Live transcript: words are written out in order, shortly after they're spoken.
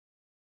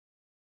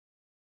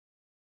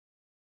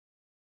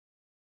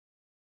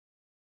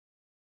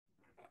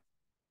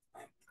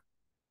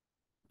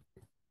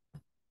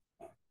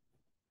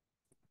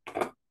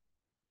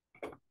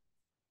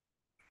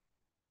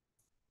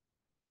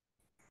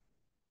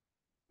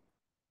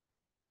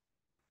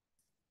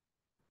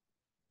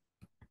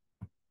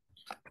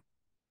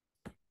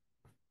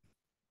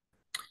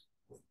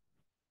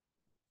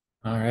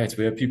All right, so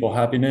we have people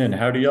hopping in.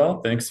 Howdy,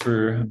 y'all. Thanks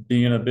for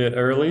being a bit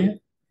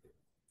early.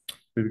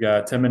 We've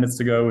got 10 minutes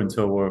to go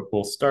until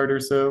we'll start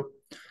or so.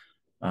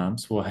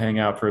 So we'll hang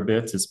out for a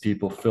bit as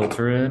people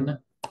filter in.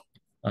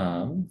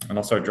 And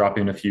I'll start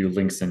dropping a few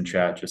links in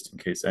chat just in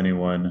case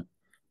anyone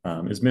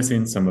is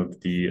missing some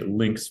of the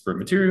links for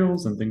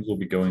materials and things we'll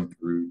be going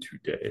through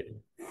today.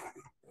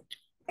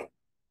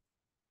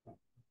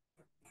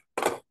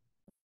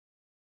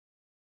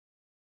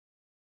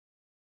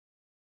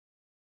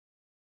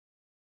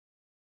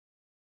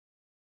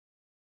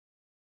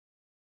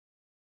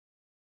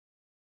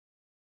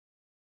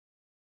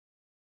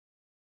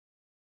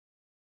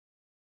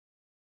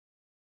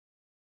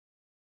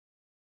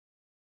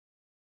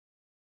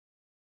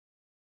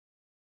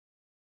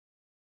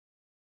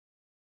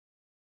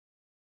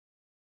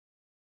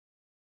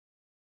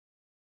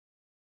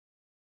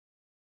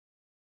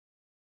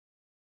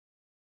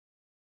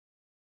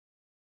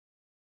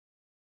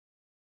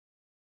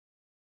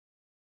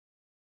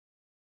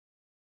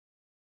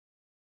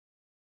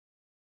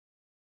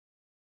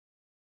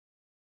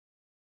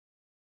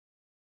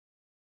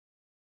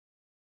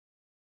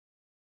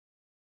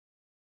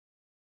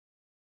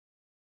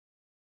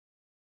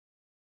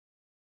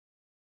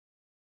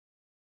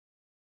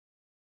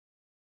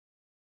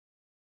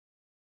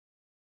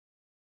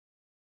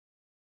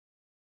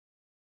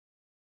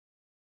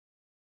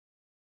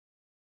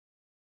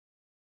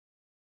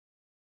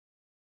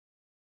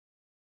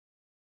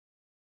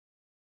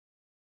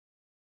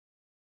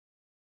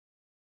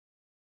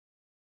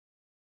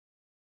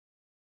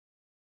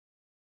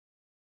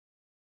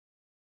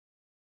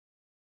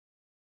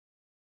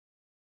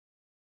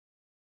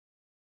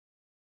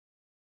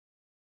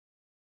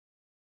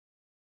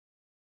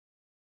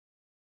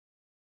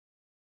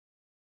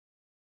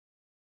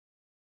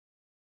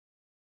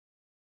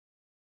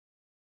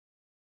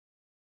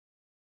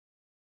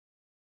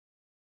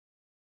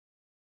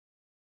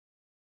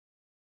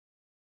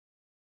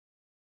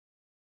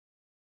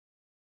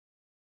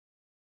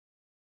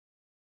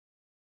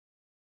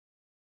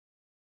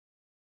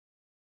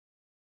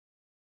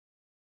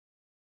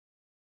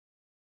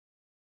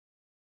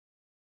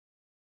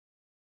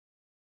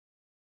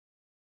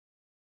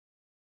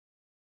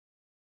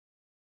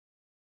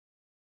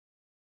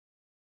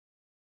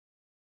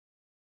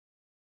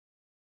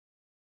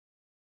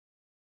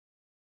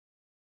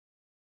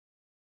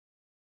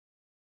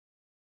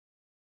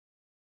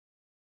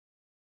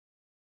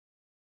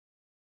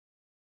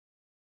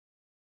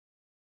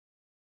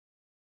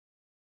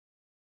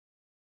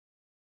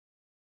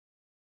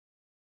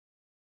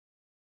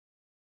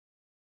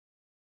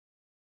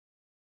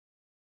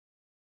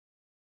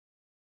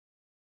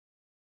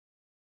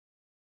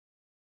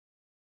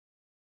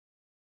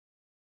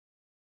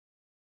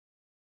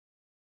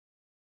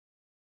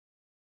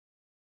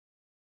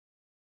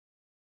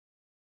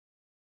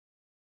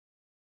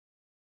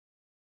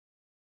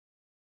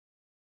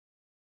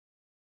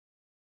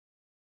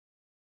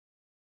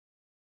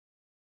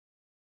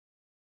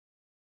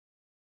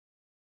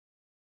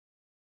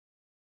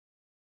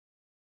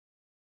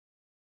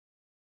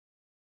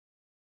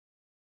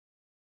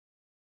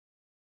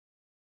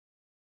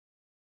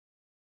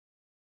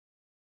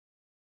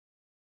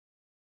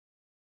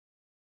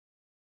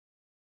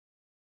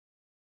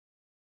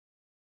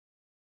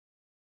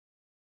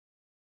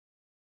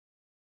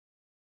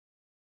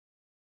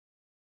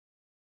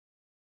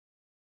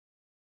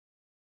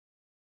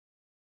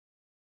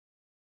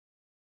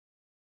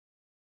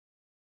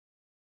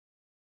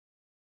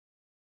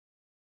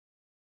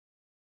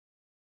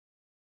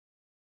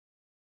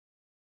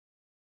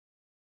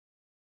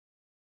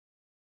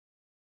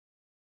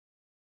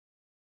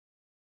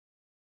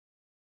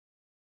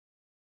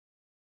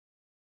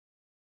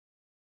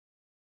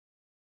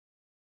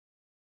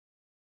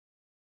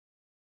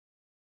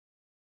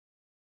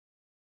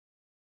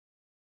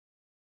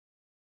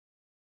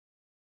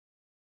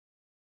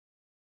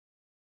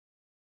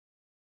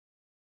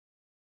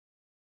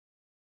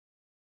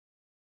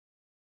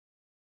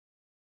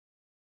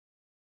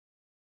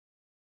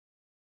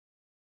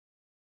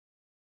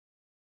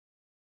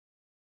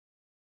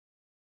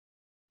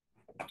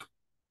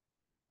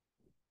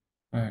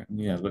 All right,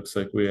 yeah, looks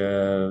like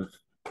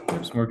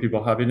there's more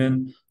people hopping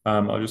in.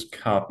 I'll just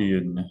copy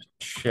and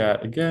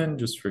chat again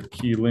just for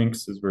key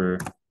links as we're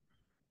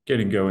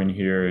getting going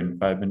here in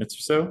 5 minutes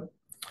or so.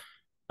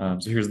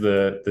 So here's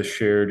the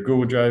shared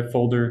Google Drive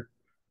folder,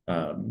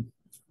 um,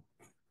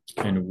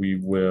 and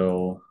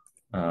where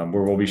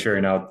we'll be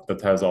sharing out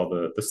that has all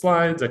the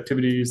slides,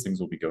 activities, things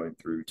we'll be going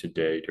through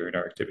today during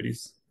our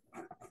activities.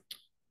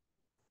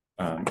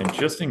 And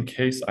just in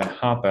case I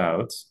hop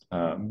out,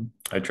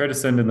 I try to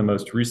send in the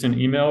most recent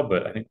email,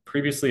 but I think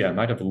previously I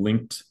might have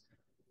linked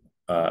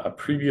a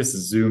previous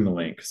Zoom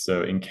link.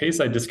 So in case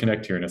I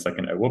disconnect here in a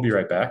second, I will be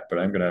right back, but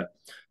I'm going to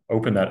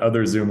open that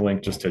other Zoom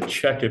link just to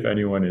check if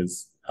anyone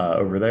is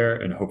over there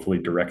and hopefully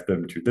direct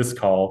them to this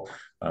call.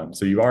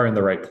 So you are in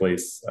the right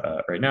place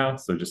right now.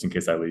 So just in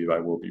case I leave, I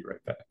will be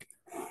right back.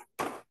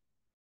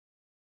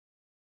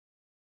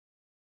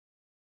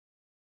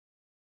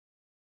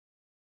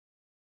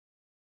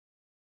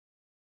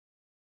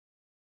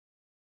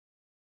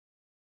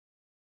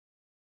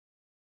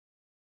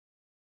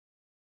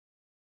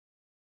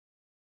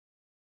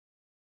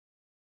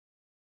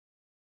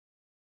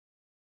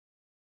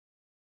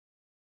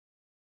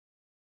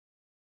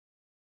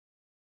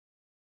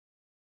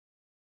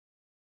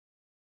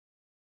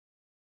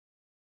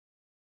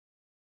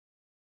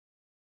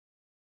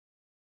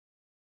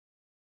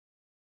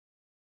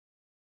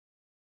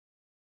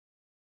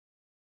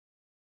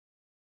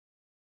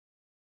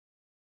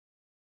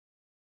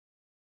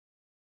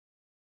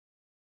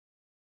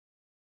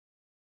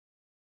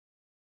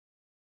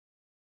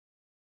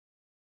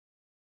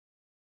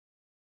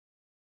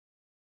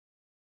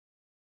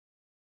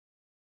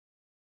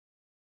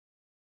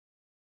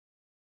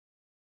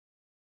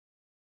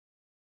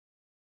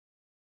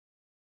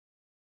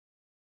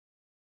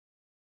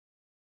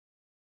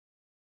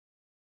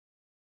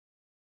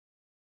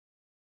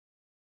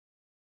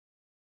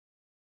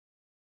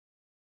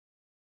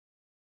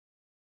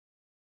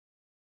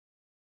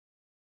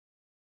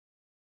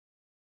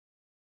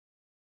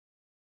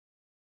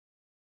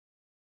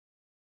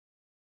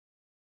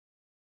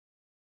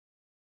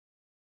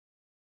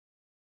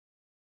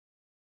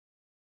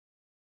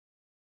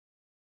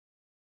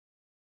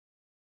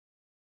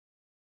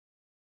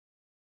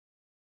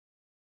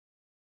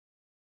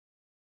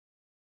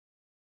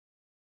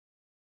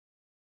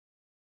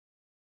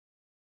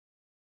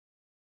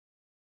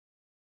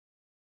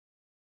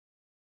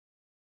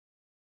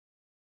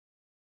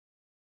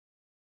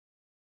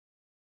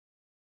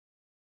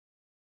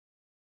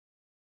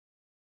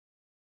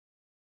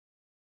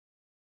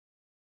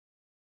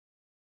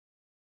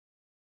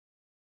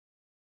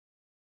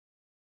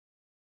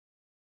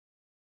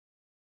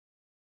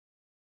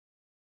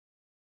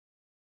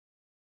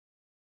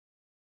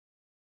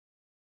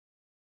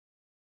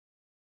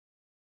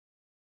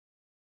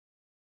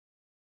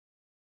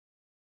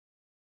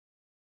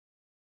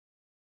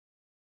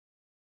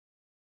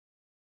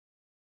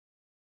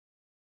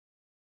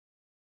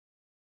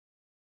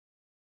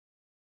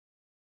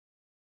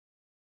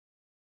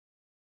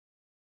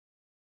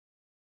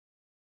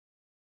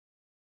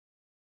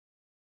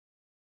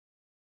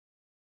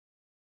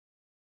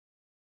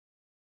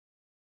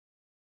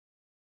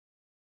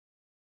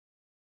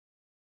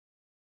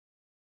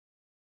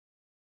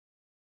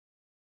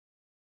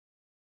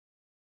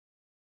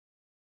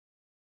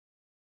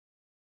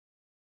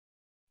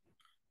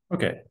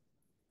 Okay,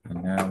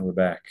 and now we're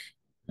back.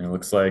 And it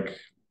looks like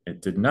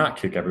it did not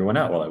kick everyone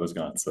out while I was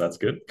gone, so that's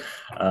good.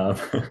 Um,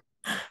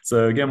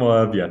 so again, we'll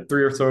have, yeah,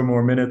 3 or so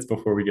more minutes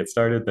before we get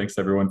started. Thanks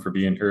everyone for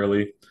being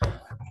early.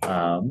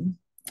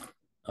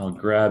 I'll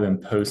grab and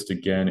post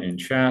again in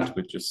chat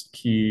with just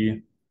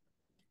key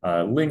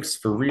links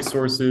for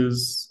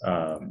resources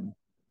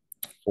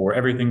for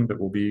everything that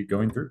we'll be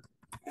going through.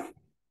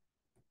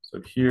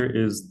 So here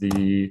is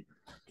the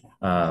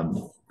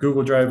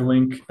Google Drive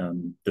link.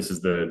 This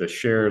is the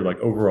shared like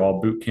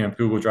overall bootcamp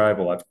Google Drive.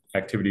 We'll have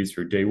activities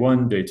for day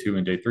 1, day 2,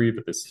 and day 3,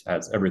 but this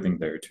has everything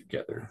there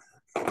together.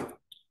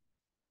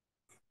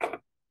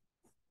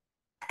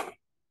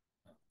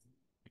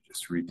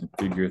 Just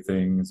reconfigure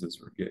things as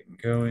we're getting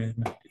going.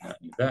 Do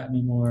not need that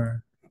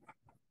anymore.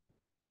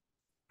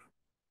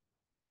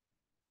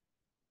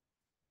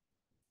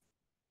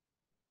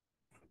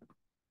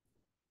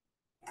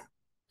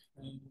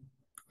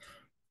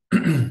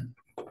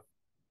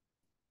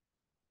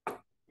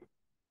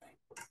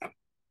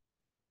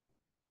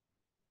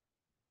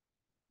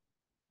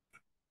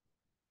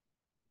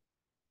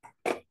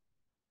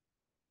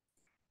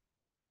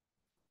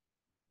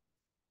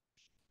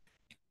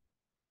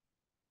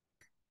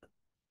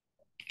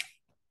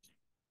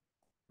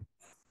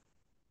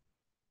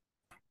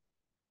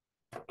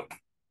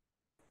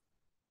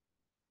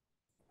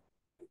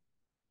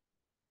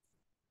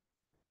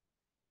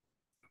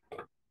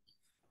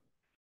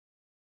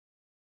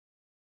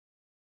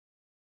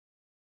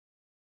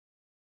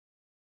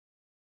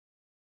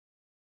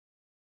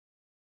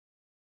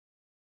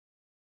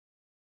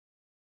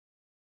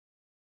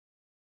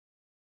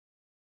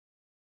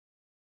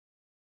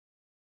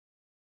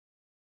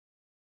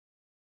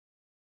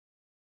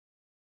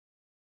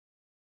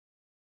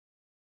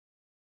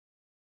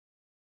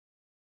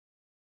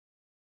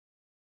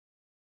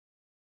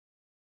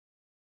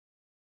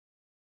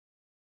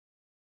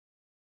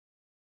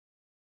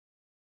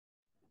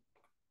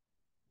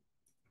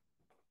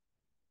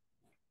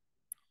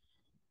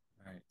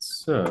 All right,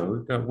 so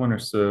we've got 1 or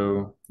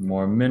so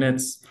more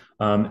minutes.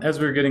 As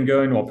we're getting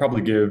going, we'll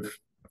probably give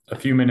a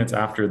few minutes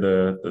after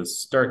the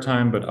start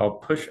time, but I'll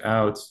push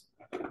out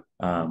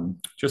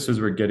just as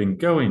we're getting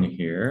going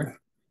here,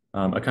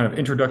 a kind of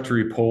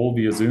introductory poll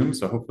via Zoom.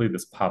 So hopefully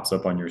this pops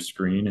up on your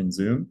screen in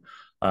Zoom.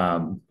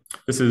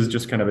 This is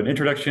just kind of an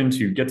introduction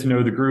to get to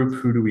know the group.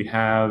 Who do we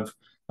have?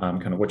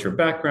 Kind of what's your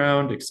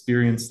background,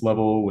 experience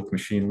level with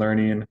machine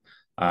learning,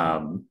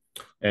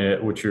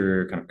 and what's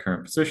your kind of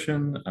current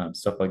position,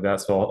 stuff like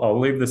that. So I'll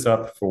leave this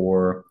up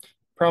for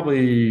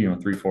probably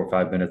 3, 4,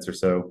 5 minutes or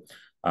so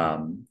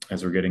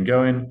as we're getting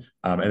going.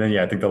 And then,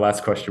 yeah, I think the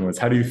last question was,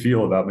 how do you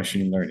feel about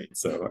machine learning?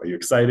 So are you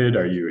excited?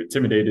 Are you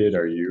intimidated?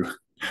 Are you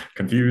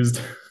confused?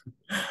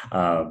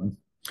 I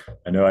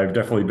know I've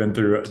definitely been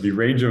through the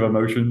range of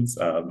emotions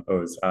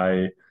as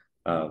I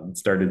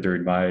started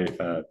during my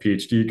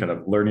PhD, kind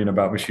of learning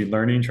about machine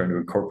learning, trying to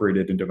incorporate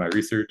it into my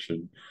research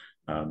and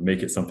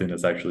make it something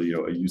that's actually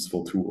a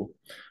useful tool.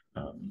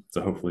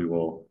 So hopefully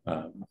we'll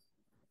kind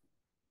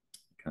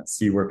of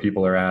see where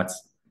people are at.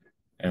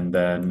 And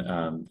then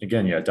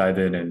again, yeah, dive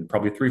in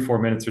probably 3, 4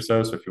 minutes or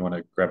so. So if you want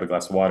to grab a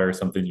glass of water or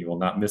something, you will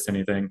not miss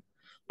anything.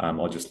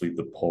 I'll just leave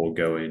the poll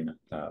going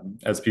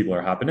as people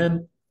are hopping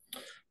in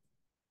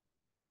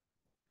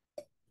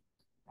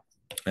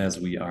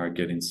as we are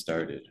getting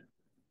started.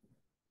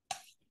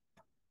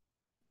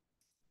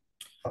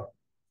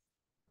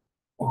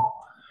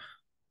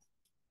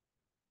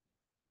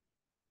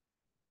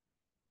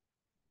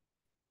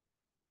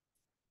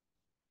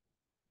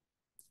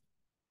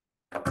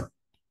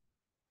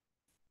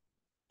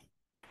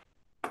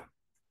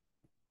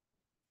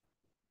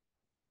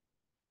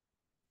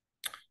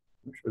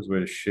 Shows a way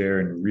to share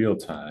in real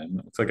time.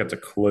 Looks like I have to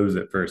close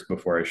it first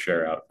before I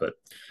share out, but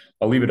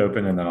I'll leave it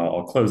open and then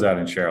I'll close out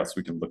and share out so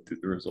we can look through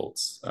the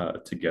results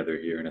together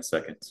here in a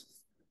second.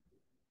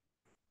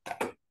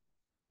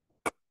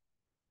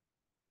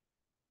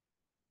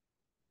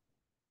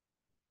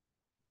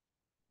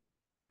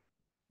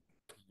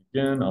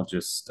 Again, I'll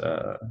just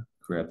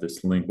grab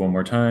this link one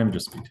more time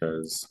just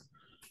because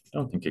I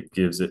don't think it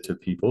gives it to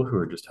people who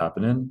are just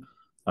hopping in.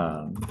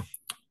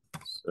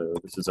 So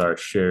this is our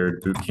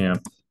shared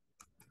bootcamp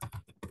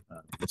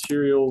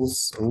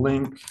materials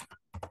link.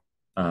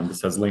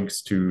 This has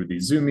links to the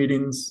Zoom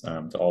meetings,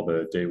 to all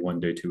the day 1,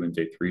 day 2, and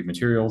day 3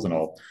 materials, and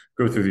I'll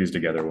go through these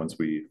together once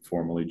we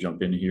formally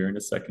jump in here in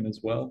a second as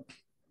well.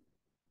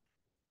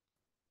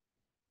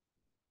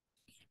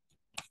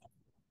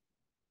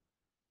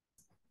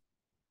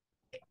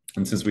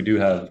 And since we do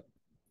have,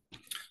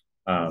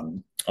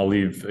 I'll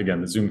leave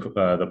again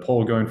the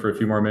poll going for a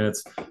few more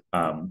minutes.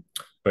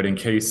 But in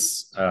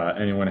case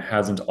anyone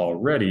hasn't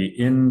already,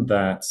 in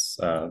that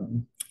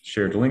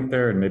shared link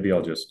there, and maybe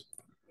I'll just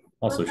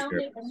also share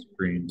the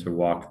screen to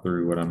walk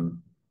through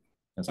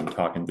as I'm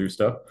talking through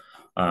stuff.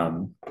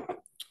 So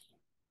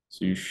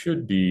you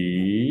should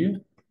be,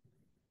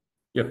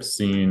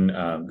 seeing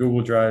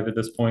Google Drive at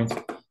this point.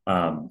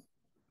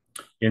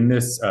 In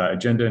this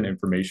agenda and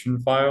information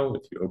file,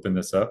 if you open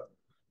this up,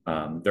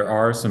 there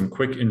are some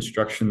quick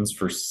instructions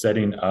for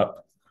setting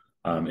up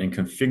and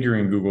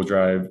configuring Google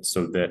Drive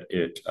so that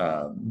it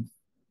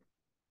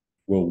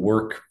will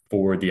work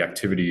for the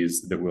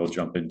activities that we'll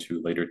jump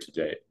into later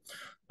today.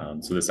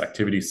 So this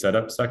activity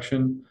setup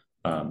section,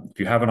 if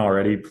you haven't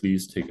already,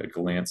 please take a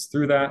glance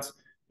through that.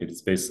 It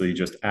is basically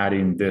just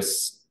adding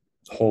this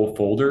whole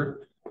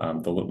folder,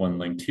 the one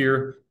linked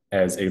here,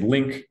 as a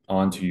link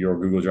onto your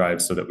Google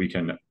Drive so that we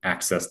can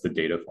access the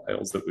data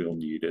files that we'll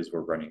need as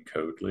we're running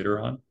code later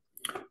on.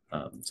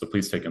 So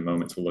please take a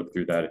moment to look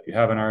through that if you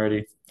haven't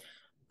already.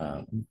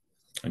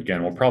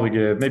 Again, we'll probably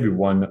give maybe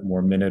one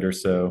more minute or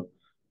so.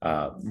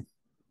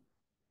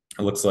 It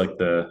looks like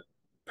the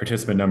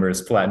participant number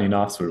is flattening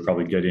off, so we're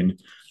probably getting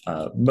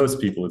most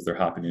people as they're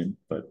hopping in,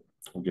 but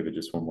we'll give it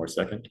just one more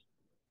second.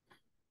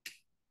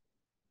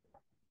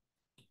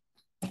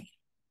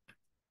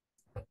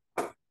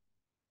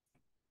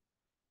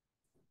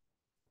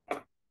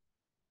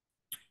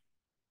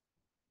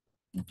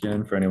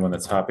 Again, for anyone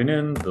that's hopping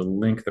in, the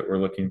link that we're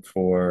looking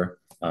for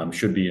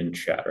should be in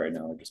chat right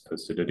now. I just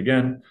posted it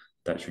again.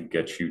 That should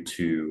get you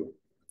to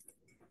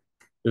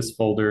this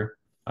folder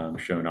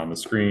shown on the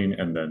screen,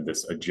 and then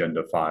this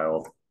agenda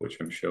file, which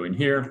I'm showing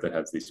here, that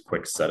has these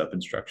quick setup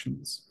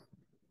instructions.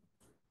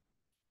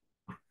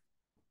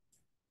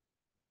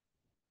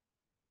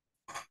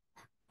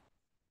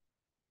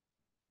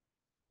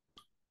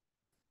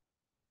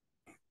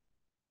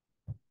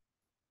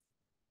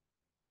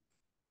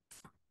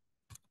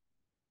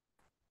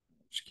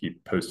 Just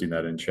keep posting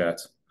that in chat.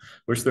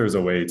 Wish there was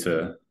a way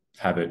to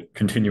have it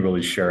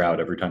continually share out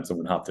every time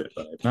someone hopped it,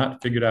 but I've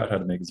not figured out how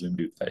to make Zoom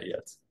do that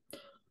yet.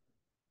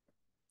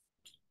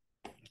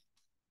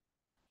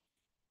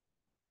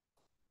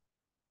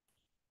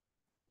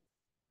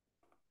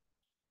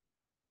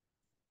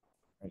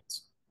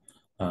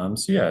 Right.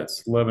 So yeah,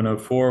 it's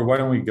 11:04. Why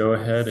don't we go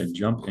ahead and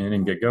jump in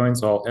and get going?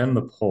 So I'll end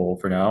the poll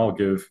for now. I'll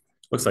give,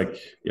 looks like,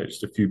 yeah,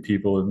 just a few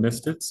people have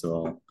missed it.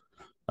 So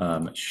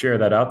I'll share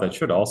that out. That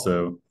should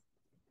also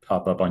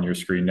pop up on your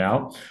screen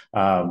now.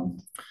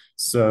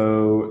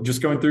 So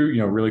just going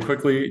through, really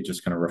quickly,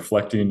 just kind of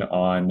reflecting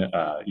on,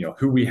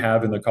 who we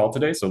have in the call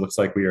today. So it looks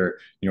like we are,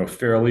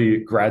 fairly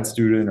grad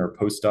student or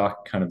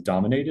postdoc kind of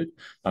dominated.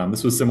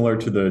 This was similar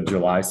to the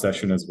July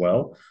session as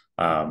well.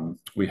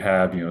 We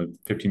have,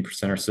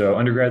 15% or so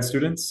undergrad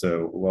students.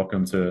 So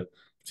welcome to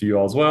you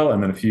all as well.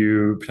 And then a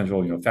few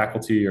potential,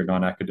 faculty or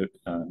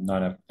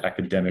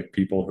non-academic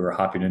people who are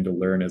hopping in to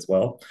learn as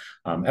well.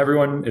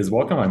 Everyone is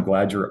welcome. I'm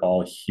glad you're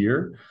all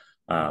here.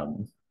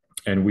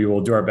 And we will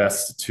do our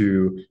best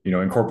to,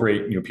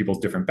 incorporate, people's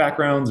different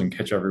backgrounds and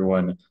catch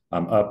everyone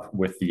up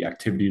with the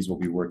activities we'll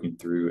be working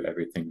through,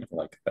 everything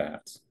like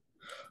that.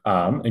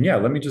 And yeah,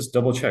 let me just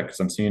double check because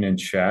I'm seeing in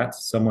chat,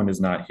 someone is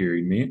not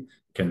hearing me.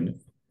 Can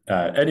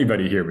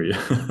anybody hear me?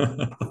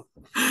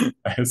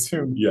 I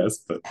assume yes,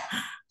 but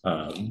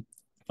I'll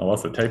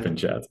also type in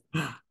chat.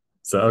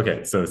 So,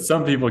 okay, so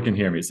some people can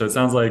hear me. So it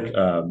sounds like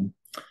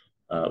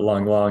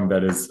Long,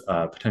 that is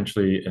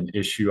potentially an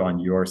issue on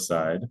your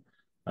side.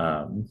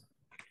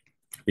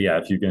 But yeah,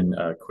 if you can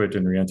quit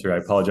and re-enter, I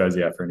apologize,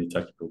 for any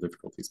technical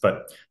difficulties.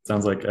 But it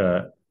sounds like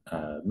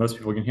most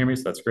people can hear me,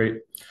 so that's great.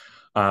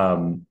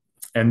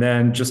 And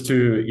then just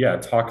to,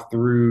 talk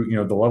through,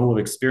 the level of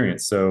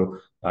experience. So,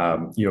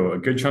 a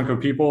good chunk of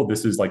people,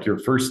 this is like your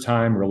first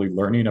time really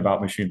learning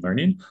about machine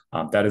learning.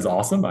 That is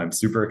awesome. I'm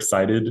super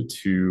excited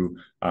to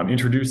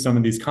introduce some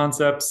of these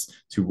concepts,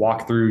 to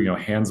walk through,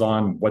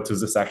 hands-on, what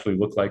does this actually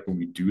look like when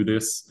we do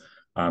this,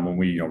 when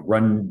we,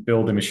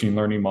 build a machine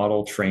learning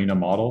model, train a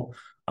model.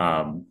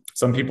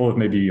 Some people have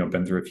maybe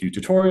been through a few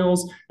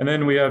tutorials, and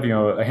then we have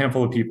a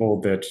handful of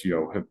people that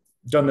have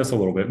done this a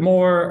little bit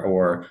more,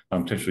 or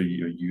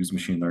potentially use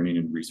machine learning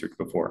in research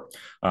before.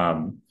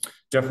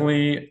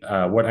 Definitely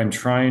what I'm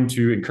trying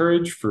to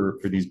encourage for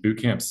these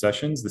bootcamp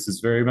sessions, this is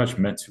very much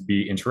meant to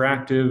be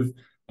interactive,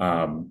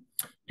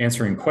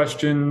 answering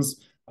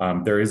questions.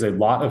 There is a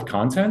lot of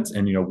content,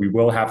 and we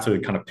will have to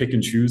kind of pick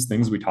and choose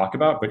things we talk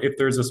about. But if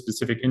there's a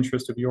specific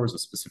interest of yours, a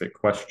specific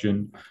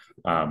question,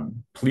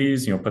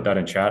 please put that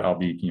in chat. I'll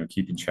be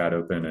keeping chat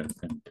open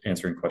and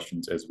answering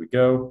questions as we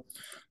go.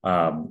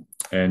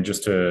 And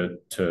just to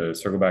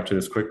circle back to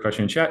this quick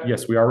question in chat,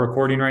 yes, we are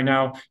recording right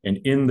now, and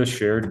in the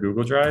shared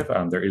Google Drive,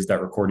 there is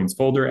that recordings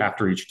folder.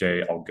 After each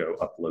day, I'll go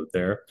upload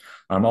there.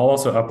 I'll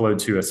also upload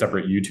to a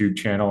separate YouTube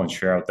channel and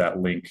share out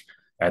that link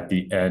at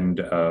the end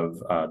of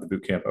the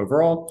bootcamp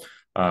overall,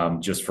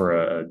 just for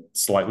a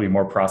slightly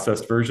more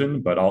processed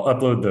version. But I'll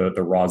upload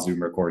the raw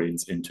Zoom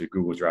recordings into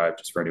Google Drive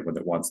just for anyone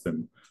that wants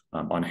them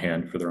on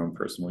hand for their own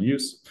personal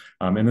use.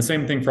 And the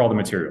same thing for all the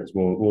materials.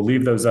 We'll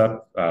leave those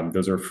up.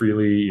 Those are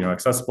freely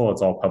accessible.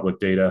 It's all public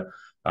data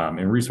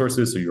and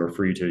resources, so you are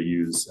free to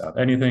use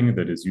anything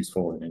that is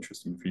useful and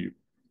interesting for you.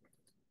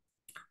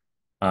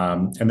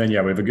 And then, we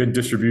have a good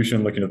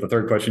distribution. Looking at the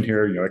third question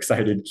here,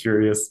 excited,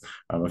 curious,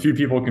 a few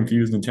people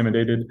confused,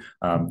 intimidated.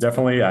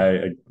 Definitely,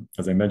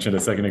 as I mentioned a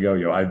second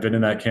ago, I've been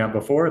in that camp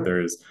before.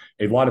 There's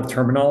a lot of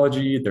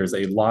terminology. There's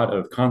a lot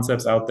of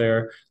concepts out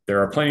there.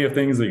 There are plenty of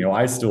things that,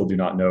 I still do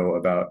not know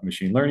about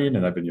machine learning,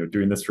 and I've been,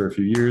 doing this for a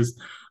few years.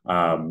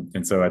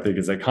 And so I think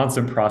it's a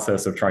constant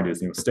process of trying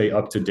to stay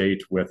up to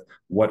date with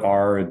what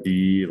are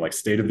the like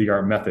state of the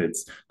art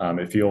methods.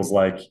 It feels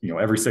like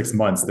every 6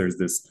 months there's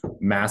this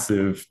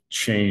massive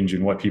change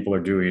in what people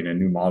are doing and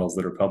new models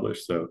that are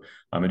published. So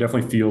it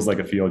definitely feels like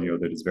a field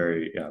that is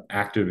very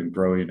active and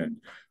growing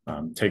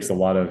and takes a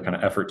lot of kind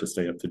of effort to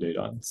stay up to date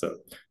on. So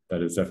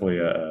that is definitely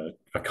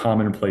a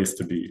common place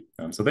to be.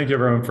 So thank you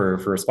everyone for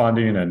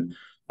responding and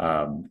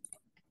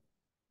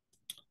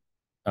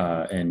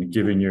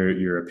giving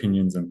your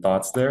opinions and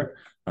thoughts there.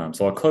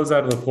 So I'll close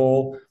out of the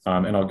poll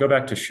and I'll go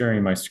back to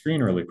sharing my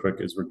screen really quick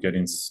as we're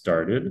getting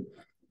started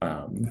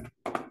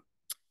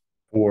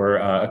for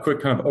a quick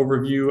kind of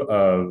overview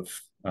of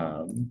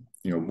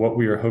what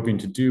we are hoping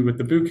to do with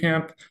the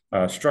bootcamp,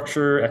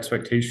 structure,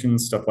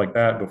 expectations, stuff like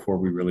that before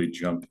we really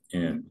jump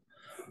in.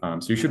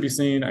 So you should be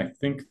seeing, I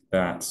think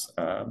that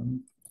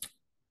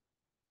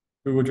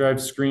Google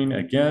Drive screen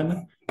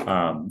again.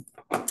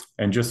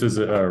 And just as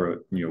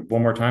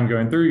one more time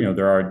going through,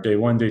 there are day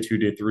 1, day 2,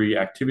 day 3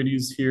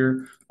 activities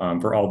here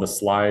for all the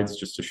slides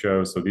just to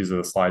show. So these are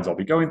the slides I'll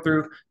be going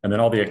through, and then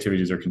all the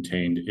activities are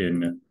contained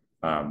in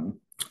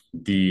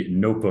the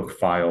notebook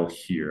file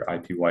here.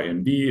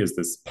 IPYNB is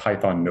this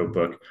Python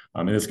notebook,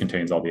 and this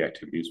contains all the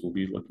activities we'll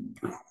be looking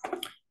through.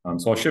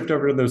 So I'll shift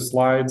over to those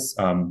slides.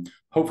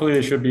 Hopefully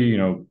they should be,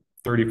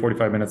 30,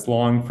 45 minutes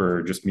long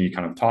for just me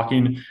kind of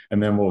talking,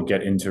 and then we'll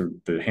get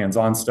into the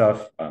hands-on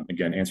stuff,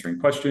 again, answering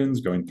questions,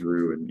 going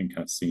through and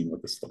kind of seeing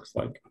what this looks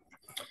like.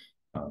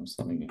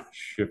 So let me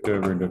shift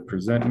over into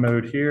present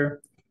mode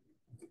here.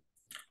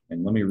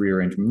 And let me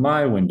rearrange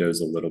my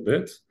windows a little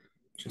bit,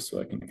 just so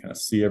I can kind of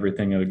see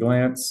everything at a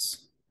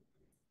glance.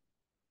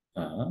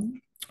 All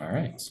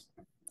right.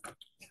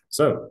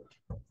 So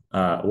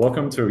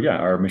welcome to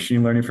our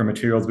Machine Learning for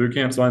Materials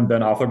Bootcamp. So I'm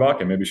Ben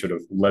Offlerbach. I maybe should have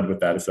led with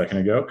that a second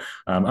ago.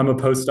 I'm a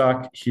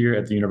postdoc here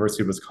at the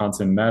University of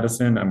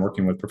Wisconsin-Madison. I'm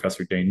working with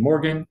Professor Dane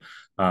Morgan.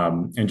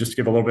 And just to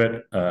give a little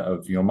bit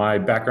of my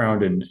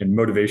background and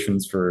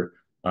motivations for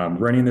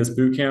running this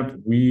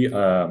bootcamp, we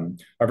are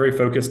very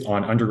focused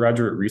on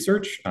undergraduate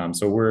research.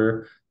 So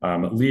we're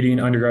leading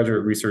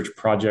undergraduate research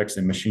projects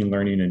in machine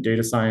learning and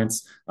data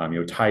science,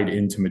 tied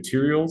into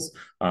materials.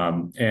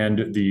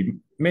 And the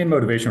main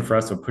motivation for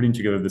us of putting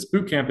together this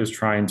bootcamp is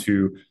trying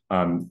to,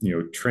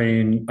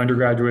 train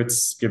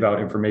undergraduates, give out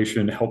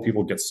information, help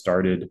people get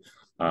started.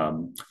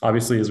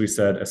 Obviously, as we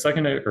said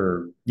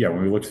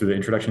when we looked through the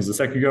introductions a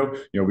second ago,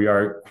 we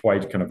are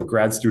quite kind of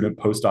grad student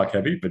postdoc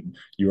heavy, but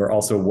you are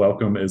also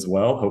welcome as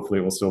well. Hopefully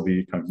it will still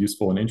be kind of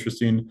useful and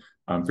interesting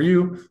for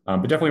you.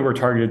 But definitely we're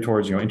targeted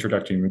towards,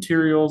 introductory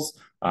materials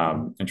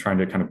and trying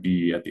to kind of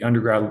be at the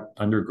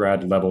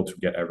undergrad level to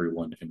get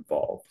everyone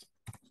involved.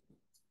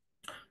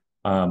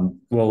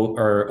 Well,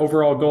 our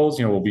overall goals,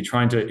 we'll be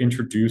trying to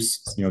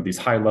introduce, these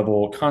high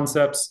level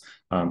concepts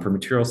for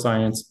material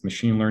science,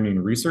 machine learning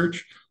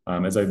research.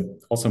 As I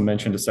also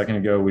mentioned a second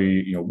ago,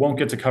 we won't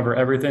get to cover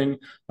everything.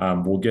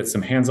 We'll get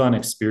some hands-on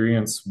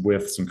experience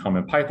with some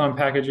common Python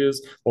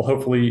packages. We'll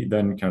hopefully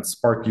then kind of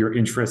spark your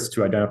interest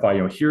to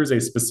identify, here's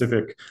a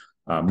specific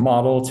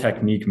model,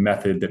 technique,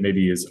 method that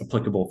maybe is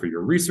applicable for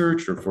your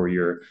research or for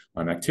your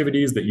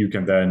activities that you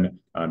can then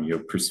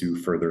pursue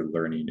further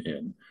learning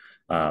in.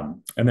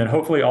 And then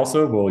hopefully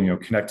also we'll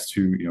connect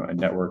to a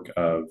network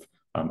of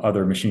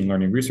other machine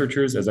learning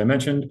researchers. As I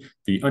mentioned,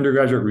 the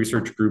undergraduate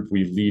research group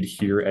we lead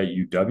here at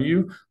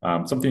UW.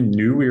 Something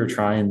new we are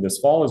trying this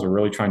fall is we're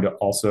really trying to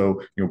also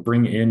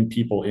bring in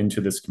people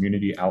into this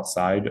community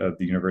outside of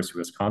the University of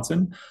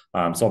Wisconsin.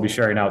 So I'll be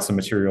sharing out some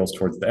materials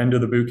towards the end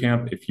of the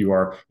bootcamp. If you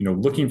are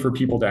looking for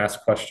people to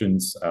ask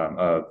questions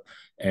of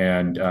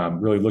and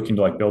really looking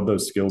to build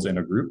those skills in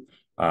a group,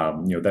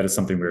 that is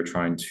something we're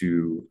trying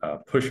to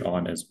push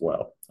on as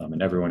well.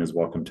 And everyone is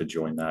welcome to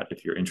join that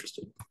if you're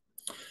interested.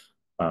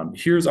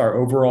 Here's our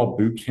overall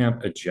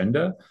bootcamp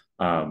agenda.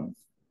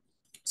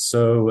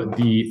 So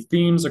the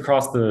themes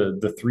across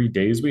the 3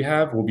 days we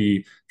have, we'll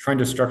be trying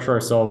to structure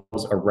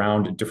ourselves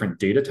around different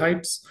data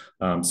types.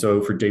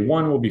 So for day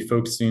 1, we'll be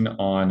focusing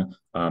on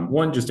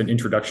just an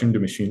introduction to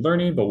machine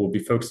learning, but we'll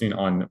be focusing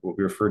on what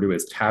we refer to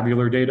as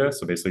tabular data.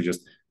 So basically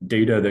just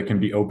data that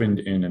can be opened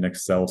in an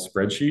Excel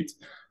spreadsheet.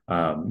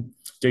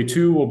 Day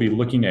 2, we'll be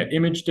looking at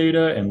image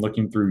data and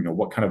looking through,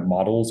 what kind of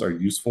models are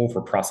useful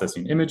for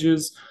processing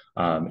images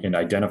and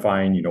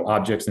identifying,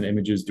 objects and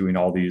images, doing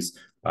all these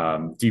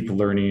deep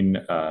learning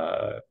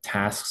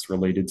tasks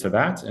related to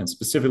that. And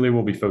specifically,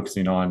 we'll be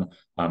focusing on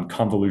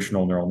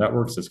convolutional neural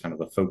networks as kind of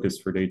the focus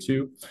for day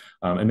 2.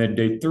 And then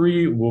day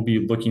 3, we'll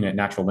be looking at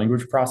natural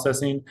language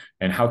processing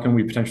and how can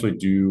we potentially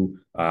do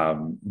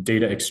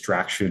data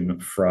extraction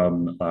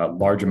from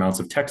large amounts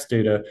of text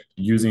data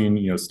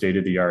using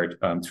state-of-the-art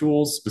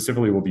tools.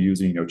 Specifically, we'll be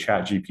using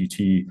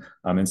ChatGPT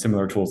and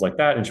similar tools like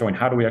that, and showing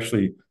how do we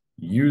actually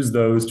use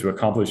those to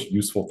accomplish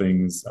useful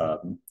things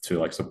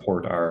to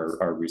support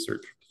our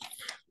research.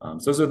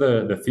 So those are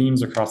the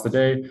themes across the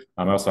day.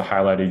 I also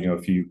highlighted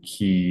a few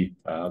key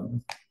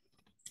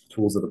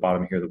tools at the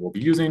bottom here that we'll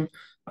be using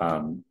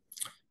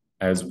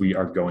as we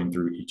are going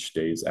through each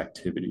day's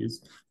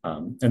activities.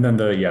 And then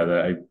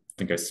the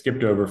think I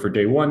skipped over for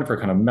day one for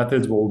kind of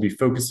methods. What we'll be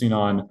focusing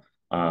on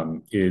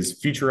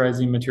is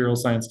featureizing material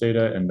science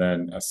data and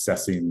then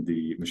assessing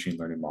the machine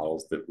learning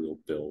models that we'll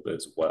build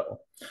as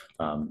well.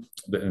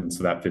 And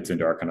so that fits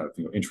into our kind of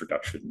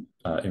introduction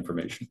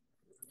information.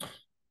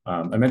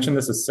 I mentioned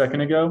this a second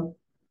ago,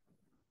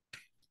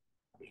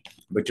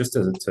 but just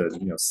to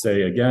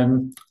say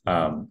again,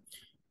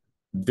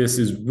 this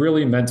is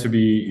really meant to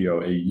be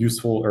a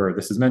useful, or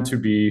this is meant to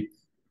be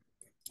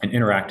an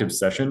interactive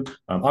session.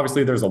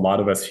 Obviously, there's a lot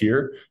of us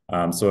here,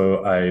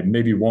 so I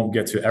maybe won't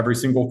get to every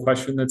single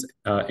question that's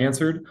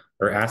answered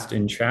or asked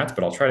in chat,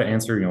 but I'll try to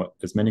answer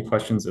as many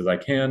questions as I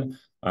can.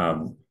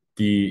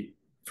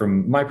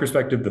 From my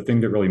perspective, the thing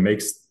that really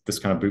makes this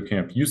kind of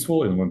bootcamp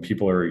useful is when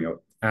people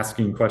are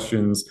asking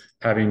questions,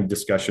 having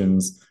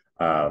discussions,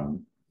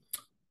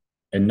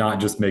 and not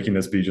just making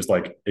this be just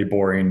like a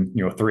boring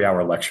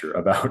 3-hour lecture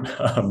about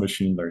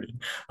machine learning,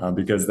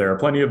 because there are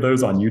plenty of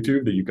those on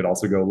YouTube that you could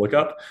also go look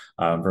up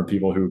from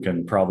people who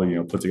can probably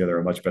put together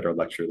a much better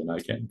lecture than I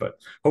can. But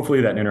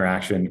hopefully that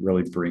interaction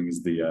really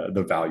brings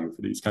the value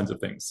for these kinds of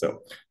things.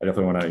 So I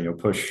definitely want to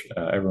push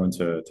everyone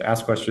to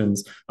ask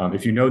questions.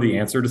 If you know the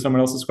answer to someone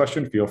else's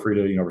question, feel free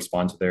to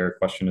respond to their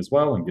question as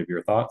well and give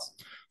your thoughts.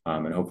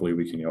 And hopefully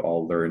we can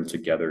all learn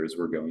together as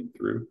we're going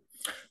through.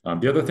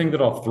 The other thing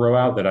that I'll throw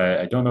out that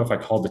I don't know if I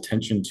called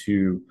attention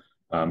to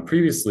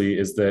previously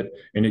is that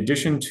in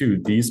addition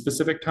to these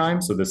specific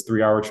times, so this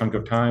 3-hour chunk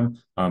of time,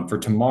 for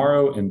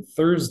tomorrow and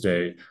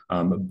Thursday,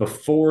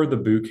 before the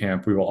boot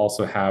camp, we will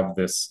also have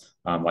this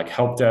like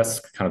help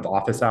desk kind of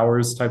office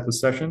hours type of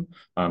session.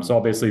 So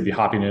I'll basically be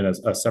hopping in as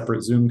a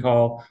separate Zoom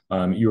call.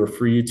 You are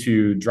free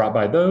to drop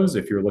by those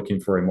if you're looking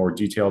for a more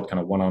detailed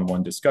kind of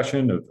one-on-one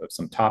discussion of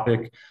some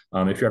topic.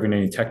 If you're having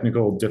any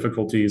technical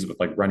difficulties with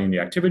like running the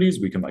activities,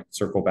 we can like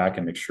circle back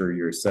and make sure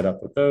you're set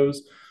up with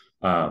those.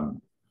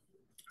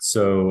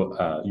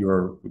 So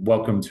you're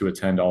welcome to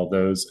attend all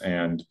those.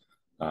 And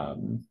I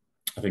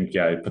think,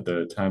 I put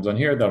the times on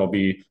here. That'll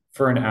be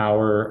for an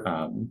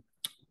hour.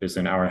 Is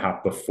an hour and a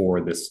half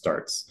before this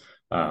starts.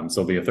 So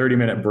it'll be a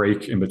 30-minute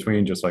break in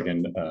between just so I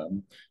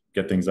can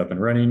get things up and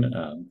running,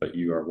 but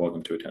you are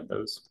welcome to attend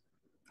those.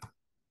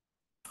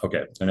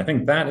 Okay, and I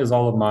think that is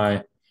all of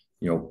my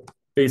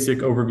basic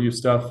overview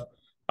stuff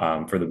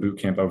for the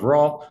bootcamp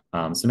overall.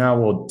 So now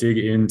we'll dig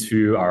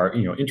into our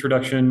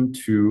introduction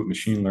to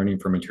machine learning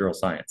for material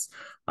science.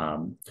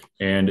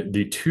 And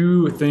the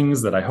two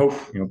things that I hope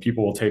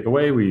people will take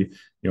away, we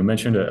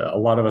mentioned a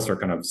lot of us are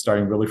kind of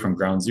starting really from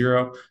ground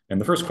zero. And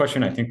the first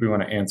question I think we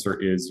want to answer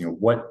is,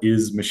 what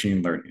is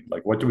machine learning?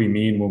 Like, what do we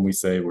mean when we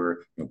say we're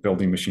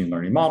building machine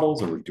learning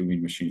models or we're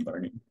doing machine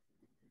learning?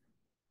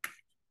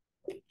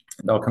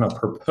 And I'll kind of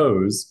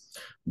propose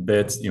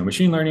that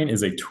machine learning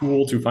is a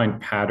tool to find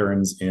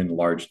patterns in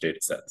large data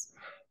sets.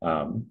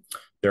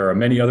 There are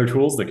many other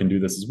tools that can do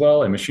this as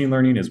well, and machine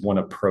learning is one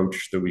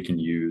approach that we can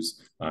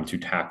use to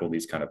tackle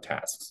these kind of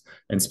tasks.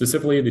 And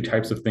specifically, the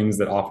types of things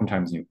that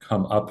oftentimes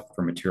come up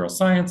for material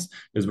science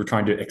is we're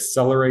trying to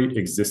accelerate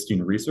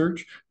existing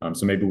research.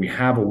 So maybe we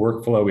have a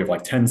workflow, we have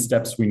like 10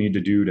 steps we need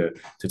to do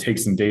to take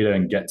some data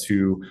and get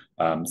to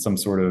some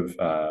sort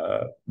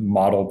of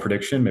model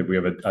prediction. Maybe we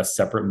have a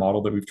separate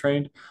model that we've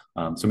trained.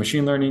 So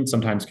machine learning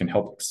sometimes can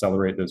help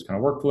accelerate those kind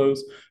of workflows.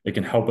 It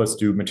can help us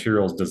do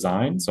materials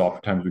design. So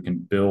oftentimes we can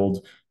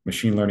build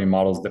machine learning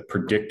models that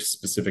predict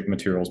specific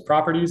materials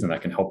properties, and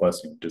that can help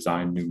us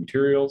design new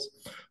materials.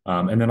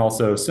 And then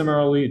also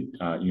similarly,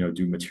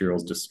 do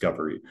materials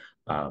discovery.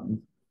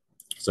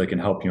 So it can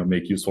help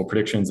make useful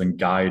predictions and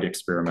guide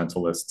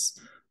experimentalists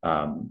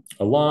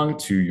along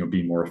to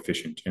be more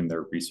efficient in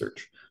their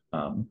research.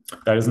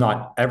 That is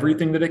not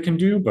everything that it can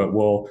do, but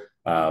we'll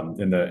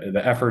in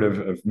the effort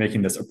of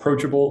making this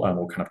approachable,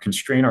 we'll kind of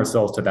constrain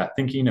ourselves to that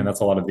thinking, and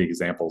that's a lot of the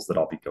examples that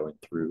I'll be going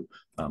through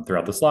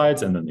throughout the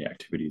slides and then the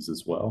activities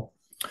as well.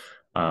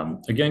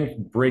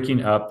 Again,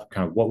 breaking up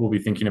kind of what we'll be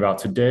thinking about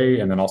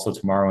today and then also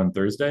tomorrow and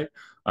Thursday.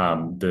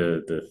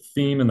 The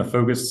theme and the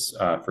focus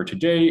for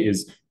today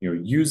is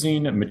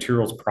using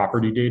materials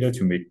property data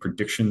to make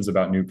predictions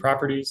about new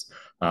properties,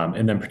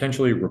 and then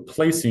potentially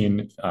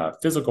replacing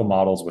physical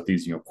models with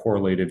these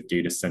correlative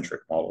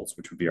data-centric models,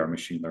 which would be our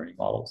machine learning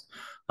models.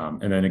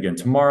 And then again,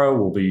 tomorrow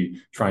we'll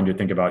be trying to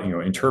think about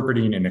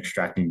interpreting and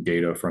extracting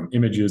data from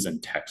images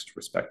and text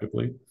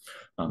respectively.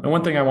 And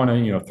one thing I want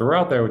to throw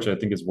out there, which I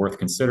think is worth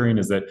considering,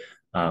 is that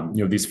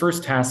these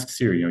first tasks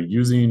here,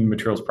 using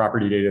materials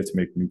property data to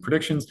make new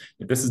predictions,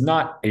 this is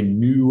not a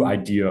new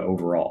idea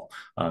overall.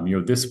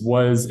 This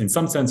was in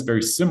some sense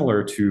very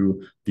similar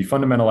to the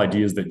fundamental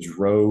ideas that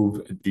drove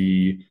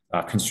the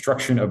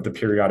construction of the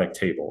periodic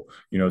table.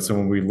 So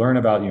when we learn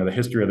about the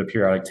history of the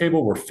periodic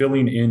table, we're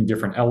filling in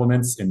different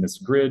elements in this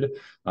grid.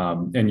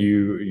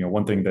 And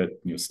one thing that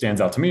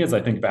stands out to me as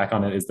I think back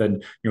on it is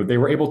that they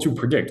were able to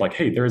predict, like,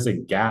 hey, there is a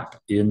gap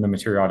in the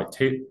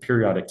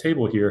periodic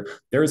table here.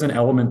 There is an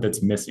element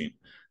that's missing.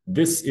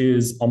 This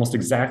is almost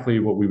exactly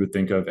what we would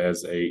think of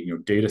as a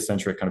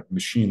data-centric kind of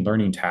machine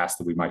learning task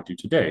that we might do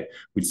today.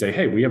 We'd say,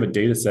 hey, we have a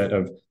data set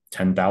of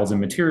 10,000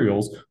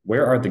 materials.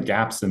 Where are the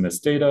gaps in this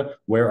data?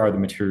 Where are the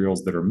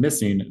materials that are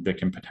missing that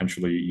can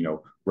potentially,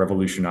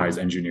 revolutionize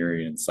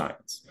engineering and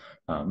science?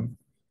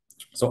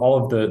 So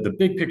all of the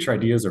big picture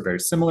ideas are very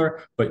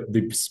similar, but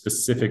the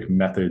specific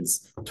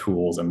methods,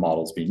 tools, and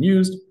models being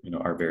used,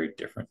 are very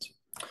different.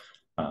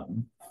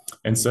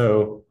 And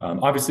so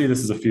obviously this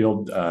is a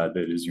field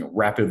that is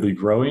rapidly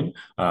growing.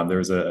 There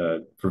was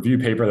a review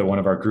paper that one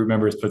of our group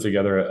members put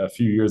together a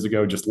few years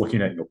ago, just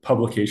looking at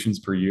publications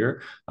per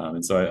year.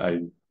 And so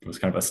I was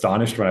kind of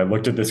astonished when I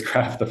looked at this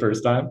graph the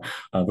first time.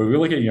 But we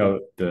look at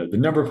the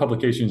number of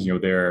publications,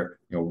 they're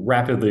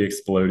rapidly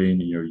exploding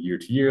year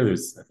to year.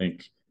 There's, I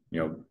think,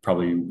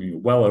 probably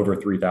well over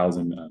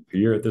 3,000 per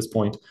year at this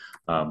point.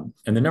 And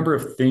the number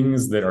of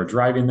things that are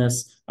driving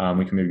this,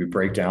 we can maybe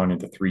break down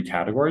into three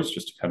categories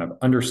just to kind of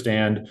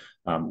understand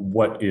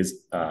what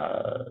is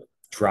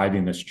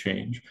driving this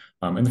change.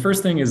 And the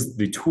first thing is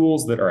the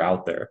tools that are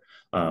out there.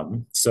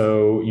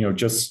 So,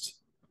 just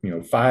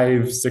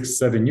 5, 6,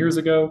 7 years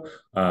ago,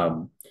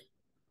 a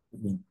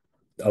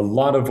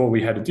lot of what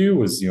we had to do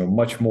was,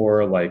 much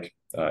more like,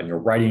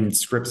 writing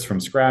scripts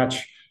from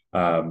scratch,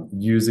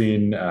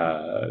 using,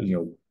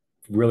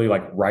 really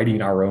like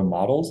writing our own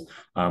models.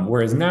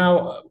 Whereas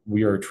now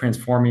we are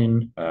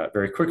transforming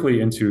very quickly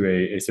into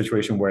a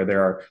situation where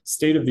there are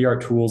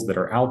state-of-the-art tools that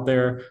are out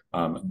there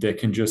that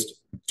can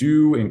just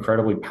do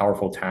incredibly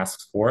powerful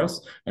tasks for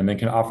us, and then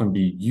can often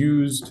be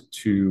used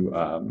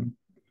to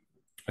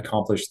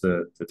accomplish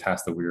the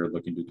task that we are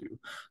looking to do.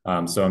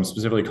 So I'm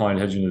specifically calling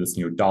attention to this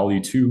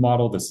DALL-E 2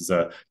 model. This is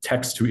a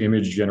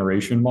text-to-image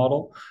generation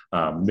model,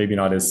 maybe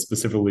not as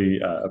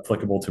specifically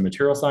applicable to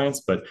material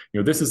science, but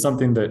this is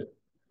something that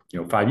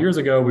 5 years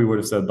ago we would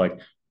have said like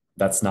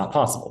that's not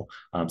possible.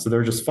 So there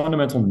are just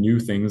fundamental new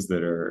things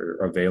that are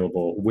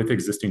available with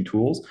existing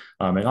tools,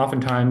 and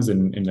oftentimes,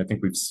 and I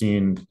think we've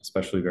seen,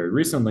 especially very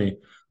recently,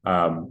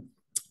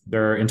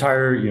 there are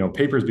entire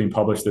papers being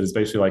published that is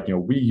basically like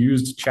we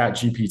used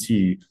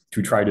ChatGPT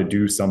to try to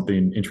do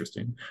something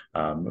interesting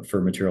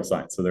for material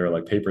science. So there are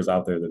like papers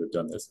out there that have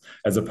done this,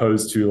 as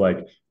opposed to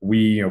like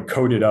we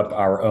coded up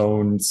our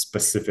own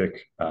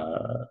specific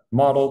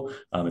model.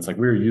 It's like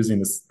we're using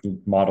this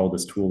model,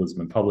 this tool that's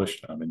been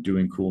published, and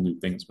doing cool new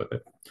things with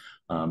it.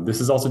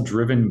 This is also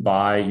driven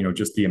by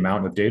just the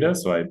amount of data.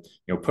 So I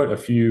put a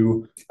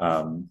few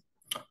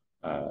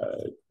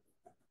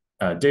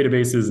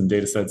databases and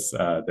data sets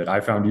that I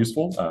found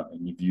useful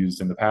and you've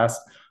used in the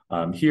past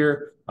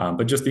here.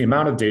 But just the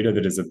amount of data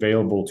that is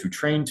available to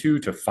train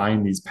to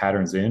find these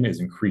patterns in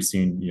is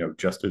increasing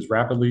just as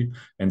rapidly.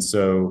 And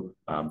so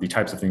the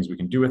types of things we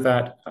can do with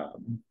that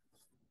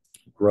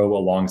grow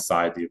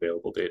alongside the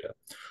available data.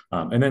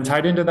 And then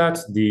tied into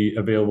that, the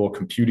available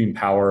computing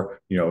power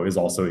is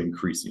also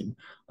increasing.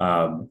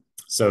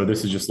 So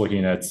this is just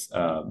looking at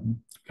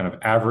kind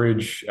of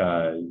average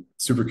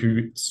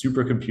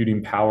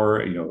supercomputing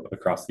power,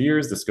 across the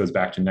years. This goes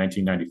back to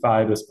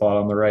 1995, this plot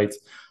on the right.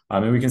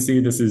 And we can see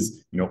this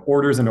is,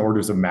 orders and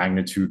orders of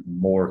magnitude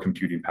more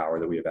computing power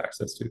that we have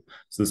access to.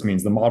 So this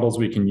means the models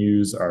we can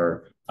use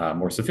are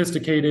more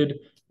sophisticated.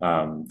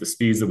 The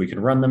speeds that we can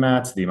run them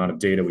at, the amount of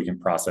data we can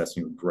process,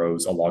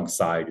 grows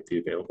alongside the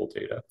available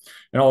data.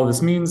 And all of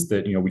this means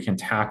that, we can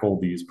tackle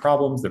these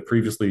problems that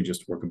previously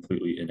just were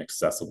completely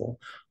inaccessible.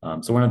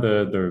 So one of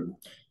the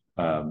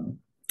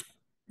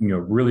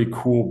really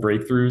cool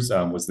breakthroughs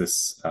was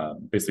this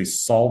basically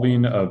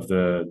solving of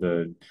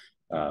the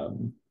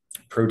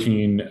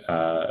protein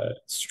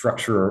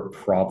structure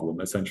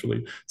problem,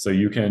 essentially. So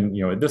you can,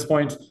 at this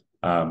point,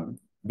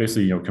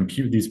 basically,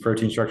 compute these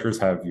protein structures,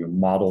 have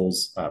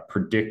models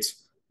predict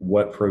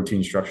what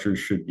protein structures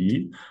should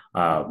be.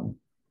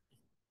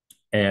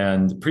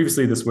 And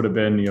previously, this would have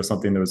been,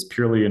 something that was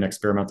purely an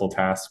experimental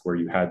task where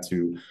you had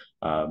to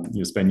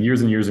spend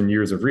years and years and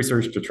years of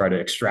research to try to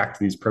extract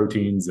these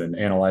proteins and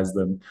analyze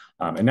them.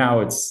 And now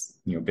it's,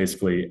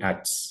 basically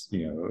at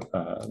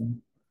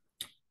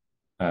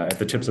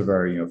the tips of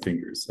our,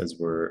 fingers as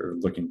we're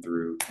looking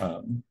through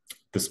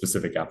the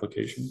specific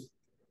application.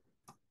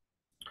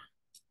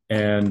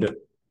 And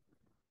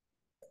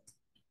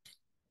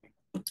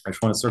I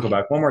just want to circle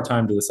back one more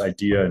time to this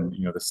idea and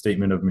the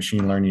statement of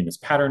machine learning is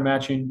pattern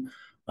matching.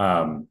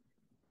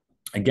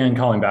 Again,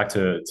 calling back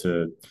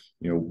to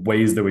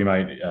ways that we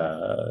might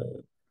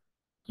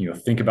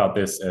think about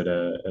this at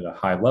a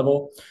high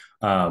level.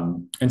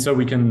 And so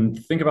we can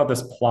think about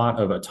this plot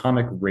of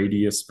atomic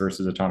radius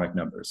versus atomic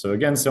number. So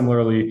again,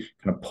 similarly,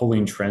 kind of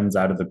pulling trends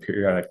out of the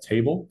periodic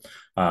table.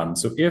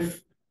 So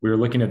if we're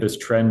looking at this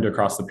trend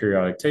across the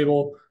periodic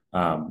table,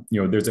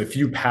 there's a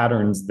few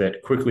patterns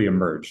that quickly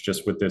emerge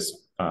just with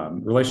this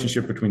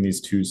relationship between these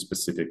two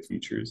specific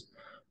features.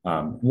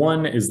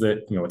 One is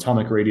that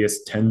atomic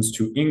radius tends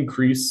to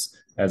increase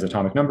as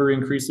atomic number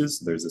increases.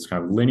 There's this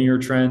kind of linear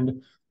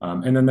trend.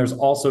 And then there's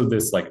also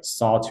this like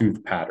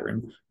sawtooth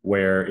pattern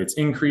where it's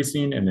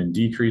increasing and then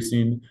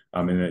decreasing,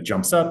 and then it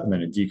jumps up and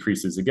then it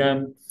decreases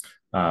again.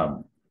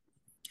 And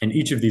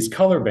each of these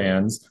color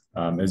bands,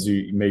 as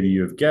maybe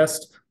you have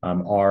guessed,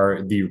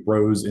 are the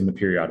rows in the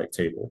periodic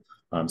table.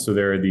 So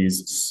there are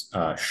these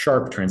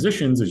sharp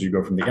transitions as you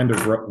go from the end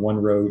of one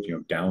row,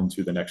 down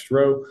to the next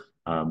row,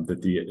 that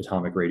the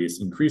atomic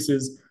radius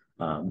increases.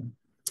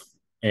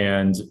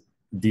 And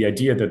the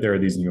idea that there are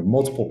these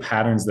multiple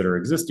patterns that are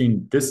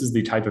existing, this is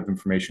the type of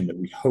information that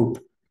we hope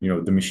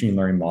the machine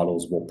learning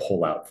models will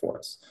pull out for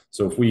us.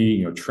 So if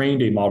we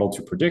trained a model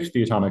to predict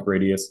the atomic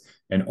radius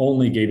and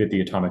only gave it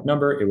the atomic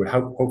number, it would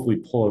hopefully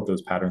pull out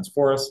those patterns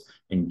for us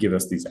and give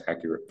us these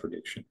accurate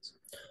predictions.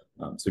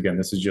 So again,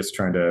 this is just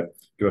trying to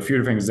give a few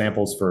different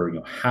examples for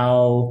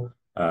how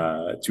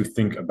to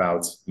think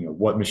about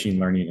what machine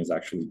learning is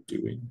actually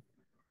doing.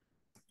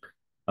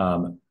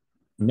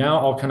 Now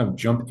I'll kind of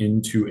jump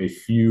into a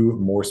few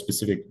more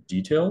specific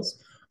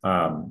details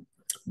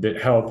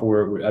that help.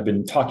 I've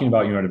been talking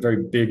about at a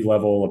very big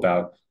level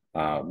about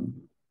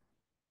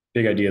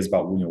big ideas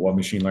about what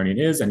machine learning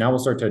is, and now we'll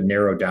start to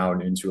narrow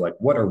down into like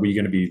what are we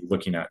going to be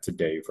looking at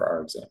today for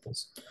our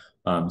examples.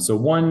 So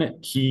one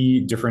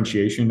key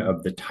differentiation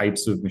of the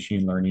types of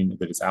machine learning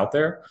that is out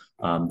there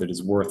that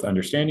is worth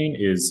understanding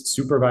is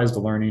supervised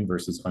learning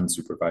versus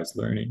unsupervised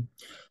learning.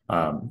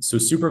 So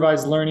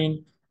supervised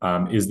learning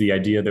is the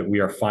idea that we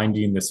are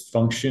finding this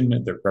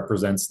function that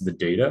represents the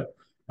data.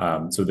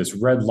 So this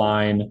red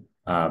line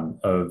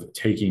of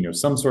taking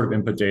some sort of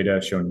input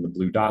data shown in the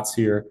blue dots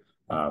here,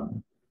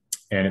 and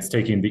it's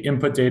taking the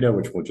input data,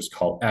 which we'll just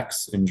call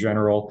X in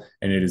general,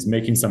 and it is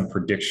making some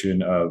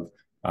prediction of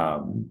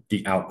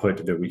the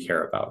output that we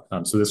care about.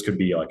 So this could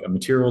be like a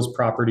materials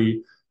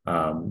property.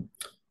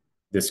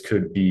 This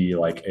could be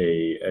like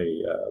a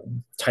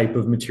type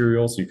of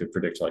material. So you could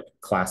predict like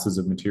classes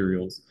of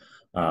materials.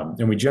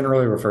 And we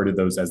generally refer to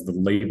those as the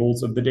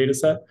labels of the data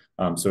set.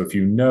 So if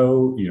you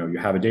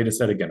have a data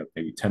set, again, of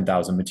maybe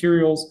 10,000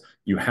 materials,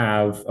 you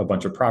have a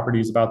bunch of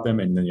properties about them,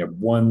 and then you have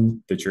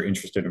one that you're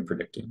interested in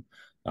predicting.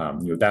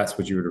 That's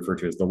what you would refer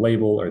to as the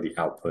label or the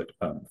output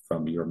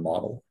from your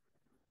model.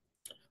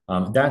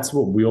 That's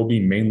what we'll be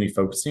mainly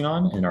focusing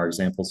on in our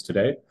examples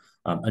today.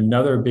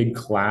 Another big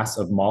class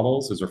of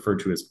models is referred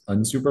to as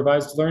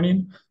unsupervised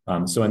learning.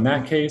 So in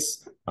that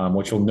case,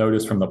 what you'll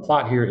notice from the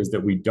plot here is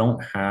that we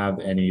don't have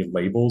any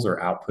labels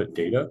or output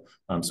data.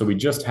 So we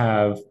just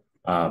have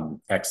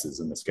X's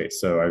in this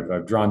case. So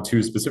I've drawn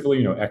two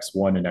specifically,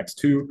 X1 and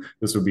X2.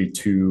 This would be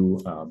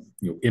two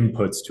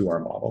inputs to our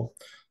model.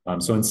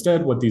 So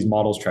instead, what these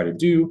models try to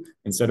do,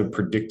 instead of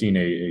predicting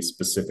a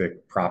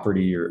specific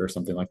property or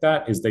something like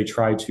that, is they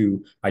try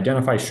to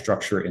identify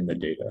structure in the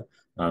data.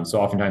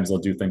 So oftentimes they'll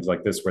do things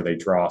like this where they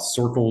draw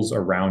circles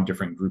around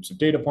different groups of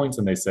data points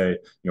and they say,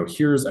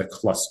 here's a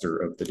cluster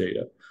of the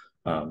data.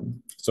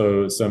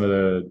 So some of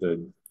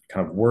the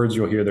kind of words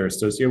you'll hear that are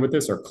associated with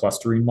this are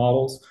clustering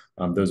models.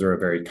 Those are a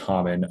very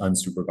common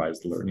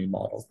unsupervised learning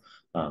model.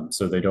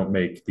 So they don't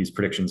make these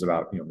predictions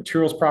about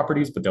materials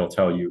properties, but they'll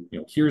tell you,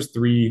 here's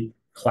 3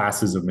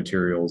 classes of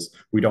materials.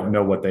 We don't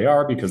know what they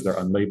are because they're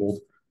unlabeled,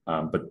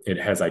 but it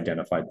has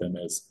identified them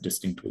as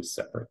distinctly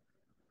separate.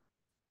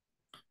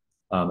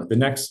 The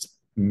next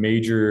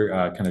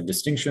major kind of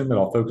distinction that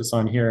I'll focus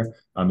on here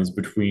is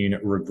between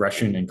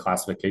regression and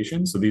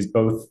classification. So these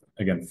both,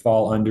 again,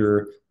 fall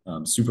under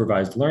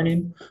supervised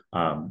learning.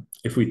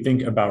 If we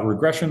think about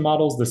regression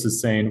models, this is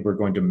saying we're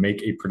going to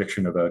make a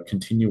prediction of a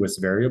continuous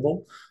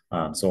variable.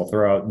 So I'll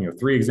throw out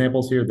 3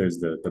 examples here. There's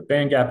the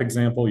band gap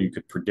example. You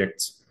could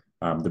predict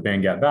the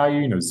band gap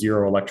value,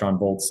 0 electron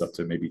volts up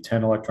to maybe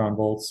 10 electron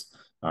volts.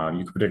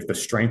 You could predict the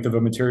strength of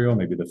a material,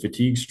 maybe the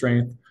fatigue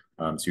strength.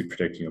 So you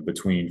predict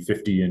between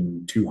 50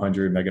 and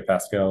 200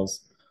 megapascals.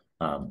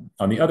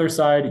 On the other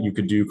side, you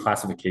could do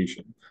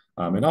classification.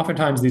 And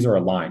oftentimes these are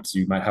aligned. So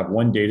you might have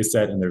one data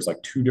set and there's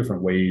like 2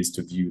 different ways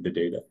to view the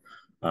data.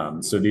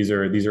 So these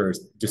are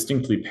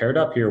distinctly paired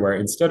up here where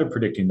instead of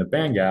predicting the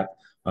band gap,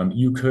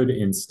 you could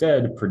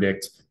instead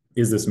predict,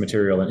 is this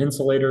material an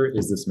insulator?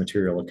 Is this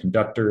material a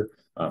conductor?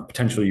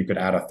 Potentially you could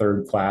add a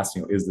third class,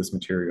 is this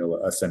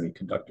material a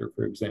semiconductor,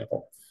 for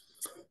example?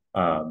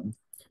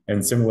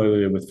 And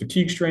similarly with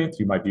fatigue strength,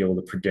 you might be able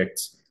to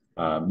predict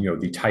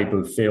the type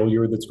of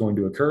failure that's going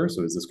to occur.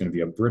 So is this going to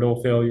be a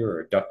brittle failure or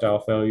a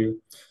ductile failure?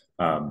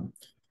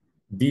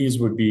 These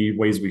would be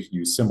ways we could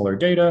use similar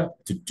data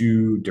to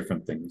do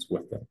different things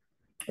with them,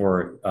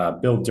 or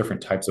build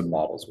different types of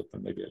models with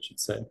them, maybe I should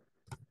say.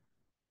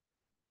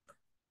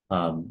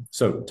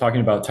 So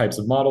talking about types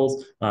of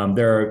models,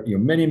 there are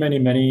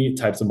many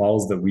types of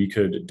models that we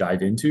could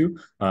dive into.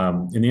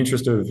 In the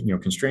interest of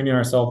constraining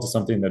ourselves to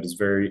something that is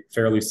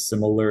fairly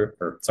simple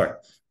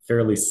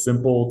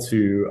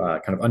to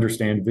kind of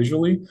understand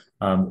visually.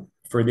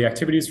 For the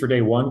activities for day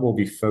 1, we'll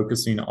be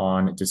focusing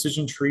on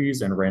decision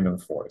trees and random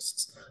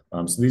forests.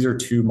 So these are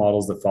 2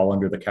 models that fall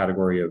under the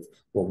category of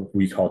what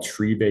we call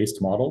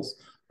tree-based models.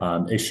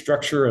 A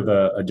structure of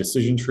a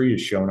decision tree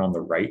is shown on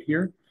the right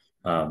here.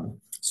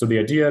 So the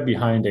idea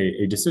behind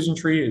a decision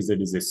tree is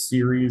it is a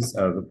series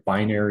of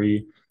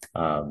binary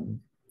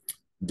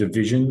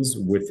divisions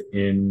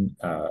within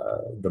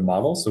the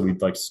model. So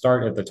we'd like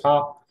start at the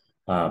top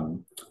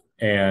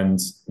and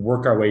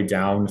work our way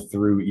down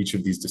through each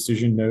of these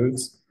decision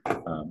nodes.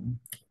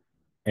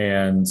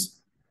 And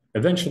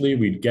eventually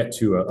we'd get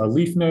to a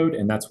leaf node,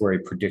 and that's where a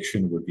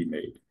prediction would be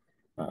made.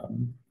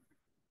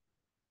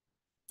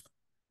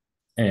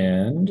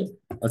 And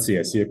let's see,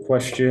 I see a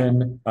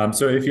question.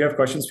 So if you have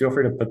questions, feel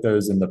free to put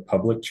those in the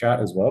public chat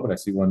as well, but I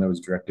see one that was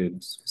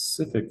directed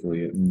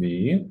specifically at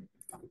me.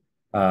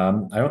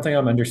 I don't think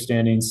I'm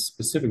understanding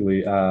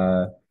specifically.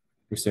 You're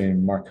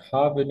saying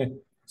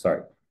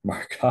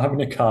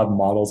Markovnikov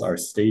models are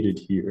stated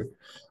here.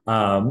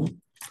 I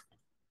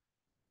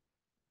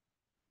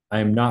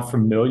am not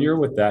familiar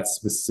with that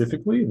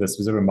specifically, the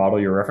specific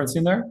model you're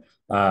referencing there.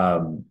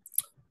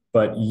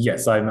 But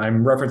yes,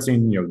 I'm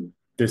referencing,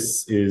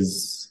 this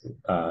is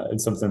in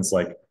some sense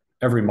like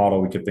every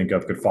model we could think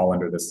of could fall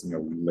under this,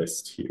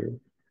 list here.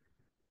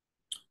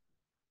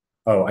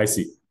 Oh, I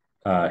see.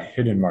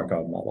 Hidden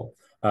Markov model.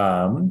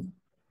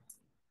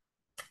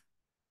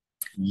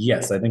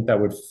 Yes, I think that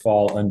would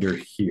fall under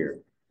here.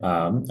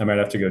 I might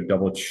have to go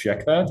double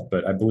check that,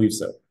 but I believe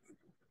so.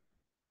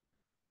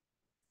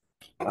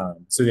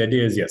 So the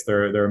idea is, yes,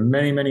 there are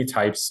many, many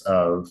types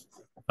of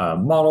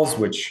models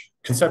which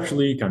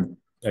conceptually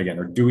again,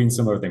 are doing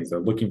similar things. They're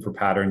looking for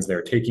patterns.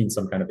 They're taking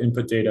some kind of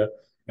input data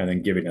and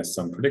then giving us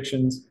some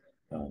predictions.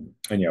 And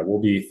yeah,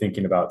 we'll be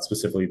thinking about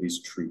specifically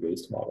these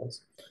tree-based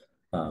models.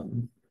 Yeah,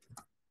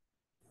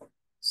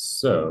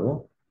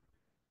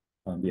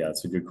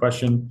 that's a good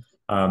question.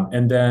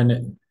 And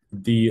then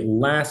the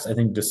last, I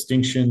think,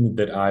 distinction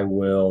that I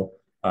will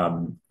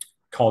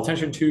call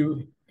attention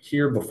to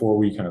here before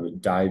we kind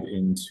of dive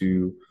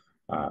into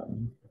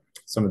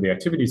some of the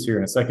activities here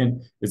in a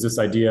second is this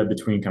idea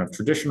between kind of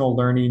traditional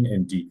learning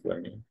and deep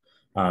learning.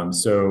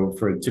 So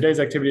for today's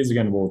activities,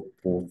 again,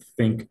 we'll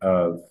think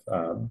of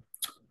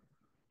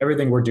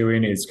everything we're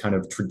doing is kind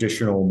of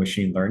traditional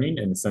machine learning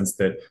in the sense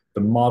that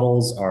the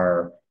models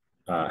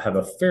have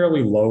a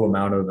fairly low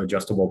amount of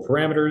adjustable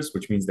parameters,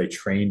 which means they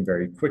train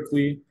very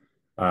quickly.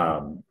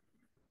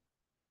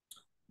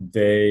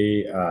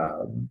 They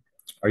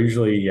are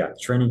usually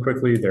training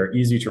quickly. They're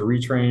easy to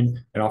retrain,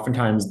 and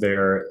oftentimes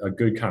they're a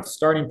good kind of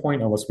starting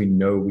point unless we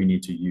know we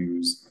need to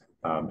use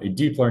a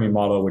deep learning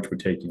model, which would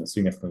take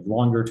significantly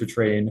longer to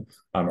train,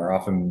 or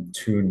often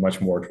tuned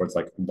much more towards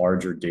like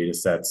larger data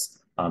sets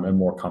and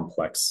more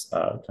complex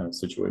kind of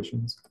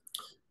situations.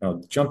 I'll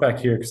jump back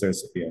here because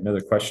there's another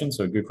question.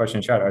 So a good question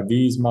in chat. Are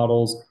these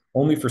models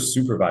only for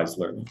supervised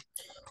learning?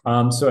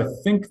 So I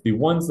think the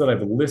ones that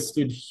I've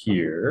listed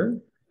here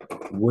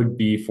would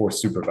be for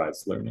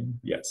supervised learning,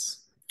 yes.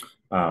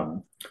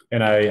 And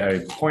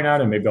I point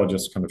out, and maybe I'll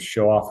just kind of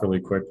show off really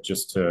quick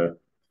just to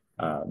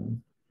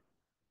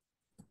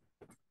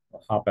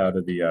hop out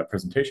of the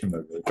presentation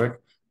mode really quick.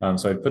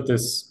 So I put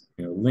this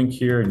link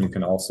here, and you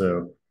can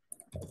also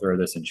throw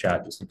this in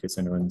chat just in case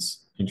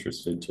anyone's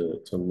interested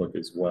to look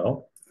as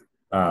well.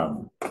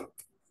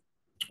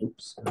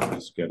 Oops, I'll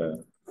just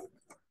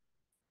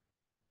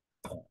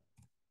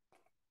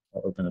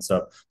I'll open this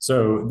up.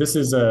 So this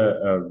is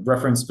a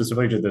reference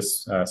specifically to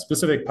this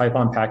specific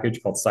Python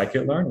package called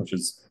scikit-learn, which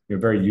is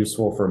very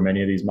useful for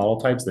many of these model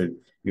types.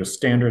 They've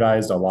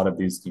standardized a lot of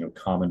these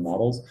common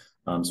models.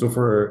 So if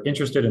we're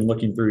interested in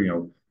looking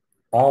through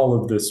all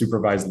of the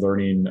supervised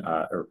learning,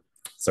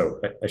 so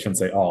I shouldn't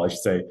say all, I should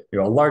say a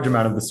large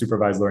amount of the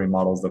supervised learning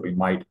models that we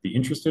might be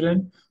interested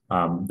in,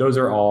 those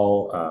are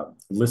all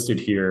listed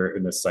here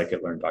in the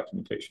scikit-learn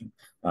documentation.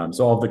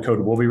 So all of the code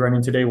we'll be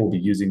running today will be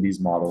using these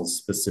models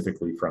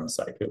specifically from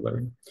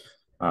scikit-learn.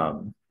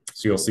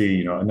 So you'll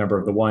see a number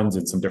of the ones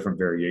and some different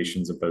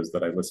variations of those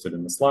that I listed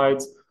in the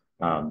slides.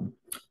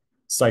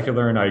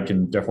 Scikit-learn I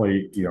can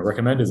definitely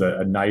recommend is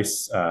a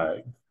nice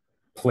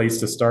place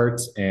to start,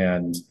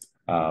 and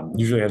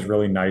usually has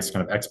really nice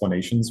kind of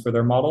explanations for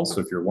their models. So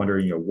if you're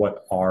wondering,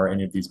 what are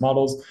any of these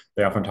models,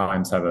 they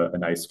oftentimes have a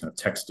nice kind of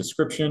text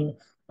description,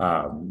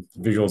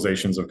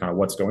 visualizations of kind of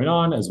what's going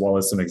on, as well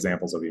as some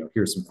examples of,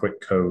 here's some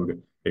quick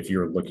code if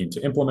you're looking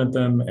to implement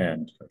them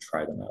and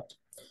try them out.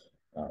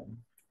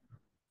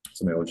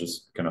 So maybe I'll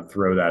just kind of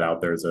throw that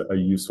out there as a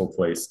useful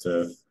place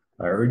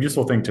or a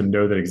useful thing to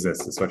know that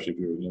exists, especially if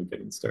you're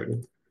getting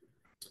started.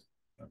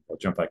 I'll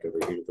jump back over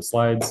here to the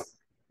slides.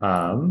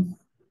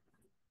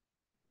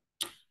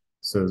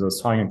 So as I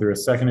was talking through a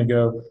second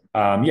ago,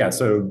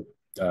 so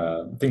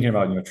thinking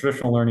about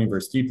traditional learning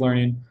versus deep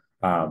learning,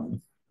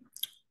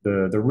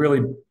 the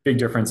really big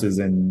difference is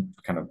in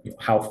kind of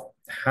how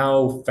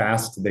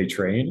fast they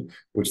train,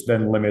 which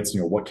then limits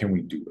what can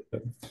we do with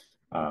them.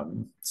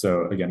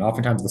 So again,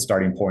 oftentimes the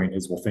starting point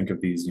is we'll think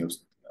of these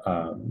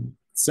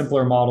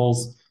simpler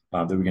models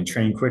that we can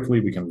train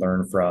quickly, we can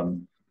learn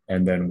from,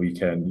 and then we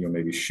can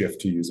maybe shift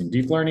to using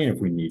deep learning if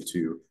we need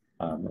to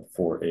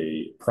for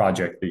a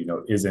project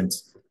that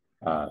isn't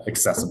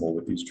accessible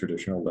with these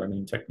traditional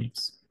learning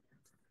techniques.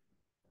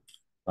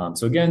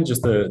 So again,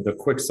 just the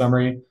quick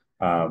summary.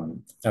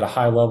 At a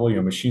high level,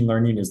 machine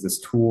learning is this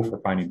tool for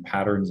finding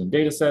patterns in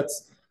data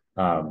sets.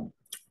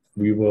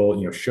 We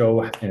will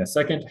show in a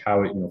second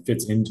how it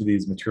fits into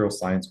these material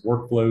science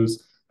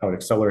workflows, how it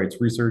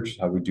accelerates research,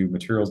 how we do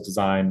materials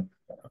design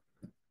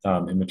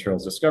and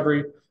materials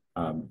discovery.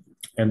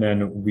 And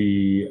then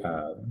we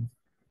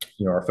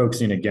are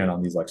focusing again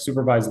on these like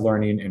supervised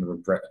learning and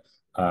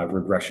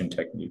regression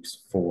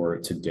techniques for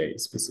today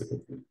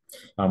specifically.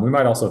 We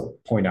might also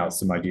point out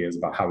some ideas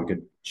about how we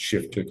could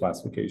shift to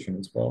classification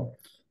as well,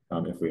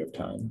 if we have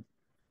time.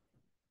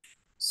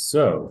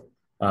 So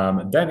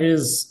that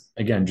is,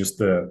 again,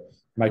 just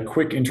my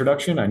quick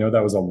introduction. I know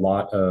that was a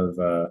lot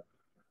of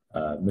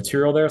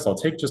material there, so I'll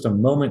take just a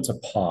moment to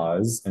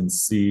pause and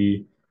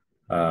see,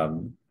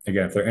 again,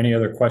 if there are any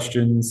other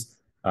questions.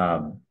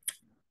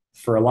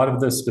 For a lot of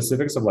the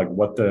specifics of like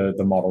what the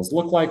models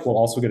look like, we'll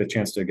also get a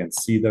chance to, again,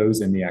 see those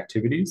in the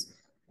activities.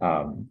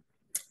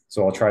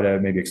 So I'll try to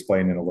maybe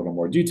explain in a little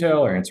more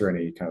detail or answer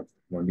any kind of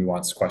more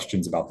nuanced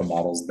questions about the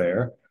models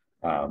there.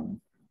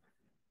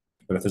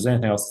 But if there's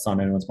anything else that's on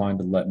anyone's mind,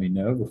 to let me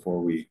know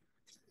before we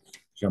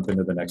jump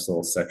into the next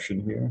little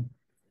section here.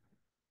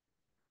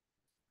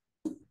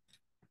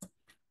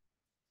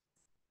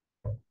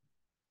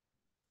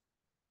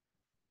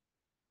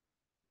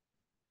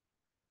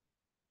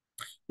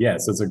 Yeah,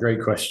 so it's a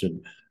great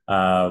question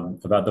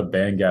about the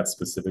band gaps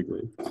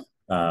specifically.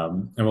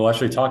 And we'll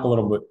actually talk a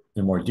little bit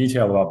in more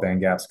detail about band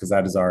gaps because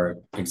that is our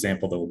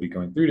example that we'll be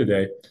going through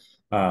today.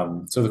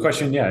 So the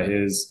question, yeah,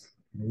 is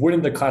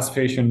wouldn't the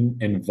classification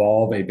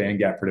involve a band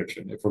gap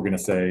prediction? If we're going to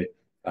say,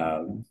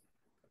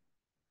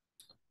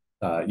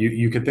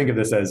 you could think of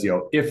this as,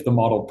 if the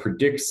model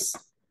predicts,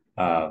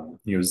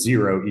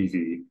 zero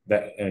EV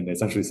that, and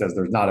essentially says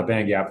there's not a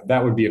band gap,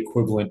 that would be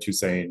equivalent to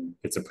saying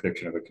it's a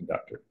prediction of a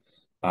conductor.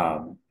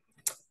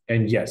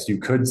 And yes, you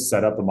could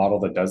set up a model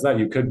that does that.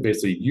 You could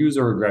basically use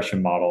a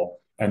regression model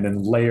and then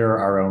layer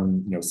our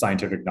own,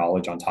 scientific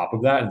knowledge on top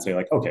of that and say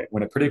like, okay,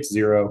 when it predicts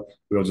zero,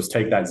 we'll just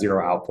take that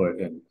zero output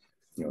and,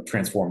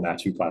 transform that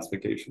to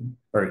classification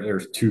or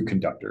to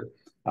conductor.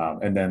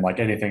 And then like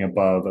anything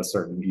above a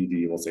certain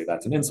EV, we'll say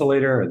that's an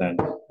insulator, and then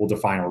we'll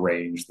define a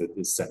range that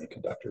is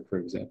semiconductor, for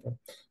example.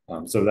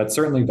 So that's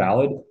certainly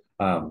valid.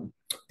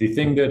 The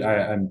thing that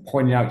I'm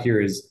pointing out here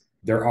is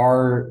there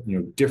are,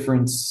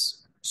 different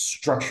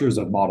structures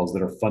of models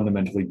that are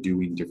fundamentally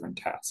doing different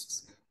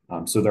tasks.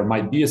 So there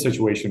might be a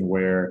situation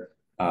where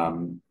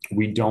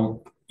we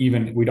don't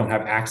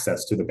have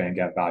access to the band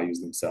gap values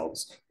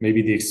themselves.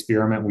 Maybe the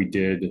experiment we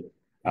did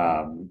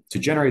to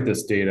generate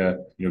this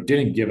data,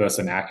 didn't give us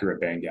an accurate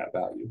band gap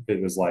value.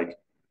 It was like,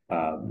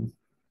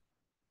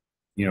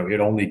 it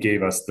only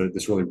gave us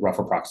this really rough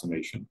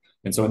approximation.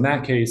 And so in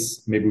that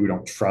case, maybe we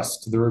don't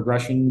trust the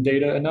regression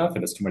data enough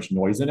and there's too much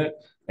noise in it.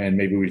 And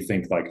maybe we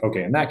think like,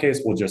 okay, in that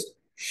case, we'll just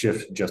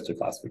shift just to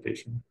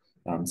classification.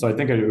 So I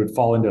think it would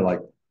fall into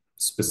like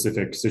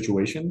specific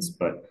situations,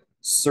 but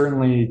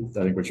certainly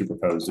I think what you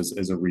proposed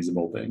is a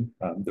reasonable thing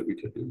that we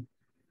could do.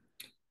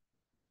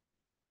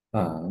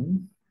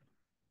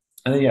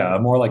 And then, yeah, a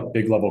more like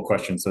big level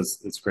question. So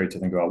it's great to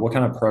think about what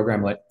kind of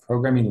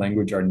programming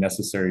language are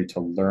necessary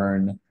to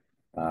learn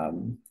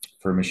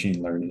for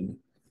machine learning.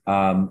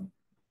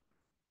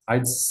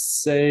 I'd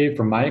say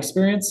from my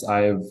experience,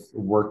 I've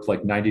worked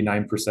like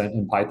 99%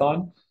 in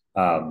Python.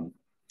 Not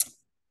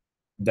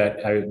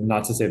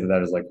to say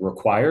that is like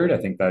required. I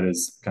think that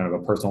is kind of a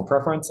personal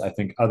preference. I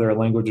think other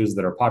languages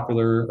that are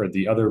popular, or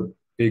the other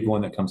big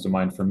one that comes to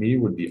mind for me,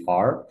 would be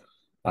R.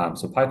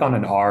 So Python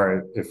and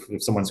R,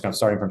 if someone's kind of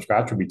starting from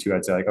scratch, would be two.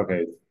 I'd say like,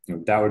 okay,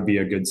 that would be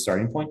a good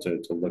starting point to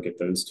look at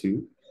those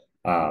two.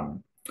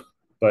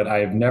 But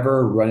I've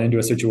never run into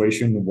a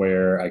situation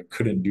where I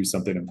couldn't do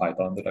something in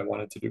Python that I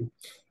wanted to do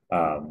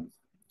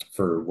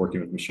for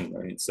working with machine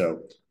learning.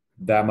 So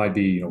that might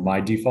be my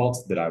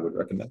default that I would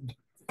recommend.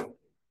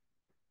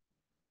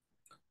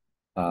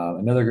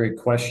 Another great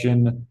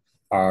question: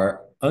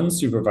 are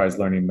unsupervised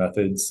learning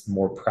methods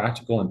more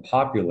practical and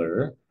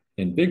popular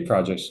in big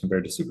projects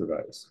compared to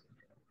supervised?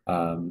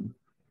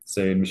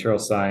 Say in material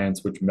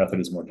science, which method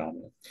is more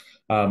dominant?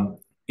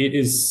 It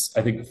is,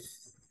 I think,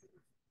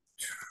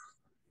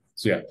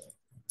 so yeah,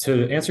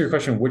 to answer your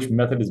question, which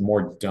method is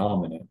more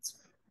dominant?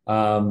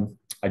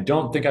 I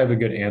don't think I have a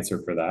good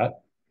answer for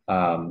that.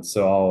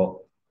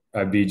 So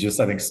I'd be just,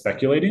 I think,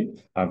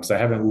 speculating because I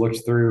haven't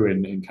looked through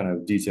in kind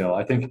of detail.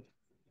 I think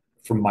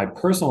from my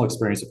personal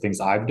experience of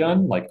things I've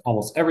done, like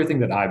almost everything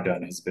that I've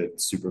done has been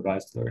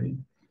supervised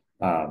learning.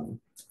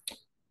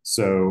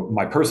 So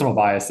my personal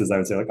bias is I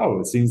would say like, oh,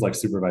 it seems like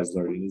supervised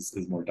learning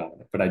is more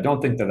dominant, but I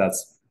don't think that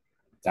that's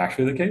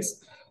actually the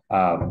case.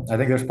 I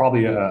think there's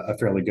probably a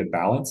fairly good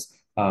balance.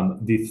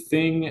 The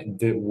thing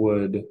that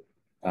would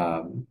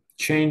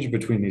change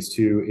between these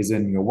two is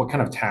in what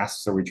kind of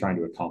tasks are we trying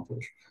to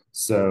accomplish.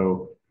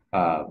 So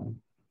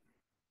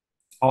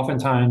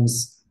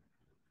oftentimes,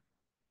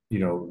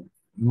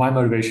 my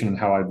motivation and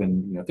how I've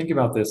been thinking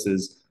about this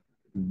is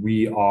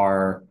we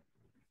are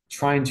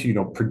trying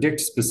to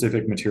predict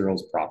specific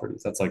materials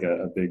properties. That's like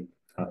a big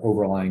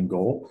overlying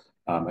goal.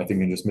 I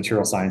think in just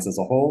material science as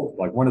a whole,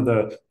 like one of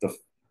the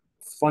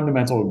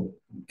fundamental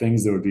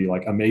things that would be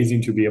like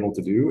amazing to be able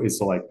to do is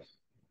to like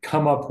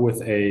come up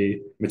with a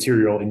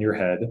material in your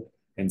head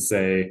and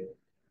say,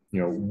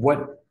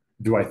 what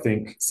do I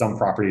think some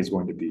property is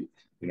going to be?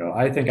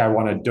 I think I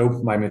want to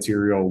dope my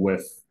material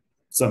with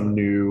some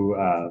new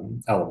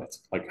element.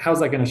 Like, how's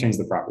that going to change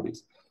the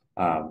properties?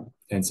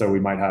 And so we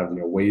might have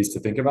ways to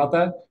think about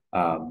that.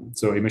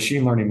 So a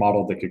machine learning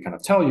model that could kind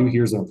of tell you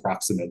here's an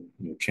approximate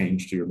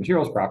change to your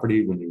materials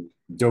property when you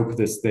dope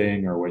this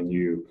thing, or when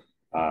you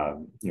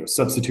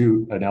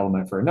substitute an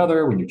element for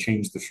another, when you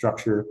change the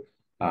structure.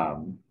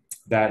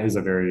 That is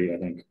a very, I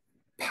think,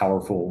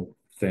 powerful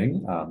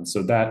thing.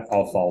 So that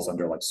all falls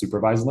under like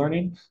supervised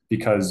learning,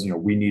 because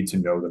we need to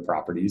know the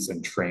properties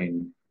and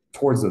train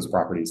towards those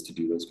properties to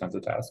do those kinds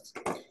of tasks.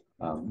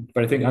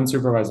 But I think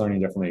unsupervised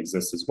learning definitely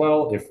exists as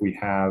well if we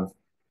have,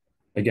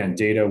 again,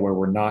 data where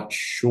we're not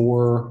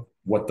sure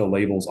what the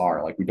labels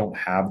are. Like we don't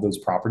have those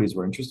properties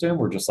we're interested in.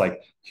 We're just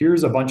like,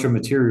 here's a bunch of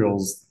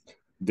materials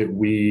that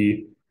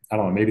I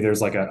don't know, maybe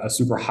there's like a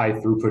super high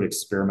throughput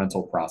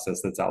experimental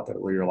process that's out there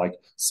where you're like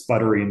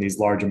sputtering these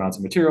large amounts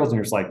of materials, and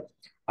you're just like,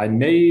 I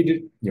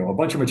made a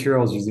bunch of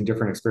materials using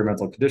different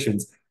experimental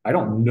conditions. I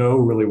don't know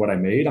really what I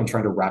made. I'm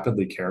trying to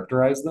rapidly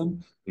characterize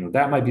them.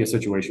 That might be a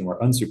situation where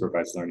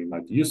unsupervised learning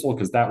might be useful,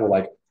 because that will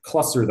like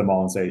cluster them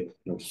all and say,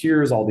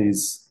 here's all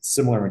these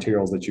similar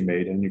materials that you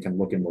made, and you can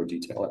look in more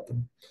detail at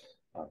them.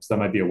 So that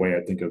might be a way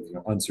I think of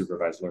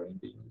unsupervised learning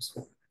being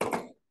useful.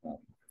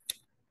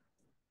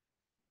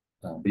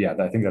 But yeah,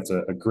 I think that's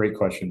a great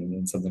question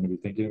and something to be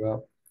thinking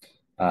about.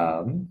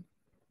 Um,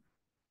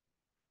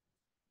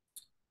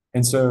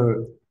 and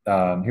so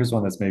here's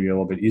one that's maybe a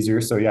little bit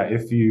easier. So yeah,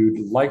 if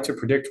you'd like to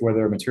predict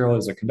whether a material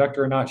is a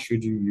conductor or not,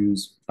 should you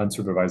use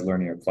unsupervised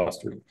learning or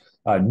clustering?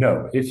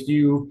 No. If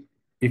you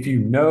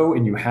know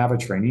and you have a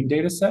training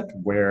data set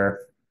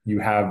where you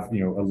have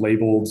a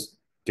labeled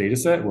data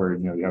set where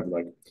you have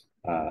like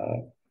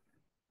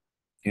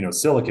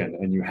silicon,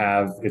 and you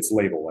have its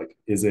label, like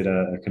is it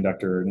a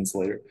conductor or an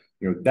insulator,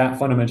 that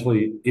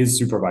fundamentally is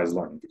supervised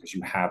learning because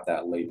you have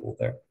that label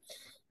there.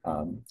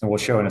 And we'll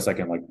show in a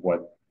second like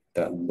what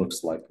that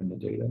looks like in the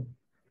data.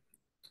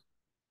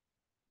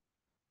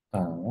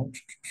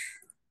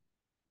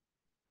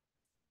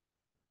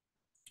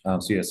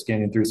 So yeah,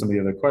 scanning through some of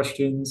the other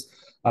questions.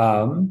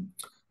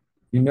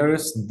 You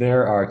notice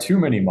there are too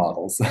many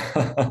models.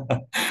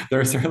 There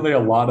are certainly a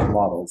lot of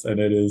models, and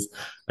it is,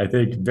 I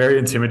think, very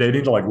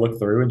intimidating to like look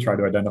through and try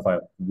to identify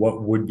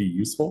what would be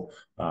useful,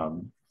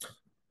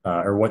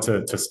 or what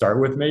to start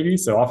with maybe.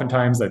 So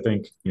oftentimes I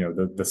think,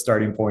 the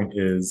starting point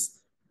is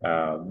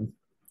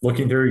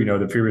looking through,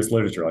 the previous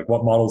literature, like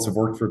what models have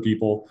worked for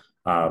people,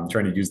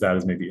 trying to use that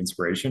as maybe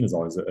inspiration is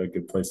always a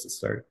good place to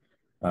start.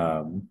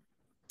 And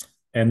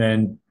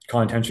then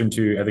call attention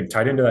to, I think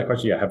tied into that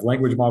question, yeah, have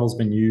language models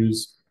been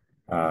used?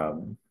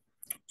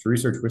 To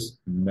research which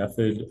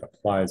method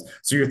applies.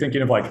 So you're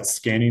thinking of like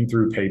scanning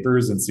through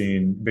papers and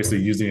seeing,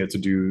 basically using it to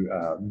do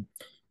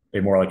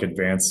a more like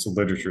advanced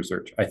literature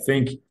search. I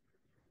think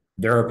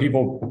there are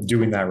people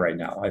doing that right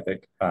now. I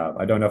think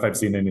I don't know if I've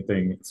seen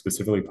anything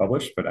specifically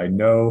published, but I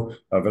know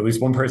of at least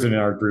one person in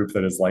our group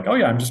that is like, oh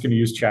yeah, I'm just going to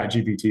use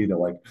ChatGPT to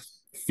like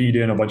feed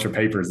in a bunch of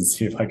papers and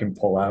see if I can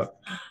pull out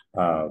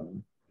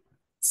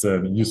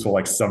some useful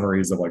like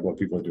summaries of like what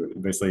people are doing,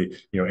 basically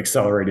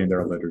accelerating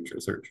their literature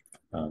search.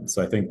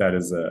 So I think that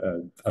is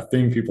a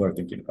thing people are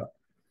thinking about.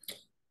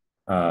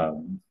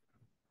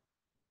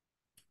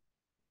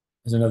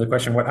 There's another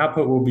question. What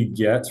output will we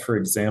get, for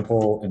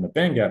example, in the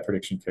band gap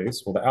prediction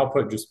case? Will the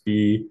output just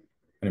be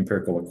an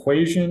empirical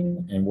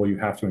equation, and will you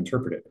have to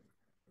interpret it?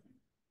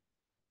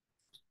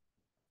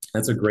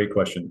 That's a great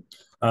question.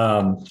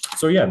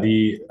 So yeah,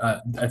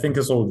 I think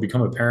this will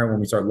become apparent when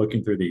we start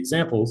looking through the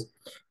examples.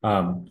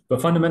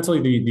 But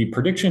fundamentally, the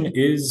prediction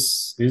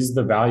is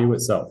the value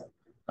itself.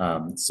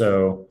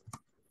 So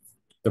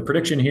the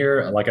prediction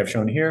here, like I've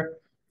shown here,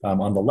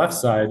 on the left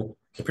side,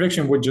 the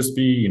prediction would just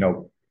be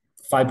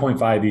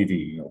 5.5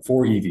 EV,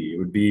 4 EV. It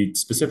would be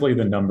specifically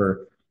the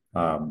number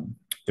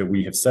that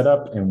we have set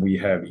up and we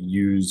have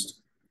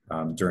used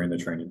during the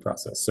training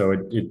process. So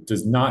it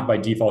does not by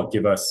default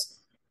give us,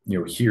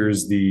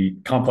 here's the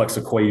complex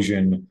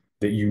equation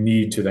that you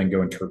need to then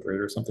go interpret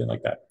or something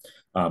like that.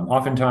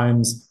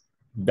 Oftentimes,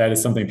 that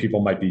is something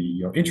people might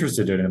be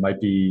interested in. It might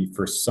be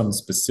for some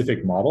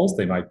specific models,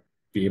 they might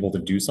be able to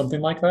do something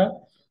like that.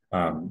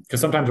 Because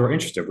sometimes we're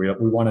interested. We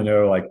want to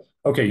know, like,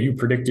 okay, you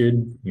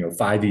predicted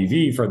 5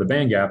 EV for the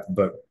band gap,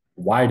 but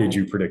why did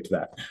you predict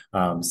that?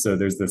 So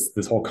there's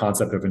this whole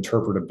concept of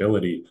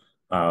interpretability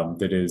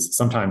that is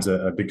sometimes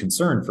a big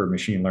concern for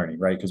machine learning,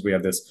 right? Because we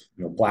have this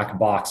black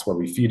box where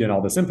we feed in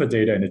all this input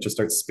data and it just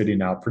starts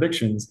spitting out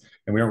predictions,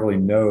 and we don't really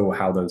know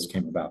how those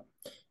came about.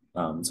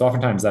 So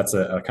oftentimes that's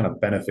a kind of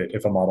benefit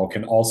if a model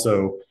can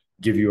also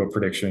give you a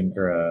prediction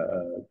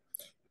or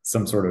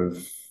some sort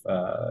of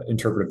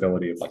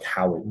interpretability of like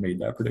how it made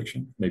that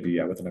prediction,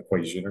 maybe with an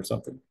equation or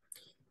something.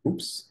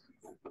 Oops.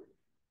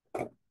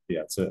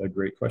 Yeah, it's a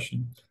great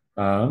question.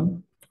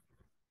 And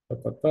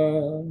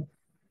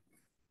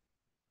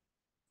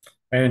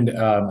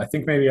I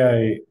think maybe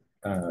I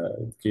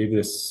gave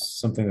this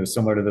something that was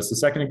similar to this a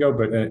second ago,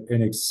 but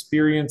an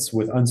experience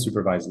with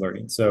unsupervised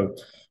learning. So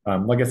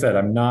like I said,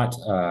 I'm not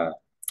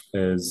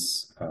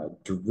as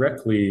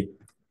directly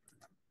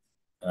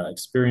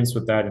experienced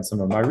with that in some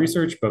of my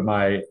research, but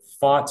my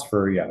thoughts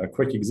for a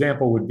quick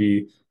example would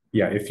be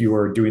yeah, if you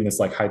were doing this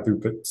like high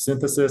throughput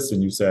synthesis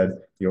and you said,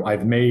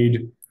 I've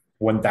made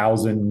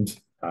 1,000,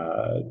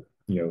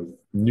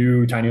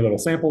 new tiny little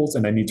samples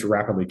and I need to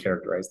rapidly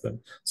characterize them.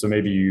 So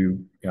maybe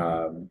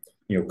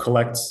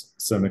collect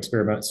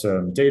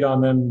some data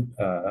on them,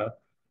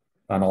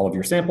 on all of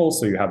your samples.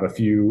 So you have a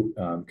few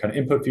kind of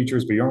input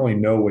features, but you don't really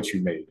know what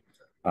you made.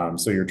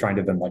 So you're trying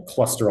to then like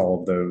cluster all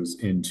of those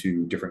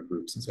into different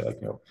groups and say like,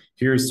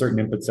 here's certain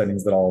input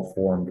settings that all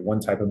formed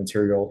one type of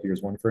material.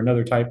 Here's one for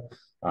another type.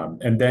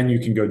 And then you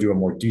can go do a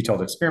more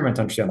detailed experiment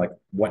to understand like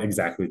what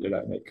exactly did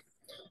I make.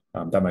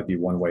 That might be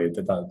one way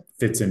that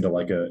fits into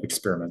like an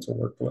experimental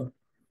workflow.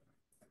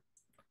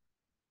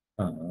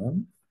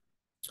 Um,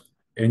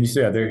 and you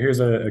see, here's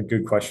a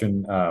good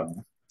question.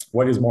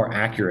 What is more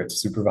accurate,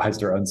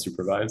 supervised or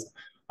unsupervised?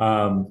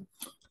 Um,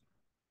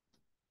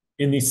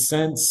 in the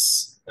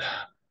sense,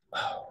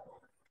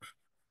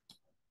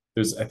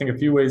 there's, I think, a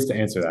few ways to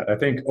answer that. I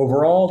think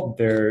overall,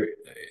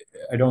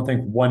 I don't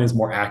think one is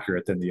more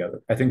accurate than the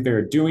other. I think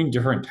they're doing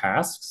different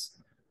tasks,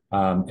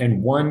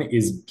 and one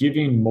is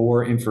giving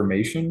more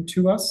information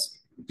to us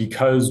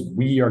because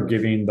we are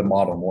giving the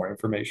model more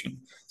information.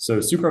 So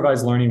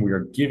supervised learning, we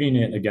are giving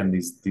it, again,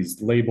 these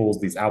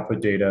labels, these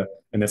output data.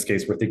 In this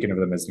case, we're thinking of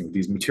them as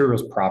these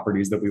materials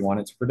properties that we want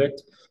it to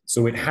predict.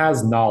 So it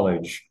has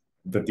knowledge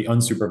that the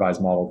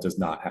unsupervised model does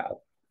not have.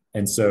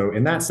 And so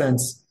in that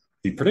sense,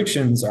 the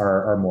predictions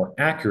are more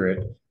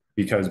accurate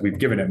because we've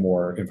given it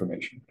more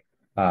information.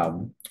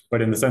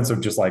 But in the sense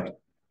of just like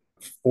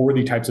for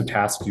the types of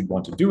tasks you'd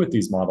want to do with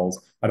these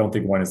models, I don't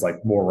think one is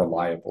like more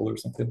reliable or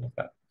something like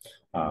that.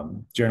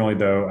 Generally,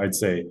 though, I'd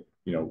say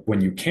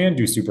when you can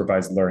do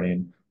supervised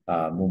learning,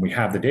 when we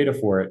have the data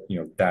for it,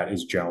 that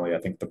is generally, I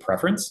think, the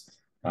preference.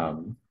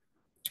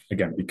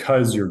 Again,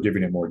 because you're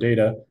giving it more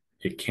data,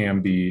 it can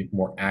be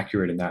more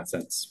accurate in that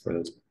sense for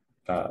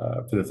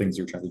the things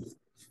you're trying to do.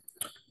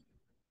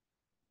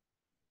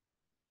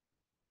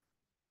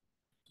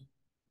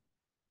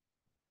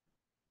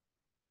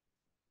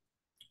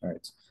 All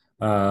right.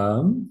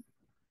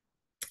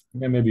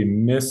 I maybe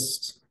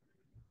missed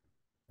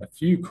a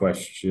few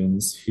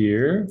questions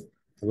here.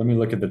 So let me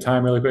look at the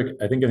time really quick.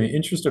 I think in the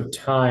interest of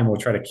time, we'll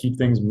try to keep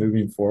things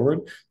moving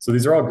forward. So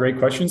these are all great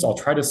questions. I'll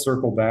try to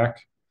circle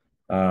back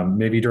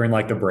maybe during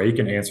like the break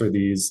and answer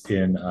these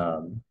in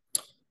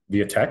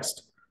via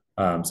text.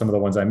 Some of the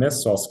ones I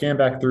missed, so I'll scan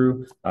back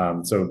through.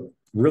 So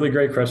really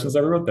great questions,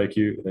 everyone. Thank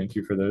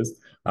you for those.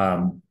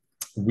 I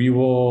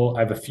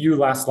have a few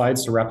last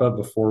slides to wrap up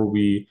before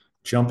we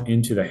jump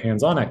into the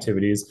hands-on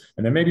activities.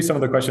 And then maybe some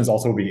of the questions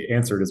also will be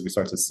answered as we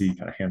start to see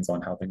kind of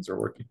hands-on how things are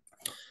working.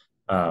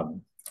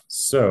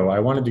 So I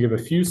wanted to give a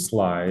few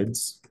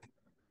slides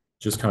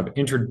just kind of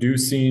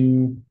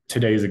introducing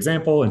today's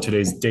example and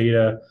today's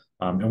data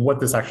and what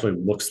this actually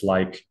looks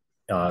like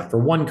for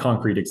one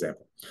concrete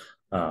example.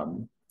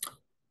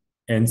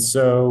 And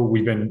so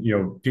we've been,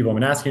 people have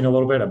been asking a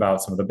little bit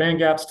about some of the band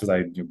gaps because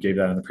I gave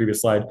that in the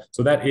previous slide.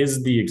 So that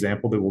is the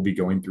example that we'll be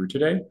going through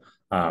today.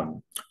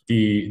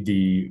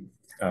 The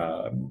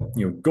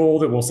goal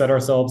that we'll set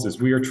ourselves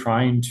is we are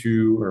trying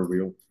to, or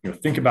we'll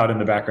think about in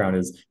the background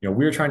is,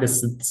 we're trying to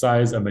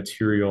synthesize a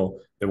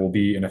material that will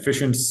be an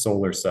efficient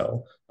solar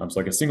cell. So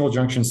like a single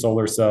junction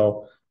solar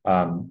cell.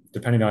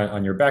 Depending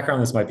on your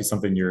background, this might be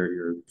something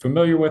you're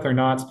familiar with or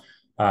not.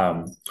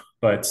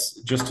 But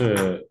just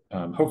to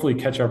hopefully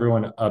catch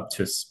everyone up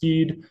to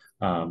speed,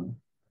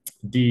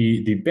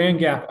 the band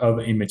gap of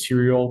a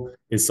material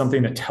is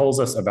something that tells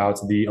us about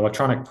the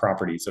electronic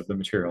properties of the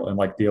material and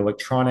like the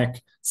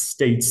electronic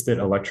states that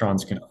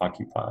electrons can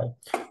occupy.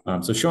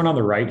 So shown on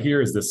the right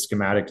here is this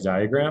schematic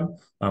diagram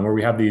where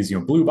we have these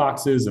blue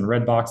boxes and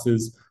red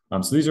boxes.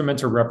 So these are meant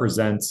to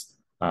represent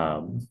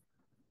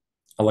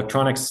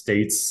electronic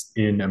states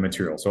in a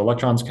material. So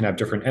electrons can have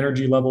different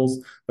energy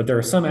levels, but there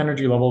are some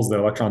energy levels that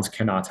electrons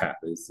cannot have.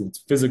 It's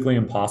physically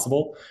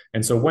impossible.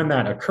 And so when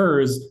that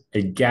occurs,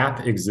 a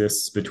gap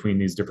exists between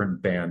these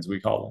different bands,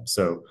 we call them.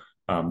 So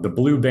the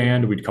blue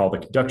band, we'd call the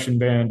conduction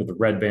band, the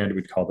red band,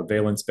 we'd call the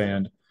valence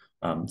band.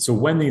 So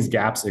when these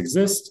gaps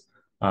exist,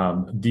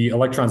 the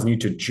electrons need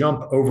to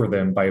jump over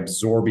them by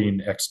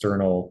absorbing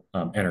external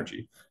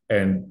energy.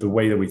 And the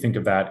way that we think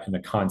of that in the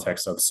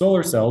context of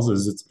solar cells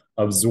is it's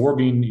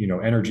absorbing,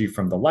 energy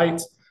from the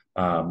light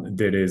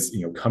that is,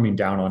 coming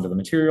down onto the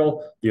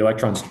material. The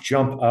electrons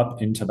jump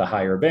up into the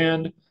higher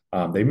band.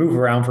 They move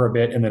around for a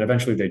bit, and then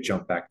eventually they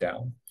jump back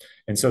down.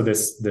 And so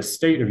this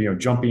state of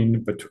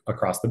jumping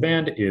across the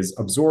band is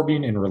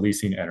absorbing and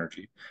releasing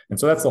energy. And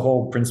so that's the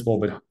whole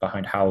principle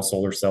behind how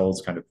solar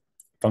cells kind of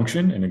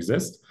function and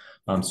exist.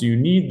 So you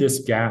need this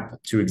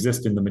gap to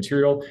exist in the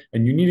material,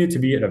 and you need it to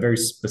be at a very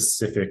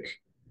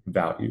specific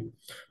value.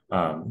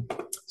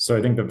 So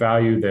I think the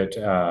value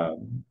that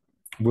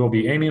we'll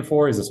be aiming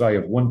for is this value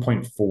of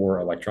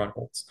 1.4 electron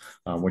volts,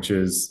 which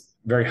is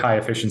very high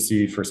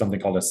efficiency for something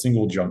called a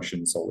single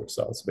junction solar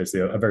cell. So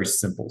basically a very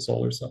simple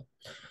solar cell.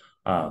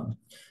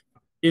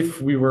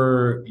 if we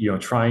were,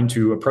 trying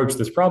to approach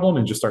this problem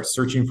and just start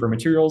searching for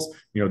materials,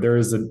 there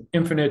is an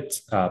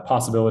infinite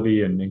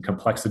possibility and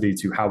complexity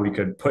to how we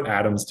could put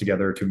atoms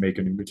together to make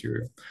a new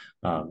material.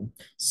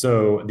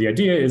 So the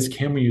idea is,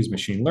 can we use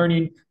machine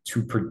learning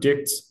to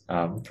predict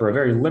for a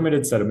very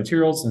limited set of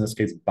materials, in this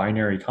case,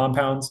 binary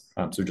compounds,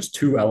 so just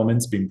two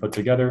elements being put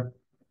together,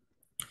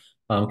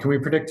 can we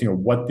predict,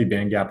 what the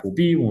band gap will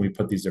be when we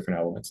put these different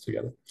elements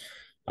together?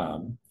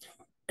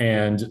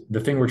 And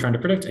the thing we're trying to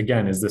predict,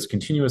 again, is this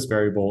continuous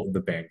variable, the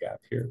band gap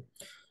here.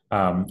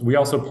 We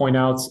also point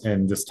out,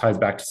 and this ties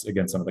back to,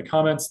 again, some of the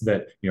comments,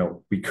 that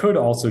we could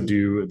also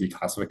do the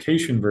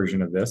classification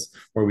version of this,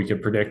 where we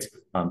could predict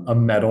a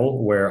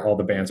metal where all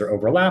the bands are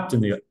overlapped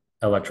and the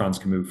electrons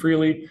can move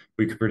freely.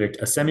 We could predict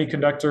a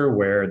semiconductor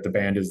where the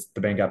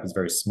band gap is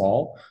very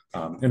small,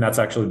 and that's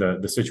actually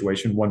the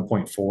situation.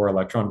 1.4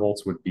 electron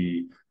volts would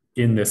be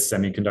in this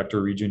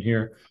semiconductor region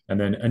here. And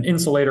then an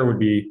insulator would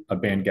be a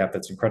band gap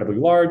that's incredibly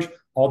large.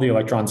 All the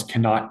electrons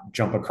cannot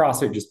jump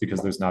across it just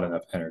because there's not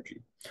enough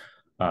energy.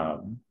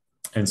 And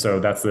so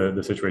that's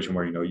the situation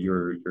where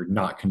you're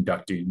not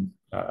conducting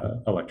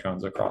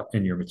electrons across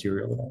in your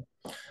material at all.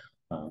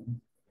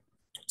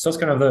 So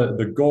that's kind of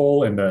the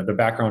goal and the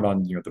background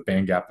on the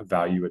band gap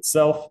value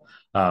itself.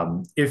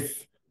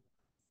 If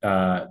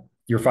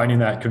you're finding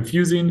that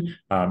confusing,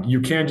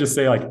 you can just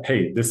say like,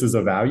 hey, this is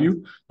a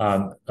value.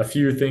 A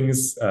few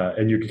things,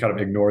 and you can kind of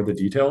ignore the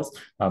details.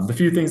 The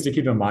few things to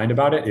keep in mind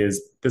about it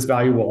is this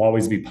value will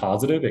always be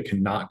positive. It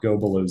cannot go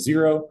below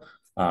zero.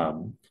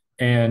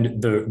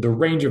 And the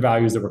range of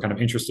values that we're kind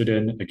of interested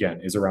in, again,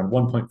 is around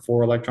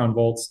 1.4 electron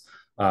volts.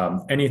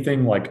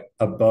 Anything like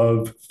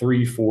above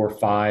 3, 4,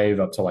 5,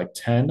 up to like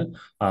 10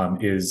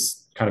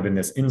 is kind of in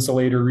this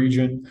insulator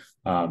region.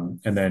 And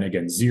then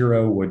again,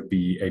 0 would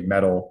be a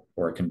metal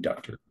or a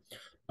conductor.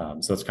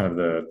 So that's kind of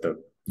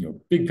the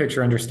big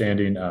picture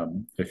understanding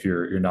if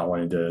you're not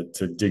wanting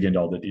to dig into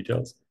all the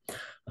details.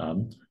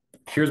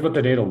 Here's what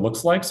the data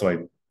looks like. So I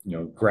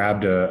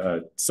grabbed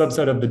a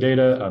subset of the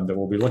data that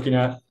we'll be looking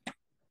at.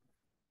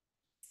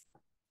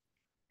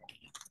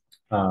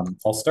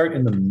 I'll start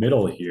in the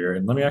middle here,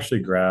 and let me actually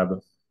grab a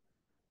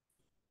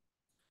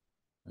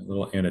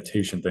little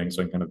annotation thing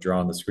so I can kind of draw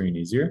on the screen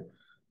easier.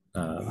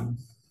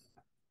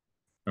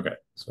 Okay,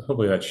 so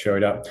hopefully that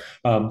showed up.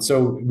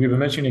 So we've been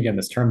mentioning again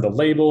this term, the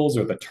labels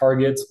or the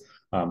targets.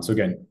 So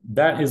again,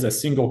 that is a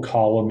single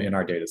column in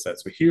our data set.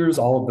 So here's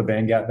all of the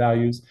band gap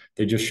values.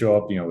 They just show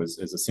up,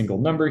 as a single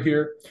number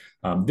here.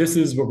 This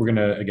is what we're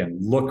gonna, again,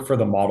 look for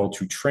the model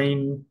to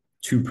train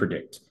to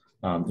predict,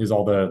 is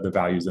all the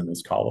values in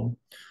this column.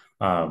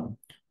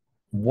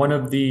 One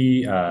of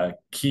the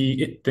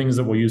key things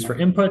that we'll use for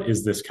input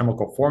is this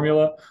chemical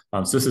formula.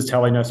 So this is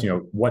telling us,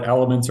 what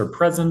elements are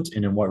present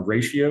and in what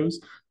ratios.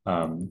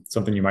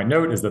 Something you might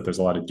note is that there's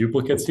a lot of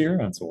duplicates here,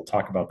 and so we'll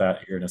talk about that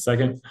here in a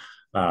second.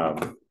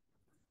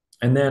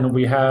 And then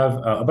we have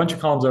a bunch of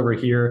columns over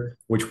here,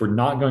 which we're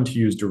not going to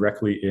use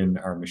directly in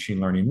our machine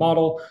learning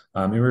model.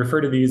 And we refer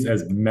to these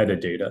as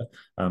metadata.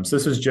 So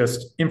this is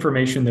just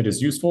information that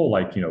is useful,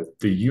 like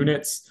the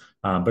units,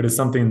 but it's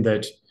something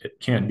that it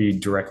can't be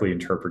directly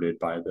interpreted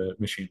by the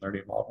machine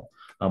learning model.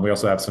 We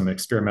also have some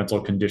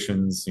experimental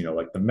conditions,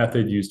 like the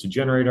method used to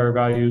generate our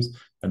values,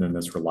 and then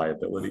this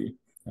reliability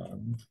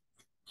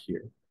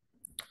here.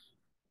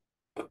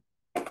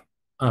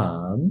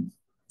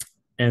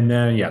 And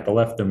then, the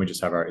left, then we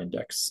just have our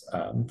index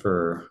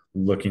for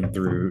looking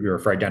through or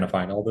for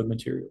identifying all the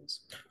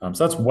materials. So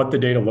that's what the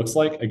data looks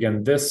like.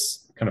 Again,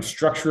 this kind of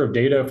structure of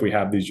data, if we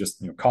have these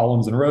just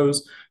columns and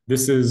rows,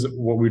 this is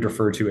what we'd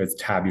refer to as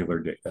tabular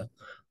data.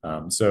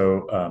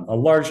 So a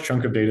large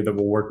chunk of data that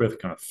we'll work with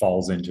kind of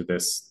falls into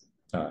this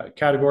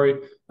category,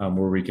 where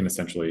we can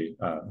essentially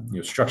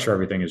structure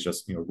everything as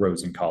just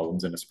rows and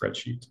columns in a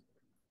spreadsheet.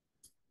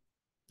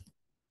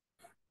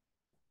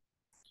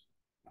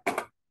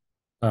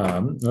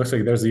 It looks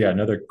like there's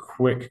another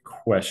quick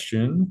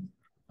question.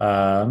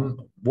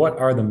 What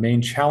are the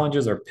main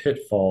challenges or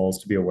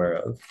pitfalls to be aware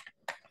of?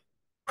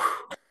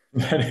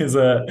 That is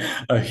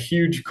a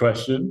huge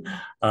question.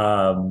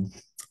 The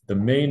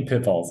main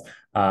pitfalls.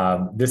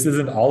 This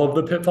isn't all of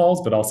the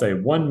pitfalls, but I'll say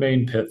one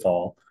main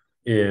pitfall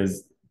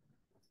is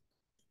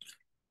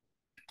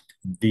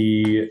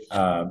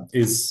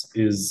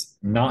is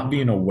not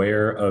being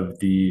aware of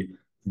the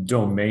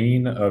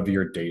domain of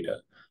your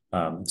data.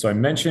 So I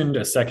mentioned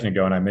a second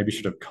ago, and I maybe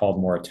should have called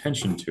more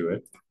attention to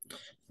it,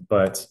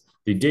 but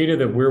the data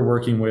that we're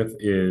working with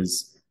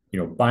is,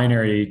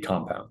 binary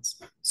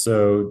compounds.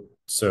 So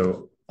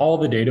all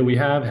the data we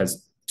have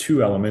has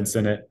two elements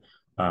in it.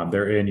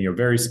 They're in,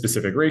 very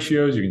specific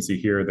ratios. You can see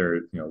here,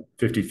 they're,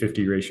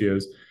 50-50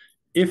 ratios.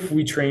 If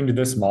we trained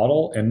this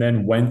model and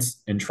then went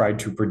and tried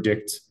to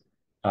predict,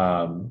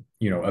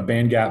 a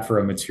band gap for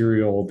a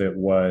material that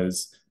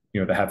was,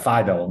 that had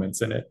 5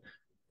 elements in it,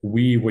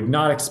 we would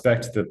not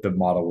expect that the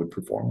model would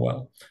perform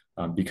well,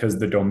 because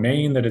the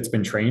domain that it's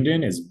been trained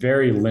in is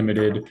very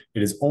limited.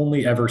 It has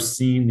only ever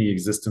seen the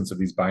existence of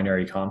these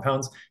binary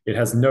compounds. It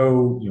has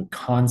no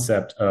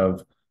concept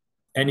of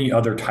any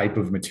other type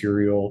of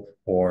material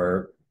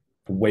or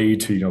way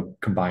to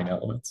combine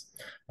elements.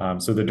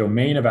 So the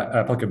domain of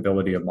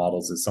applicability of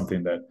models is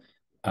something that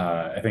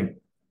I think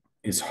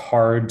is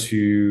hard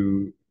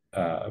to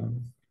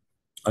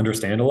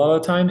understand a lot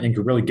of the time and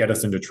could really get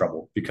us into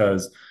trouble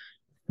because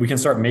we can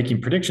start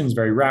making predictions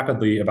very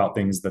rapidly about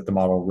things that the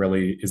model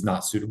really is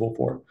not suitable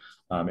for.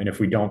 And if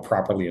we don't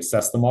properly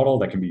assess the model,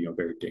 that can be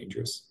very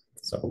dangerous.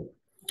 So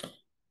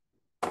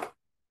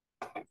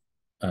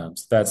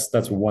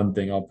that's one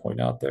thing I'll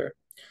point out there.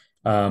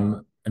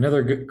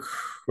 Another good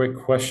quick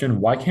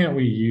question: why can't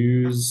we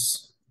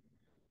use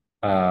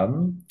a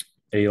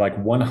like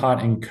one-hot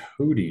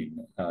encoding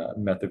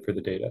method for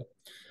the data?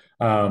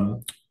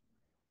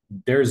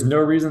 There's no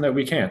reason that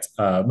we can't.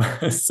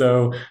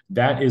 So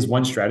that is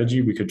one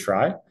strategy we could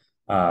try.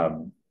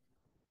 For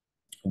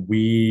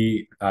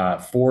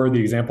the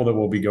example that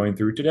we'll be going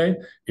through today,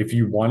 if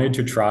you wanted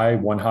to try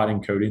one-hot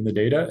encoding the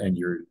data and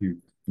you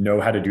know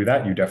how to do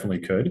that, you definitely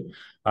could.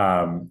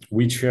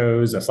 We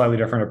chose a slightly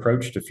different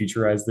approach to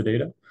featureize the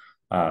data,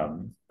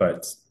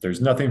 but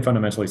there's nothing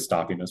fundamentally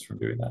stopping us from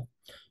doing that.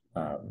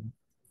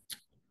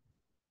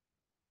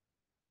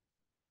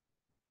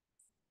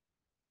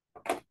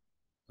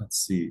 Let's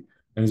see.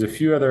 And there's a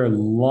few other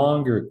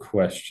longer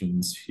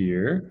questions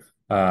here,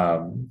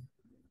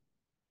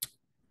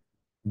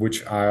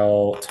 which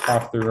I'll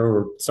talk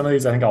through. Some of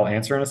these I think I'll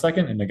answer in a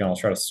second, and again, I'll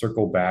try to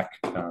circle back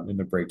in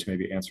the break to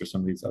maybe answer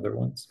some of these other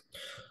ones.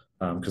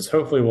 Because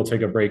hopefully we'll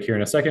take a break here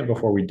in a second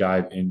before we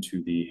dive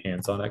into the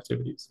hands-on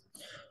activities.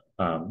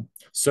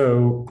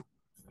 So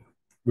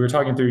we were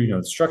talking through,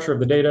 the structure of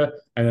the data,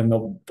 and then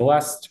the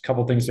last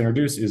couple things to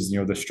introduce is,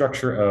 the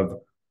structure of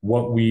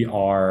what we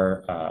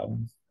are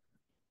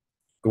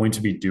going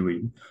to be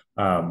doing.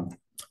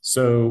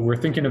 So we're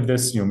thinking of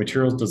this,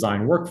 materials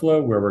design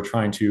workflow where we're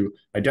trying to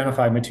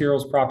identify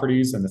materials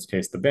properties, in this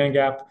case, the band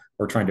gap.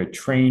 We're trying to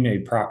train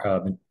a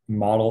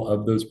model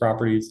of those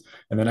properties.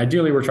 And then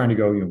ideally, we're trying to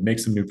go make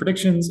some new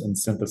predictions and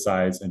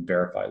synthesize and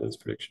verify those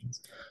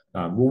predictions.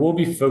 What we'll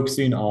be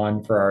focusing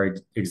on for our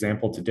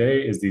example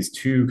today is these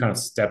two kind of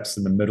steps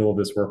in the middle of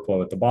this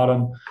workflow at the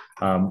bottom,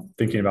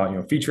 thinking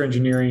about feature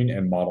engineering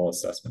and model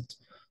assessment.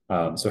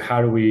 So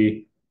how do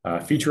we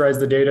featureize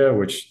the data,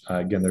 which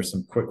again, there's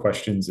some quick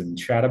questions in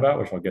chat about,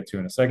 which I'll get to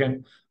in a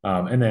second.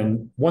 And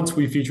then once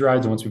we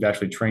featureize and once we've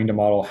actually trained a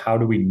model, how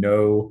do we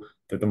know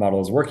that the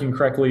model is working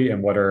correctly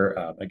and what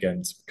are,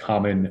 again, some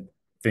common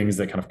things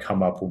that kind of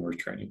come up when we're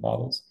training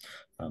models.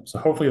 So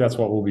hopefully that's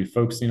what we'll be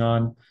focusing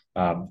on.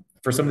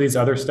 For some of these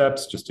other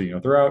steps, just to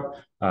throw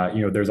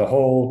out, there's a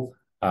whole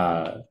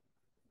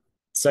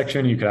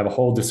section. You could have a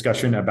whole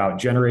discussion about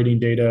generating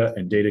data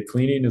and data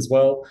cleaning as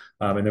well.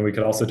 And then we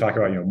could also talk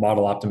about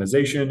model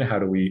optimization. How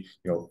do we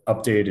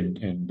update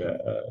and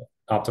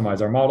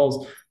optimize our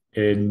models?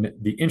 In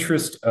the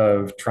interest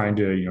of trying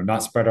to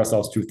not spread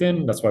ourselves too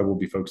thin, that's why we'll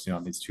be focusing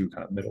on these two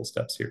kind of middle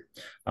steps here.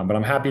 But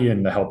I'm happy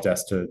in the help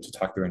desk to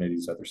talk through any of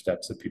these other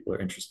steps if people are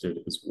interested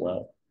as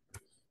well.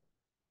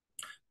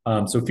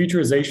 So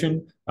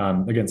featureization,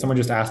 again, someone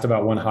just asked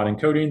about one-hot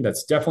encoding.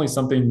 That's definitely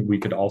something we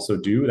could also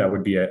do. That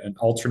would be an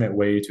alternate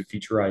way to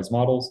featureize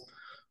models.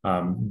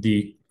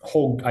 The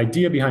whole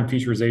idea behind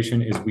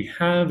featureization is we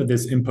have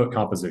this input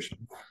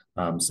composition.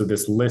 So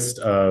this list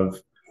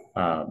of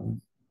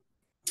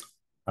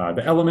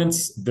the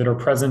elements that are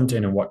present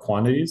and in what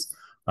quantities.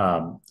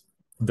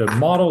 The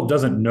model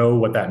doesn't know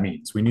what that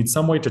means. We need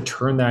some way to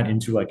turn that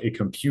into like a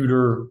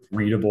computer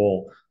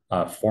readable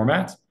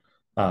format.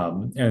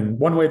 And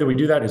one way that we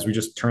do that is we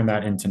just turn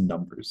that into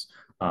numbers.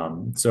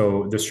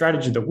 So the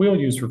strategy that we'll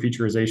use for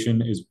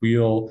featureization is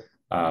we'll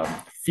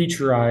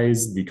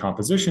featureize the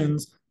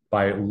compositions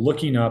by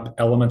looking up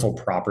elemental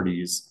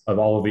properties of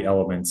all of the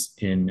elements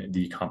in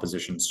the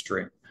composition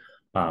string.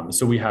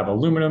 So we have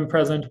aluminum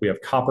present, we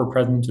have copper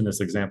present in this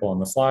example on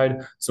the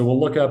slide. So we'll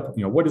look up,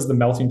 what is the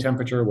melting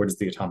temperature, what is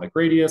the atomic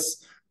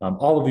radius,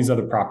 all of these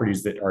other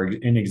properties that are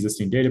in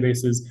existing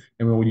databases,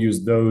 and we will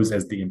use those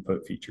as the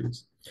input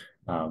features.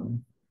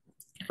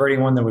 For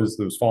anyone that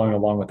was following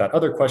along with that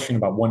other question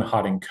about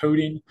one-hot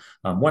encoding,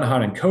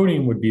 one-hot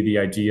encoding would be the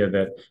idea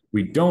that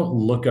we don't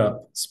look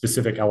up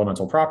specific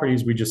elemental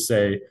properties. We just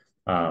say,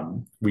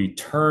 we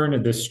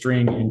turn this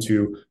string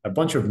into a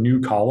bunch of new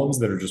columns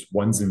that are just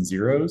ones and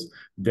zeros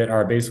that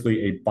are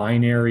basically a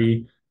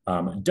binary,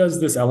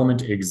 does this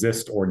element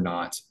exist or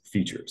not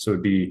feature. So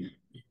it'd be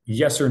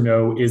yes or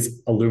no,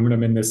 is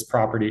aluminum in this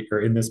property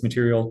or in this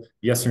material?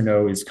 Yes or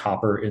no, is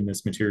copper in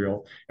this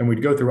material? And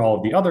we'd go through all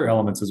of the other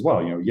elements as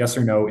well. Yes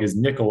or no, is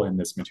nickel in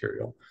this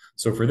material?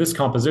 So for this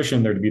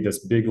composition, there'd be this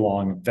big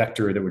long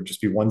vector that would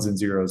just be ones and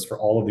zeros for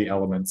all of the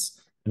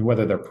elements and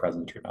whether they're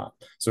present or not.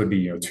 So it'd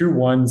be two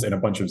ones and a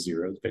bunch of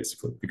zeros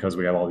basically, because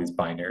we have all these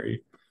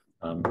binary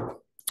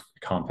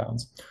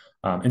compounds.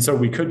 And so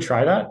we could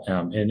try that.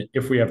 And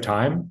if we have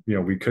time,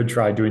 we could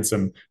try doing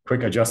some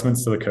quick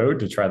adjustments to the code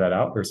to try that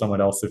out, or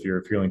someone else, if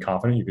you're feeling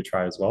confident, you could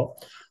try as well.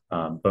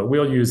 But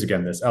we'll use,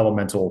 again, this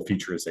elemental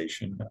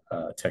featureization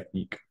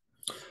technique.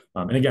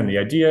 And again, the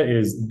idea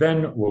is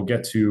then we'll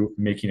get to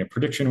making a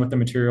prediction with the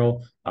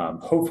material,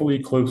 hopefully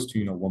close to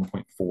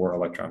 1.4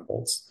 electron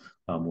volts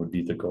would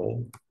be the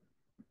goal.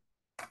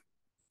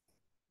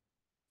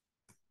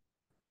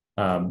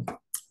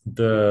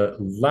 The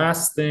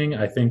last thing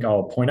I think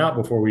I'll point out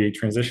before we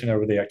transition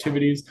over the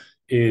activities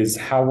is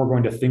how we're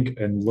going to think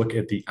and look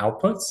at the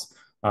outputs.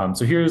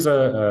 So here's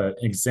an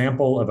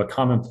example of a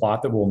common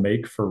plot that we'll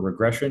make for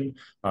regression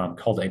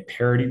called a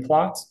parity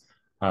plot.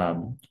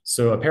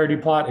 So a parity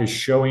plot is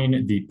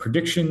showing the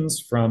predictions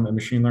from a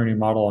machine learning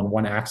model on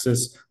one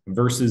axis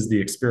versus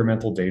the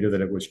experimental data that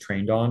it was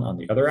trained on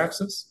the other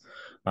axis.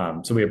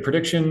 So we have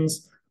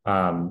predictions.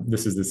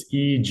 This is this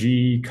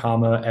EG,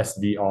 comma,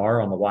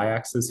 SVR on the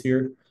y-axis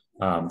here.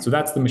 So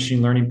that's the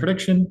machine learning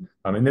prediction.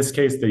 In this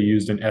case, they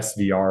used an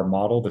SVR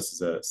model. This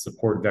is a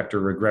support vector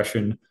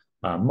regression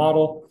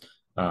model.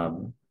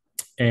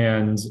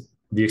 And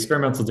the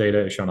experimental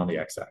data is shown on the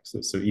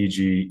x-axis. So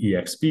e.g.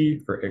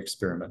 EXP for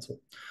experimental.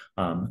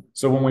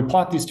 So when we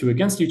plot these two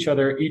against each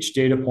other, each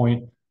data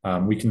point,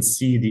 we can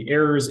see the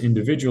errors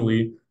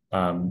individually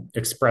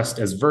expressed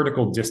as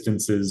vertical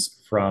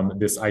distances from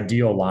this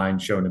ideal line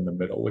shown in the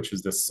middle, which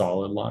is this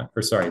solid line,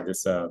 or sorry,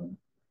 this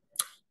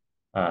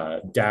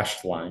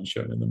dashed line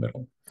shown in the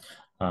middle.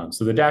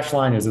 So the dashed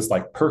line is this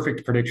like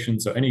perfect prediction.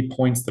 So any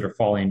points that are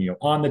falling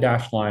on the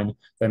dashed line,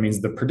 that means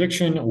the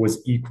prediction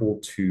was equal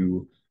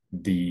to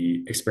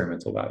the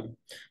experimental value.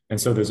 And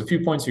so there's a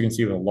few points you can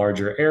see with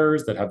larger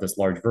errors that have this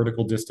large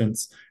vertical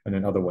distance, and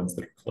then other ones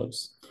that are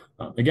close.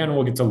 Again,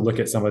 we'll get to look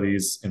at some of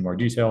these in more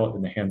detail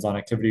in the hands-on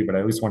activity, but I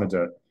at least wanted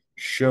to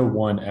show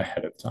one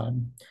ahead of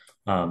time.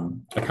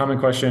 A common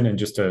question, and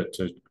just to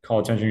call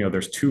attention,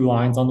 there's two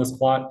lines on this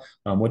plot.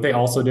 What they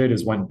also did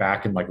is went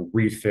back and like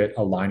refit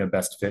a line of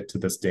best fit to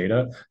this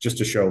data just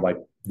to show like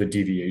the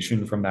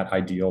deviation from that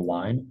ideal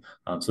line.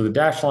 So the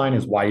dashed line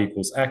is y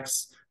equals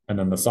x, and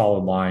then the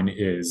solid line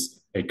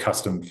is a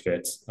custom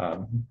fit,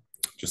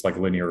 just like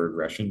linear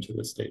regression to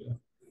this data.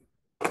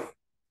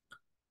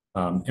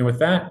 And with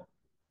that,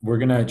 we're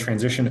going to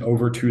transition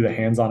over to the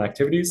hands-on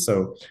activities.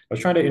 So I was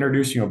trying to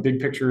introduce, big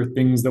picture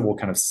things that we'll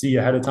kind of see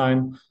ahead of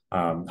time.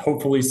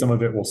 Hopefully some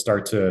of it will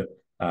start to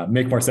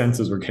make more sense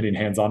as we're getting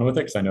hands-on with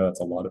it, because I know that's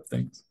a lot of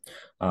things.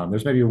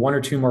 There's maybe one or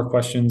two more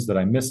questions that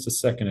I missed a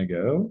second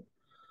ago.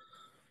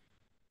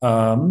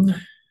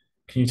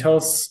 Can you tell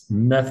us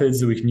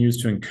methods that we can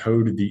use to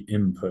encode the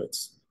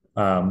inputs?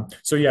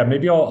 So yeah,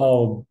 maybe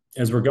I'll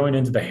as we're going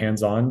into the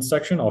hands-on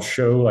section, I'll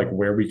show like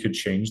where we could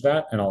change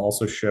that, and I'll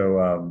also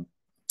show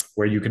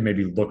where you could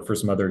maybe look for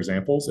some other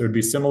examples. It would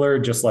be similar,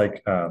 just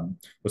like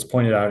was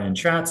pointed out in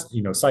chats.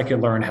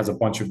 Scikit-learn has a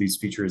bunch of these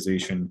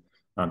featureization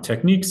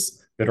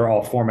techniques that are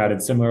all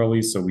formatted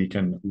similarly, so we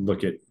can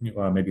look at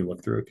maybe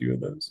look through a few of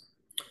those.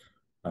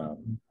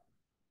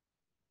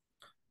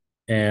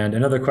 And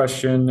another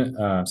question,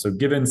 so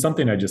given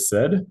something I just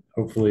said,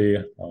 hopefully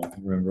I'll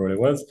remember what it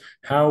was,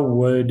 how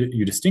would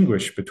you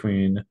distinguish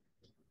between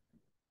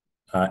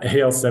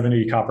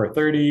AL70 copper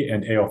 30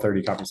 and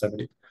AL30 copper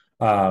 70?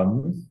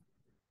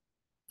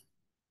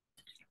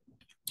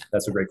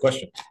 That's a great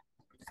question.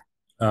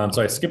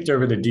 So I skipped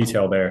over the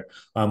detail there.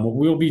 What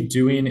we'll be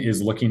doing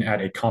is looking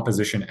at a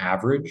composition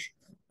average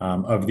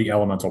of the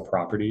elemental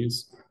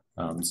properties.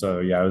 So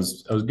yeah, I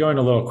was going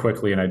a little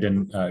quickly and I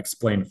didn't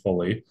explain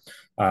fully.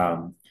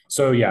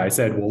 So yeah, I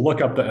said we'll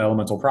look up the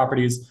elemental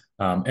properties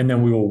and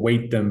then we will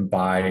weight them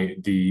by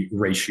the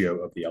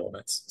ratio of the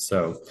elements.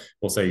 So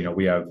we'll say,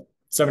 we have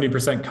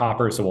 70%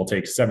 copper, so we'll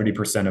take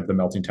 70% of the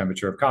melting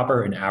temperature of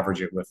copper and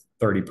average it with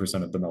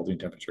 30% of the melting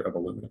temperature of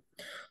aluminum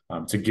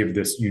to give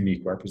this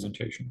unique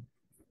representation.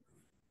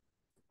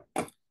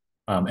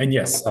 And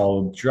yes,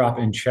 I'll drop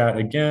in chat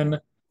again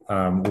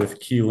with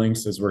key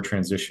links as we're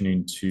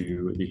transitioning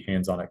to the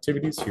hands-on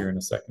activities here in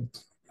a second.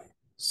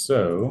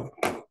 So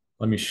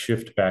let me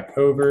shift back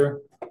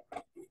over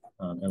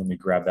and let me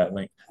grab that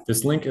link.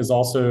 This link is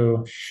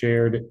also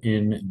shared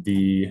in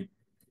the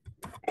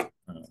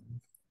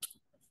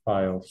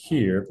file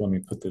here. Let me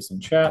put this in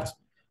chat.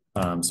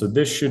 So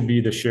this should be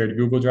the shared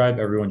Google Drive.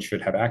 Everyone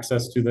should have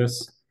access to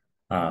this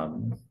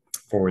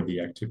for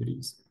the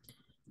activities.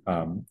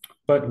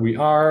 But we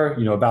are,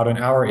 about an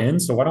hour in,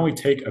 so why don't we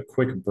take a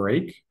quick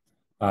break?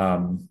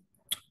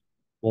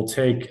 We'll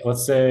take,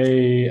 let's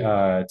say,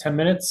 10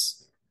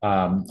 minutes.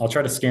 I'll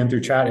try to scan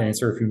through chat and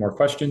answer a few more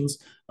questions.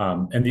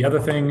 And the other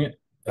thing,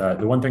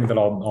 the one thing that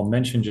I'll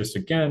mention just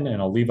again,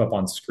 and I'll leave up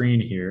on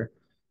screen here,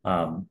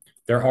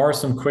 there are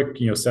some quick,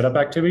 setup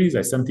activities.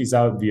 I sent these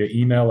out via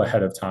email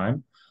ahead of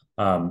time,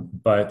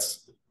 but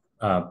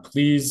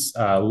please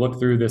look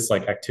through this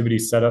like activity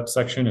setup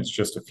section. It's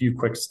just a few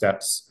quick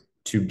steps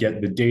to get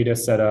the data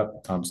set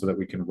up so that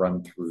we can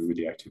run through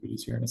the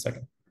activities here in a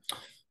second.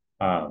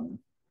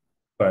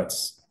 But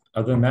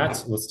other than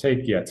that, let's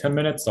take 10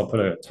 minutes. I'll put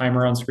a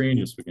timer on screen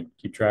just so we can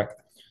keep track.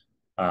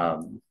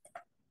 And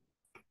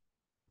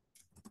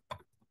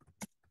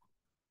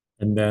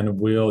then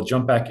we'll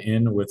jump back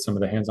in with some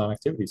of the hands-on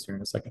activities here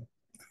in a second.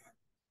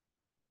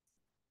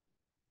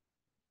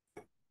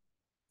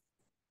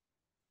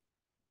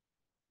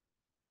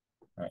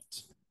 All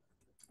right.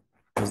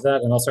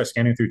 minimize that, and I'll start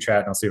scanning through chat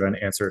and I'll see if I can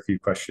answer a few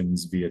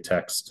questions via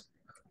text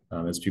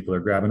as people are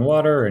grabbing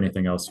water or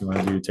anything else you want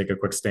to do. Take a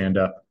quick stand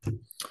up,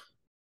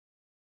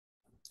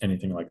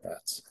 anything like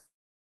that.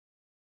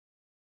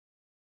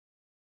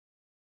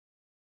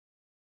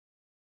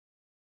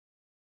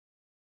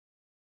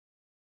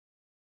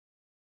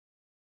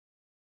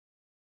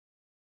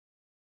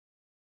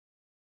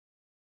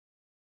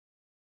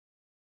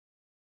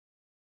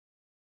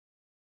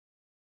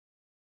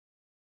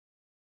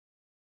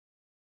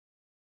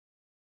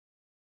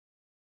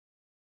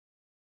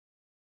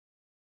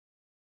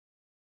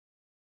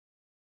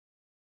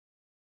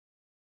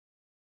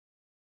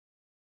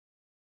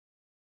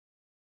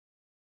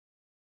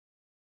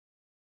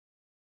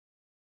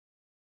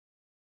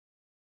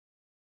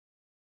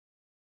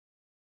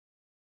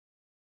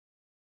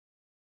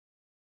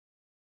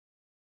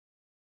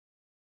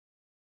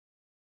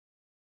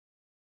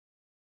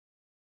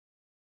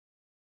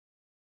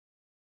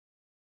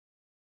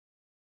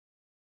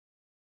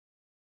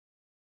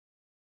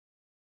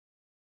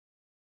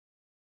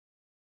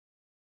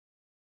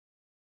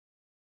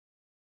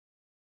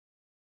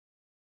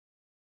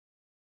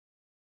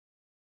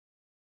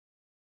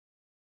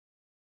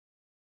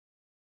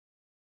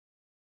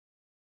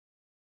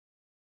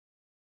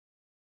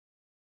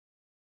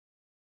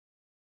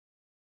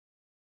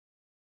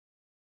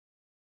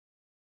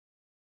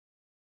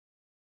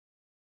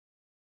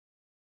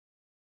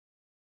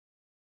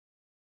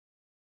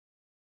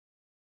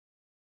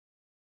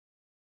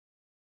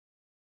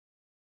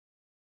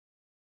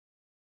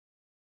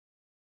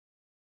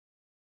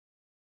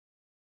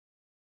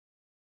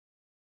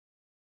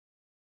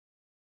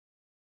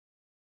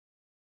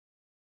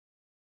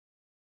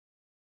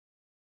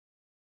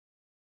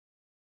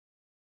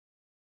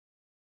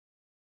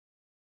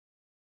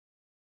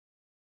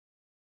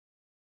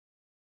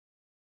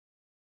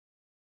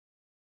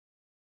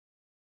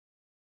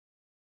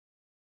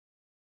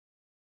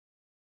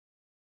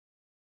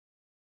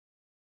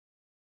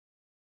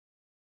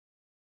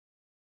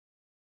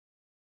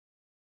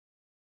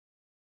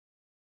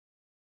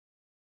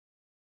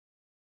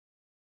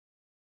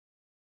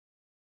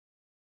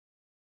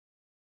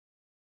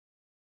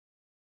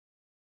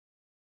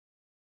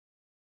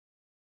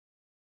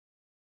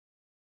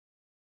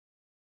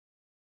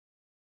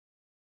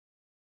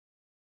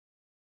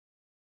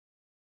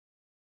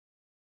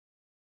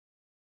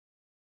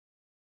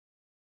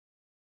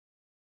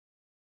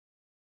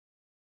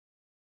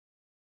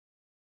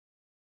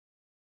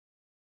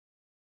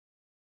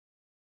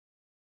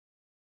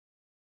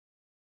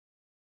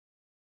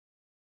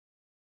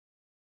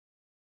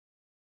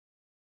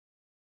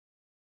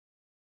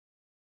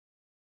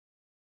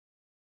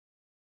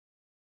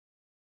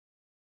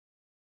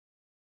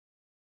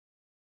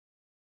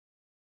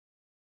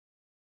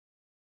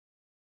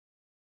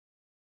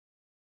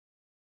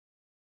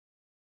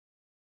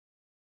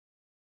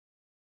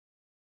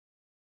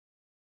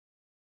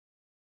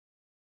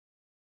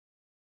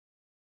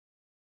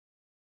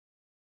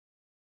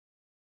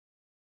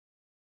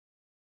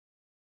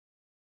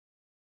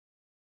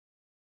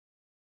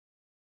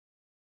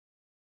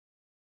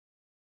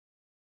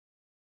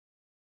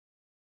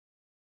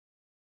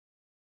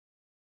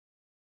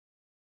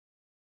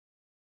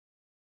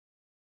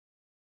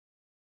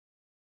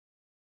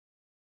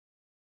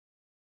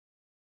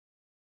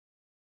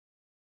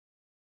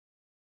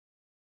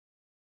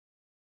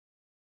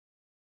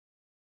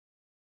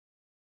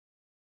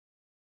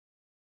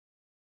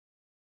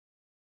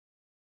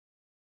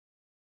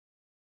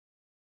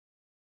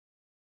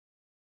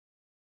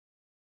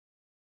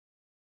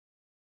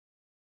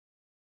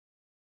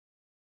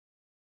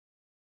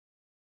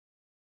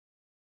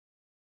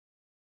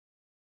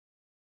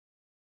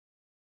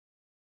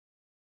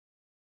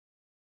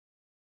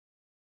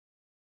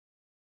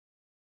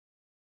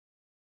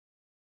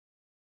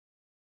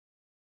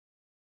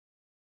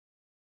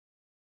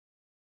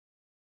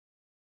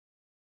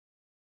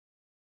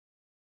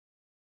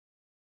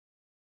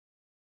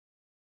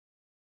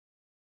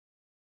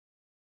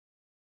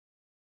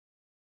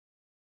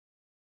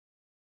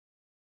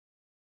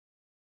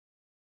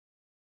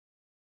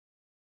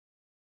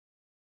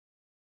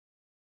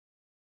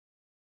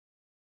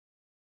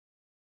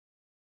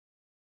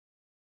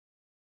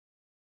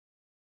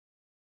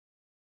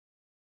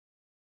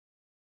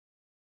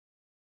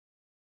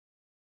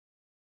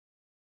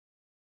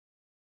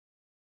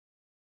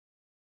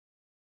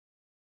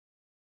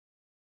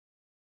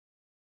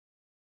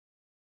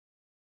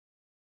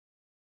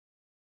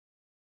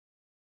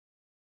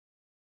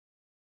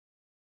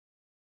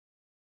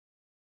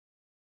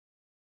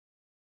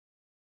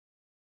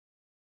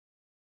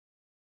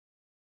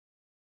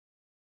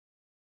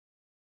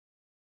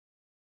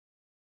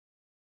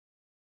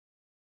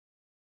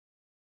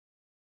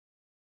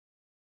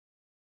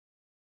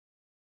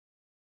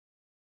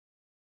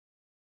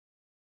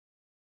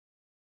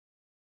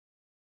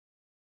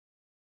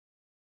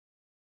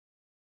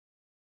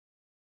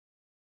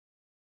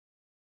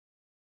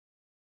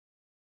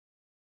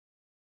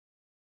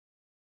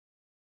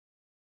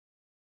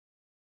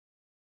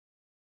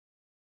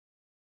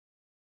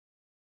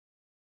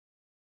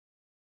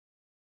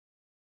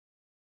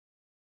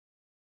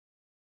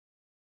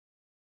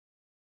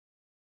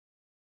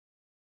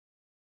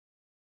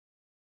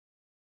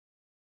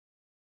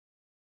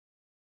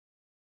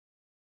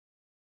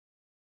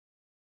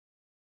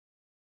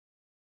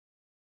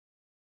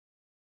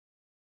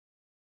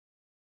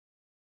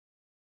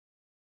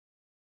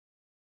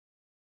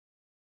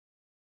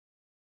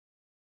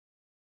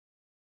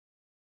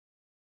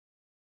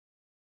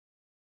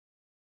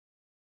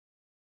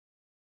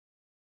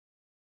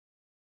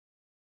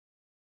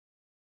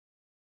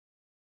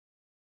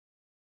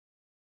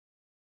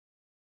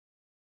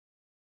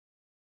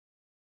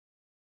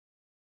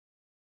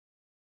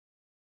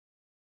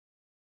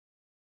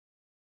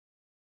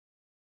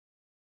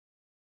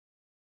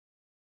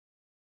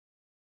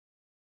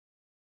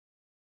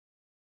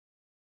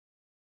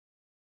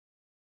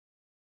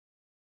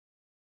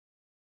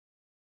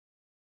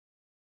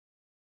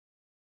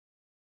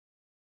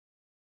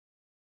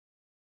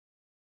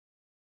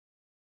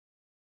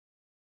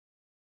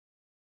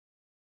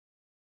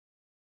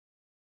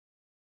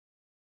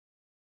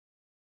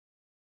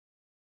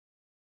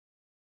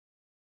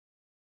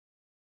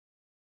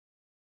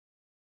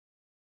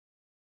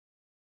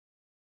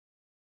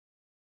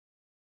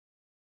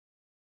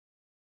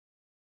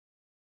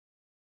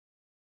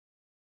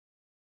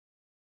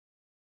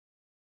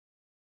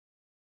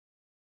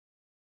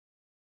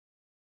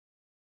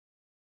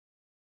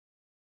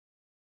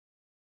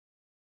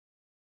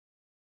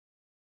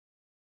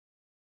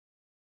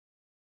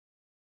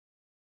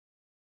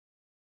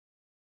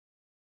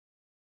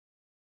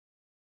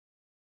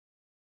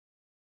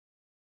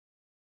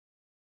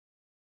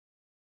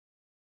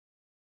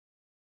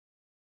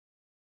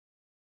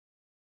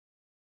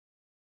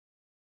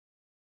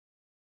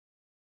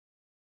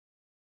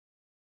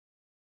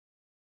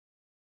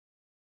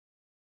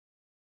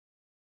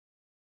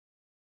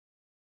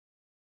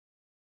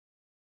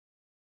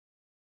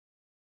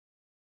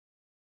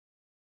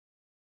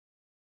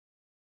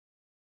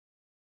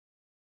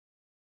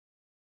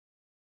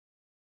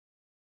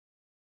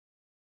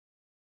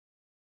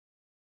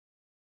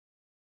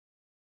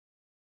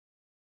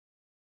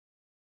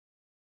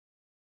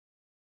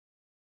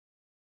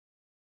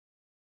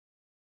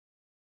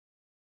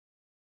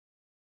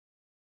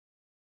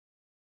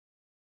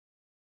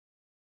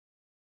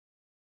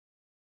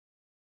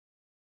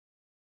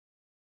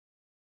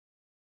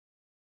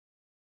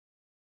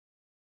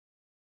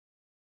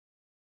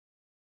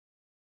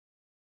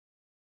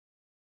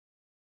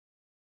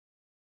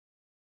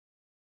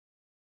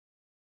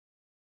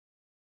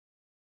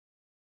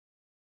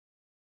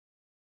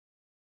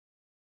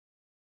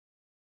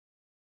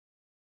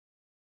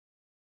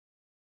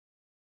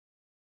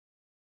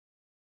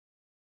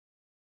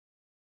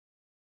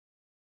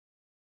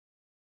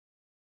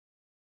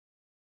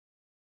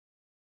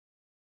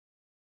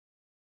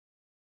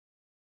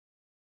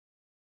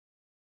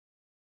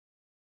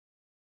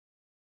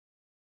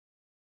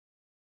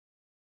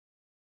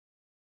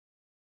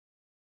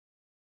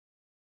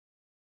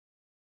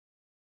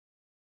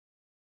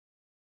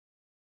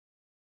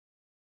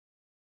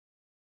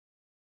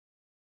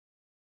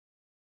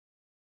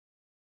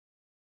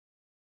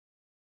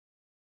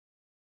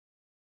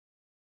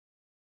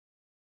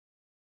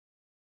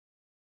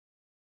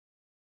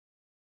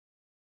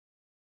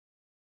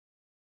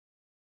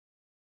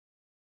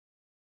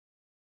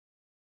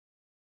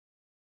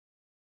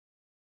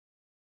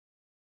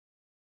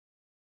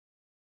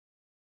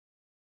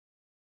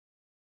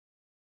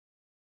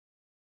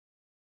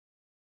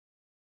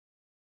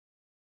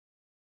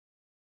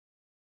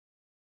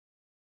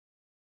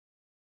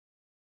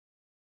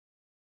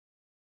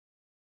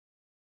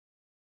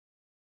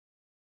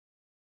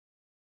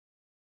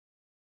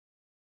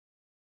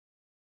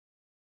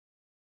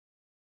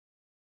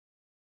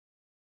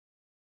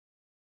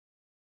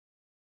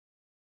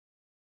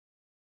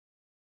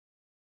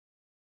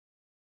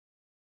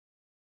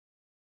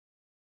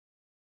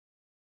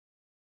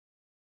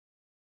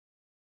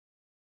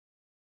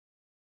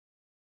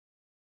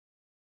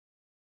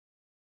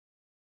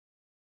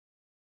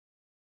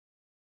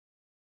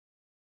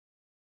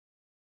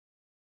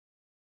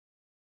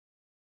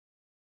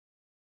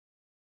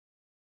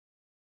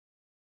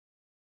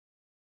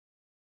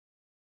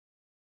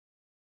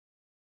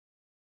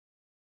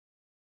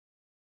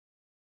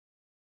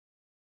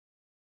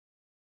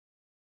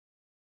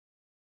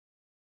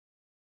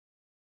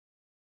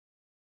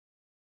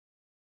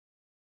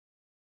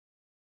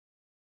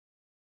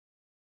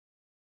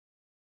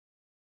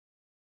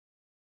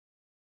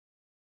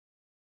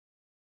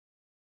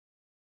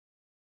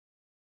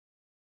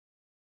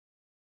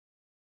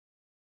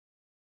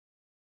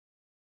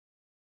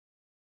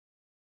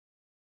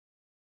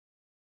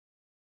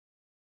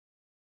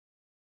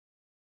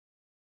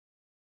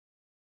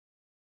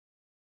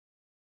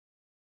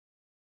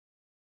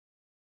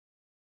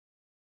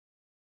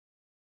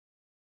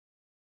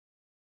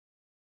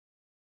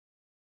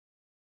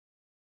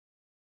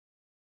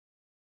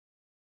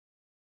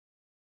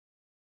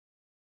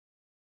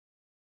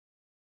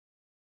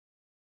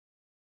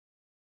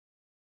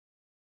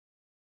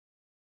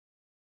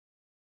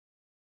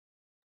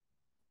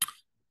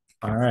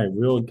 All right,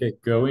 we'll get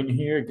going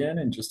here again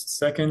in just a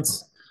second.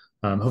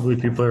 Hopefully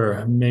people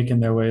are making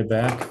their way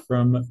back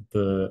from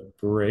the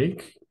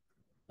break.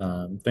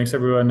 Thanks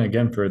everyone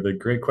again for the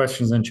great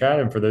questions in chat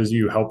and for those of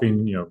you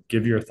helping,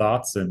 give your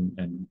thoughts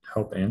and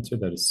help answer.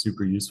 That is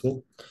super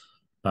useful.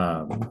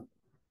 So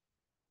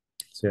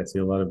yeah, I see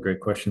a lot of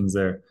great questions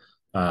there.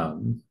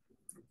 Um,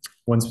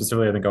 One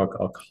specifically, I think I'll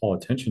call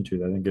attention to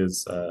that I think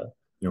is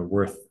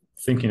worth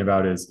thinking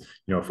about is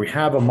if we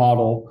have a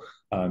model,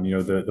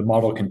 the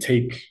model can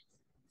take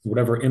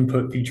whatever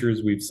input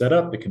features we've set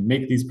up. It can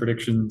make these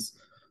predictions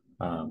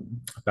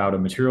about a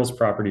materials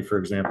property, for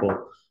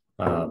example.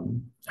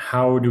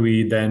 How do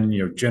we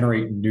then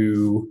generate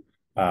new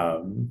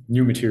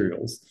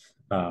materials?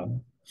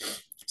 Um,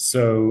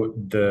 so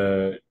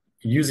the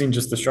using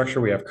just the structure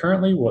we have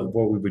currently, what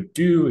we would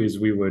do is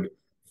we would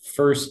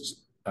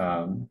first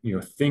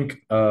think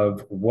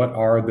of what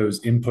are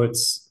those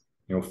inputs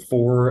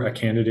for a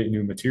candidate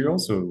new material.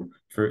 So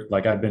for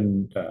like I've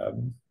been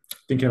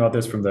thinking about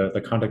this from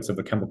the context of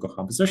a chemical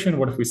composition.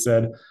 What if we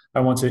said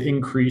I want to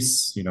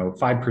increase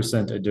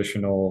 5%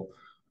 additional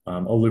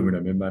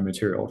aluminum in my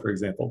material, for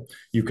example?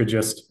 You could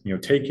just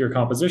take your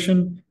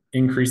composition,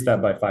 increase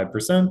that by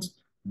 5%.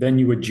 Then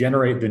you would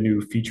generate the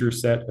new feature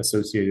set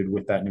associated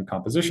with that new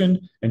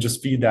composition and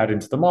just feed that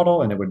into the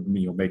model, and it would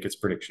make its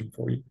prediction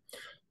for you.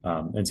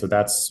 And so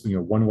that's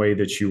one way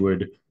that you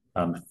would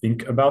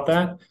think about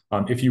that.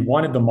 If you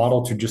wanted the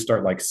model to just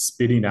start like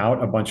spitting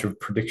out a bunch of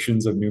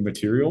predictions of new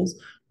materials,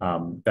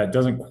 that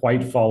doesn't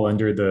quite fall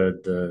under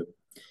the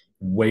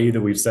way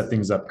that we've set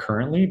things up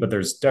currently, but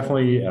there's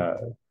definitely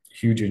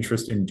huge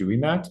interest in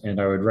doing that.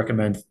 And I would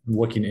recommend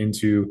looking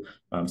into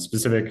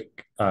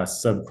specific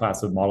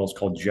subclass of models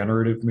called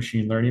generative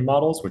machine learning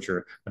models, which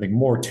are, I think,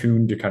 more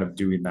tuned to kind of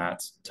doing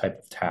that type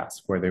of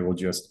task, where they will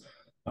just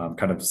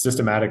kind of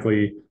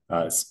systematically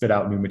spit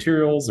out new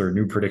materials or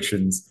new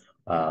predictions,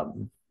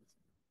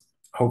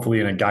 hopefully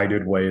in a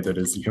guided way that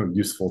is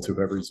useful to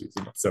whoever's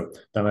using it. So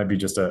that might be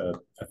just a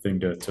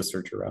thing to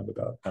search around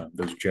about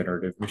those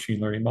generative machine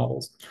learning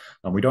models.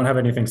 We don't have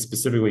anything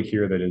specifically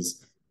here that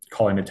is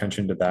calling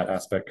attention to that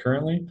aspect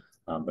currently,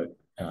 but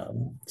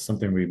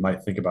something we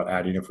might think about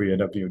adding if we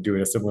end up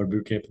doing a similar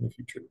bootcamp in the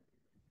future.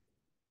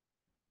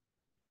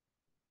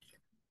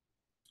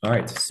 All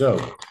right, so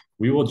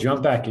we will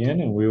jump back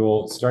in and we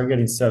will start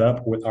getting set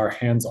up with our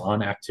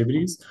hands-on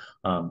activities.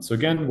 So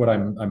again, what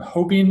I'm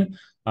hoping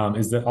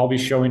is that I'll be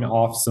showing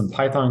off some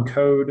Python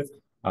code,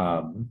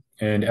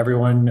 and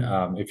everyone,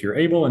 if you're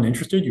able and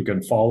interested, you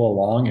can follow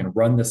along and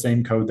run the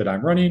same code that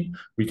I'm running.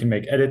 We can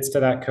make edits to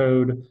that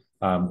code.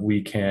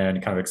 We can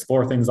kind of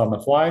explore things on the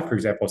fly. For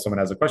example, if someone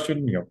has a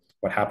question,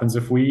 what happens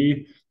if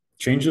we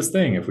change this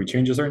thing? If we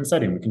change a certain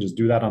setting, we can just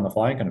do that on the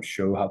fly and kind of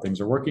show how things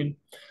are working.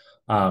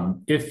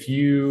 If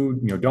you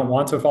don't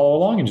want to follow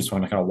along and just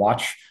want to kind of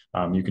watch,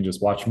 you can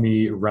just watch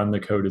me run the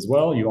code as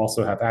well. You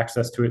also have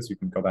access to it, so you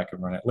can go back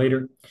and run it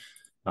later.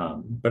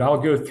 But I'll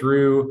go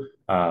through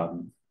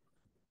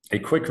a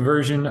quick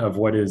version of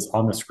what is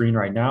on the screen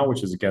right now,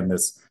 which is again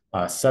these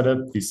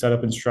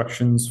setup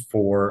instructions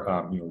for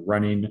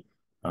running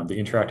the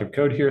interactive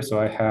code here. So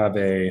I have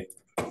a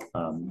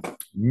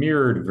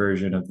mirrored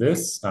version of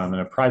this in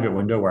a private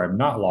window where I'm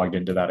not logged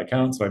into that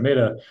account. So I made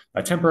a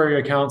temporary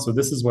account. So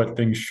this is what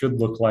things should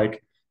look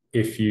like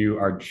if you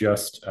are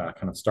just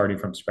kind of starting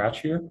from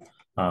scratch here.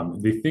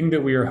 The thing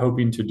that we are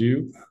hoping to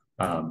do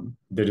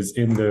that is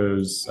in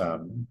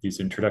these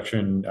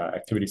introduction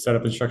activity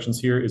setup instructions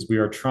here is we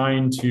are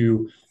trying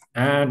to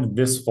add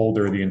this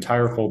folder, the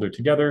entire folder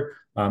together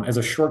as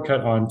a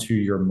shortcut onto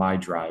your My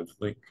Drive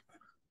link.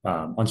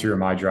 Onto your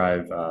My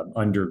Drive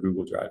under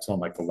Google Drive, so on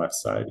like the left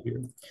side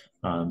here.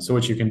 So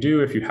what you can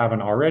do if you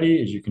haven't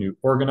already is you can do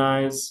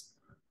organize.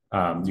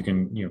 You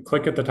can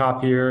click at the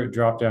top here,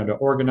 drop down to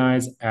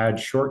organize, add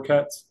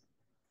shortcuts.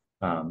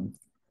 And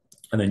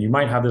then you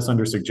might have this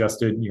under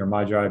suggested in your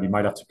My Drive. You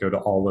might have to go to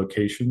all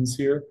locations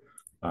here.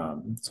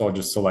 So I'll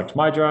just select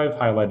My Drive,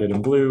 highlight it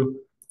in blue,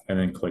 and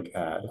then click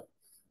add.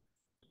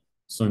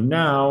 So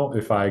now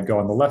if I go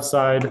on the left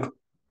side,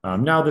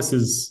 now this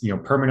is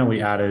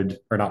permanently added,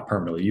 or not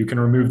permanently. You can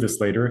remove this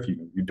later if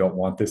you don't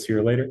want this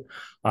here later.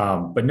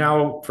 But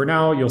now, for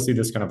now, you'll see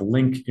this kind of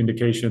link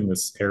indication,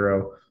 this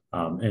arrow.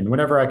 And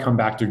whenever I come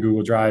back to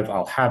Google Drive,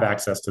 I'll have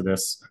access to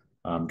this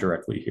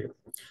directly here.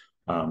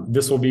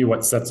 This will be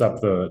what sets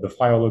up the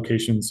file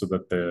location so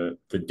that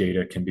the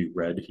data can be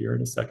read here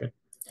in a second.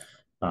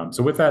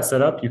 So with that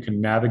set up, you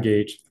can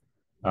navigate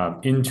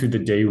into the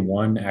day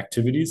one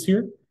activities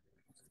here.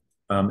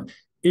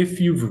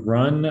 If you've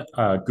run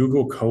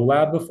Google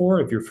Colab before,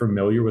 if you're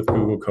familiar with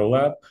Google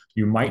Colab,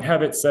 you might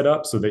have it set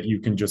up so that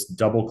you can just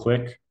double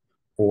click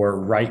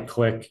or right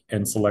click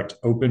and select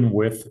open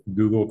with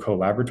Google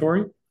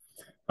Colaboratory.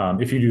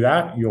 If you do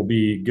that, you'll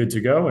be good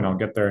to go, and I'll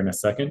get there in a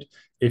second.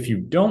 If you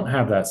don't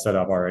have that set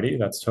up already,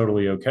 that's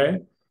totally okay.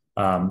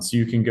 So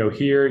you can go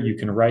here, you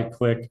can right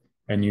click,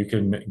 and you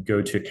can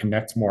go to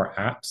connect more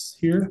apps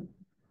here.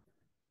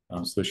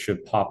 So this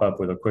should pop up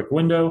with a quick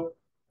window.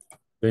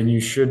 Then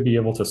you should be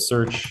able to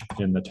search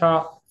in the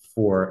top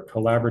for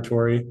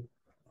Colaboratory.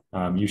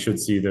 You should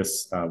see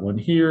this one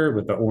here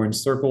with the orange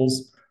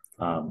circles.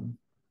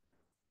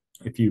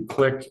 If you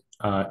click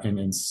and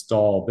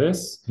install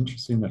this,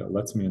 interesting that it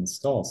lets me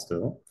install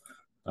still.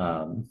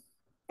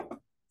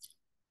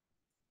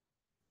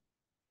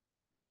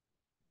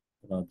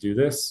 I'll do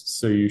this.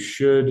 So you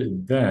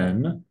should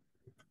then,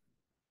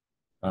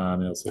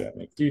 it'll say I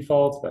make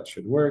default, that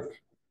should work.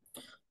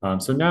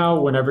 So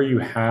now whenever you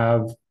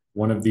have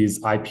one of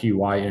these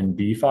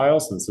IPYNB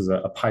files, so this is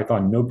a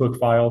Python notebook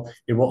file,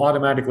 it will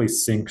automatically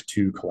sync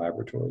to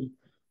Colaboratory,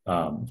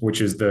 which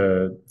is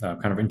the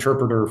kind of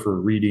interpreter for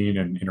reading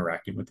and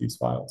interacting with these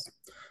files.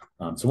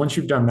 So once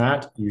you've done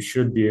that, you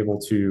should be able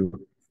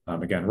to,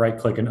 again, right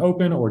click and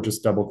open or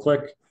just double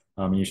click.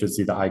 You should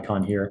see the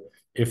icon here.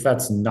 If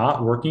that's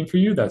not working for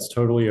you, that's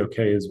totally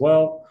okay as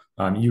well.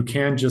 You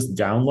can just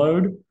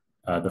download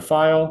the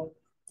file,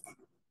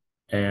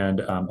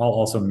 and I'll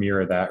also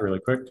mirror that really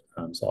quick.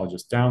 So I'll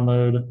just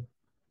download,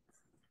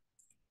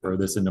 throw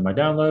this into my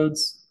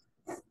downloads.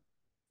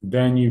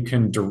 Then you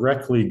can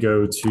directly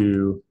go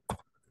to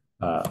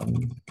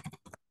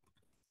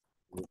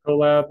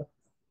Colab.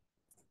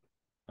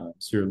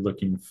 So you're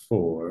looking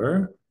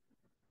for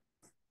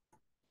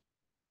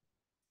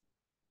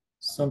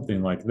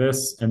something like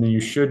this, and then you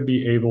should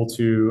be able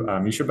to,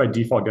 you should by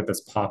default get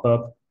this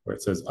pop-up where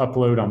it says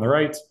upload on the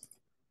right,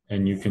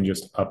 and you can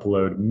just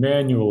upload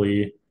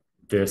manually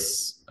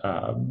this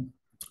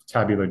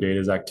tabular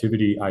data's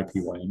activity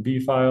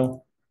IPYNB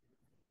file.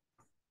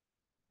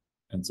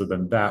 And so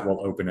then that will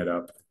open it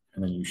up,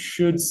 and then you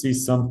should see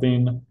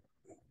something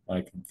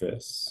like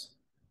this.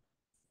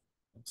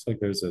 Looks like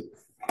there's a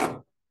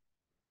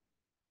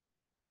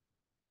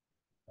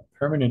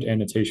permanent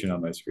annotation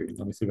on my screen.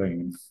 Let me see if I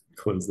can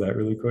close that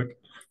really quick.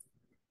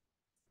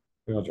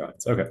 Real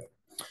drawings. Okay.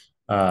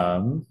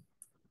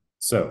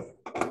 So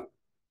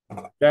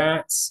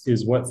that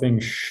is what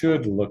things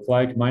should look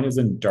like. Mine is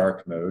in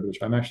dark mode, which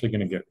I'm actually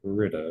going to get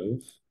rid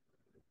of.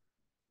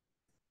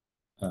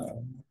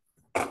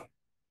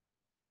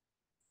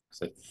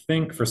 So I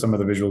think for some of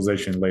the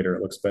visualization later,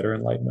 it looks better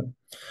in light mode.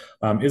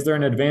 Is there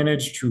an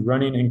advantage to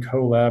running in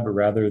Colab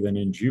rather than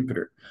in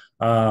Jupyter?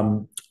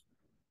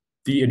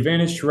 The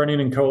advantage to running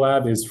in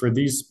Colab is for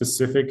these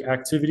specific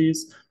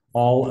activities,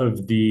 all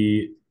of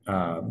the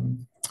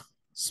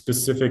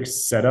specific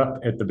setup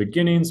at the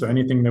beginning. So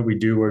anything that we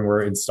do when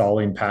we're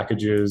installing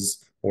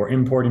packages or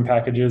importing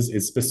packages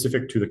is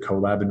specific to the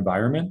Colab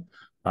environment.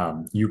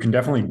 You can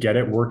definitely get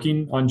it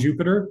working on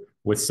Jupyter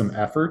with some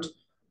effort.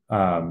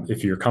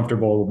 If you're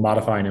comfortable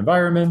modifying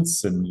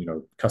environments and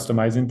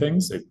customizing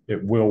things,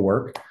 it will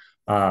work.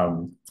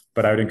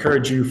 But I would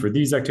encourage you for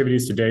these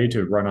activities today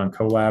to run on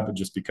Colab,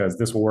 just because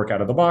this will work out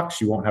of the box.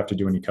 You won't have to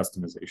do any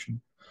customization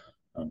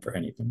for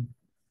anything.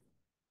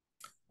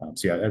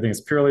 So yeah, I think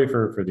it's purely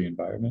for the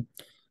environment.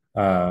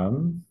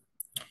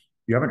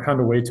 You haven't found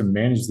a way to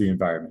manage the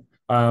environment.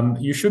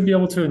 You should be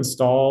able to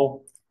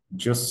install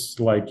just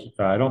like,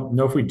 I don't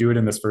know if we do it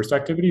in this first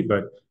activity,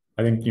 but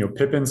I think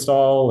pip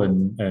install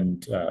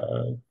and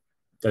I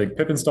think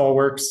pip install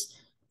works.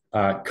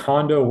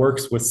 Condo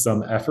works with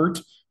some effort,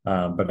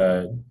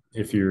 but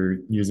if you're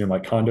using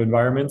like Condo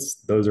environments,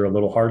 those are a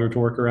little harder to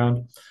work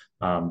around.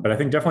 But I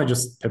think definitely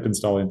just pip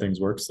installing things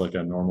works like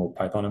a normal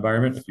Python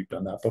environment if you've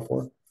done that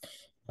before.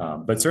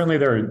 But certainly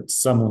there are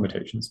some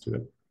limitations to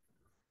it.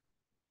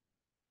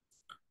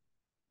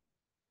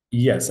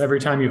 Yes, every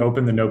time you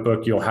open the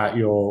notebook,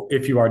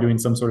 if you are doing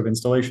some sort of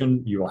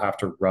installation, you will have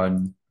to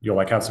run. You'll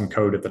like have some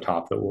code at the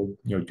top that will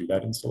do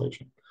that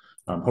installation.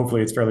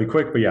 Hopefully it's fairly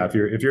quick, but yeah, if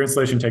your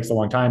installation takes a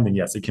long time, then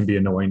yes, it can be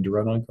annoying to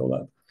run on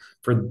Colab.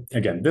 For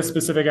again this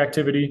specific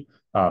activity,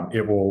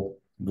 it will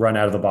run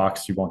out of the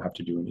box. You won't have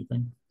to do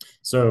anything.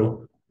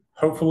 So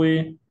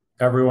hopefully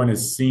everyone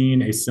is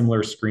seeing a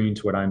similar screen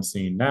to what I'm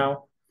seeing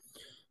now.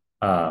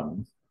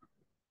 On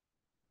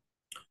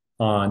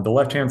the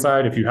left-hand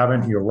side, if you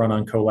haven't run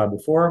on Colab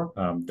before,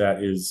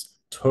 that is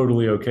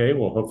totally okay.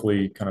 We'll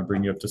hopefully kind of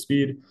bring you up to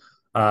speed.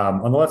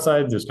 On the left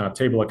side, there's kind of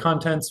table of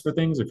contents for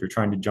things if you're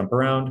trying to jump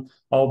around.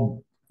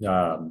 I'll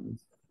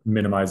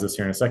minimize this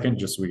here in a second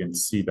just so we can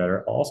see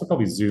better. I'll also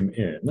probably zoom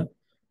in.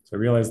 So I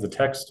realize the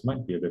text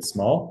might be a bit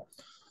small.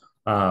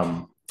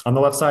 On the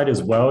left side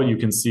as well, you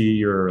can see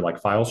your like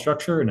file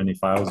structure and any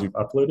files you've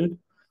uploaded.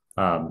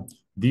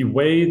 The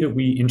way that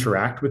we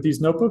interact with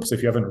these notebooks,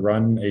 if you haven't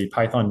run a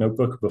Python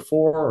notebook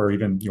before or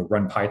even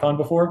run Python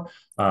before,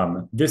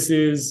 this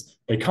is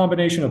a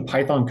combination of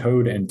Python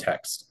code and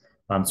text.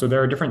 So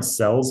there are different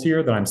cells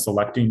here that I'm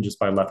selecting just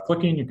by left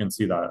clicking. You can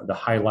see the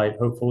highlight,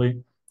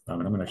 hopefully.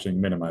 And I'm going to actually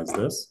minimize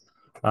this.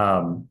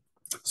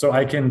 So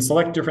I can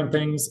select different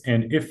things,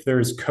 and if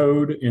there's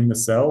code in the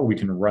cell, we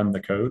can run the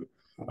code.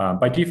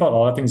 By default,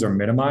 all the things are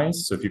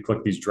minimized. So if you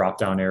click these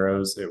drop-down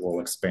arrows, it will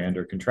expand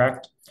or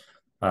contract.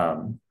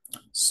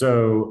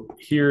 So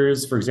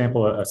here's, for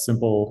example, a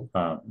simple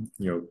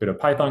bit of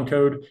Python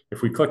code.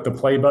 If we click the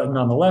play button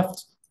on the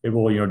left, it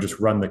will just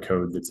run the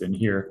code that's in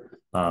here.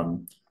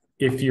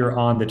 If you're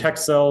on the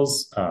text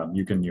cells,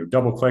 you can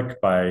double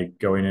click by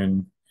going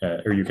in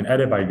or you can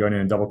edit by going in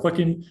and double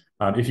clicking.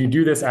 If you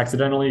do this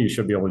accidentally, you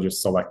should be able to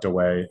just select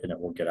away and it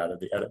will get out of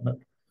the edit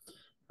mode.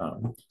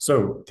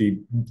 So the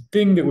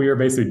thing that we are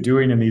basically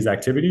doing in these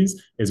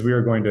activities is we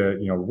are going to,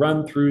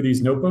 run through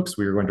these notebooks.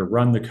 We are going to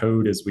run the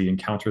code as we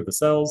encounter the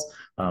cells.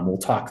 We'll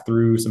talk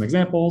through some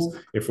examples.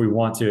 If we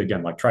want to,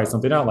 again, like try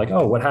something out, like,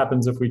 oh, what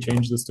happens if we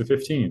change this to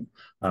 15?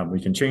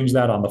 We can change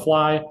that on the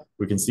fly.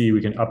 We can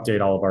update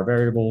all of our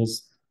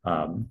variables.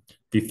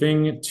 The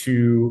thing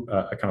to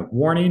a kind of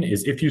warning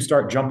is if you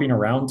start jumping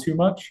around too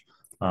much,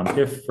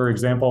 if, for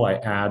example, I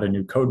add a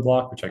new code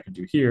block, which I can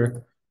do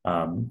here,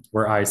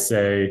 where I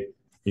say,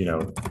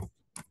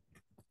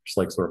 just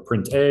like sort of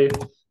print A,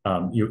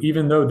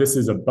 even though this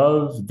is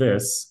above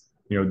this,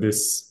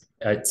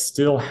 it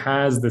still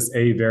has this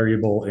A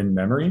variable in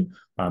memory.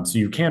 So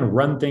you can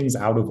run things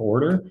out of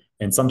order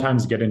and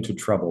sometimes get into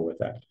trouble with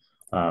that.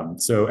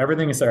 So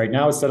everything is set right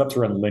now is set up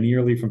to run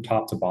linearly from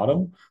top to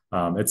bottom.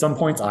 At some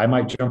points, I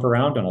might jump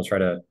around and I'll try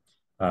to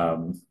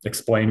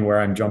explain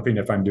where I'm jumping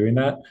if I'm doing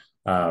that.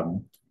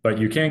 But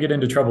you can get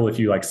into trouble if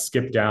you like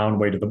skip down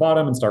way to the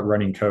bottom and start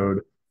running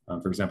code.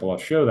 For example, I'll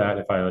show that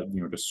if I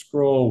just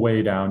scroll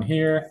way down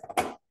here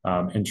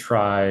and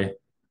try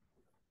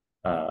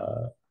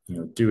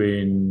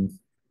doing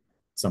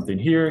something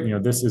here,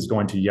 this is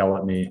going to yell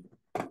at me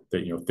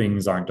that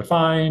things aren't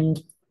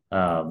defined,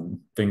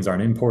 things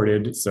aren't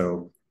imported.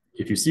 So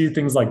if you see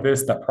things like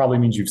this, that probably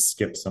means you've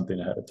skipped something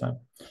ahead of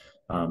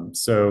time.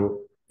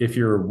 So if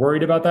you're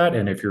worried about that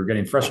and if you're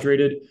getting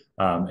frustrated,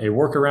 a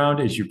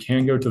workaround is you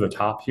can go to the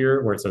top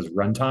here where it says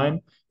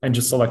runtime and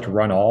just select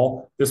run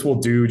all. This will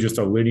do just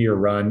a linear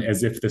run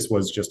as if this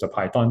was just a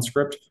Python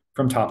script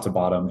from top to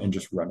bottom and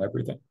just run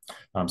everything.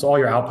 So all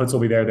your outputs will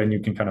be there. Then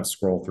you can kind of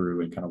scroll through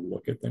and kind of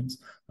look at things.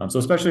 So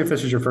especially if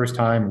this is your first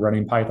time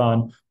running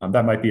Python,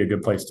 that might be a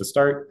good place to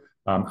start.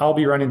 I'll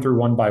be running through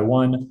one by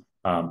one,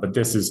 but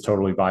this is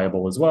totally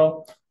viable as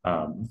well.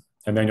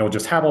 And then you'll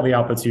just have all the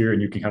outputs here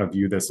and you can kind of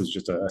view this as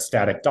just a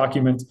static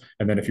document.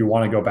 And then if you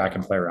want to go back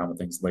and play around with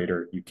things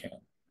later, you can.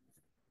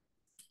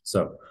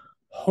 So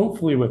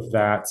hopefully with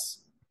that,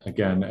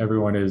 again,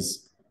 everyone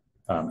is,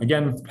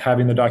 again,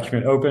 having the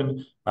document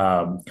open,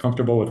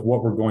 comfortable with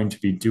what we're going to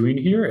be doing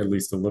here, at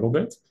least a little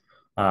bit.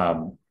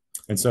 And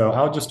so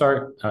I'll just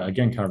start,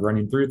 again, kind of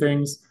running through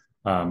things.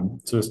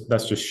 So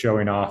that's just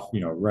showing off,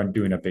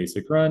 doing a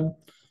basic run.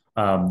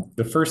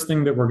 The first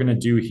thing that we're going to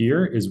do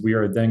here is we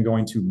are then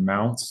going to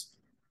mount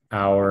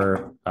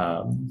our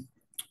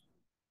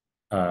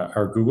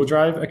Google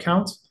Drive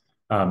account.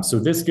 So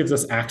this gives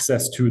us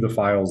access to the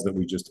files that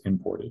we just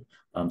imported.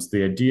 So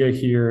the idea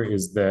here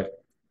is that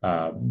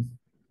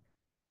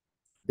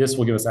this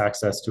will give us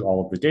access to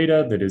all of the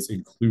data that is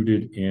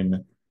included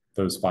in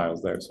those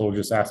files there. So we'll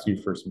just ask you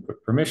for some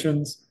quick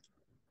permissions.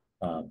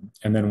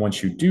 And then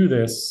once you do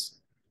this,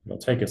 it'll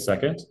take a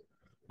second.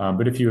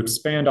 But if you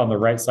expand on the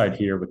right side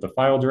here with the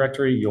file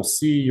directory, you'll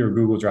see your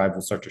Google Drive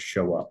will start to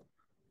show up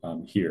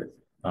here.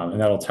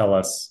 And that'll tell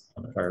us,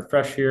 if I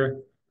refresh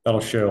here,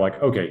 that'll show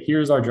like, okay,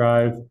 here's our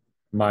drive,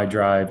 my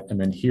drive, and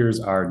then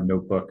here's our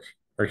notebook,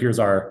 or here's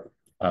our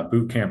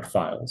bootcamp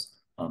files.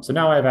 So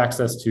now I have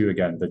access to,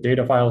 again, the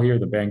data file here,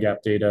 the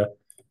BandGap data,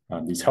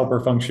 these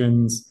helper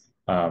functions.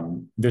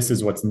 This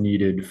is what's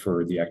needed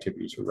for the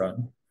activity to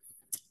run.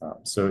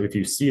 So if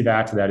you see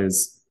that, that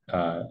is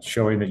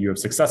showing that you have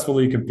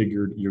successfully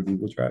configured your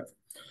Google Drive.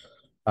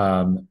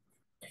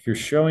 If you're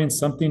showing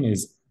something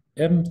is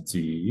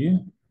empty,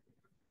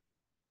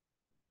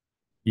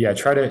 yeah,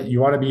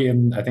 you want to be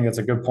in, I think that's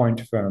a good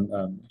point from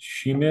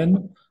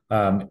Shimin.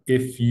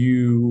 If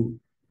you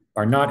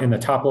are not in the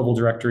top level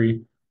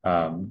directory,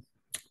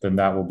 then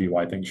that will be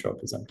why things show up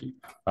as empty.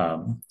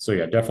 So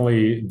yeah,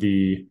 definitely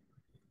the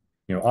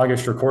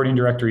August recording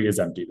directory is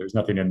empty. There's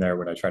nothing in there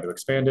when I try to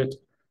expand it.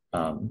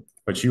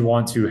 But you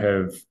want to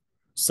have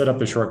set up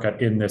the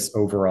shortcut in this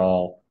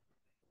overall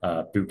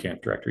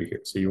bootcamp directory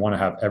here. So you want to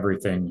have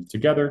everything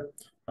together.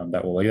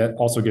 That will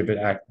also give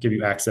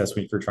you access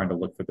if you're trying to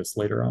look for this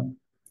later on.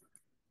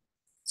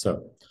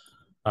 So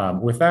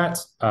with that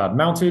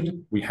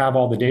mounted, we have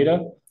all the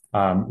data.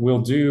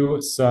 We'll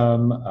do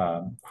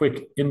some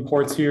quick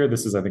imports here.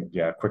 This is, I think,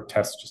 a quick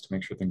test just to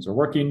make sure things are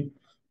working.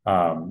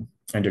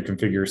 And to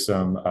configure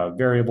some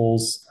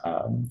variables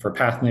for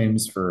path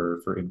names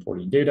for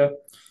importing data.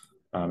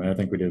 And I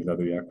think we did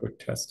another quick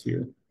test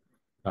here.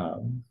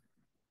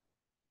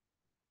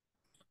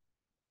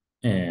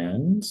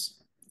 And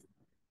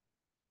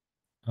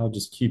I'll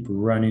just keep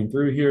running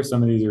through here.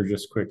 Some of these are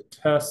just quick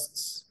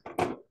tests.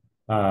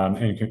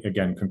 And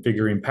again,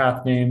 configuring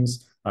path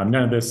names. None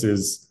of this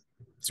is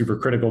super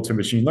critical to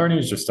machine learning.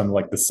 It's just some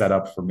like the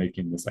setup for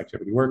making this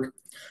activity work.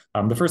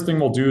 The first thing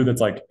we'll do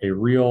that's like a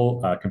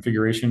real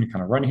configuration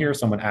kind of run here.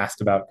 Someone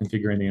asked about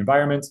configuring the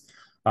environment.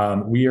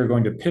 We are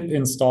going to pip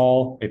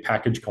install a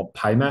package called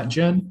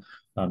PyMatGen.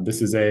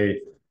 This is a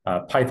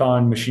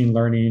Python machine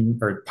learning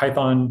or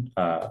Python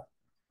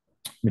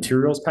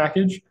materials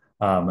package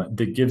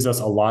that gives us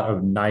a lot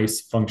of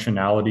nice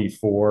functionality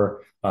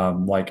for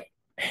like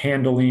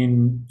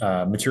handling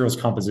materials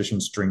composition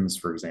strings,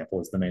 for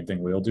example, is the main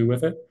thing we'll do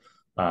with it.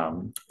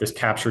 This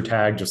capture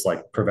tag just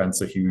like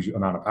prevents a huge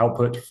amount of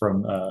output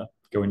from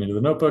going into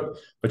the notebook,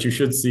 but you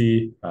should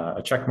see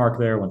a check mark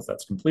there once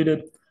that's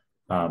completed.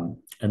 And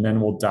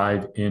then we'll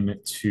dive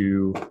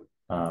into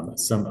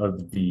some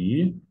of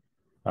the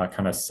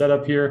kind of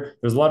setup here.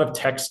 There's a lot of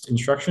text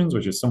instructions,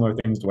 which is similar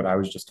things to what I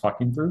was just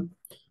talking through.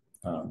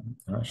 I'll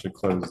actually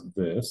close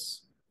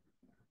this.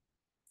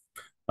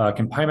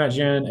 Can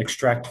PyMatGen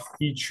extract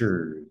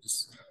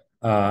features?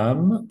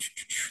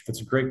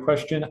 That's a great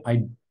question.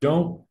 I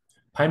don't,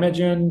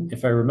 PyMatGen,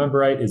 if I remember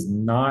right, is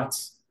not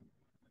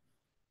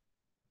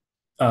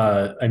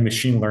a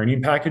machine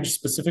learning package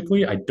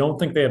specifically. I don't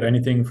think they have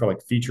anything for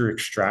like feature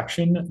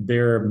extraction.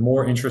 They're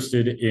more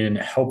interested in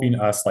helping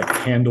us like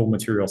handle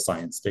material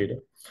science data.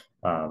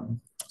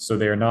 So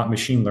they are not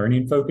machine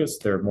learning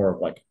focused. They're more of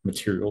like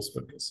materials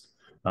focused.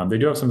 They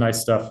do have some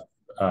nice stuff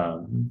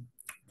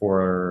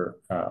for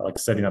like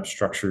setting up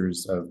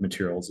structures of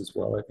materials as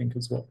well, I think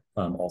as well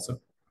also.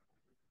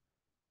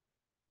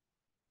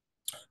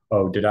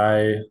 Oh, did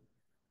I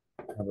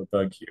have a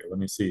bug here? Let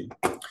me see.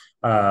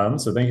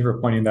 So thank you for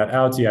pointing that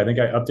out. Yeah, I think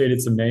I updated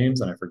some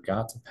names and I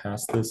forgot to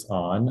pass this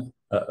on.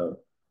 Uh-oh,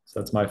 so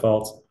that's my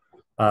fault.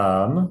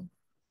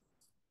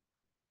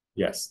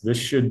 Yes, this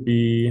should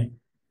be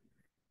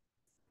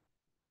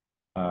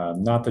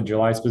not the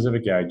July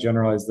specific. Yeah, I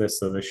generalized this.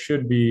 So this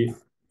should be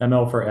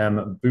ML for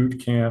M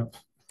boot camp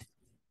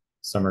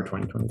summer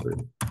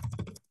 2023.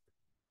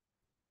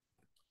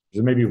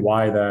 So maybe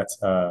why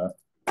that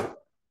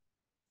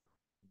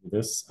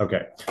this.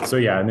 Okay. So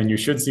yeah, and then you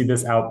should see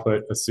this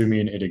output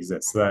assuming it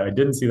exists. So I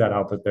didn't see that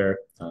output there.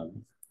 I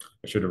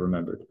should have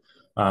remembered.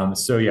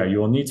 So yeah, you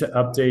will need to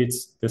update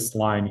this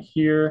line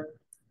here.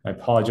 I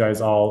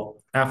apologize.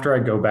 After I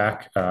go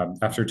back,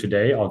 after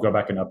today, I'll go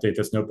back and update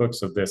this notebook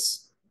so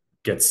this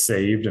gets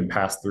saved and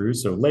passed through.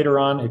 So later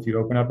on, if you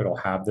open up, it'll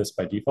have this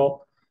by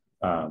default.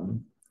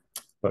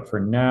 But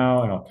for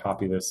now, and I'll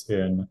copy this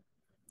in,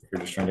 if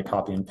you're just trying to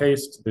copy and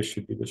paste, this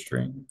should be the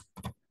string.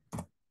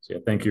 So yeah,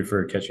 thank you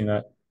for catching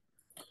that.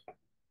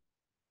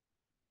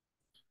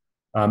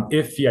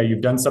 If you've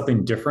done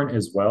something different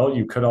as well,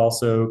 you could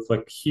also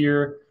click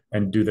here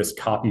and do this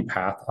copy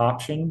path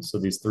option. So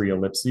these three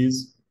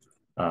ellipses.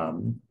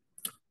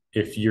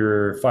 If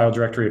your file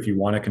directory, if you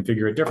want to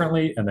configure it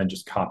differently, and then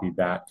just copy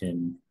that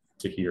in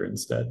to here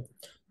instead.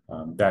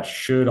 That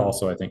should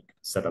also, I think,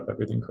 set up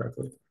everything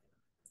correctly.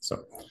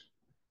 So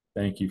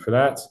thank you for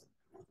that.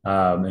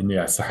 And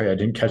yeah, sorry, I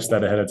didn't catch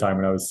that ahead of time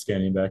when I was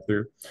scanning back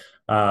through.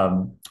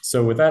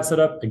 So with that set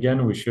up,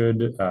 again, we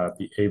should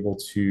be able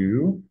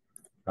to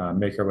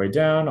make our way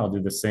down. I'll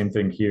do the same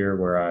thing here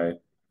where I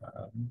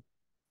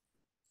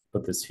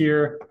put this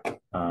here.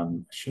 I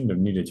shouldn't have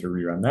needed to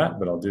rerun that,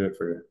 but I'll do it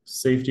for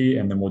safety.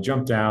 And then we'll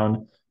jump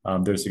down.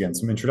 There's again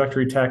some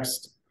introductory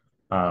text.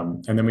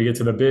 And then we get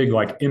to the big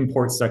like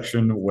import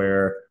section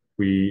where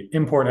we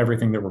import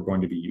everything that we're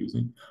going to be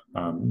using.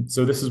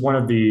 So this is one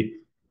of the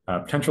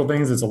potential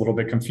things that's a little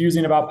bit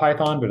confusing about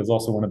Python, but it's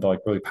also one of the like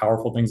really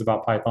powerful things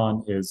about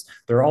Python is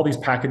there are all these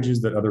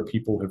packages that other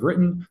people have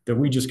written that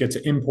we just get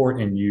to import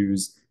and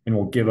use and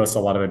will give us a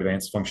lot of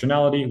advanced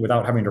functionality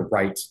without having to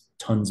write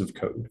tons of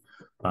code.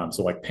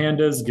 So like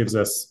pandas gives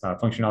us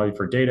functionality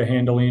for data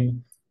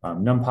handling,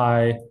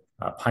 NumPy,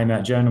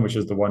 PyMatGen, which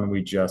is the one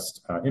we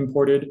just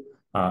imported.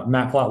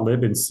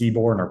 Matplotlib and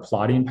Seaborn are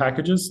plotting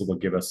packages, so they'll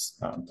give us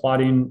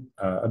plotting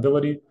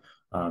ability.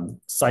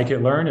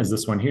 Scikit-learn is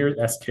this one here.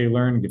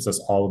 sklearn gives us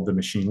all of the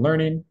machine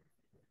learning.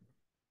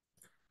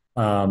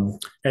 And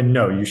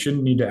no, you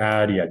shouldn't need to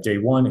add, day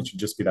one, it should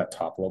just be that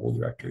top level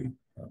directory.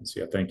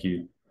 So yeah, thank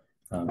you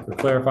for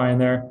clarifying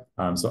there.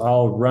 So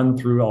I'll run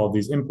through all of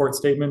these import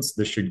statements.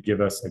 This should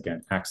give us,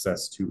 again,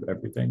 access to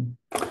everything.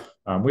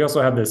 We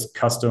also have this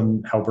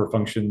custom helper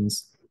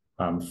functions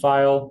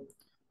file.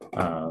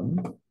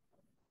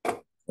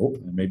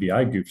 Maybe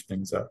I goofed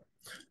things up.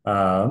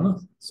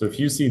 So if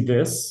you see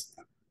this,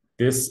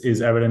 this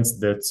is evidence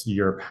that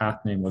your path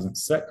name wasn't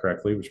set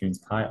correctly, which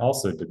means I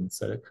also didn't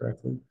set it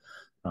correctly.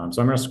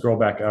 So I'm going to scroll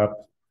back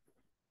up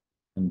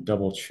and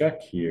double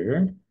check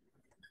here.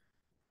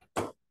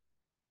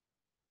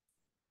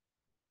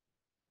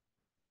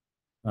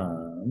 I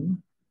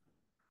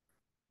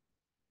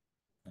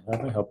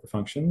have my helper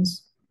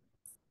functions.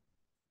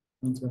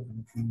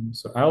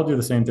 So I'll do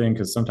the same thing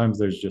because sometimes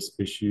there's just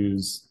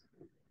issues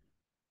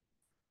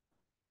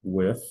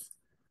with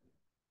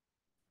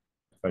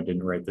if I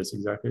didn't write this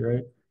exactly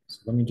right.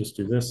 So let me just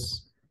do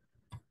this.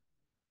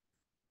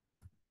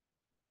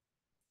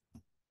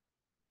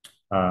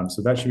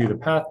 So that should be the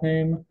path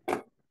name.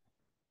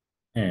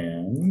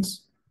 And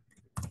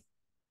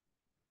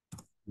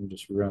let me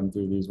just run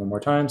through these one more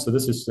time. So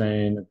this is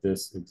saying that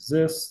this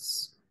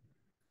exists.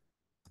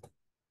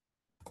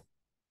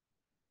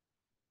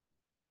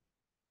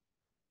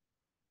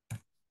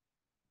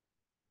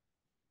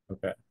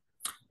 Okay.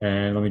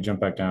 And let me jump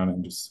back down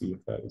and just see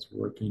if that is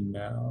working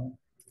now.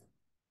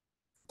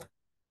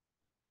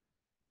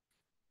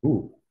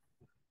 Ooh.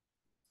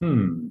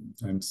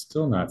 I'm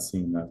still not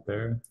seeing that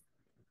there.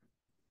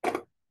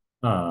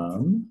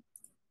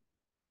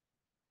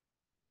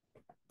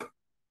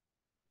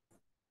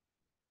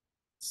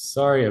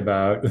 Sorry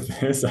about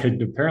this. I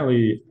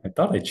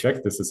thought I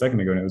checked this a second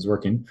ago and it was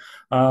working.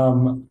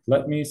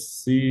 Let me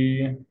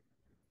see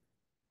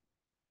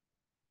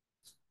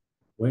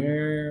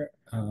where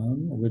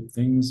would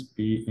things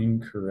be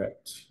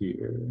incorrect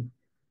here.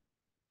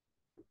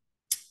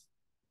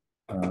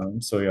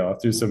 So yeah, I'll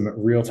do some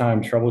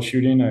real-time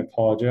troubleshooting. I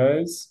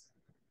apologize.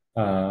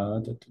 Da,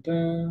 da,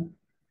 da.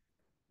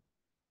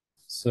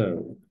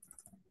 So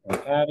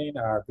we're adding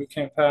our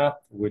bootcamp path,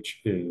 which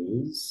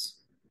is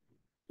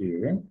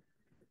here.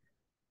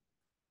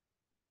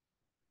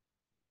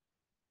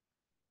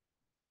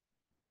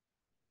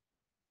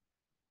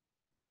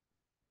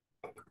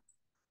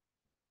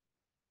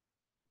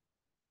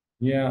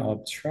 Yeah,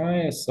 I'll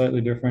try a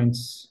slightly different.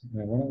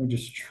 Why don't we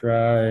just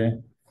try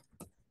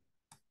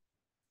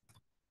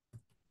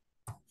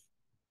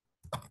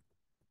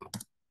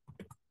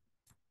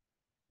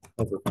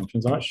helper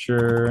functions? I'm not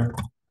sure.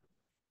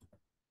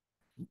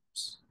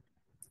 Oops.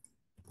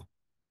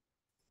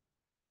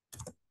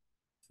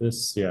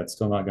 This, yeah, it's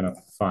still not going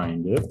to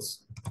find it.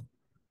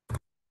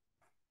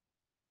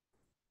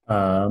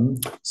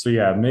 So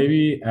yeah,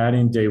 maybe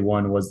adding day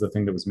one was the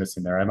thing that was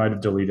missing there. I might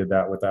have deleted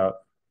that without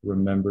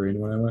remembering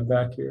when I went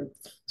back here.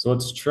 So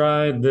let's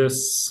try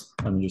this.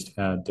 Let me just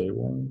add day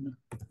one,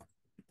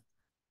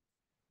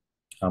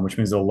 which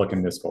means it'll look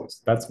in this folder.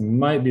 That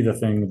might be the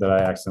thing that I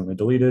accidentally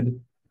deleted.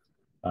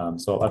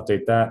 So I'll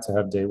update that to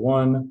have day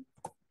one.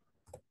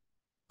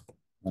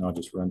 And I'll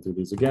just run through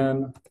these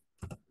again.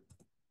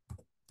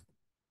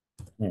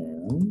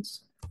 And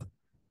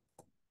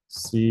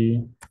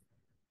see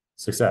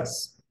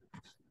success.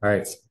 All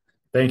right.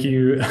 Thank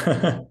you.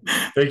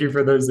 Thank you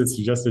for those that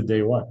suggested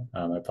day one.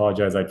 I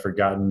apologize. I'd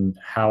forgotten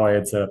how I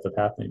had set up the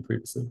path name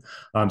previously.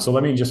 So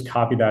let me just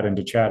copy that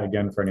into chat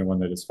again for anyone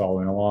that is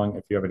following along.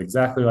 If you have it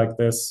exactly like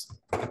this,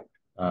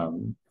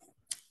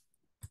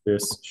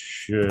 this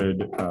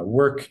should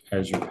work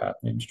as your path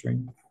name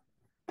string.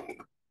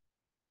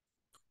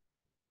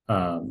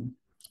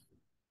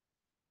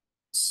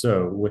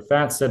 So with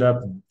that set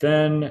up,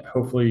 then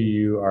hopefully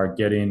you are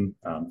getting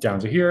down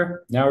to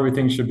here. Now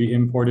everything should be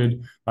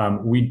imported.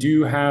 We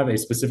do have a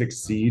specific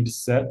seed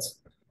set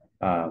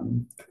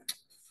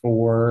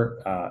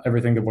for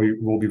everything that we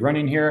will be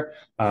running here.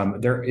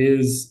 There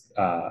is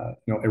a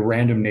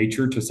random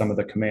nature to some of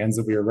the commands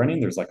that we are running.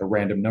 There's like a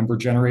random number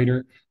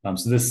generator.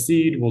 So this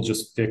seed will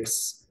just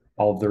fix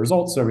all of the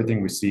results. So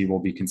everything we see will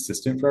be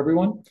consistent for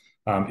everyone.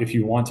 If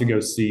you want to go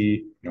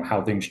see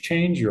how things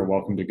change, you're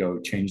welcome to go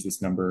change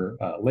this number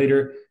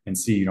later and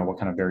see what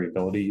kind of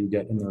variability you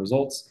get in the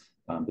results.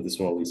 But this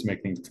will at least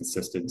make things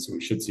consistent. So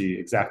we should see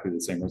exactly the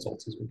same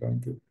results as we're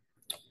going through.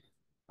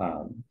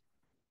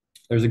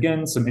 There's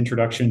again some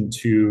introduction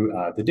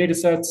to the data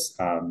sets,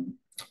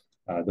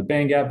 the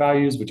band gap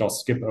values, which I'll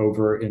skip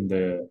over in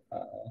the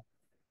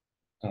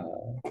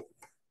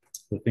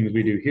things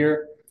we do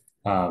here.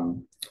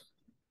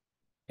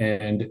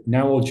 And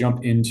now we'll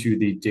jump into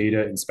the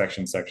data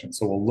inspection section.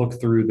 So we'll look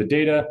through the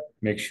data,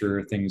 make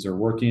sure things are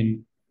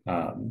working,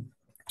 and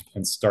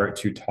start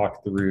to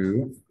talk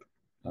through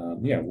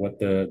what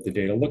the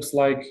data looks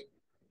like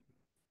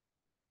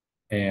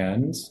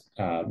and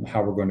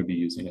how we're going to be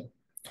using it.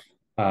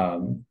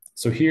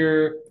 So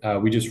here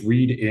we just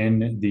read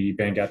in the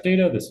band gap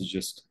data. This is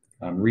just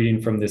reading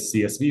from this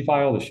CSV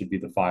file. This should be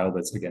the file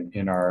that's again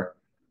in our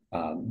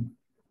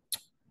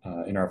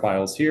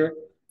files here.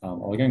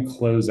 I'll again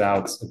close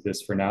out of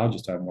this for now,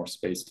 just to have more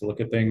space to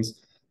look at things.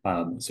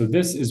 So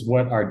this is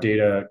what our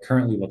data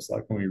currently looks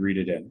like when we read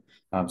it in.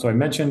 So I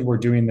mentioned we're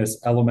doing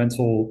this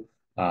elemental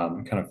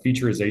kind of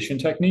featureization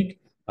technique.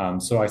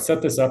 So I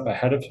set this up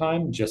ahead of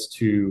time just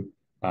to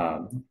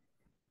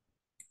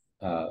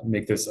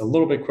make this a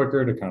little bit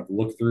quicker to kind of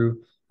look through.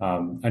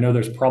 I know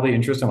there's probably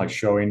interest in like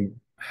showing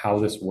how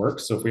this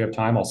works. So if we have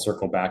time, I'll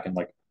circle back and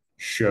like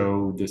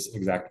show this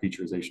exact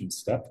featureization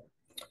step.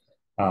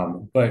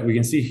 But we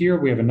can see here,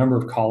 we have a number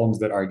of columns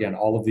that are, again,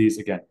 all of these,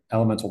 again,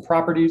 elemental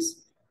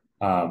properties.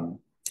 And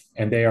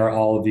they are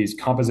all of these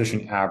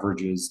composition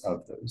averages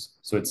of those.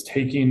 So it's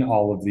taking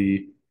all of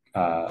the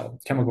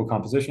chemical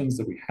compositions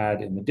that we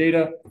had in the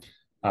data,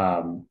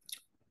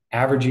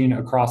 averaging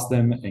across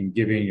them and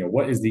giving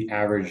what is the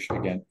average,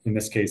 again, in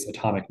this case,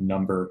 atomic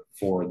number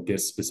for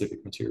this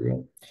specific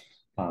material.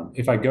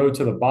 If I go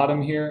to the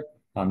bottom here,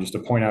 just to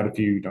point out a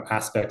few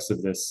aspects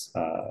of this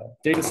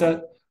data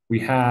set, we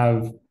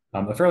have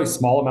a fairly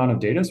small amount of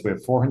data. So we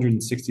have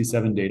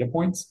 467 data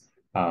points.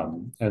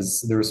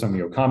 As there were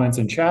some comments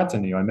in chat,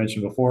 and I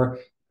mentioned before,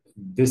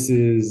 this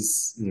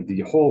is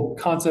the whole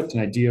concept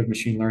and idea of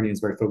machine learning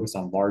is very focused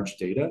on large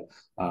data.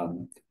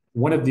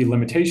 One of the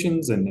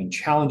limitations and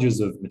challenges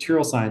of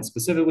material science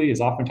specifically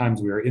is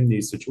oftentimes we are in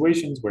these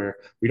situations where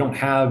we don't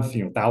have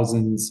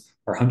thousands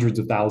or hundreds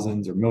of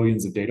thousands or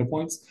millions of data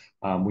points.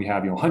 We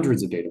have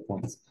hundreds of data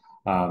points,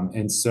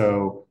 and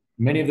so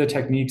many of the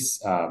techniques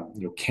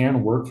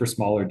can work for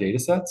smaller data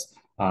sets,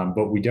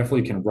 but we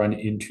definitely can run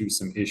into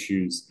some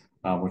issues,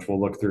 which we'll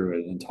look through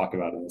and talk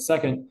about in a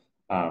second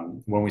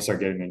when we start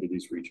getting into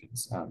these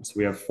regions. So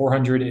we have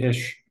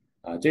 400-ish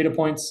data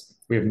points.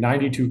 We have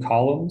 92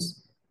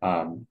 columns.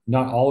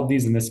 Not all of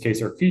these in this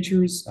case are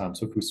features.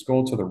 So if we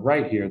scroll to the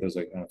right here, there's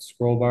a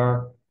scroll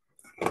bar.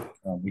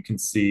 We can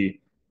see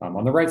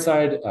on the right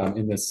side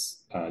in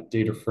this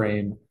data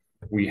frame,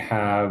 we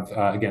have,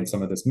 again,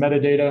 some of this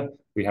metadata.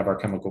 We have our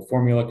chemical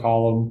formula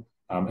column,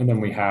 and then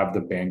we have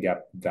the band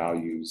gap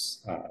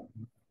values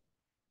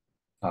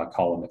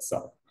column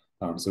itself.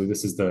 So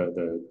this is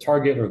the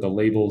target or the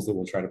labels that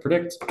we'll try to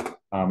predict.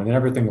 And then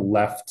everything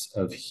left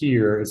of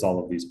here is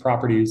all of these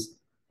properties.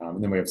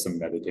 And then we have some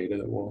metadata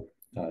that we'll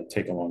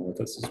take along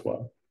with us as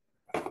well.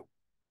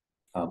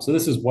 So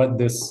this is what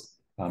this,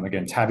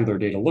 again, tabular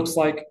data looks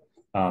like.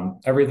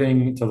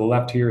 Everything to the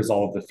left here is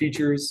all of the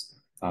features.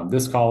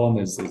 This column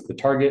is the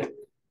target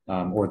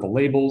or the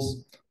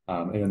labels.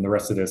 And then the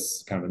rest of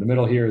this kind of in the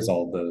middle here is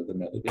all the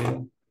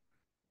metadata.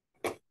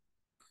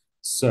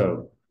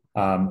 So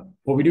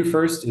what we do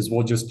first is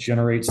we'll just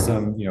generate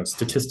some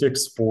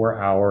statistics for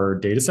our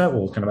data set.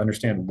 We'll kind of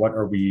understand what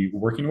are we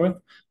working with.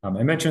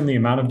 I mentioned the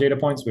amount of data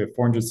points. We have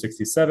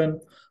 467.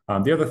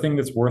 The other thing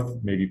that's worth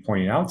maybe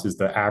pointing out is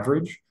the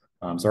average.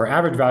 So our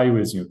average value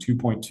is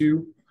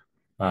 2.2.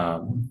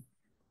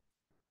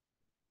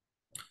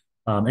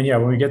 And yeah,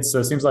 when we get, so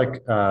it seems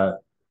like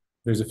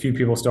there's a few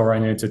people still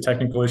running into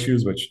technical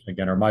issues, which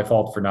again are my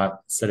fault for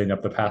not setting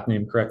up the path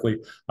name correctly.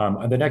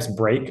 On the next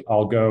break,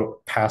 I'll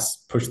go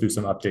push through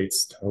some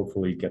updates to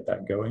hopefully get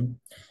that going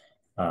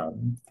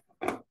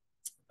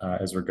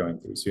as we're going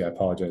through. So yeah, I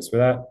apologize for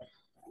that.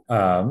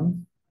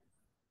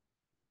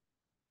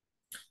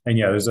 And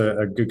yeah, there's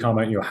a good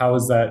comment, how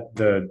is that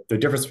the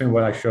difference between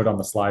what I showed on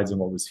the slides and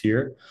what was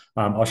here?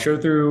 I'll show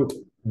through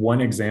one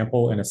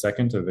example in a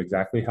second of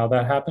exactly how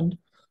that happened.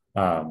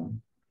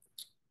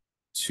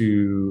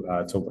 To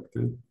look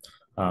through.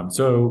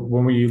 So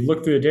when we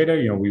look through the data,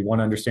 we want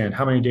to understand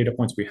how many data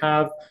points we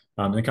have,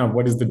 and kind of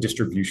what is the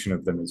distribution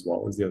of them as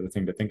well is the other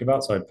thing to think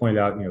about. So I pointed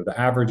out, the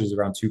average is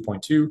around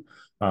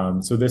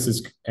 2.2. So this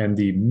is, and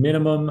the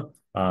minimum,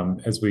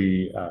 as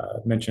we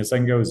mentioned a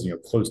second ago, is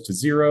close to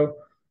 0,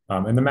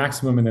 and the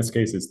maximum in this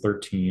case is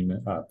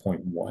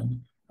 13.1.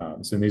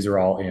 So these are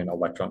all in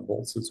electron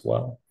volts as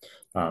well.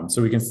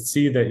 So we can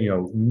see that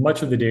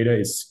much of the data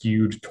is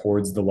skewed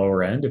towards the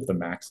lower end if the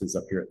max is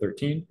up here at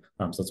 13.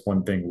 So that's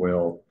one thing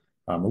we'll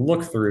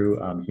look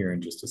through here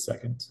in just a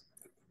second.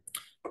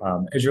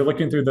 As you're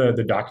looking through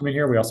the document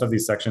here, we also have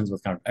these sections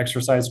with kind of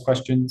exercise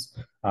questions.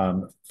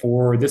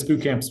 For this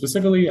bootcamp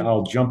specifically,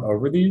 I'll jump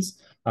over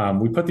these.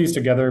 We put these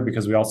together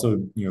because we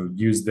also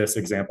use this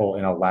example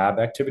in a lab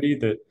activity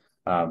that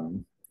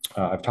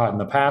I've taught in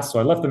the past. So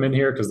I left them in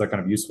here because they're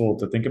kind of useful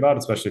to think about,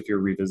 especially if you're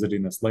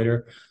revisiting this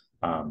later.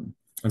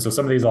 And so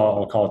some of these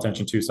I'll call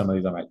attention to, some of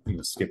these I might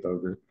skip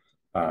over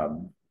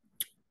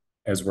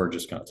as we're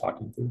just kind of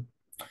talking through.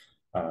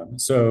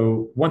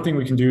 So one thing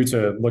we can do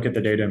to look at the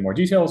data in more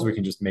detail is we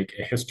can just make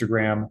a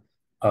histogram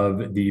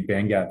of the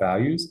band gap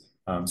values.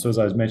 So as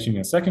I was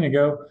mentioning a second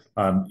ago,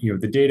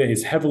 the data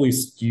is heavily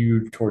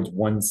skewed towards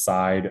one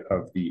side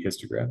of the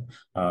histogram.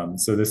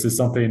 So this is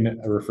something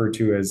referred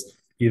to as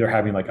either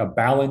having like a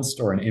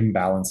balanced or an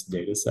imbalanced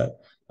data set.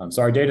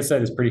 So our data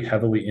set is pretty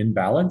heavily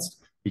imbalanced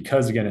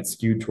because, again, it's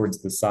skewed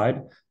towards the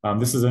side.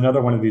 This is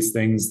another one of these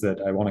things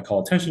that I want to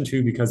call attention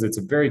to because it's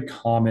a very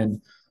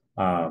common,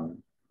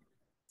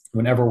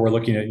 whenever we're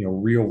looking at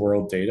real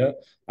world data,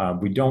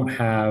 we don't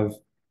have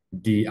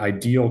the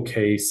ideal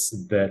case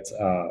that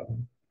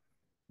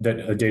that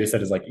a data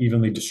set is like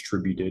evenly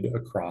distributed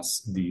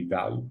across the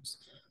values.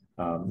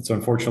 So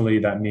unfortunately,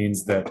 that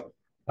means that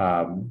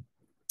the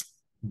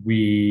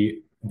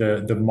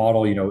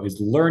model is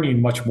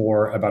learning much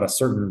more about a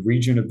certain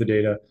region of the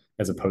data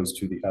as opposed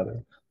to the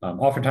other.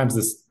 Oftentimes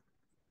this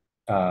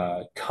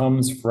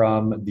comes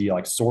from the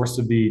source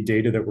of the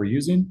data that we're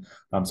using.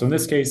 So in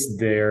this case,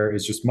 there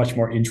is just much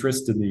more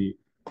interest in the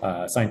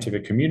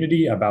scientific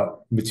community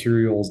about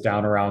materials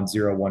down around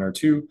 0, 1, or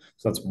 2.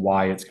 So that's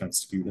why it's kind of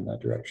skewed in that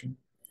direction.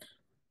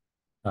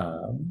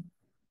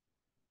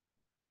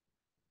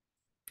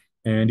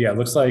 And yeah, it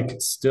looks like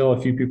still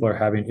a few people are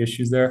having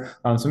issues there.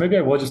 So maybe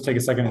I will just take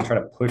a second and try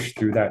to push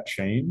through that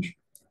change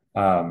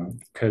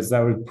because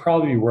that would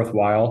probably be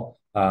worthwhile.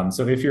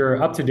 So if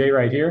you're up to date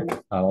right here,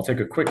 I'll take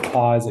a quick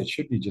pause. It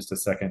should be just a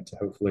second to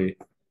hopefully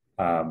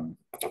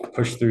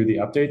push through the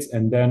updates.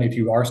 And then if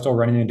you are still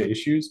running into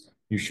issues,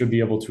 you should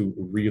be able to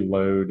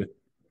reload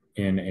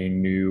in a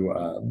new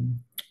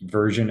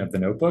version of the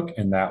notebook,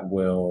 and that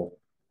will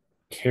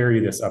carry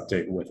this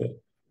update with it.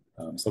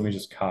 So let me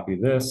just copy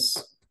this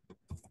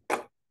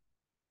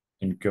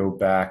and go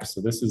back.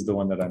 So this is the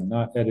one that I'm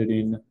not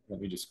editing. Let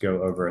me just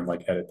go over and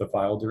edit the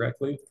file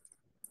directly.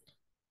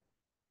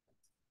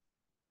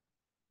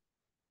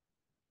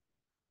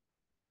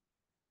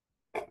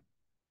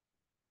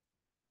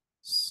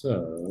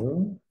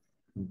 So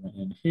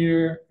in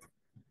here,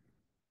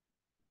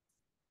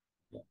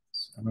 yes,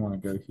 I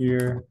want to go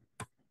here,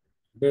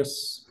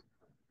 this.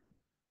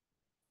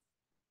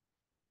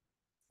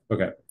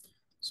 Okay,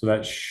 so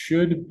that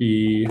should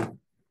be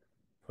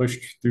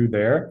pushed through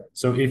there.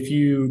 So if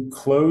you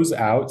close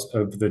out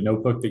of the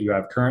notebook that you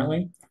have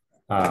currently,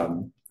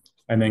 and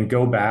then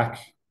go back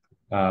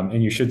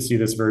And you should see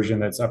this version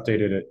that's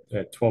updated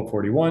at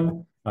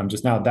 1241.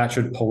 Just now, that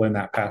should pull in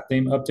that path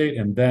name update,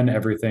 and then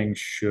everything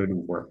should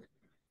work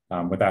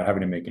without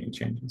having to make any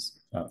changes.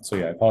 So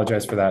yeah, I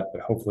apologize for that,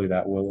 but hopefully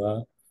that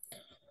will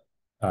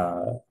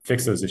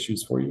fix those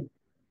issues for you.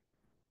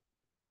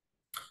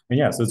 And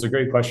yeah, so it's a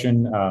great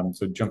question.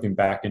 So jumping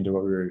back into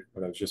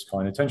what I was just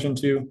calling attention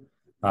to,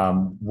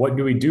 what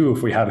do we do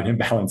if we have an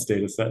imbalanced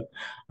data set?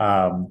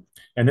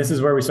 And this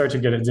is where we start to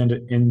get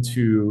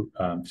into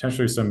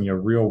potentially some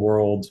real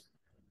world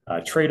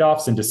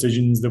trade-offs and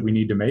decisions that we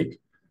need to make.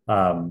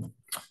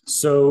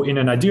 So in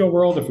an ideal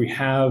world, if we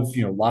have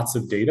lots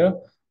of data,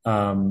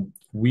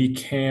 we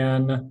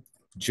can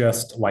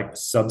just like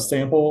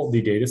subsample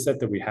the data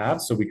set that we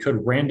have. So we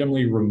could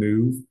randomly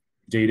remove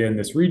data in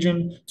this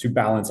region to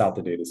balance out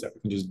the data set.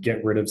 We can just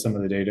get rid of some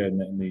of the data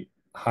in the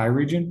high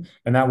region,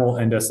 and that will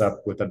end us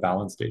up with a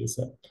balanced data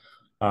set.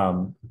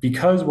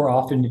 Because we're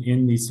often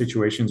in these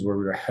situations where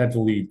we're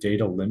heavily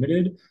data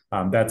limited,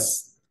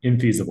 that's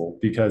infeasible.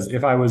 Because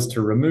if I was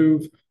to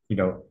remove,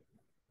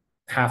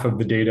 half of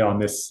the data on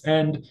this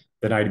end,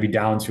 then I'd be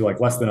down to like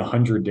less than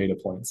 100 data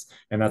points,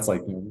 and that's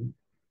like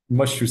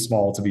much too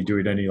small to be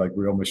doing any like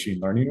real machine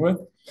learning with.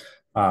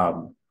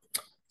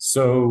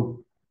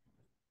 So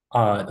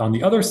on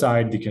the other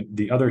side,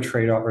 the other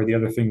trade-off or the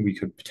other thing we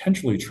could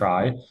potentially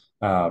try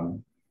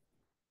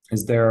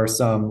is there are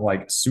some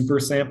like super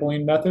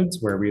sampling methods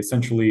where we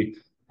essentially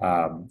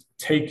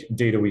take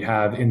data we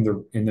have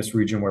in this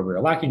region where we're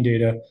lacking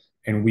data,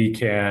 and we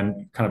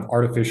can kind of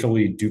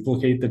artificially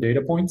duplicate the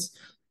data points.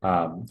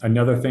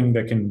 Another thing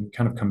that can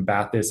kind of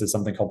combat this is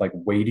something called like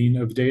weighting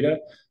of data.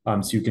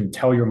 So you can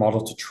tell your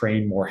model to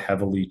train more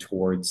heavily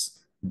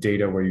towards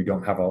data where you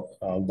don't have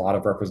a lot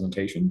of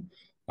representation.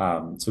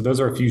 So those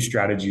are a few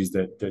strategies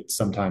that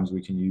sometimes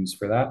we can use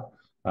for that.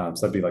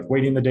 So that'd be like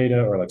weighting the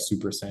data or like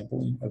super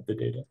sampling of the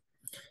data.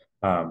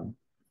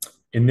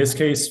 In this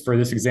case, for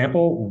this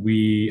example,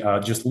 we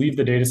just leave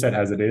the data set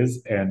as it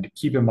is and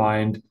keep in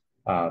mind,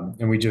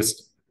 and we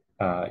just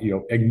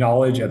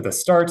acknowledge at the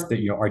start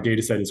that our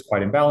data set is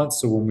quite imbalanced.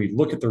 So when we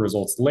look at the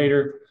results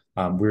later,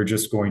 we're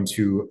just going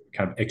to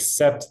kind of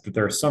accept that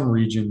there are some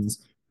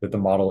regions that the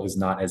model is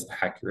not as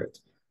accurate.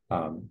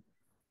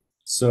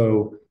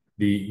 So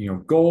the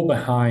goal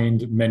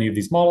behind many of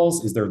these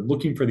models is they're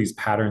looking for these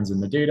patterns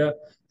in the data,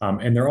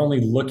 and they're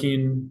only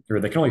looking, or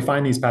they can only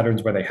find these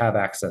patterns where they have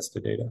access to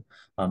data.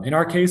 In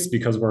our case,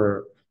 because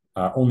we're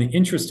only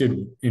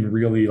interested in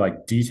really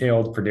like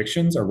detailed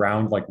predictions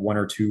around like 1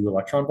 or 2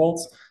 electron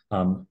volts,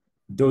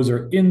 those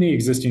are in the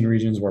existing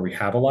regions where we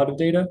have a lot of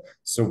data.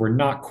 So we're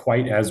not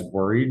quite as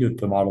worried that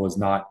the model is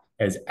not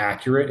as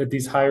accurate at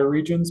these higher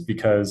regions,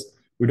 because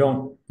we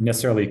don't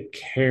necessarily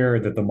care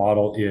that the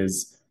model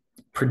is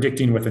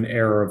predicting with an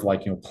error of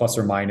like plus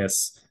or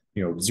minus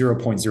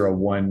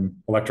 0.01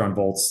 electron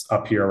volts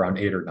up here around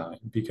 8 or 9,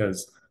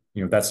 because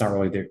that's not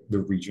really the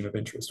region of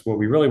interest. What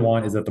we really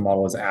want is that the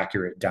model is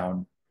accurate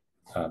down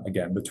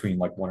again between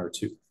like 1 or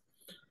 2.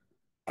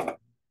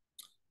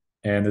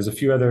 And there's a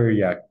few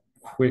other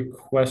quick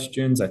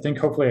questions. I think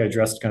hopefully I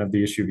addressed kind of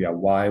the issue of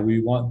why we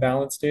want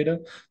balanced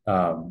data,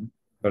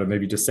 but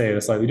maybe just say it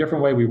a slightly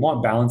different way. We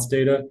want balanced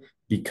data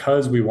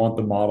because we want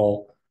the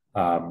model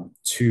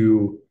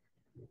to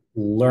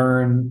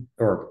learn,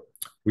 or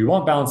we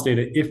want balanced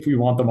data if we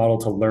want the model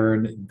to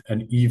learn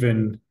an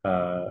even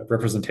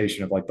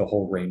representation of like the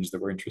whole range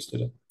that we're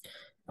interested in.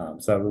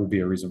 So that would be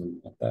a reason we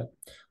want that.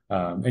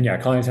 And yeah,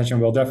 calling attention,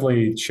 we'll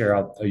definitely share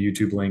out a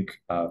YouTube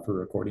link for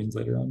recordings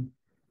later on.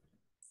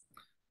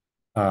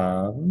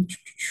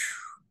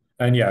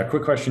 And yeah, a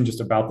quick question just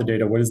about the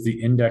data. What is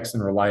the index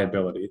and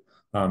reliability?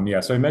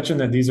 So I mentioned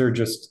that these are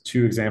just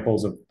 2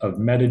 examples of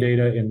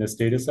metadata in this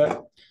data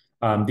set.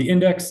 The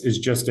index is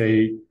just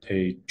a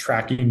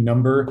tracking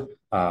number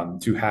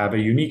to have a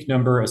unique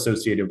number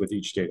associated with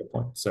each data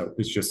point. So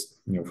it's just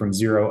from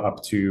 0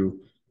 up to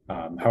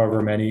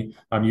however many.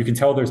 You can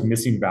tell there's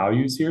missing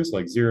values here, so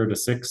like 0 to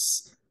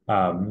 6.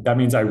 That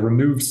means I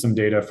removed some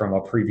data from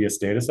a previous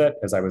data set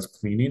as I was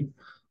cleaning.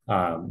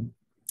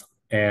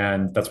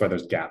 And that's why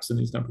there's gaps in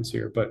these numbers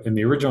here. But in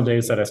the original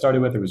data set I started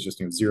with, it was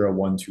just 0,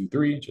 1, 2,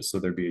 3, just so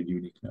there'd be a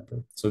unique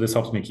number. So this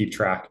helps me keep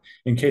track.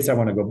 In case I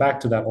want to go back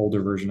to that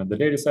older version of the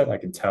data set, I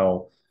can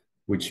tell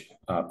which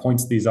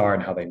points these are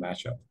and how they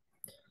match up.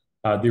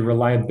 The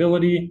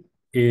reliability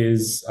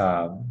is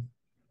a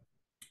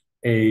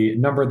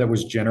number that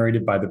was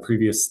generated by the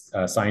previous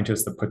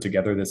scientists that put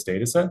together this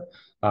data set.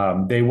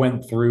 They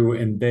went through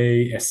and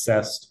they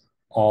assessed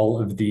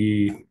all of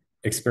the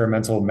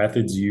experimental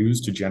methods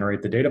used to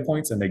generate the data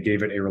points, and they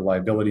gave it a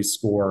reliability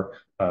score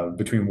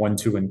between 1,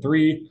 2, and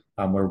 3,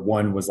 where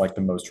 1 was like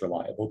the most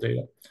reliable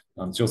data.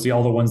 So you'll see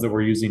all the ones that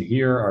we're using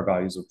here are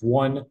values of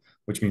 1,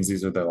 which means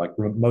these are the like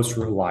most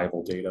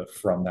reliable data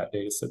from that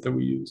data set that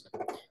we used.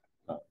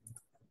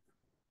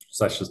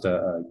 So that's just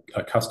a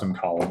custom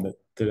column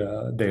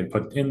that they had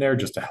put in there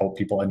just to help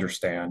people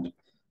understand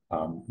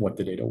what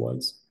the data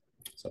was.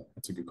 So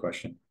that's a good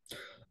question.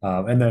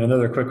 And then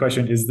another quick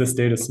question, is this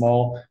data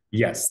small?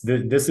 Yes,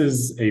 this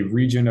is a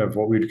region of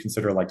what we would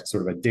consider like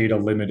sort of a data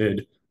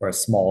limited or a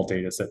small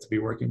data set to be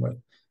working with.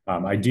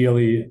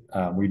 Ideally,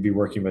 we'd be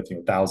working with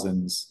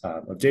thousands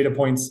of data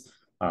points.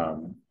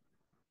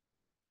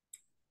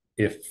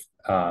 If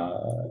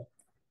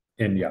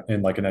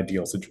in like an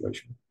ideal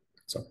situation.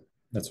 So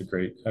that's a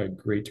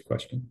great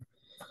question.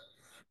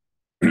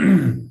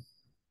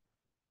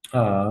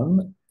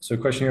 So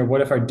question here,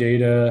 what if our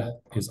data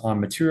is on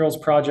materials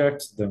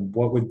project, then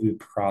what would be the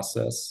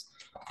process?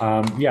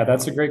 Yeah,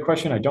 that's a great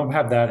question. I don't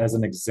have that as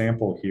an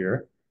example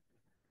here.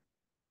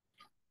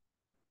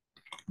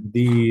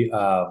 The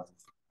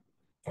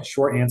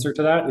short answer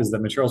to that is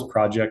that materials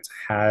project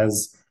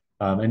has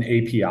an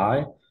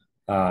API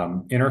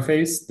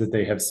interface that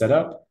they have set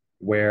up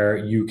where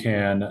you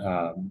can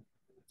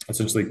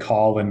essentially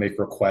call and make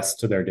requests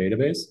to their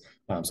database.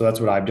 So that's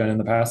what I've done in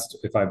the past.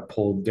 If I've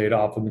pulled data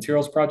off of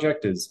materials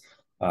project is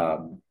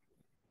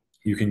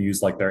you can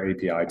use like their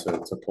API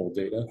to pull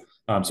data.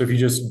 So if you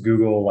just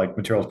Google like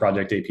materials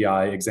project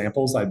API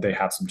examples, they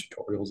have some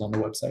tutorials on the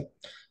website,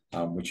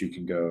 which you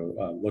can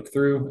go look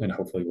through and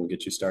hopefully we'll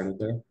get you started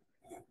there.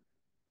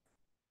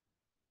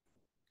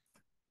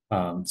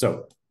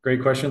 So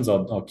great questions.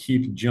 I'll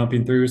keep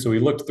jumping through. So we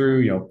looked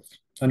through,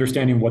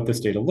 understanding what this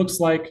data looks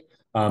like.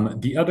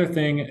 The other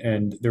thing,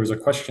 and there was a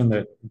question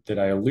that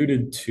I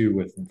alluded to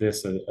with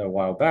this a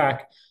while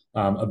back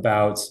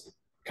about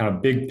kind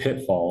of big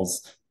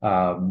pitfalls.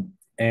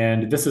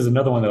 And this is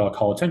another one that I'll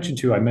call attention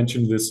to. I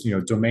mentioned this,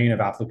 domain of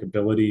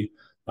applicability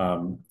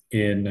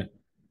in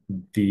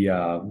the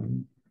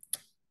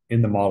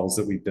models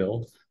that we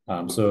build.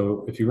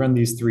 So if you run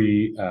these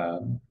three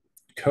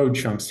code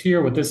chunks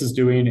here, what this is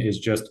doing is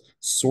just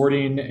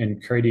sorting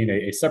and creating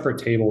a separate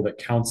table that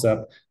counts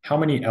up how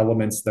many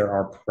elements there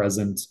are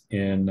present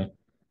in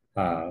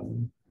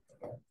the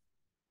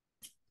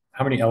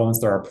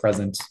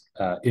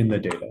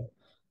data.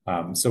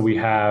 So we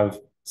have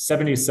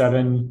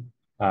 77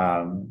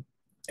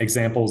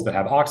 examples that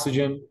have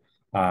oxygen.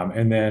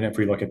 And then if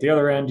we look at the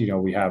other end,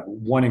 we have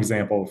one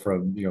example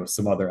from,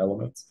 some other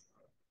elements.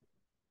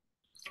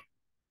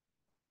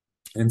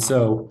 And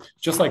so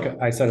just like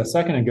I said a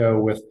second ago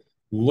with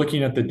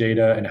looking at the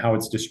data and how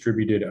it's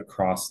distributed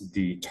across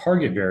the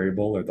target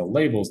variable or the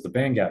labels, the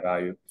band gap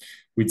value,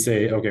 we'd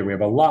say, okay, we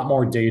have a lot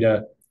more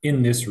data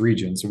in this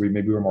region. So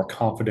maybe we're more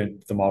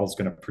confident the model's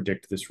going to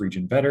predict this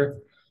region better.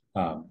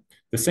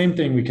 The same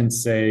thing we can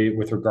say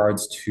with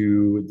regards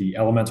to the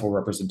elemental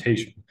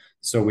representation.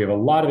 So we have a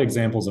lot of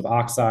examples of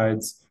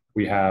oxides.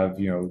 We have,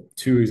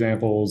 two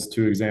examples,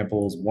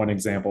 one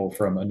example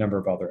from a number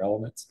of other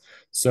elements.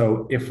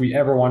 So if we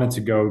ever wanted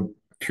to go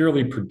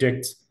purely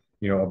predict,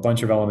 a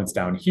bunch of elements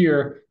down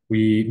here,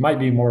 we might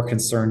be more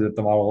concerned that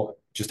the model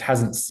just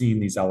hasn't seen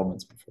these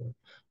elements before.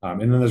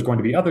 And then there's going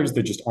to be others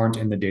that just aren't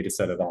in the data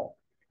set at all.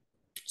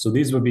 So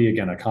these would be,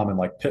 again, a common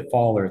like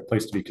pitfall or a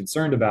place to be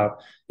concerned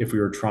about if we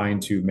were trying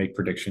to make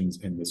predictions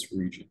in this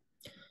region.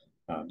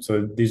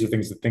 So these are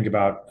things to think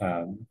about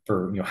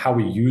for how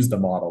we use the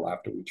model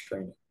after we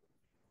train it.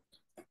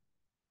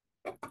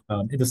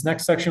 In this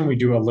next section, we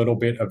do a little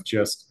bit of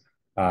just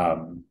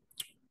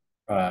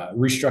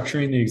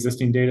restructuring the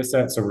existing data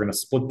set. So we're going to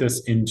split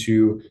this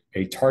into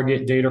a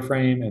target data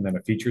frame and then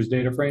a features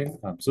data frame.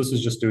 So this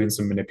is just doing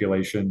some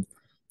manipulation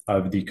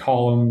of the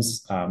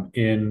columns I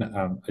don't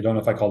know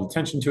if I called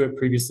attention to it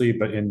previously,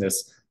 but in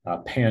this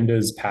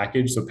pandas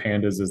package. So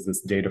pandas is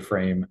this data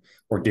frame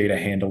or data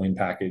handling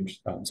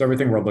package. So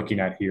everything we're looking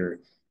at here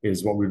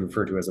is what we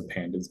refer to as a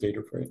pandas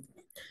data frame.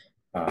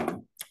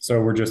 So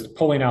we're just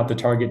pulling out the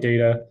target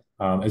data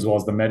as well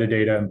as the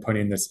metadata and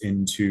putting this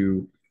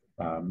into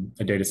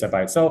a data set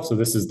by itself. So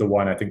this is the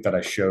one I think that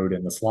I showed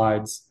in the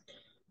slides.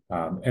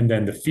 And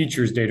then the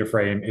features data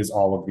frame is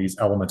all of these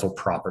elemental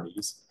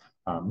properties.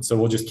 So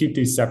we'll just keep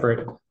these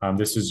separate.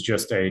 This is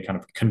just a kind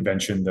of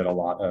convention that a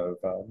lot of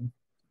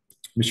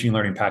machine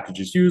learning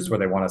packages use where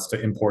they want us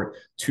to import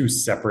two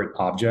separate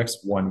objects,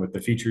 one with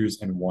the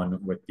features and one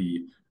with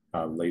the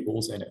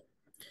labels in it.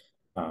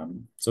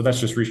 So that's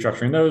just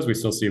restructuring those. We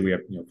still see we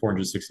have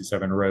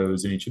 467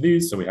 rows in each of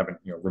these, so we haven't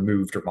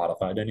removed or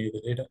modified any of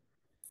the data.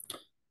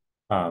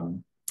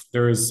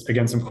 There's,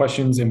 again, some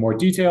questions in more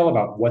detail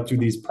about what do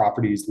these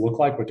properties look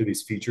like? What do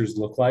these features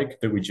look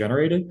like that we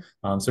generated?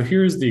 So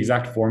here's the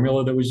exact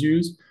formula that was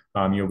used.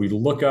 We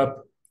look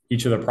up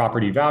each of the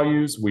property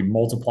values, we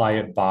multiply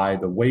it by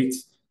the weight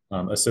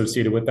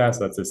associated with that.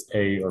 So that's this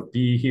A or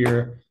B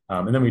here.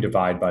 And then we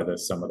divide by the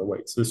sum of the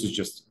weights. So this is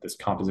just this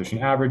composition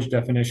average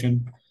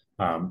definition.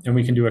 And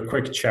we can do a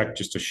quick check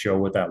just to show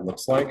what that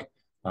looks like.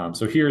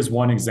 So here's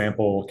one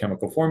example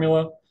chemical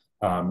formula.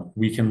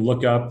 We can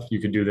look up, you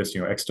could do this,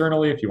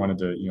 externally if you wanted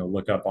to,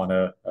 look up on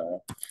a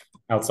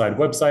outside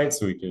website.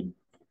 So we could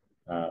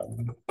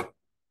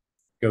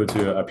go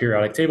to a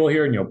periodic table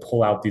here and,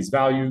 pull out these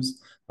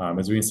values.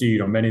 As we can see,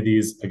 many of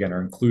these, again,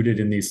 are included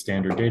in these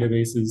standard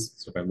databases.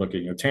 So if I look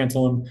at,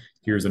 tantalum,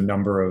 here's a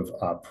number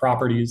of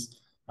properties.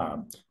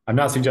 I'm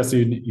not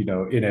suggesting,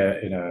 in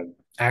a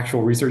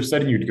actual research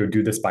setting, you'd go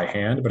do this by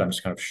hand, but I'm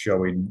just kind of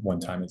showing one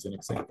time as an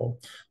example.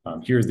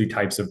 Here's the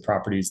types of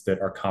properties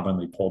that are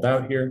commonly pulled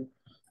out here.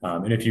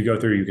 And if you go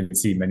through, you can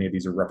see many of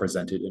these are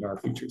represented in our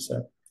feature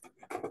set.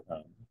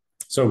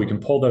 So we can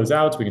pull those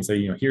out. We can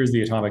say, here's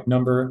the atomic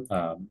number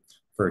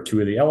for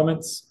 2 of the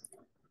elements.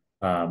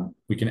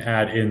 We can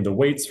add in the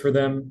weights for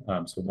them.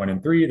 So 1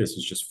 and 3, this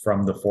is just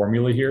from the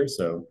formula here.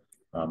 So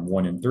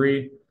 1 and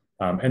 3.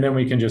 And then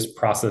we can just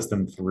process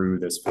them through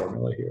this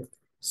formula here.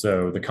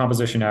 So the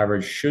composition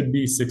average should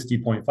be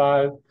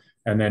 60.5.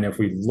 And then if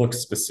we look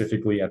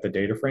specifically at the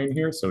data frame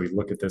here, so we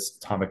look at this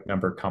atomic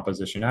number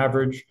composition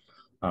average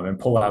and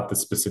pull out the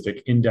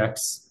specific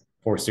index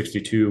for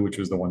 62, which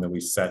was the one that we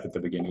set at the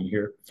beginning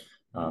here.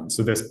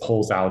 So this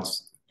pulls out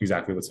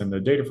exactly what's in the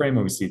data frame,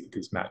 and we see that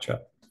these match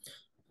up.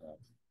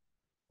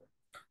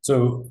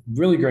 So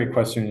really great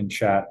question in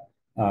chat.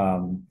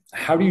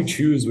 How do you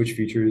choose which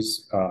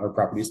features or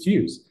properties to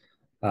use?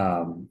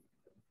 And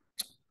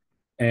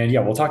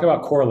yeah, we'll talk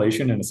about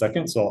correlation in a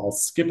second. So I'll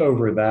skip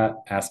over that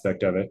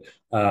aspect of it.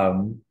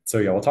 So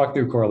yeah, we'll talk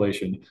through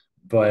correlation.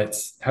 But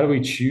how do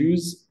we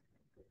choose?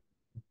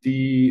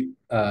 The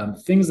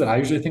things that I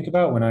usually think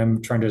about when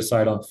I'm trying to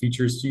decide on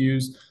features to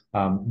use,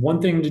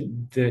 one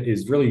thing that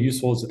is really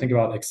useful is to think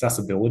about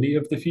accessibility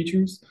of the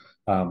features.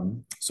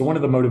 So one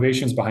of the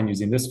motivations behind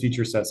using this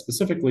feature set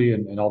specifically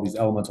and all these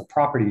elemental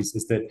properties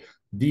is that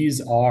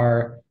these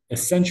are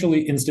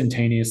essentially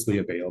instantaneously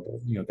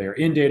available. They're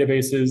in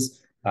databases.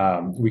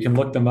 We can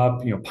look them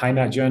up.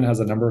 PyMatGen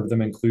has a number of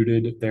them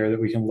included there that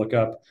we can look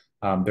up.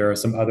 There are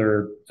some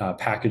other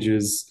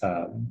packages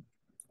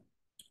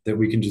that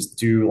we can just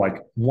do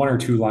like 1 or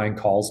 2 line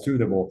calls to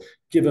that will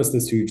give us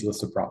this huge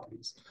list of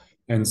properties.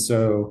 And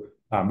so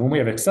when we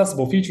have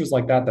accessible features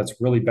like that, that's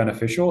really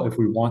beneficial if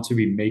we want to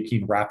be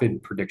making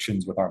rapid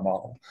predictions with our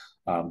model.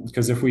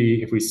 Because if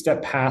we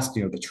step past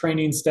the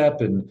training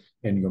step and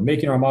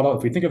making our model,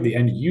 if we think of the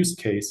end use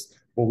case,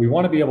 what we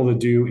want to be able to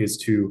do is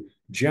to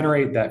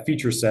generate that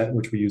feature set,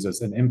 which we use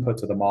as an input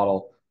to the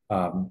model,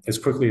 as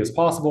quickly as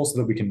possible so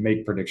that we can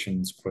make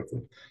predictions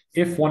quickly.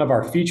 If one of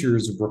our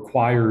features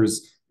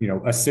requires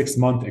a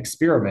 6-month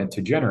experiment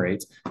to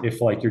generate,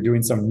 if like you're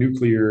doing some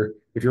nuclear,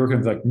 if you're working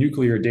with like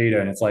nuclear data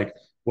and it's like,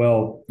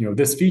 well,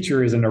 this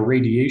feature is an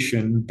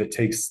irradiation that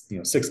takes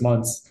 6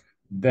 months,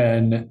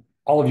 then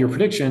all of your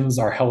predictions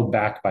are held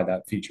back by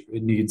that feature.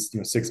 It needs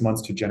 6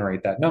 months to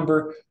generate that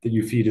number that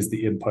you feed as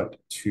the input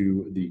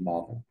to the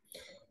model.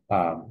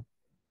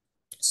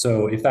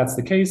 So if that's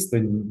the case,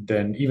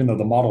 then even though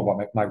the model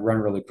might run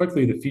really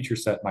quickly, the feature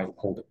set might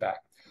hold it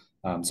back.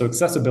 So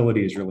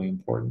accessibility is really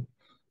important.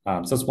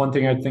 So that's one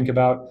thing I'd think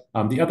about.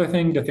 The other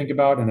thing to think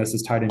about, and this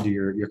is tied into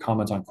your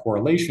comment on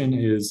correlation,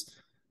 is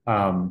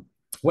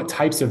what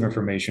types of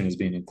information is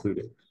being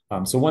included.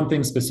 So one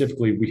thing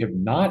specifically we have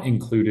not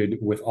included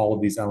with all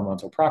of these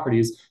elemental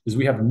properties is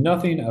we have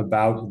nothing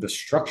about the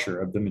structure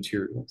of the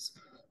materials.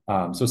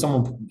 So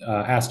someone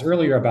asked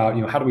earlier about,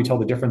 how do we tell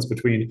the difference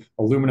between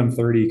aluminum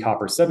 30,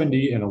 copper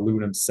 70, and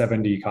aluminum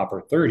 70,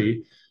 copper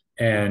 30?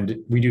 And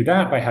we do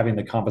that by having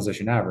the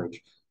composition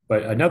average.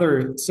 But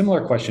another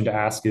similar question to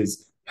ask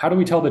is, how do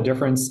we tell the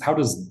difference? How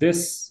does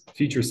this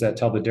feature set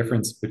tell the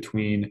difference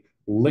between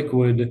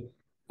liquid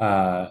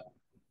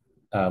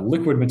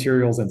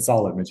materials and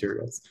solid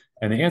materials?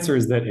 And the answer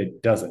is that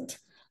it doesn't.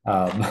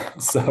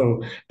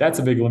 So that's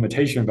a big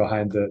limitation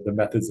behind the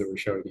methods that we're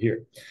showing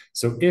here.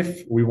 So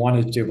if we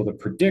wanted to be able to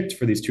predict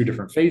for these 2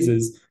 different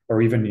phases,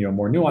 or even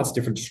more nuanced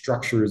different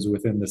structures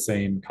within the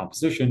same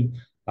composition,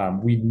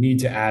 we need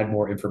to add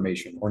more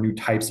information or new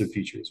types of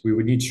features. We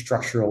would need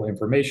structural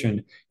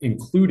information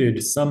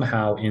included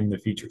somehow in the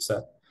feature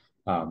set,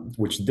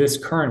 which this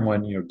current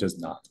one does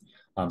not.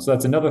 So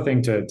that's another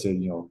thing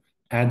to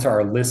add to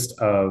our list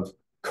of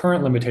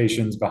current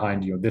limitations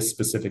behind this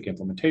specific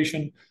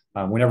implementation.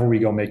 Whenever we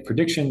go make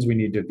predictions, we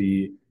need to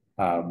be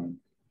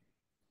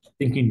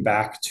thinking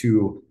back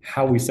to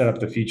how we set up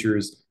the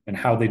features and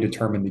how they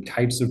determine the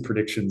types of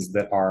predictions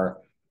that are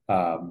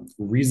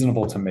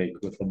reasonable to make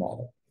with the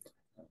model.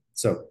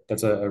 So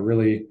that's a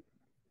really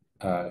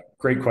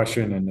great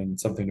question and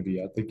something to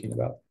be thinking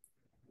about.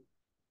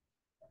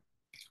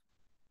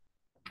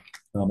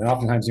 And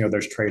oftentimes,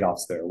 there's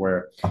trade-offs there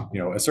where,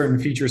 a certain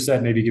feature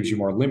set maybe gives you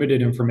more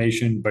limited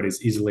information, but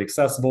is easily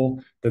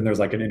accessible. Then there's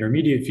like an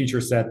intermediate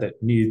feature set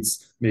that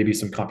needs maybe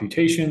some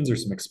computations or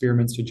some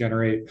experiments to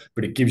generate,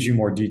 but it gives you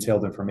more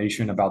detailed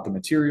information about the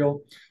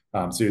material.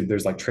 So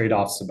there's like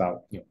trade-offs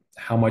about,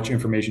 how much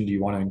information do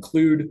you want to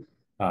include,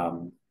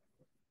 and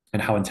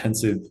how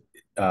intensive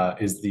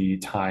is the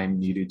time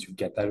needed to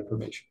get that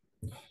information.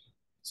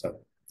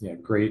 So yeah,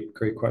 great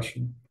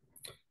question.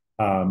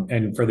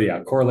 And for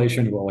the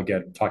correlation, we'll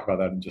again talk about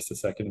that in just a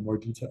second in more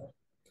detail.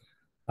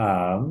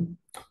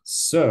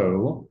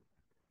 So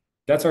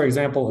that's our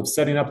example of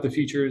setting up the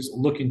features,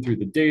 looking through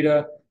the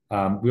data.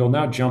 We'll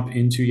now jump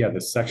into the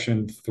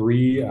section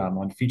 3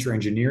 on feature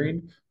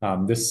engineering.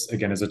 This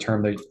again is a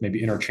term that may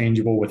be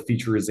interchangeable with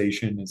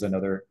featureization, is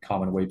another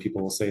common way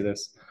people will say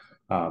this.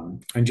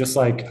 And just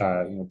like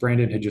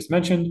Brandon had just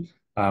mentioned,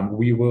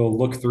 We will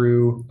look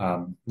through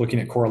looking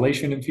at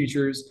correlation in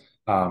features.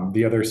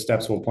 The other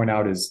steps we'll point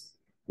out is,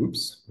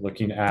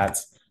 looking at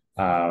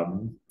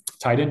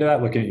tied into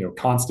that, looking at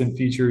constant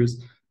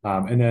features.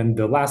 And then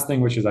the last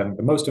thing, which is I think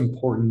the most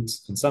important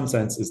in some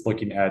sense, is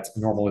looking at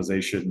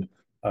normalization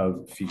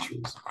of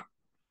features.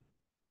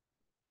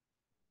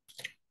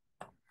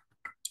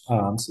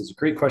 So there's a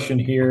great question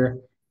here.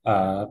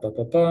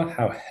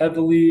 How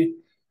heavily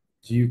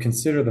do you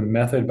consider the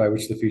method by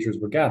which the features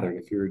were gathered?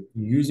 If you're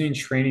using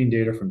training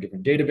data from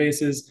different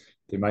databases,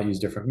 they might use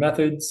different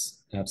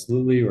methods,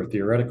 absolutely, or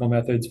theoretical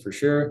methods for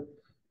sure,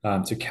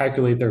 to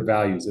calculate their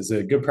values. Is it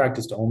a good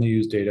practice to only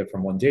use data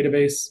from one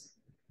database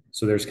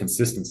so there's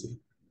consistency?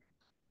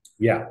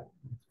 Yeah,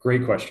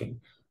 great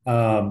question.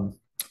 So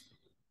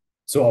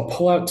I'll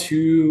pull out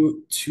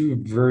two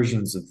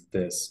versions of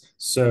this.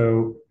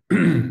 So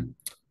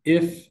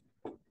if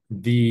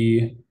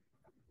I'm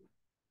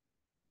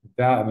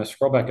going to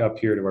scroll back up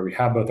here to where we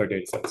have both our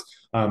data sets.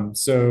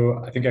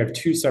 So I think I have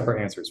two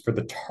separate answers. For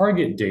the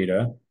target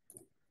data,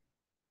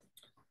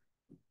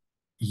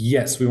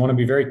 yes, we want to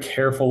be very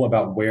careful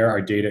about where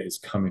our data is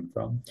coming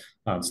from.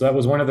 So that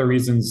was one of the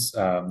reasons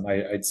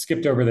I'd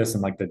skipped over this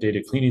in like the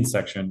data cleaning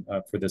section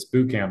for this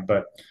bootcamp,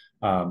 but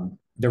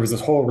there was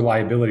this whole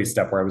reliability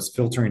step where I was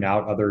filtering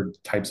out other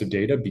types of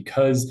data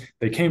because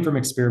they came from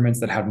experiments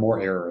that had more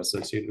error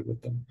associated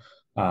with them.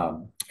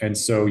 And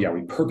so, yeah,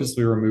 we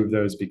purposely removed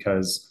those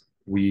because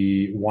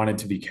we wanted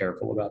to be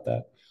careful about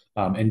that.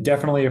 And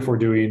definitely if we're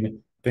doing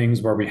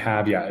things where we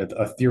have,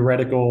 a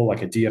theoretical,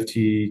 like a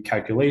DFT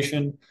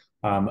calculation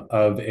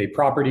of a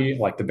property,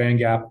 like the band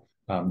gap,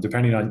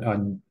 depending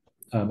on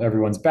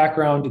everyone's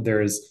background,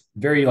 there is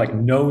very like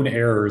known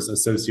errors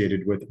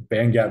associated with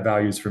band gap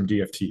values from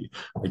DFT.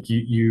 Like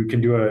you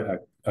can do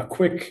a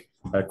quick,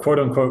 quote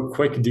unquote,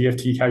 quick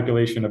DFT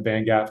calculation of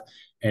band gap,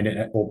 and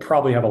it will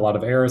probably have a lot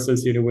of error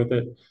associated with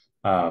it.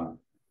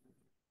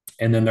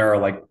 And then there are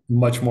like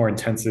much more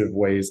intensive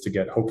ways to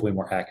get hopefully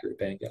more accurate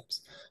band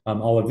gaps.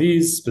 All of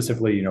these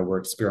specifically, were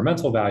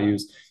experimental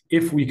values.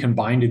 If we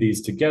combined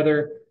these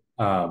together,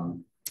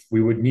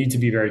 we would need to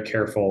be very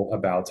careful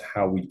about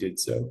how we did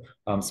so.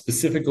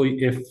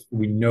 Specifically, if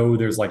we know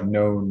there's like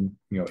known,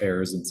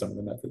 errors in some of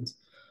the methods.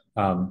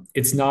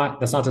 That's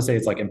not to say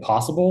it's like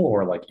impossible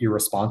or like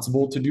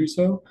irresponsible to do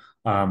so,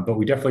 but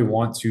we definitely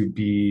want to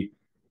be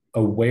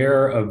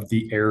aware of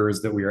the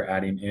errors that we are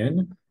adding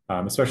in,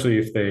 especially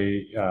if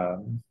they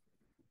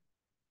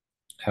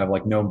have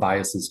like known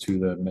biases to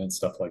them and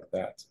stuff like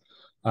that.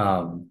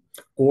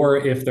 Or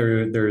if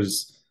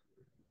there's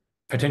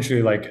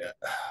potentially like,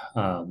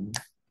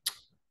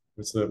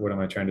 what am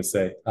I trying to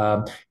say?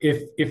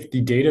 If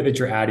the data that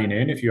you're adding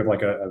in, if you have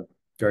like a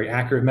very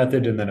accurate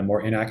method and then a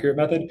more inaccurate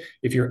method,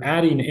 if you're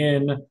adding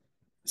in,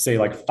 say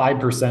like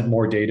 5%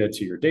 more data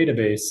to your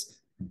database,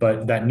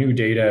 but that new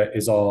data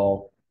is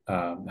all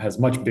has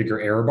much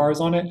bigger error bars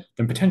on it,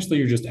 then potentially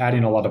you're just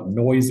adding a lot of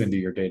noise into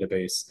your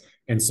database.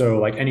 And so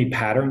like any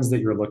patterns that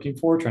you're looking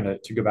for, trying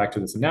to go back to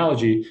this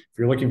analogy, if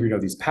you're looking for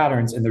these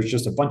patterns and there's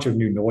just a bunch of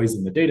new noise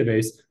in the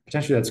database,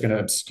 potentially that's going to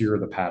obscure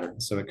the pattern.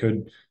 So it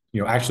could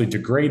actually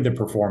degrade the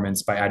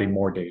performance by adding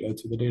more data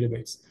to the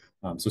database.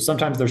 So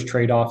sometimes there's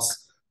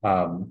trade-offs.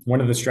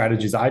 One of the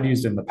strategies I've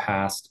used in the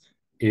past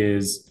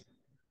is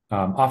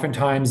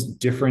oftentimes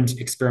different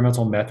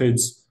experimental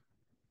methods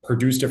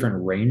produce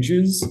different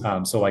ranges.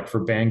 So like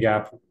for band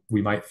gap,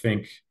 we might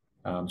think,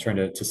 trying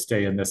to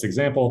stay in this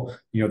example,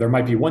 there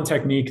might be one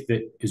technique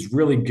that is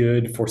really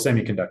good for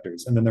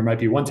semiconductors. And then there might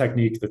be one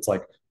technique that's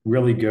like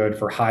really good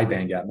for high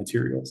band gap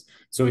materials.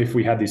 So if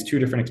we had these two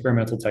different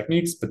experimental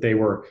techniques, but they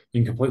were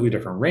in completely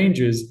different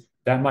ranges,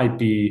 that might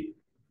be,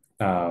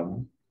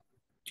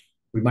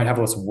 we might have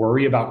less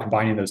worry about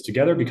combining those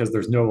together because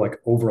there's no like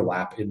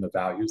overlap in the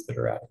values that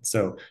are added.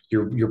 So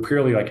you're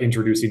purely like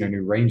introducing a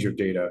new range of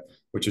data,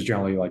 which is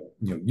generally like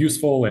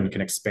useful and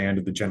can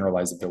expand the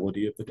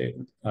generalizability of the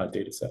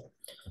data set.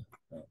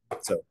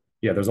 So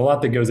yeah, there's a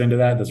lot that goes into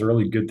that. That's a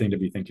really good thing to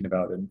be thinking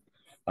about. And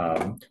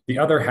the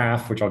other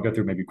half, which I'll go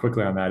through maybe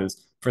quickly on that,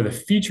 is for the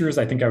features.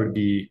 I think I would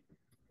be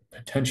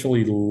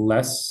potentially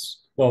less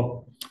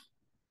well.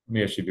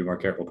 Maybe I should be more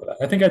careful with that.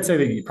 I think I'd say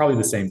that probably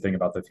the same thing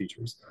about the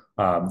features.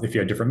 If you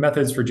had different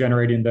methods for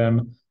generating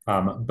them,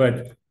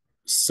 but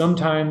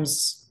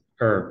sometimes,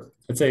 or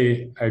let's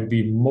say I'd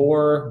be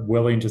more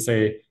willing to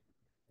say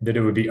that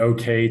it would be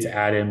okay to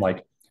add in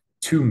like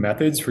two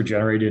methods for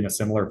generating a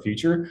similar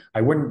feature. I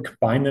wouldn't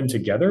combine them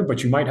together,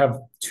 but you might have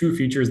two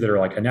features that are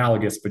like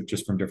analogous, but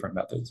just from different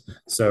methods.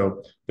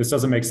 So this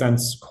doesn't make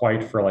sense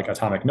quite for like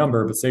atomic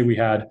number, but say we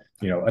had,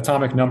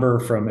 atomic number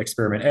from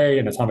experiment A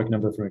and atomic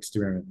number from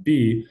experiment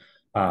B.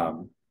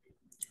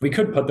 We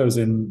could put those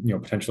in,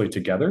 potentially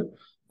together.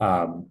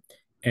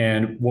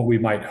 And what we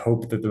might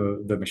hope that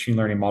the machine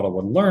learning model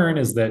would learn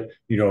is that,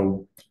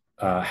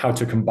 how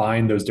to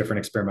combine those different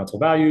experimental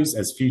values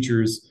as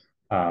features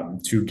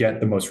to get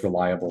the most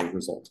reliable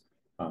result.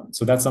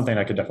 So that's something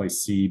I could definitely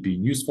see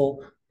being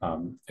useful.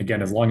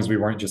 Again, as long as we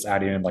weren't just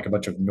adding in like a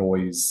bunch of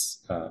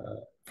noise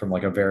from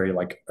like a very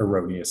like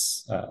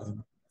erroneous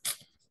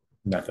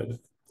method.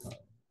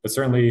 But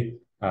certainly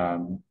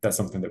that's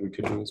something that we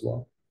could do as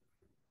well.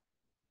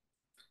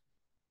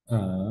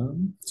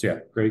 So yeah,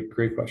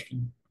 great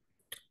question.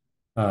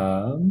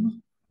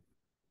 And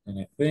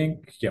I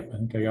think, yep, I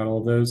think I got all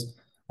of those.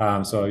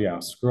 So yeah,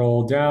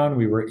 scroll down.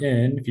 We were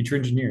in feature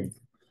engineering.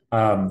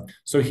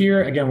 So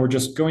here again, we're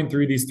just going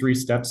through these three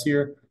steps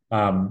here.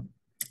 I'm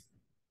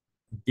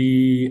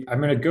going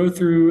to go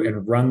through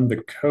and run the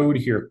code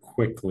here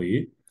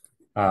quickly.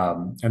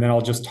 And then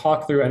I'll just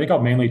talk through, I think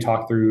I'll mainly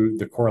talk through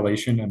the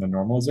correlation and the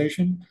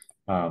normalization.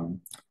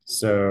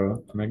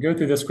 So I'm going to go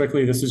through this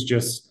quickly. This is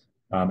just,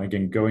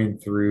 again, going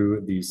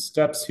through these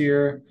steps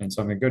here. And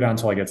so I'm going to go down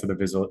until I get to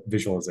the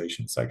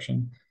visualization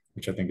section,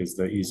 which I think is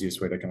the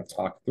easiest way to kind of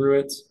talk through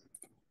it.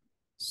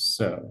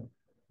 So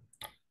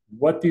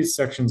what these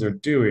sections are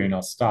doing,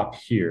 I'll stop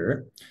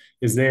here,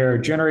 is they're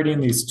generating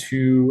these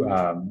two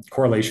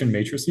correlation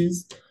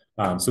matrices.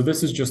 So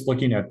this is just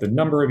looking at the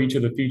number of each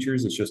of the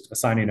features. It's just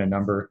assigning a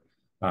number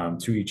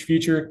to each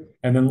feature,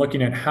 and then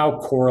looking at how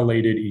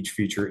correlated each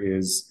feature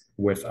is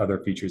with other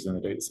features in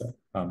the data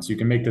set. So you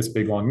can make this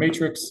big, long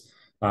matrix.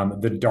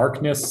 The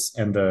darkness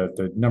and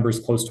the numbers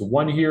close to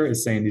 1 here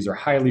is saying these are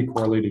highly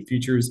correlated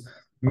features,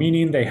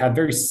 meaning they have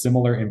very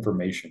similar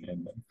information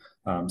in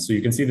them. So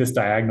you can see this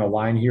diagonal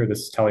line here. This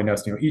is telling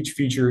us, each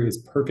feature is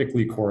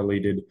perfectly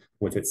correlated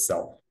with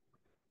itself.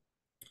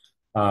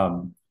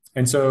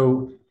 And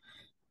so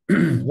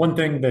one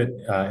thing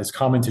that is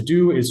common to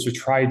do is to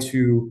try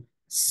to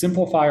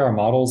simplify our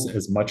models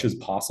as much as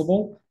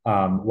possible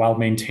while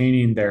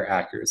maintaining their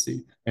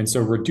accuracy. And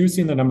so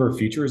reducing the number of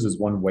features is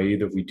one way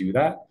that we do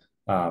that.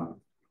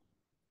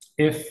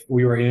 If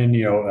we were in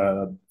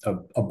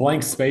a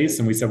blank space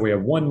and we said we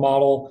have one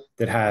model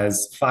that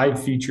has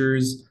 5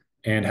 features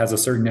and has a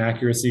certain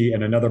accuracy,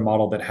 and another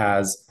model that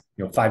has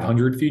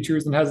 500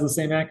 features and has the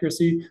same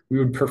accuracy, we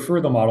would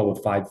prefer the model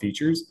with 5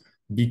 features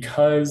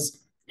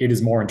because it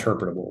is more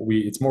interpretable.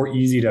 It's more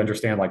easy to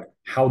understand like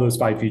how those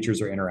 5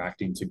 features are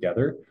interacting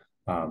together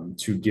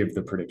to give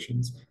the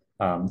predictions.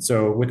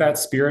 So with that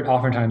spirit,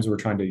 oftentimes we're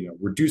trying to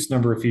reduce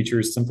number of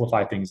features,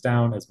 simplify things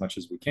down as much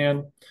as we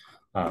can.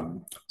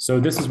 So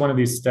this is one of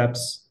these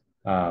steps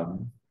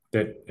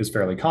that is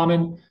fairly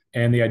common.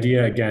 And the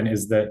idea, again,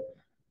 is that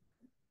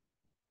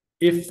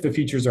if the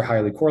features are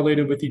highly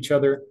correlated with each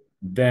other,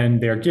 then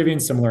they're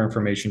giving similar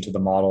information to the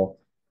model.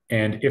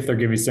 And if they're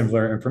giving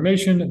similar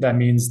information, that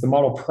means the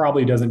model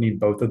probably doesn't need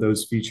both of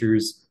those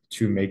features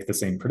to make the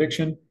same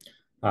prediction.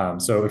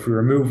 So if we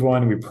remove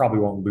one, we probably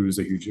won't lose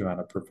a huge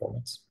amount of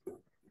performance.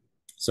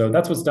 So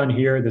that's what's done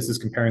here. This is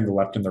comparing the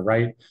left and the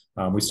right.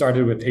 We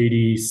started with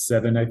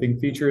 87, I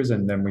think, features,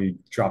 and then we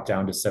dropped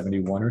down to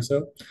 71 or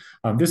so.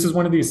 This is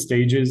one of these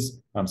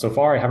stages, so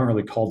far I haven't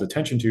really called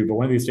attention to, but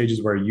one of these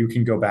stages where you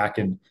can go back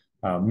and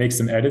make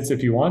some edits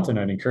if you want. And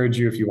I'd encourage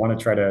you, if you want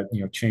to try to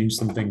change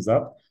some things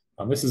up.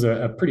 This is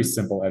a pretty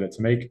simple edit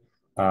to make.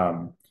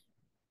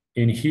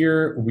 In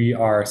here, we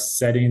are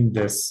setting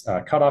this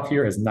cutoff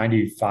here as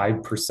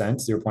 95%,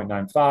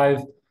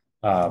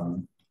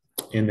 0.95.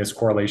 In this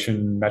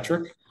correlation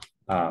metric.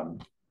 And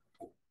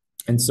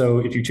so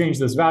if you change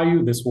this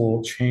value, this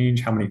will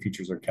change how many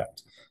features are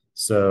kept.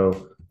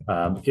 So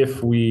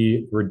if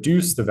we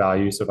reduce the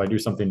value, so if I do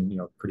something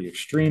pretty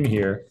extreme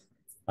here,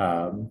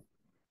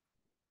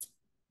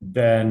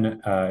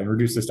 then and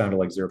reduce this down to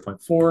like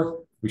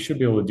 0.4, we should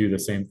be able to do the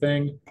same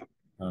thing.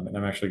 And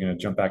I'm actually going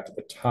to jump back to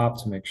the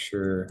top to make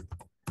sure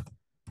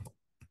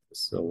this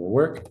still will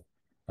work.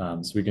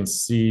 So we can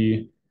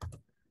see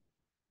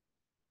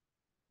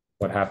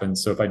what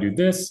happens. So if I do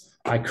this,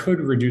 I could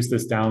reduce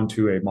this down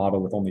to a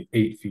model with only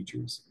 8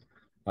 features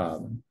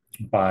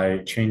by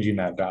changing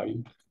that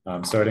value.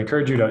 So I'd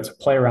encourage you to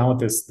play around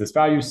with this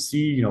value,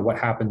 see what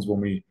happens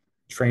when we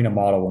train a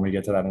model, when we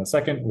get to that in a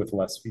second, with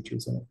less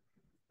features in it.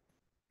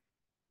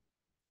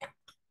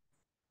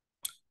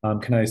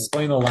 Can I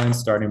explain the line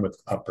starting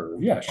with upper?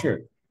 Yeah,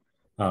 sure.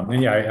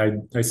 And yeah,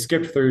 I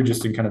skipped through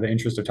just in kind of the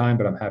interest of time,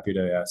 but I'm happy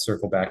to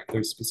circle back if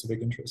there's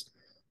specific interest.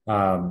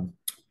 The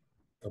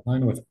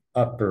line with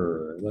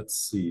upper, let's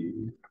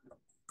see.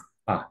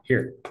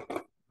 Here.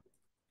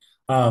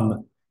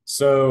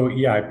 So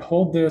yeah, I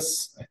pulled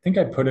this, I think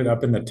I put it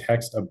up in the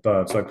text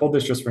above. So I pulled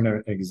this just for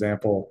an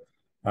example.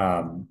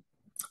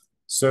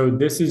 So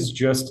this is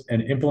just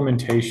an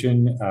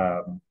implementation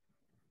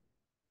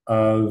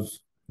of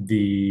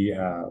the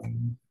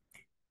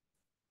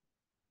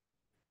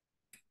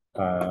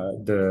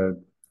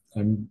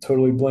I'm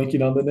totally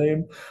blanking on the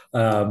name.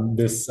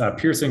 This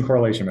Pearson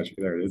correlation metric.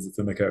 There it is. It's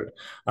in the code.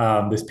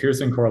 This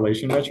Pearson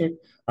correlation metric.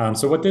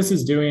 So what this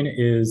is doing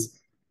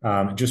is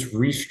just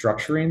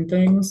restructuring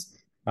things.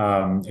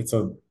 It's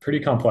a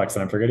pretty complex,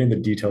 and I'm forgetting the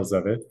details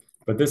of it.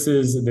 But this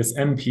is this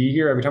MP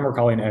here. Every time we're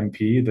calling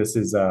MP, this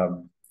is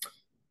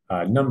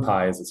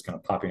NumPy as it's kind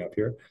of popping up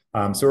here.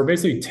 So we're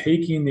basically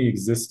taking the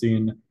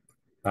existing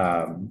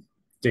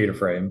data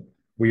frame.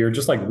 We are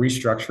just like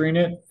restructuring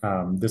it.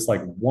 This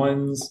like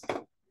ones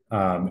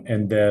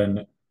and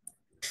then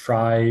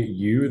try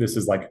U. This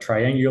is like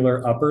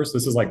triangular upper. So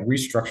this is like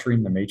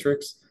restructuring the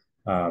matrix.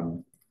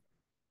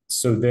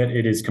 so that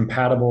it is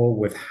compatible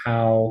with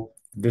how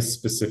this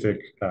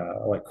specific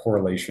like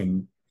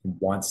correlation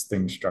wants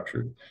things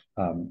structured.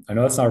 I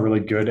know that's not a really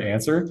good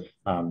answer,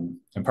 and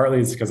partly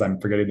it's because I'm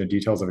forgetting the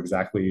details of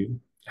exactly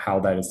how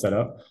that is set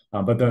up.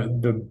 But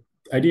the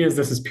idea is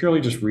this is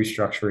purely just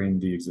restructuring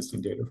the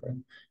existing data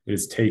frame. It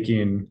is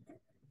taking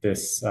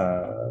this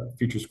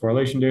features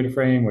correlation data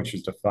frame, which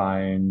is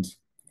defined,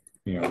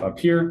 up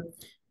here,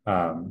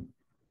 um,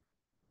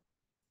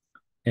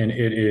 and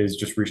it is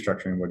just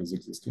restructuring what is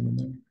existing in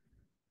there.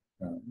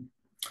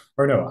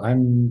 Or no,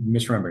 I'm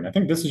misremembering. I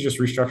think this is just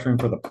restructuring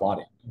for the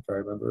plotting, if I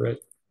remember right.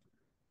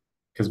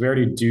 Because we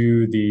already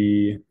do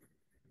the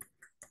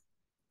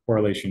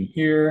correlation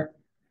here.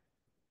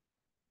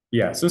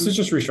 Yeah, so this is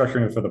just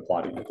restructuring it for the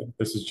plotting, I think.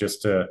 This is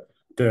just the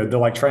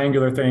like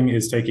triangular thing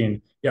is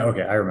taking, yeah,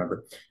 okay, I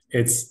remember.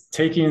 It's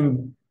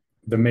taking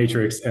the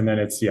matrix and then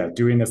it's, yeah,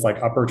 doing this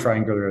like upper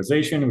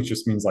triangularization, which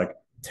just means like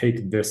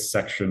take this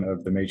section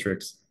of the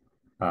matrix,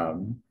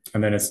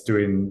 and then it's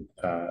doing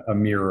a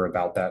mirror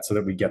about that so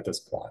that we get this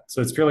plot.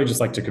 So it's purely just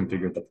like to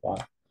configure the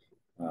plot.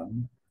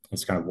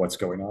 It's kind of what's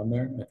going on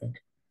there, I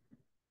think,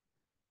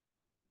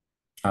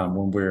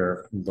 when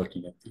we're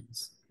looking at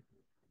these.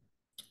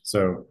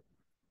 So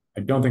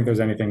I don't think there's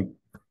anything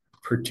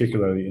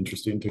particularly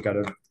interesting to kind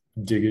of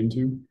dig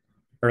into,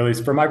 or at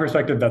least from my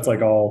perspective, that's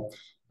like all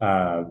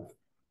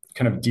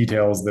kind of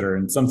details that are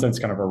in some sense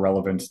kind of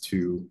irrelevant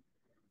to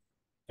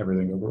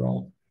everything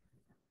overall.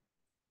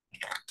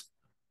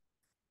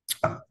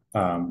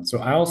 So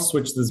I'll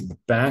switch this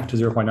back to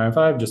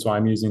 0.95 just so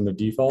I'm using the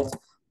default.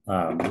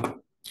 And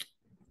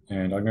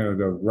I'm going to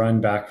go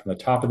run back from the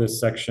top of this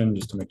section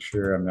just to make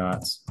sure I'm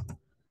not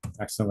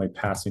accidentally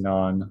passing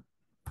on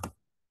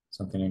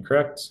something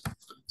incorrect.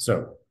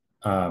 So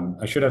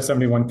I should have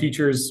 71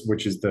 features,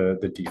 which is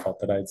the default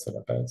that I had set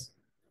up as.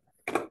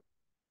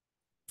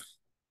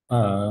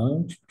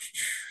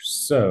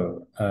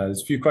 So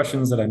there's a few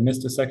questions that I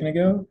missed a second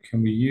ago.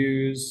 Can we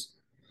use,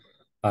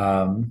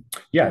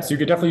 yeah, so you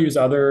could definitely use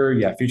other,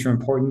 feature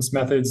importance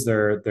methods.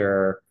 There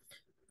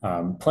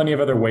are plenty of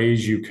other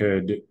ways you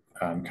could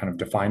kind of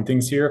define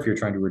things here if you're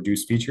trying to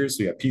reduce features.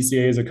 So yeah,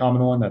 PCA is a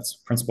common one. That's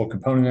principal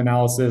component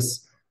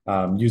analysis.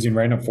 Using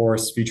random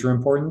forest feature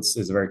importance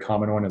is a very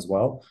common one as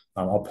well.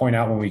 I'll point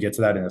out when we get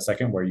to that in a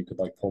second where you could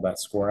like pull that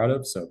score out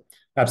of. So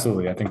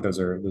absolutely, I think those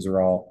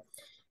are all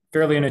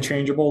fairly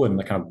interchangeable and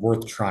kind of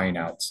worth trying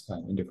out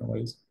in different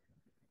ways.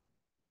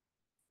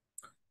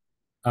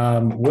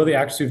 Will the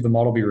accuracy of the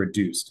model be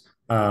reduced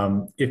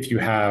if you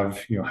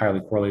have highly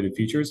correlated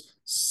features?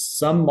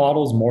 Some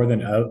models more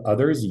than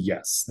others,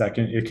 yes,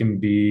 it can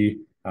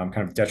be kind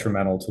of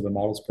detrimental to the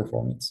model's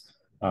performance.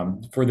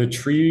 For the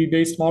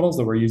tree-based models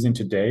that we're using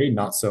today,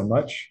 not so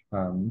much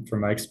from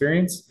my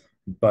experience,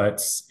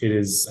 but it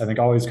is, I think,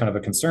 always kind of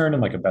a concern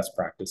and like a best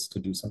practice to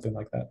do something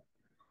like that.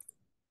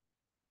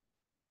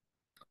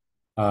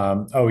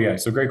 Oh yeah,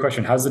 so great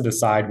question. How does it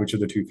decide which of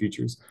the two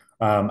features?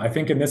 I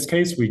think in this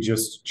case, we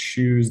just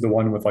choose the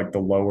one with like the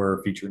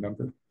lower feature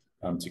number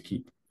to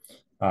keep.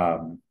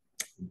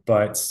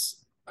 But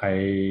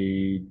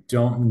I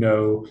don't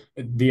know.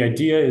 The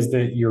idea is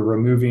that you're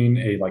removing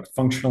a like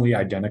functionally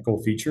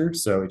identical feature,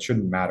 so it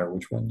shouldn't matter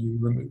which one you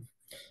remove.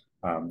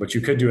 But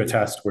you could do a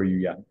test where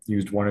you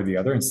used one or the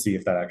other and see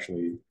if that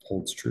actually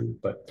holds true.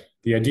 But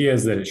the idea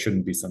is that it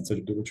shouldn't be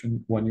sensitive to which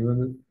one you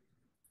remove.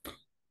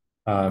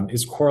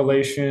 Is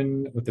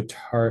correlation with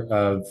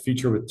the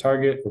feature with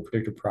target or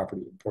predictive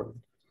property important?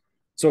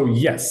 So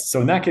yes.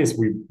 So in that case,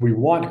 we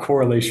want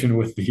correlation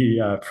with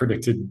the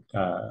predicted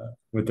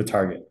with the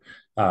target.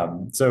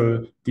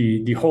 So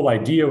the whole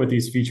idea with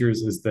these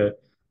features is that,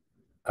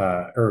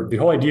 or the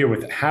whole idea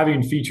with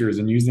having features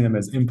and using them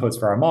as inputs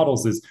for our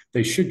models is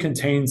they should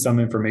contain some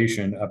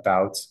information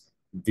about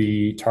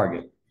the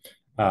target.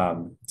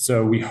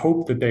 So we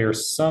hope that they are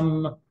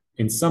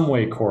in some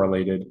way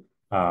correlated.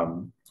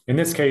 In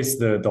this case,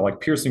 the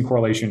like Pearson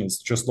correlation is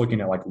just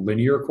looking at like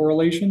linear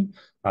correlation.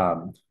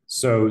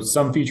 So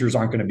some features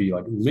aren't going to be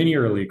like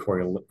linearly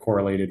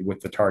correlated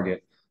with the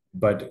target,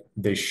 but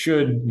they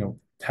should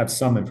have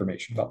some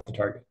information about the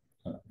target.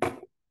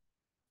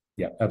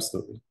 Yeah,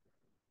 absolutely.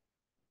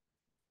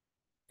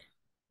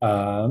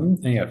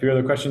 And yeah, a few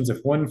other questions.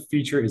 If one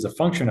feature is a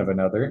function of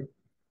another,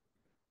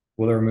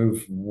 will it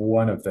remove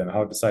one of them?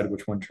 How to decide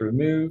which one to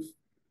remove?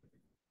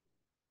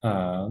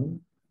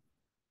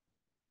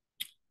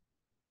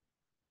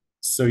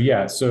 So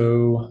yeah,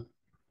 so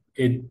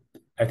it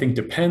I think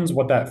depends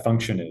what that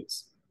function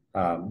is.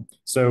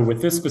 So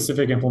with this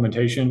specific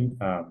implementation,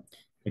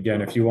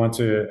 again, if you want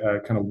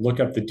to kind of look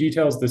up the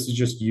details, this is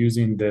just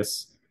using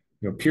this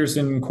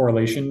Pearson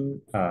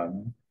correlation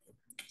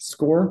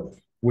score,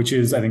 which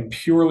is I think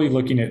purely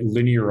looking at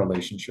linear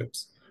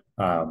relationships.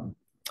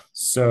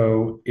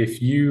 So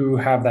if you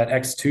have that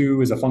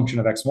x2 is a function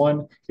of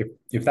x1,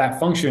 if that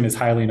function is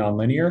highly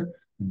nonlinear,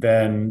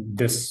 then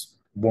this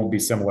won't be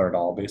similar at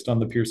all based on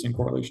the Pearson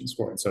correlation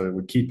score. And so it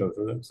would keep both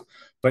of those.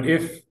 But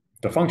if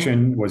the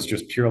function was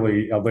just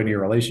purely a linear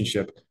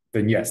relationship,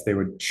 then yes, they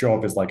would show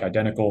up as like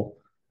identical.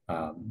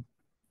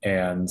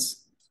 And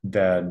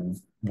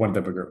then one of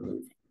them would get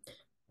removed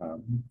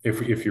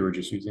if you were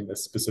just using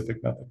this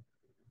specific method.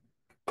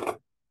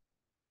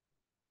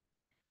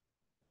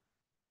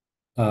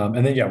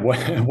 And then, yeah,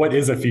 what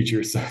is a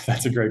feature? So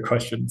that's a great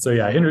question. So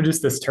yeah, I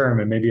introduced this term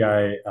and maybe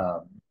I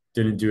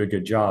didn't do a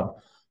good job.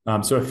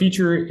 So a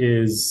feature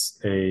is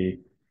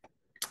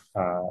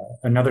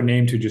another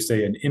name to just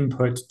say an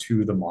input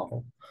to the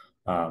model.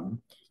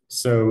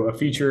 So a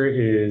feature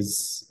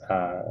is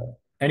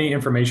any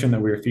information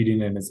that we're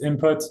feeding in as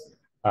inputs.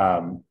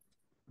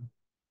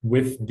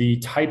 With the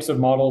types of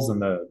models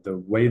and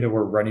the way that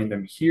we're running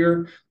them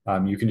here,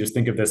 you can just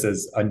think of this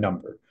as a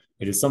number.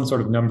 It is some sort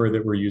of number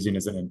that we're using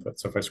as an input.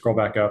 So if I scroll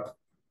back up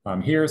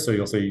here, so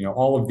you'll see,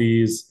 all of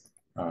these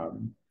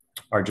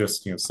are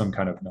just, some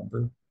kind of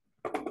number.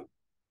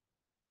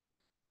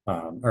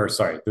 Or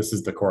sorry, this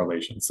is the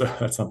correlation. So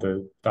that's not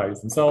the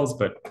values themselves,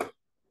 but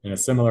in a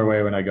similar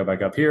way, when I go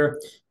back up here,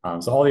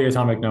 so all the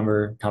atomic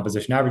number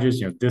composition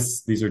averages,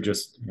 these are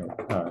just,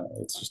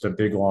 it's just a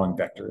big long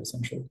vector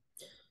essentially.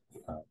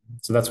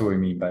 So that's what we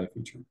mean by a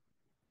feature.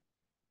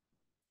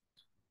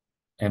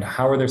 And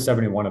how are there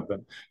 71 of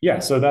them? Yeah,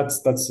 so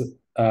that's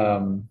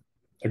a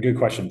good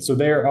question. So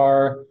there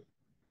are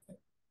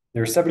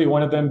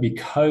 71 of them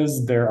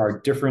because there are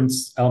different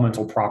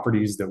elemental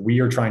properties that we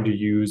are trying to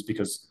use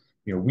because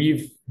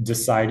we've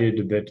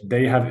decided that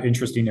they have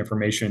interesting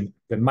information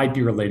that might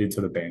be related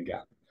to the band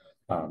gap.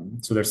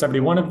 So there's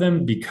 71 of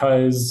them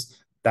because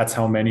that's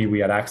how many we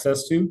had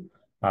access to.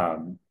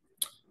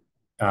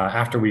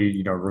 After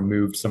we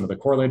removed some of the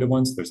correlated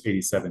ones, there's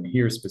 87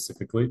 here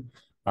specifically.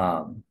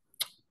 Yeah,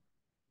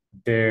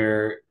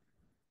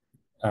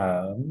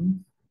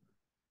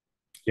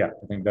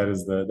 I think that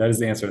is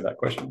the answer to that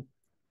question.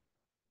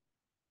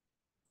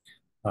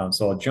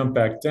 So I'll jump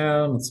back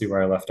down. Let's see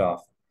where I left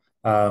off.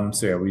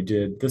 So yeah, we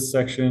did this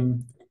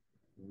section.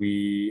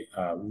 We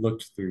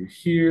looked through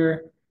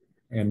here,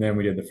 and then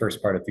we did the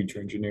first part of feature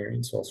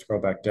engineering. So I'll scroll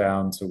back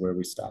down to where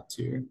we stopped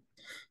here.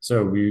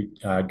 So we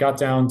got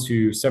down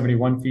to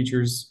 71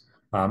 features.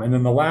 And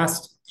then the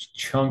last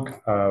chunk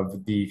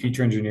of the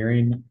feature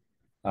engineering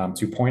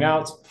to point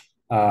out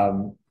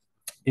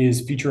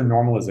is feature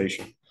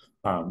normalization.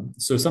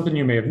 So something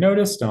you may have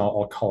noticed, and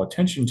I'll call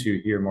attention to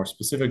here more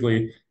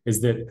specifically, is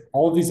that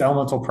all of these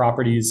elemental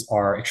properties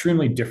are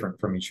extremely different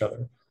from each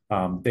other.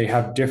 They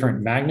have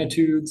different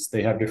magnitudes,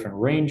 they have different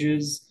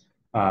ranges,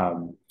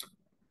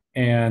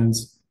 and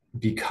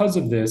because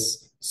of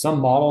this,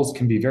 some models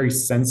can be very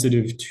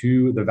sensitive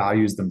to the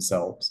values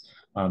themselves.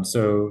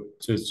 So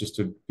just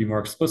to be more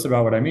explicit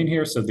about what I mean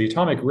here, so the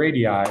atomic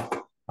radii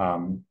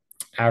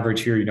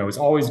average here, is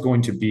always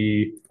going to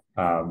be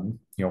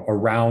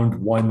around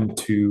 1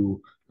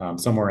 to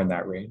somewhere in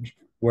that range.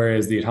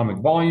 Whereas the atomic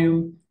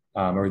volume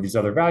or these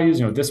other values,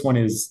 this one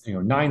is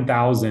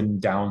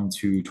 9,000 down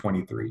to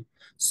 23.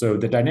 So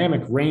the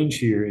dynamic range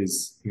here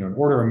is an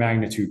order of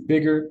magnitude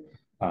bigger,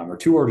 or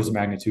 2 orders of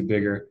magnitude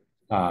bigger.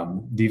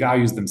 The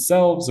values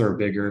themselves are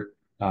bigger.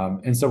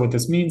 And so what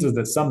this means is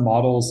that some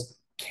models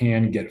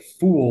can get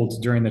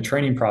fooled during the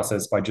training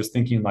process by just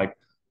thinking like,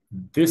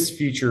 this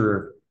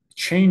feature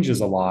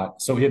changes a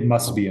lot, so it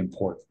must be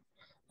important.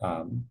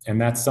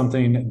 And that's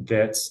something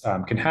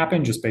that can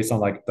happen just based on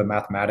like the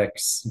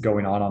mathematics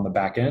going on the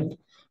back end.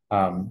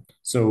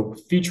 So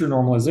feature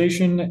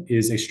normalization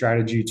is a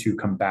strategy to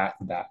combat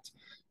that.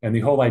 And the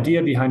whole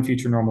idea behind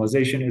feature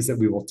normalization is that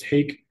we will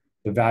take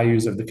the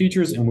values of the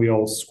features and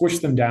we'll squish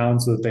them down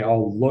so that they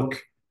all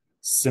look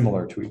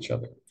similar to each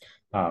other.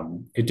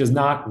 It does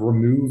not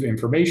remove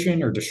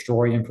information or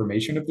destroy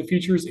information of the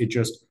features. It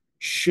just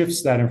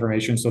shifts that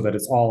information so that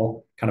it's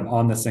all kind of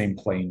on the same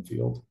playing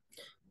field.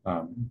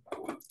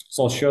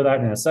 So I'll show that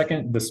in a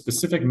second. The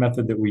specific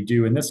method that we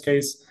do in this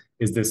case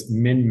is this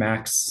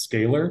min-max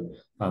scalar.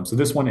 So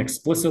this one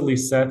explicitly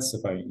sets,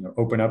 if I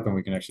open up and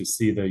we can actually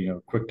see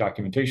the quick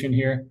documentation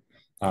here.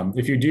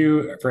 If you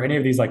do, for any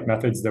of these like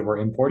methods that we're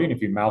importing,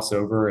 if you mouse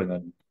over and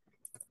then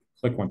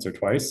click once or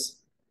twice,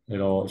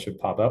 it should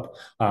pop up.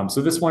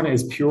 So this one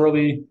is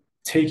purely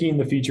taking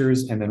the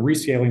features and then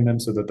rescaling them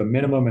so that the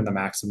minimum and the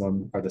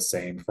maximum are the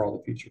same for all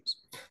the features.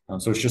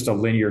 So it's just a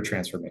linear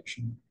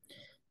transformation.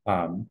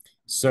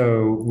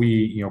 So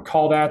we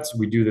call that,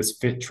 we do this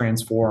fit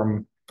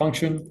transform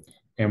function,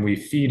 and we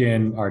feed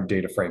in our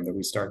data frame that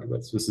we started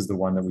with. So this is the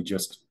one that we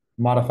just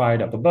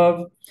modified up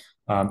above.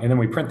 And then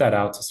we print that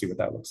out to see what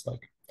that looks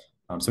like.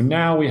 So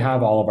now we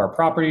have all of our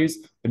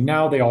properties, but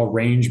now they all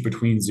range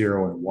between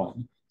 0 and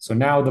 1. So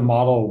now the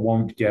model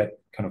won't get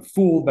kind of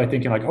fooled by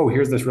thinking like, oh,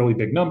 here's this really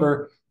big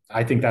number.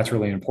 I think that's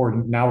really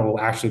important. Now it will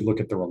actually look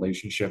at the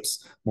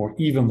relationships more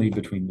evenly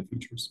between the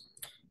features.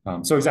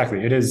 So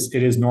exactly, it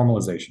is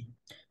normalization.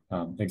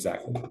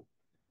 Exactly.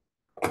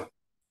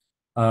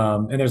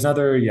 And there's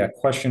another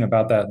question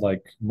about that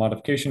like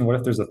modification. What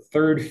if there's a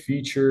third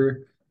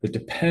feature that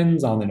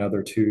depends on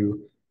another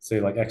two, say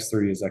like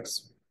x3 is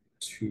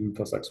x2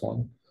 plus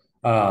x1?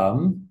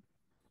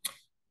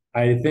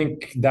 I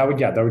think that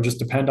would just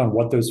depend on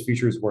what those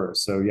features were.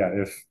 So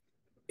yeah,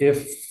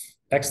 if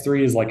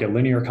x3 is like a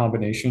linear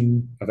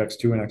combination of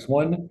x2 and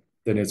x1,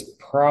 then it's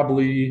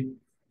probably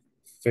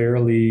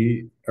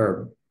fairly,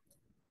 or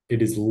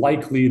it is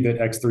likely that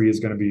X3 is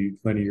going to be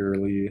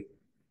linearly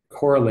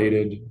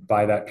correlated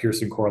by that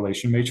Pearson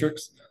correlation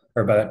matrix,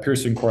 or by that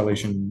Pearson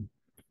correlation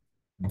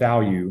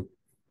value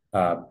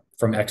uh,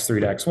 from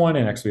X3 to X1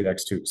 and X3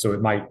 to X2. So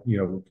it might,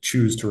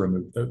 choose to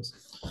remove those.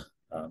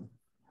 Um,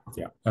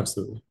 yeah,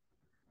 absolutely.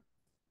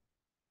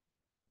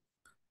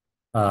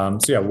 So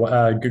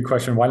yeah, good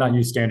question. Why not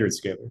use standard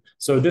scalar?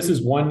 So this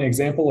is one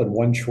example and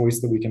one choice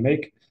that we can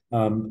make.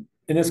 In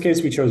this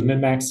case, we chose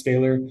min-max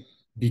scalar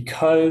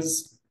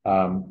because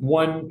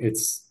one,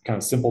 it's kind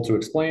of simple to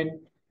explain.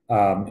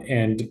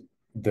 And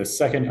the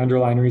second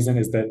underlying reason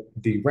is that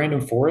the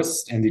random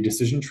forests and the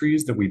decision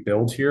trees that we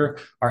build here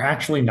are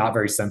actually not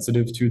very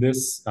sensitive to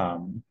this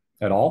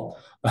at all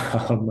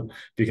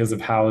because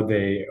of how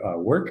they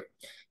work.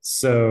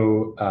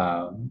 So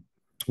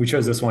we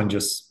chose this one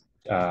just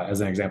as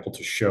an example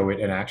to show it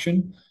in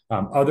action.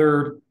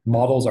 Other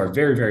models are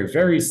very, very,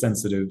 very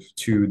sensitive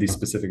to the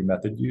specific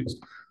method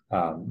used.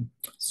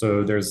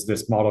 So there's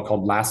this model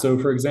called Lasso,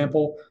 for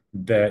example,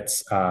 that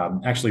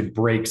actually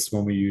breaks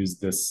when we use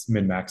this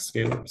min-max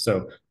scalar.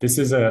 So this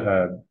is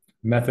a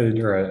method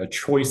or a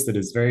choice that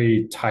is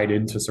very tied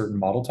into certain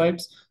model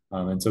types.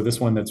 And so this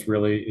one that's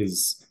really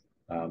is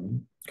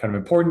kind of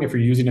important if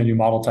you're using a new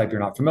model type you're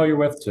not familiar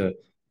with to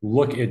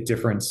look at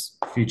different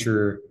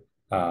feature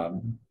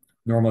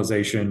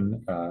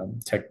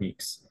normalization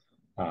techniques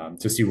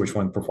to see which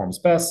one performs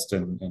best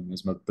and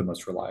is the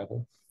most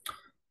reliable.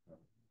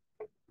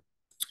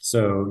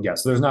 So yeah,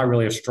 so there's not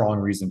really a strong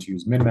reason to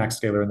use min-max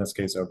scalar in this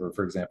case over,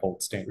 for example,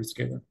 standard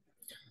scalar.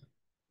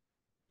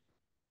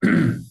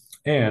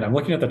 And I'm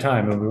looking at the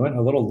time and we went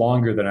a little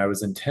longer than I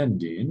was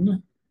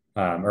intending,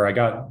 or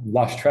I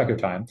lost track of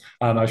time.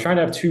 I was trying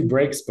to have two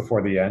breaks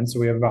before the end. So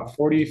we have about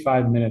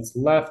 45 minutes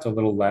left, a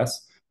little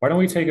less. Why don't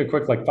we take a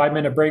quick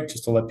 5-minute break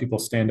just to let people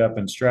stand up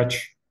and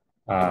stretch?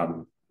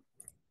 And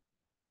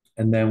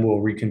then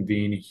we'll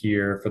reconvene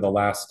here for the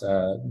last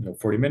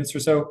 40 minutes or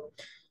so.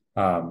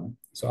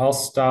 So I'll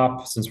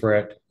stop since we're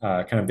at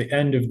kind of the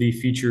end of the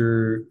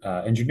feature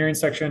engineering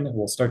section.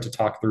 We'll start to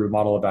talk through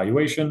model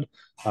evaluation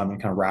and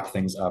kind of wrap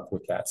things up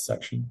with that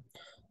section.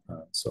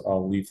 So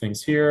I'll leave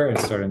things here and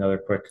start another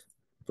quick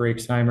break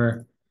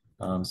timer.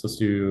 So let's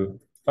do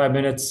 5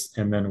 minutes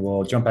and then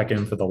we'll jump back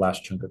in for the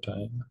last chunk of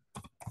time.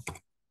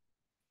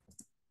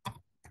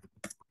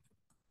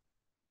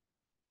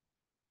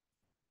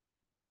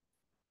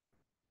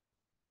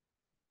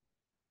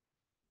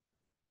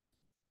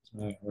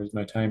 Where's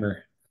my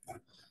timer?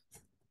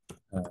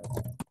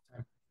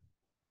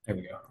 There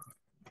we go.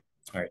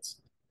 All right.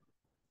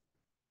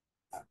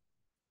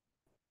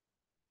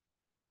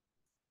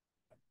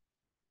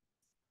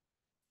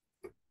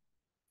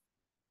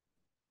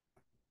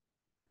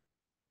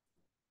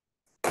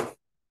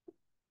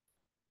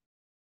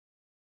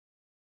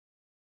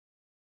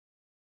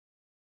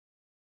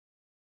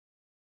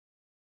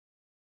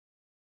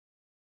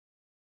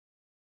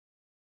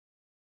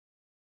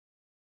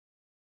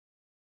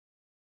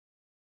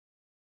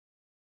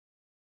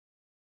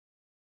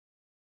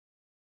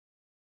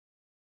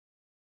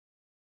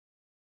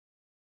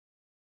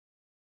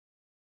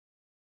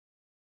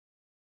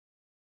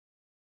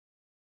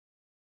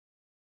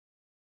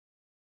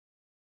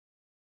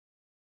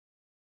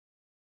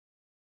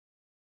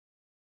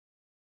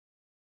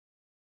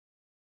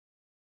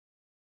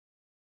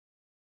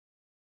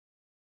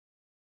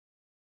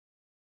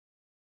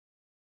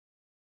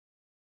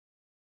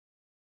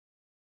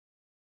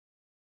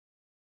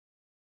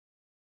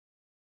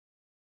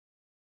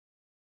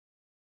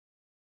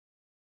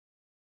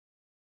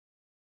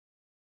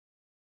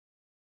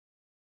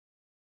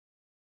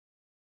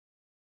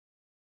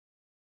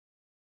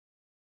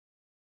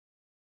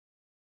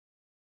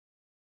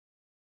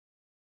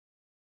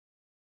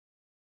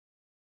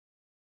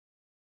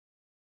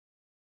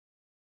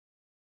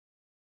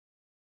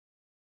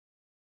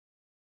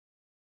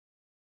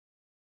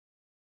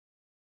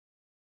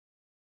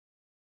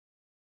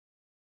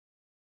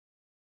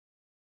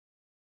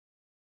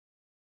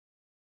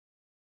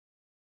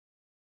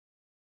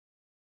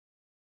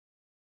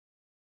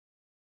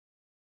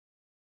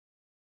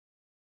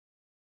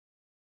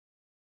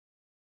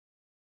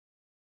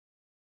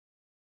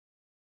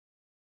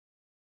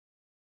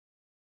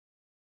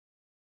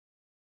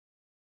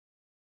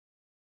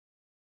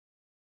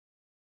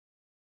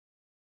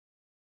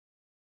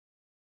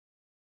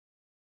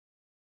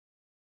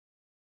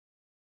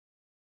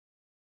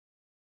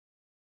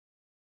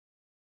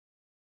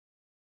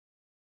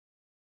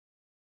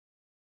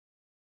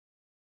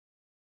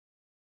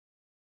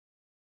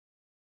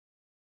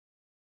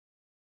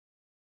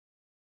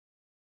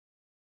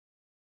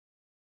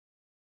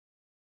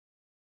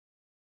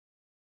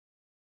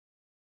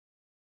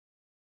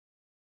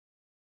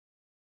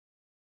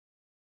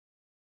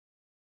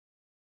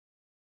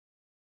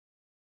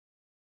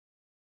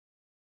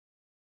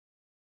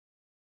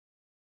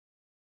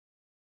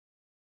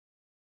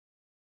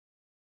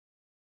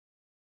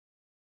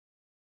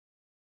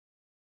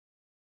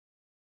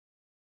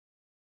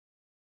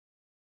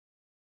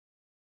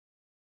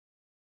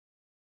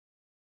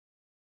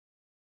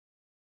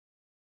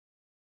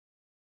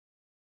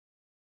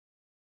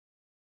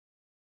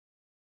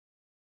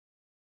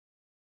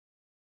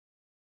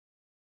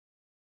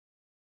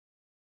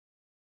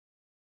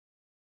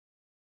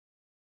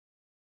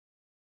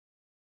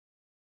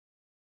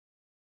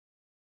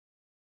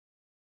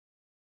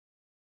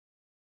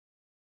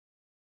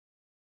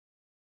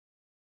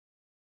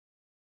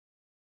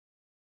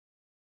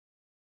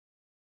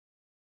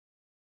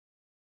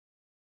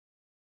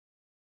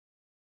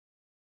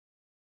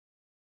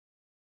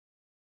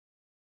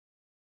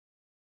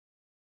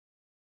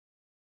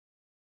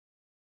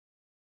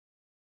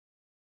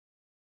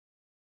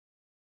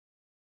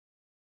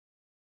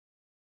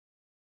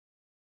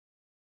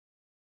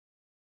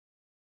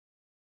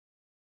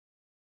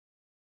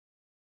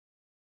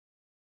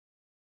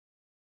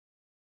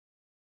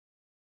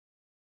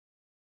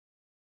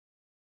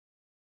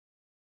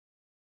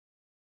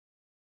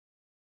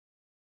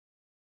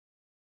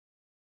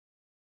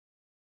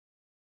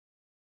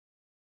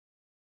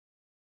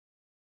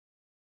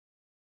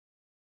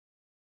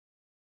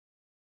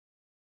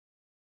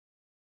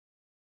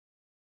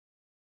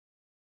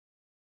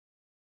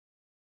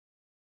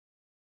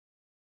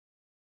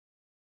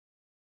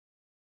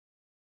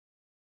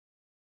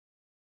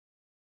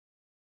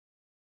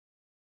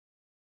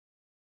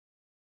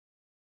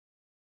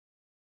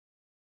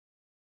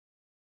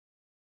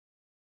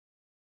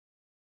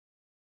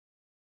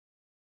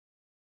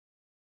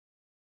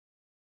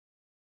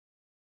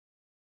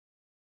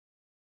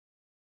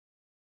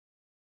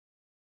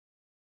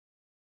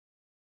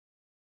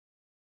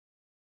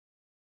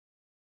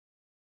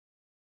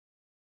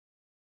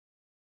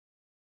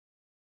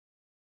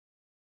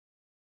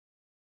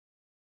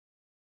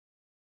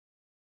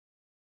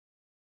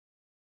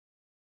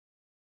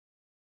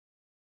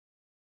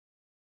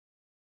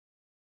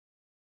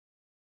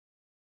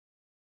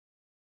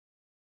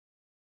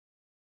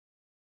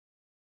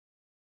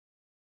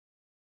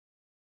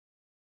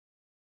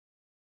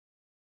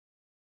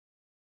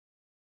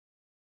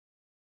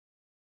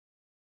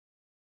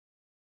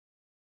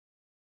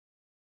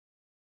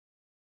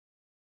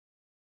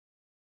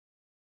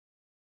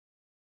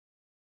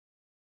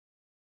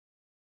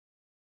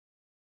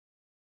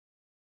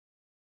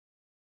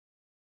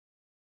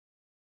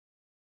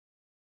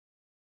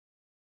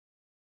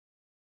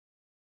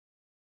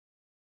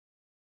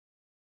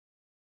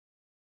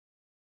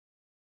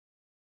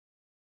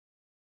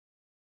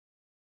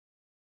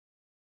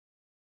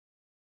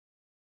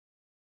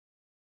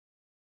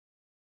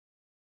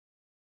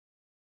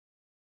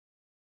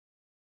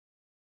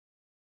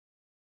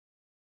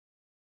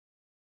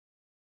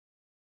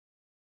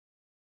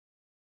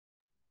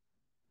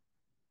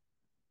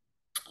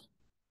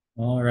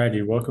 All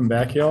righty, welcome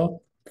back,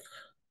 y'all.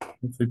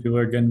 Hopefully people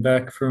are getting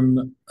back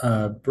from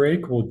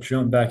break. We'll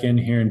jump back in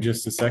here in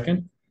just a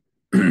second.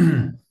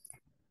 Let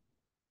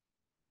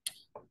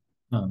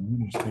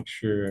me just make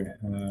sure I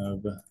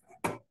have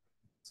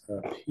this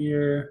up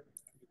here.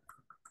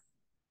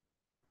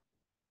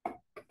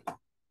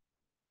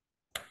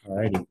 All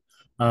righty.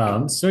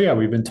 So yeah,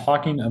 we've been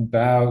talking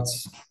about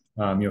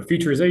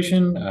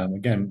featurization.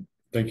 Again,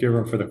 thank you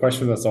everyone for the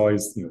question. That's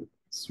always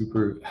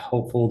super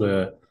helpful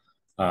to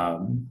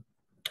um,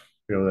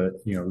 be able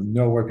to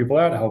know where people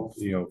are at, help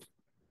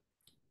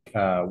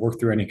work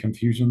through any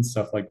confusion,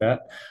 stuff like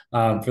that.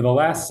 For the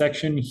last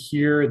section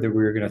here that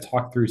we're going to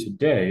talk through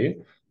today,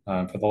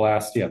 for the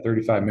last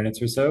 35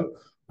 minutes or so,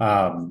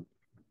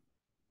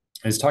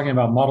 is talking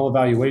about model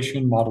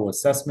evaluation, model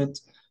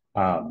assessment.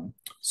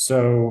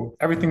 So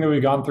everything that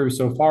we've gone through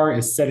so far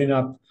is setting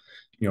up,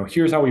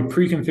 here's how we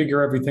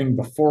pre-configure everything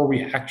before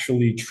we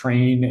actually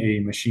train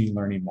a machine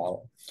learning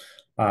model.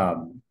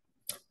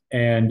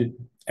 And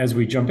as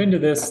we jump into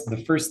this, the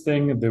first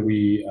thing that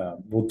we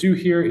will do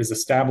here is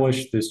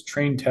establish this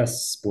train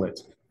test split.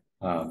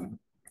 And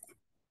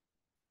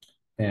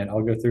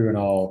I'll go through and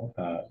I'll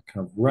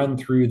kind of run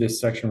through this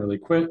section really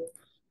quick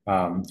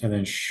and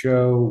then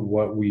show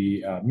what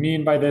we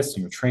mean by this,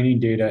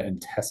 training data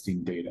and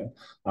testing data.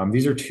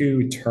 These are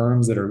two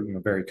terms that are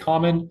very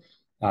common.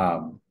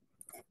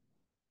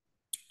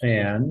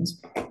 And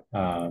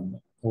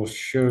we'll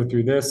show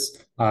through this.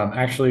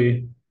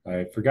 Actually,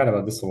 I forgot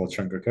about this little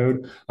chunk of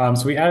code.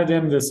 So we added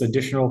in this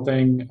additional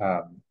thing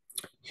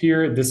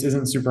here. This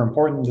isn't super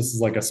important. This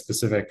is like a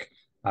specific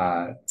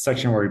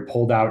section where we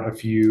pulled out a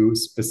few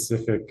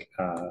specific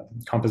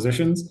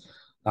compositions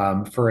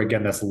for,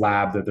 again, this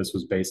lab that this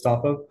was based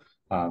off of.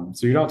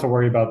 So you don't have to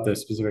worry about the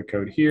specific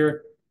code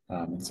here.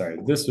 Sorry,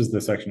 this was the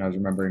section I was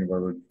remembering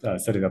where we're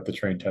setting up the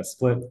train test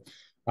split.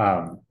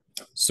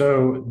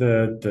 So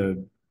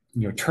the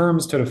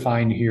terms to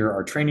define here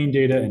are training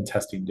data and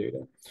testing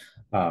data.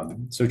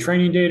 So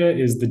training data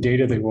is the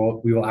data that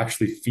we will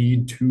actually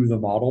feed to the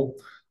model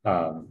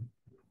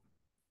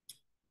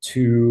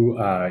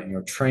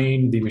to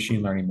train the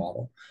machine learning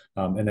model.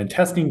 And then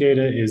testing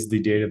data is the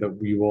data that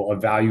we will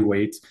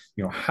evaluate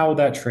how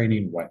that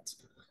training went.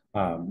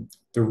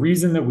 The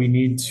reason that we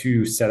need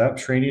to set up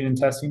training and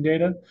testing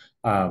data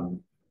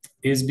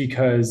is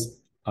because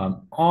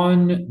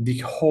on the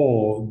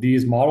whole,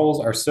 these models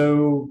are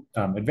so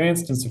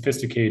advanced and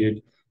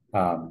sophisticated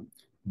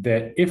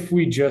that if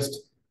we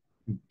just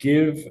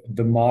give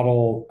the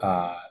model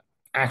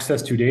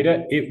access to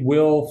data, it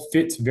will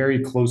fit very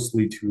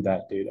closely to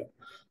that data.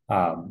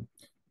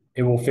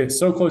 It will fit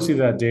so closely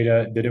to that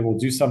data that it will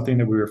do something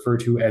that we refer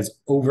to as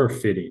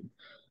overfitting,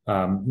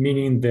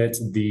 meaning that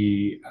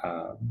the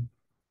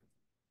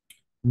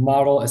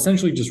model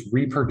essentially just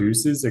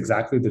reproduces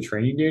exactly the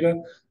training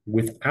data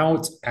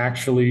without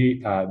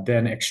actually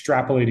then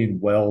extrapolating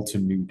well to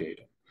new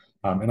data.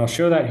 And I'll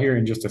show that here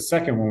in just a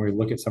second when we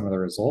look at some of the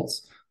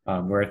results,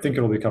 where I think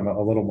it'll become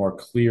a little more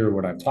clear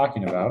what I'm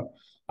talking about.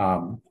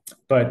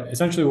 But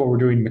essentially what we're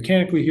doing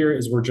mechanically here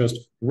is we're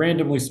just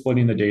randomly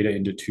splitting the data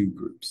into two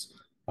groups.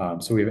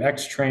 So we have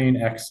X train,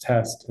 X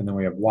test, and then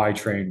we have Y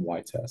train,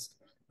 Y test.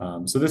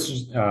 So this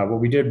is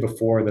what we did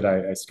before that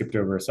I skipped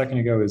over a second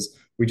ago is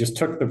we just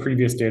took the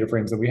previous data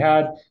frames that we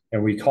had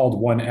and we called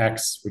one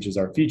X, which is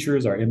our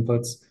features, our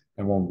inputs,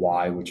 and one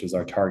Y, which is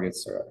our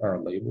targets or our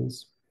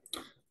labels.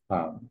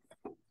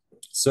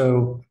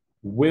 So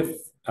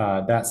with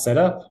that set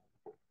up,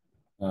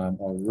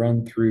 I'll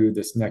run through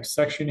this next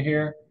section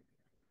here.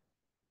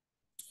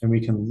 And we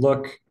can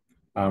look,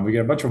 we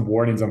get a bunch of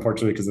warnings,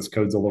 unfortunately, because this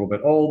code's a little bit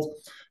old.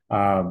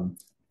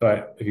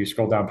 But if you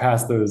scroll down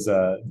past those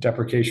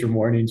deprecation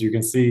warnings, you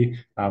can see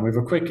we have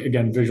a quick,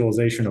 again,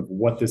 visualization of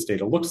what this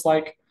data looks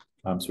like.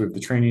 So we have the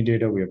training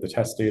data, we have the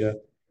test data.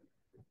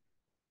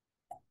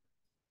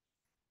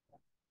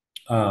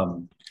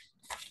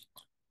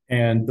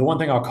 And the one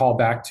thing I'll call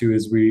back to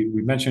is we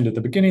mentioned at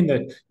the beginning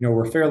that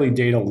we're fairly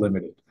data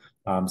limited.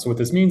 So what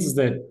this means is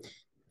that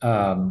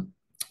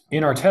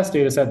in our test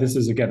data set, this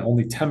is, again,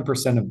 only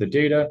 10% of the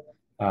data.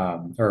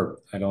 Or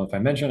I don't know if I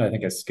mentioned, I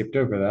think I skipped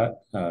over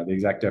that, the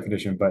exact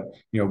definition, but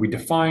we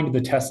defined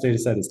the test data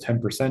set as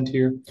 10%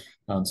 here.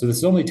 So this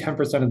is only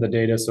 10% of the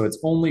data. So it's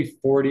only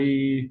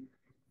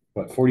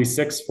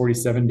 46,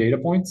 47 data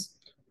points.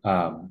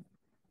 And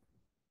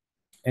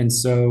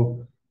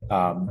so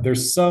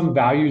there's some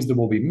values that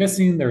will be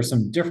missing. There are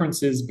some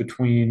differences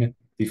between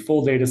the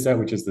full data set,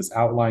 which is this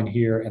outline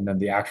here, and then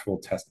the actual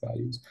test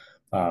values.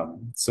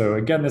 So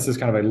again, this is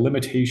kind of a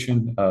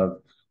limitation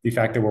of the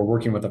fact that we're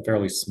working with a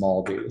fairly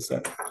small data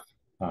set.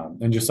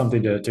 And just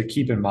something to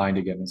keep in mind,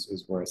 again,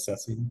 as we're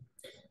assessing.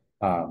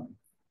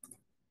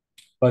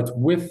 But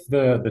with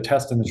the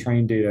test and the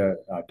train data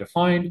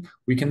defined,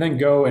 we can then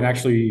go and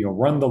actually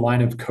run the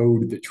line of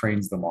code that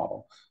trains the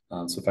model.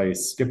 So if I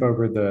skip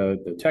over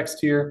the text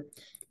here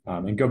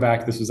and go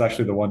back, this was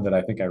actually the one that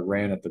I think I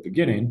ran at the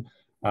beginning.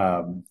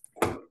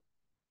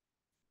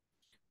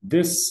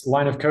 This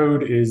line of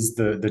code is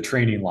the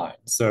training line.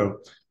 So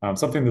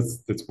something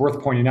that's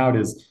worth pointing out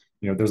is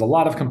there's a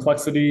lot of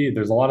complexity.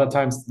 There's a lot of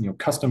times,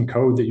 custom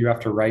code that you have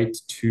to write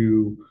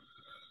to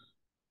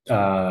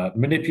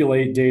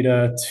manipulate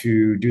data,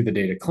 to do the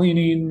data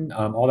cleaning,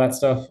 all that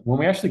stuff. When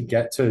we actually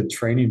get to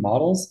training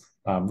models,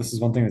 this is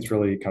one thing that's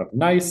really kind of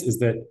nice is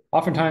that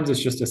oftentimes it's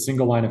just a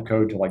single line of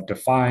code to like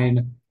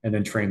define and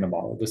then train the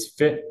model. This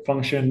fit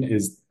function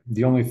is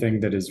the only thing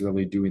that is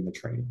really doing the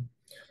training.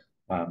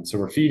 So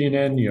we're feeding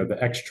in, the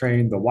X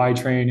train, the Y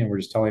train, and we're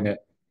just telling it,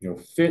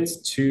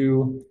 fits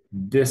to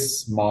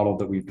this model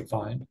that we've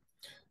defined.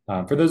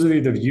 For those of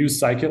you that have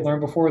used scikit-learn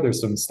before, there's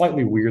some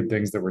slightly weird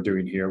things that we're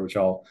doing here, which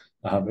I'll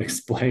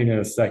explain in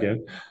a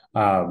second.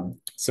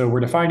 So we're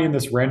defining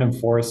this random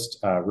forest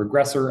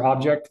regressor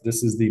object.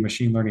 This is the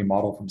machine learning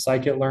model from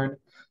scikit-learn.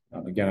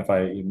 Again, if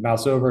I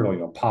mouse over,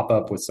 it'll pop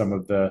up with some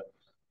of the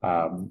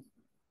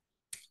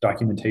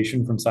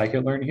documentation from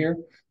scikit-learn here.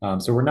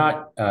 So we're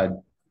not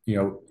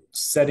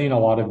setting a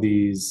lot of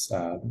these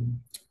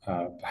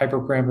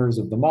hyperparameters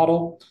of the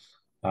model,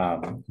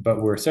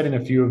 but we're setting a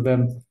few of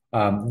them.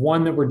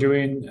 One that we're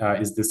doing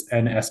is this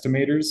n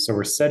estimators. So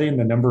we're setting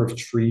the number of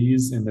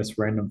trees in this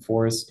random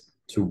forest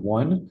to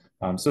 1.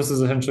 So this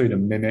is essentially to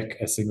mimic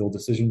a single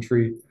decision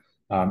tree.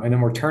 And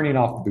then we're turning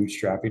off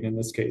bootstrapping in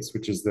this case,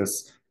 which is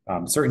this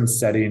certain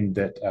setting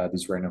that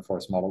these random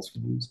forest models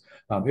can use.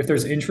 If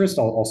there's interest,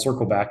 I'll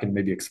circle back and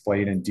maybe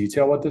explain in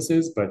detail what this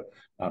is. But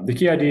the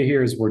key idea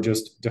here is we're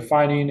just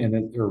defining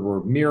or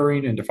we're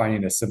mirroring and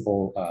defining a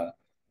simple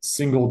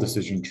single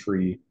decision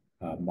tree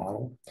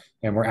model.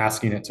 And we're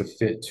asking it to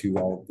fit to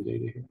all of the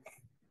data here.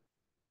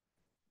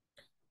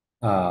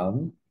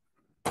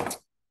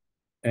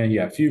 And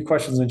yeah, a few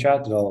questions in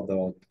chat that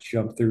I'll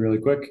jump through really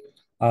quick.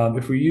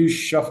 If we use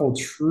shuffle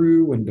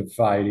true when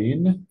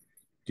dividing,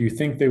 do you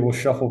think they will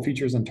shuffle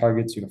features and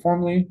targets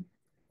uniformly,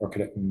 or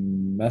could it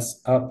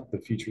mess up the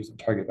features and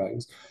target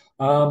values?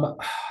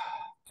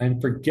 I'm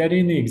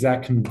forgetting the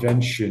exact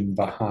convention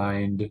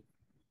behind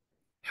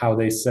how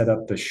they set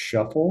up the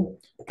shuffle.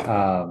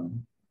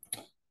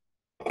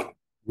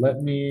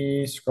 Let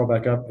me scroll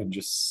back up and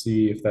just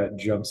see if that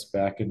jumps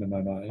back into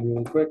my mind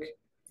really quick.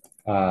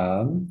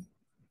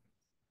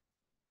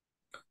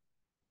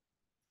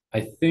 I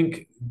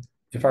think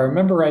if I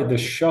remember right, the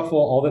shuffle,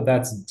 all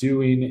that's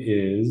doing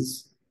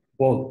is,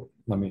 well,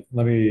 let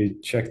me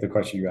check the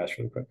question you asked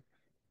really quick.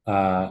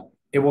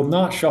 It will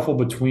not shuffle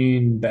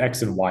between the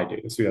X and Y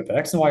data. So yeah, the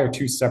X and Y are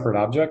two separate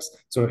objects.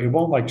 So it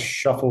won't like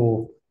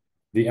shuffle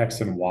the X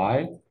and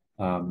Y.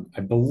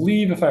 I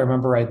believe if I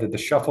remember right, that the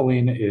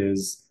shuffling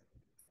is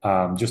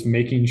just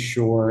making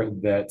sure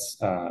that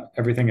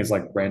everything is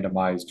like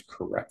randomized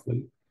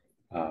correctly.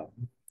 I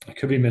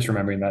could be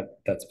misremembering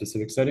that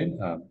specific setting.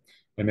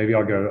 And maybe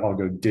I'll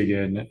go dig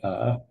in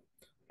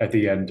at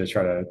the end to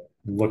try to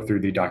look through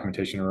the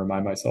documentation and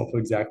remind myself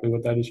exactly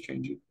what that is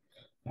changing.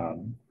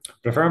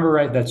 But if I remember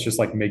right, that's just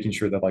like making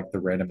sure that like the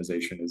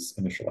randomization is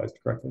initialized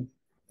correctly.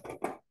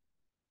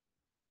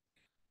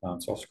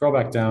 So I'll scroll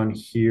back down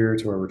here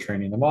to where we're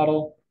training the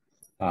model.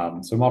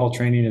 So model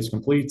training is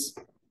complete.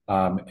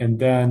 And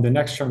then the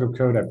next chunk of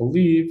code, I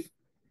believe,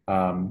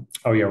 oh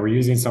yeah, we're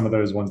using some of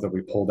those ones that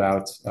we pulled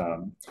out.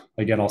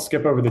 Again, I'll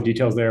skip over the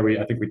details there.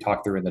 I think we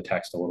talked through in the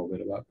text a little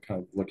bit about kind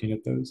of looking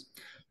at those.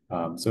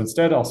 So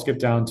instead, I'll skip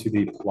down to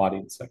the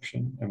plotting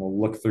section, and we'll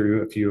look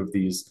through a few of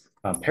these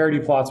parity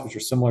plots, which are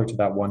similar to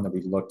that one that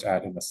we looked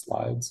at in the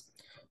slides.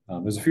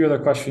 There's a few other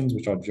questions,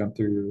 which I'll jump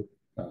through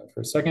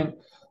for a second.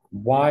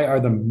 Why are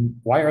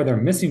there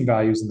missing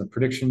values in the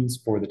predictions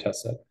for the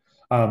test set?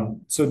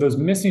 So those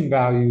missing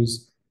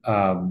values,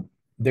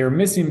 they're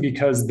missing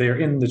because they're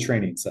in the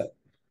training set.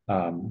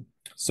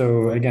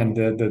 So again,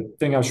 the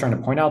thing I was trying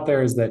to point out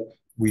there is that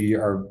we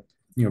are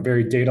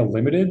very data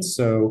limited.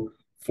 So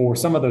for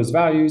some of those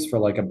values, for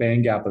like a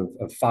band gap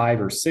of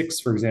 5 or 6,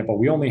 for example,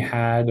 we only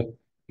had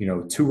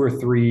 2 or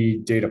 3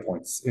 data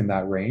points in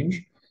that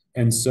range.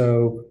 And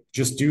so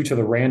just due to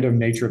the random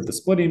nature of the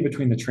splitting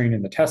between the train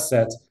and the test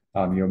sets,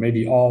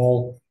 maybe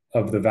all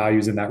of the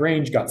values in that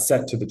range got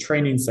set to the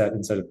training set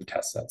instead of the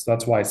test set. So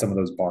that's why some of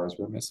those bars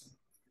were missing.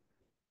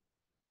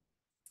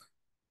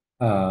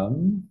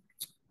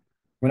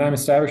 When I'm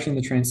establishing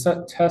the train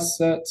set test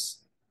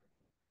sets,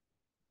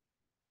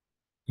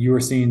 you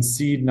are seeing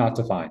seed not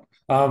defined.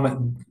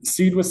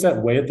 Seed was set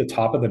way at the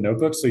top of the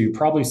notebook, so you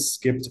probably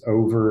skipped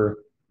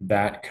over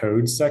that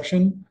code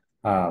section.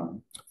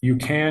 You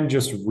can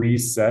just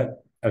reset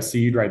a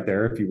seed right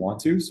there if you want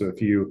to. So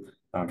if you,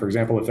 for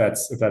example, if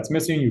that's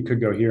missing, you could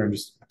go here and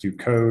just do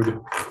code.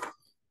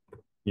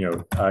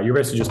 You're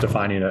basically just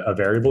defining a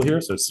variable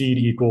here. So seed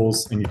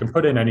equals, and you can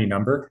put in any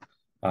number.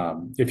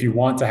 If you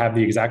want to have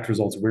the exact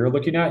results we're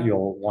looking at,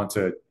 you'll want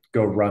to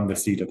go run the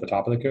seed at the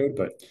top of the code,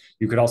 but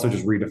you could also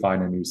just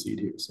redefine a new seed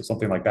here. So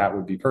something like that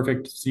would be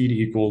perfect. Seed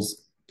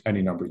equals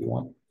any number you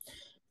want.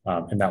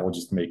 And that will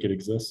just make it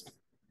exist.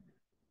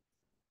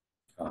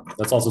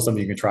 That's also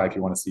something you can try if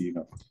you want to see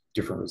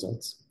different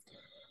results.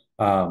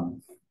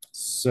 Awesome.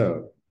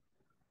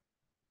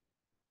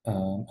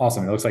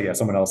 It looks like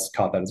someone else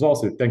caught that as well.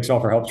 So thanks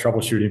y'all for help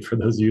troubleshooting for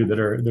those of you that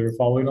are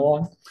following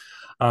along.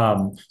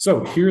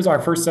 So here's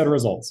our first set of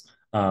results.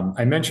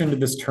 I mentioned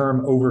this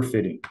term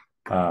overfitting.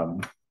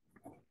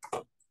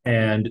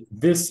 And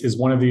this is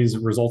one of these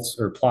results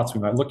or plots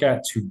we might look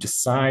at to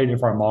decide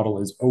if our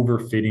model is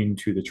overfitting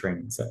to the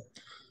training set.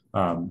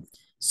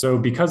 So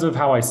because of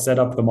how I set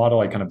up the model,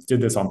 I kind of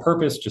did this on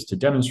purpose just to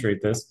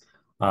demonstrate this.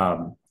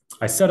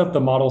 I set up the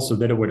model so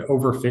that it would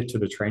overfit to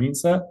the training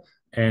set.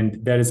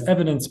 And that is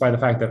evidenced by the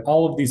fact that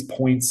all of these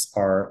points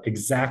are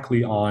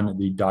exactly on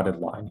the dotted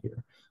line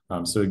here.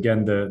 So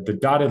again, the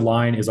dotted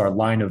line is our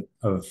line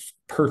of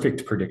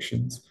perfect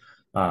predictions.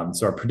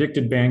 So our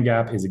predicted band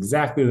gap is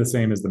exactly the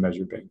same as the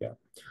measured band gap.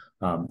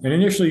 And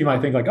initially you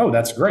might think like, oh,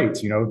 that's great,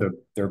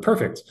 they're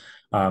perfect.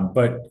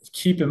 But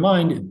keep in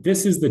mind,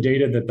 this is the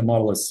data that the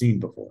model has seen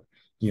before.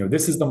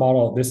 This is the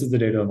model, this is the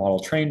data the model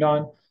trained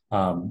on.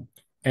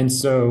 And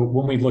so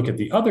when we look at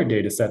the other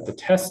data set, the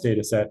test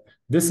data set,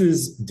 this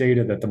is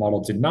data that the model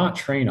did not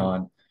train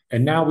on.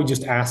 And now we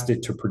just asked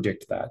it to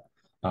predict that.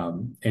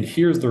 And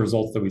here's the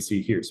results that we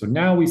see here. So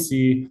now we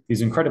see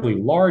these incredibly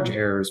large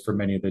errors for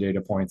many of the data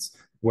points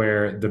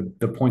where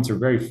the points are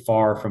very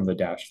far from the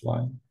dashed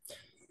line.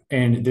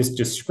 And this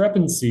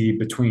discrepancy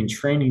between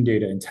training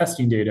data and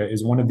testing data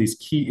is one of these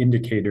key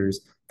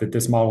indicators that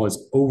this model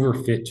is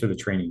overfit to the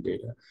training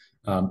data.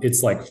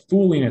 It's like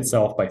fooling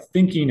itself by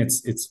thinking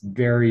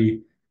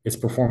it's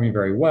performing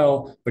very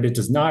well, but it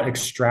does not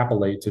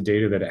extrapolate to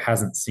data that it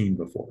hasn't seen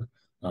before.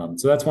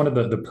 So that's one of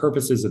the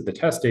purposes of the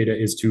test data,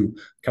 is to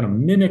kind of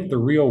mimic the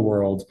real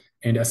world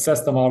and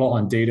assess the model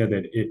on data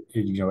that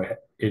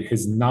it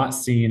has not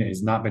seen, it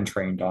has not been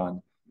trained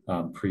on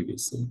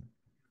previously.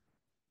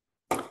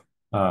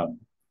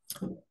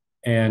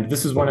 And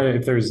this is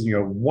if there's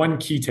one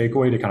key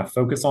takeaway to kind of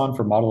focus on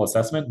for model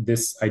assessment,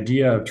 this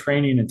idea of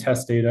training and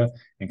test data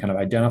and kind of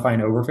identifying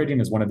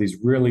overfitting is one of these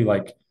really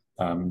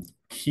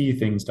key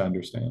things to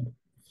understand.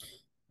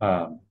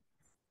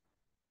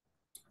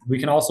 We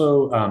can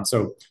also,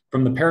 so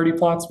from the parity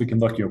plots, we can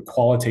look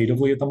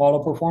qualitatively at the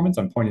model performance.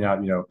 I'm pointing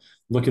out,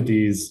 look at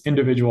these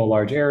individual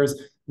large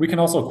errors. We can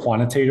also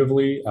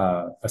quantitatively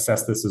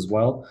assess this as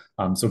well.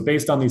 So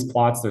based on these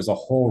plots, there's a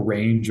whole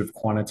range of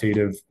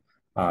quantitative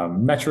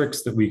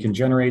metrics that we can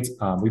generate.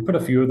 We put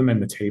a few of them in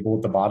the table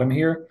at the bottom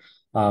here.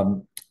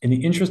 In the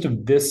interest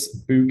of this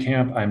boot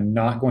camp, I'm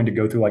not going to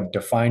go through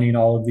defining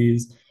all of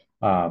these.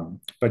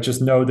 But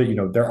just know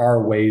that there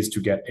are ways to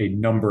get a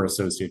number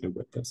associated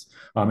with this,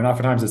 and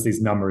oftentimes it's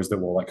these numbers that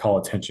we'll call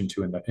attention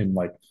to in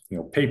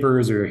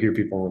papers, or hear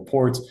people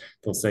report.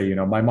 They'll say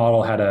my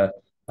model had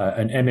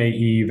an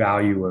MAE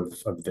value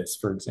of this,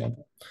 for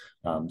example.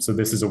 So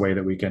this is a way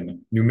that we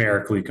can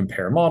numerically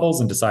compare models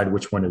and decide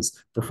which one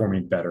is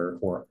performing better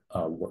or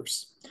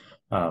worse,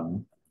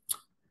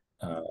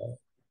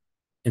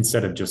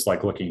 instead of just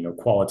looking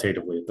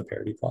qualitatively at the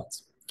parity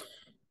plots.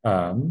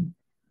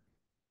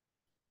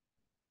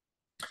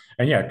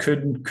 And yeah,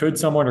 could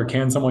someone or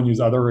can someone use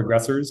other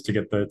regressors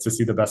to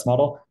see the best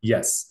model?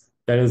 Yes,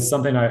 that is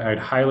something I'd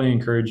highly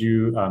encourage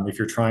you if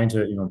you're trying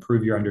to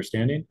improve your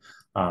understanding.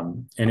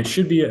 And it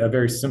should be a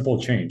very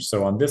simple change.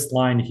 So on this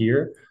line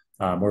here,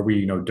 where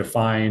we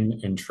define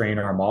and train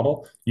our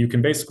model, you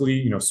can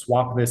basically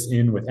swap this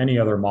in with any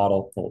other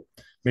model. Well,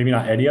 maybe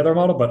not any other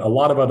model, but a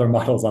lot of other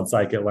models on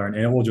scikit-learn,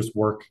 and it will just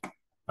work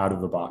out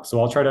of the box. So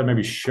I'll try to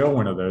maybe show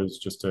one of those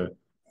just to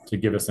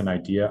give us an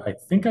idea. I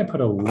think I put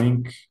a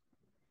link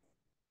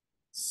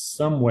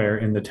somewhere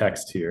in the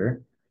text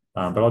here,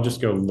 but I'll just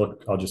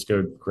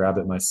go grab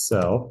it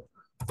myself.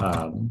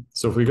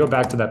 So if we go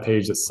back to that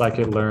page, that's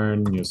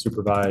scikit-learn,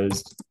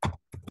 supervised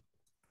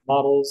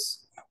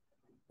models.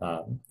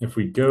 If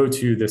we go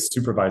to this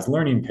supervised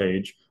learning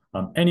page,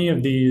 any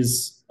of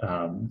these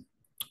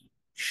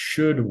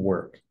should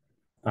work.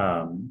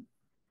 And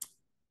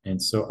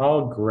so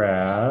I'll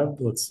grab,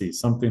 let's see,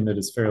 something that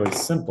is fairly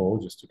simple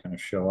just to kind of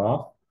show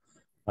off.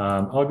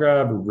 I'll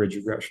grab ridge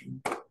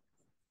regression.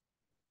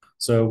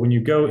 So when you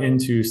go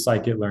into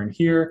scikit-learn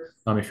here,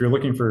 if you're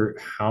looking for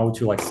how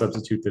to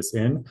substitute this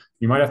in,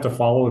 you might have to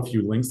follow a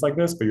few links like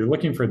this, but you're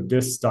looking for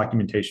this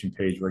documentation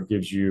page where it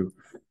gives you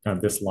kind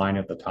of this line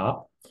at the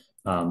top.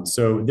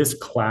 So this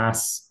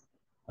class,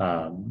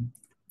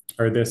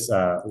 or this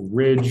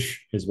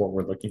ridge is what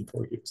we're looking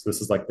for here. So this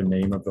is the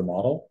name of the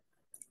model.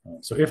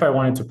 So if I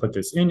wanted to put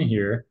this in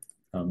here,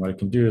 what I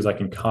can do is I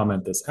can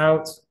comment this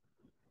out.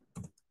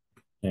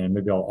 And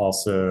maybe I'll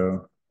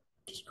also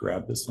just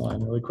grab this line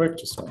really quick,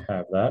 just so I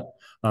have that.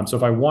 So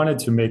if I wanted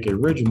to make a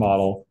ridge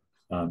model,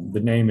 the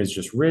name is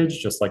just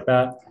ridge, just like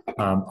that.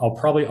 I'll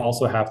probably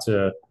also have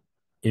to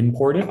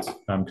import it,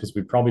 because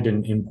we probably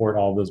didn't import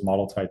all of those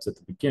model types at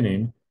the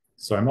beginning.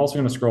 So I'm also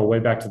going to scroll way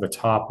back to the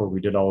top where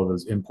we did all of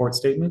those import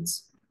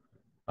statements.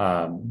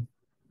 So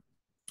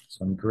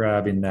I'm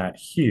grabbing that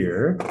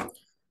here.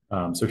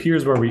 So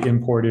here's where we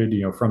imported,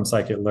 from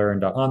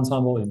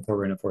scikit-learn.ensemble, import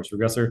random forest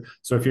regressor.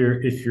 So if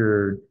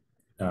you're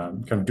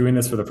kind of doing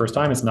this for the first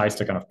time, it's nice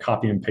to kind of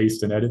copy and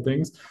paste and edit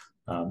things.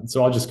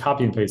 So I'll just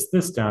copy and paste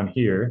this down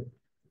here,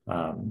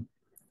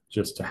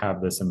 just to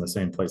have this in the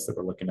same place that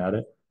we're looking at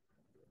it.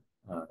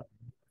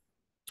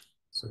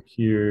 So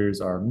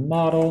here's our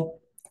model.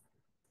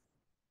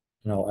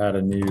 And I'll add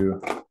a new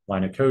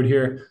line of code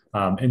here.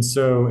 And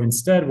so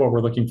instead, what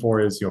we're looking for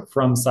is,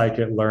 from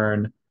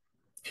scikit-learn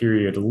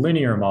period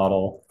linear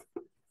model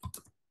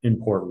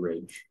import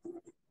ridge.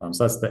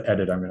 So that's the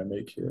edit I'm going to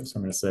make here. So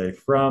I'm going to say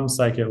from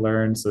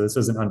scikit-learn. So this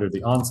isn't under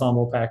the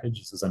ensemble package.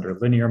 This is under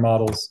linear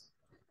models,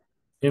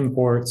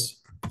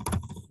 imports,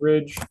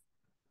 ridge.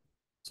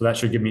 So that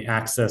should give me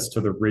access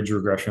to the ridge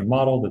regression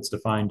model that's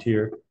defined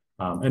here.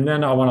 And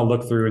then I want to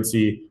look through and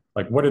see,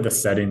 like, what are the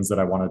settings that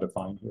I want to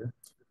define here.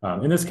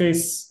 In this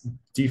case,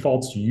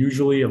 defaults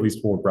usually at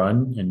least will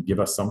run and give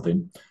us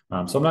something.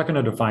 So I'm not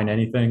going to define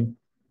anything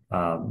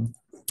and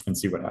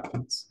see what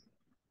happens.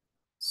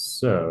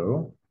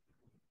 So,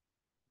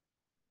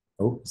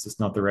 oh, is this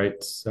not the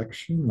right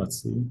section?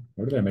 Let's see.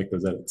 Where did I make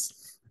those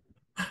edits?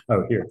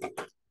 Oh, here.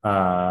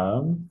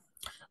 Oh,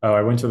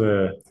 I went to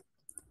the,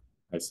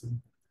 I see.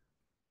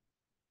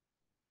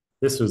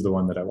 This was the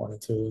one that I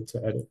wanted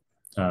to edit.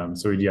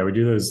 So we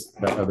do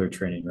that other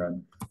training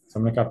run. So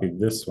I'm going to copy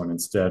this one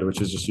instead,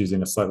 which is just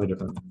using a slightly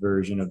different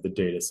version of the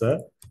data set.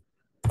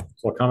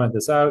 So I'll comment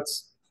this out.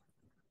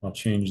 I'll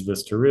change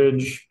this to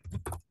ridge.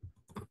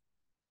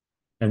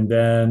 And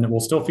then we'll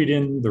still feed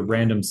in the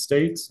random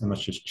state. And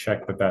let's just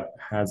check that that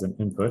has an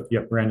input.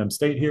 Yep, random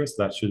state here,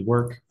 so that should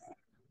work.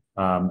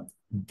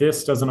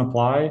 This doesn't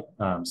apply.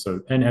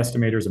 So n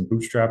estimators and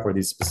bootstrap are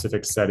these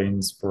specific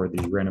settings for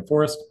the random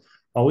forest.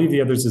 I'll leave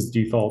the others as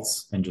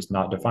defaults and just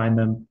not define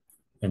them.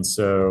 And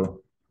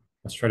so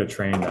let's try to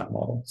train that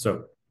model.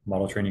 So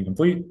model training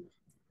complete,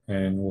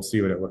 and we'll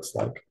see what it looks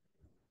like.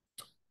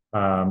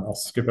 I'll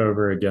skip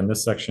over again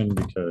this section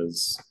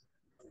because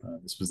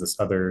this was this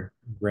other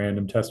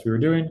random test we were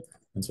doing.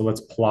 And so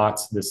let's plot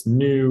this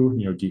new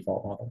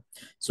default model.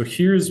 So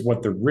here's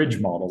what the ridge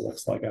model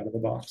looks like out of the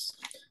box.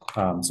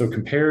 So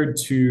compared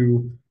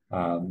to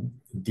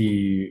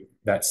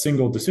that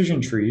single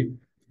decision tree,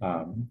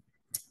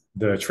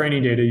 the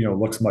training data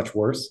looks much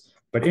worse.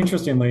 But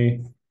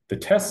interestingly, the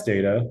test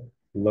data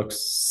looks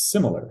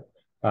similar.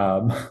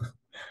 So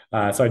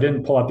I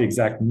didn't pull out the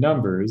exact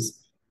numbers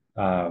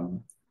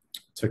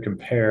to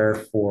compare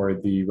for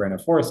the random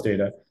forest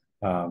data.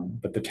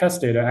 But the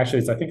test data actually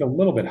is, I think, a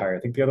little bit higher. I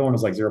think the other one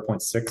was like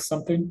 0.6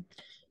 something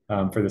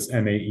for this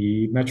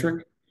MAE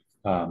metric.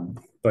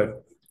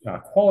 But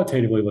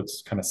qualitatively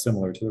looks kind of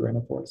similar to the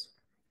random forest.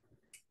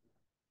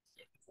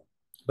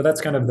 But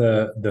that's kind of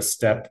the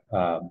step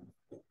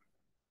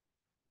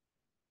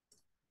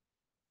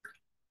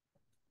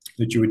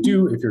that you would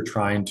do if you're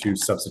trying to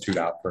substitute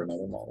out for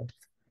another model.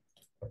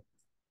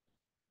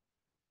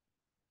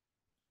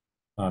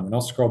 And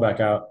I'll scroll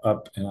back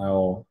up and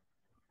I'll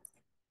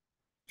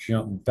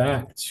jump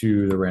back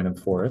to the random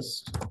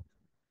forest.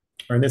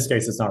 Or in this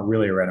case, it's not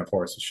really a random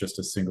forest, it's just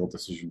a single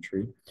decision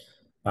tree.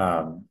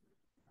 I'll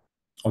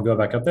go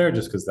back up there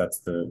just because that's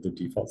the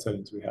default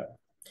settings we have.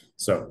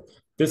 So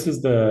this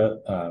is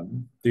the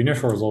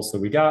initial results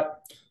that we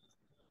got.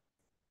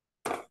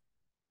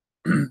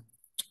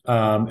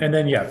 And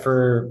then,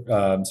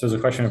 so there's a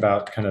question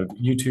about kind of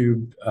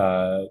YouTube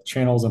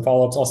channels and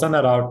follow-ups. I'll send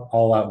that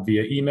all out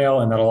via email,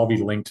 and that'll all be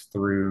linked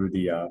through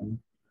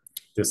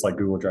this like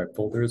Google Drive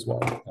folder as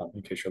well,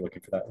 in case you're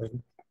looking for that later.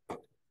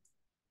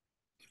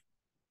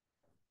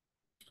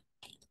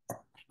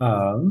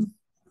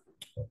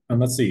 And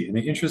let's see, in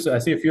the interest, I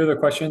see a few other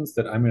questions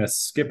that I'm going to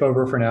skip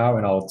over for now,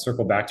 and I'll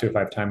circle back to if I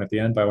have time at the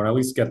end, but I want to at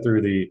least get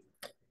through the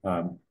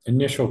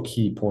initial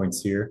key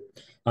points here.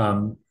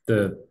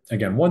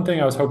 Again, one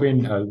thing I was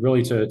hoping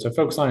really to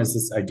focus on is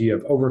this idea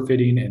of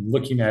overfitting and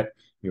looking at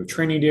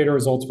training data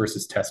results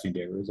versus testing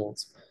data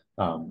results.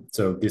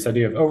 So this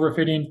idea of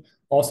overfitting,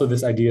 also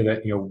this idea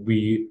that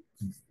we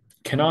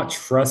cannot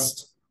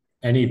trust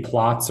any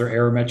plots or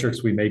error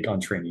metrics we make on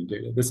training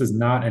data. This is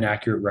not an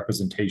accurate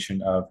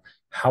representation of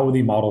how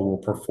the model will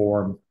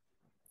perform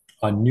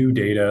on new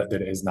data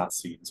that it is not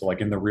seen. So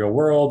like in the real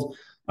world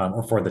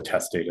or for the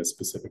test data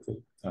specifically.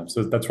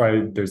 So that's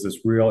why there's this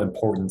real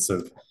importance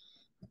of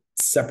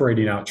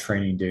separating out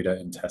training data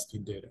and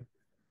testing data.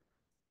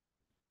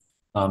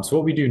 So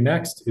what we do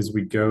next is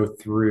we go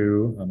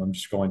through, I'm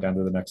just going down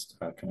to the next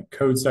kind of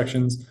code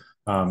sections.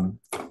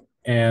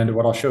 And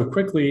what I'll show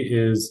quickly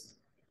is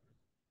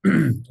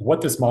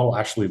what this model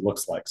actually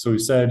looks like. So we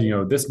said,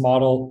 this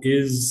model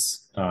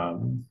is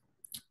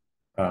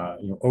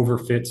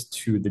overfit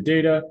to the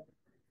data.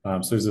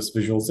 So there's this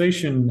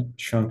visualization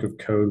chunk of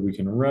code we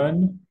can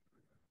run.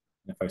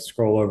 If I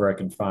scroll over, I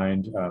can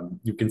find,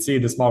 you can see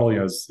this model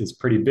is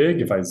pretty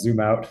big. If I zoom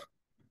out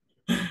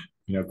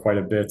quite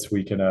a bit,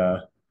 we can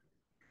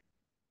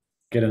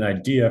get an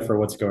idea for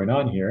what's going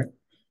on here.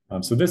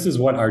 So this is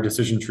what our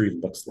decision tree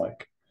looks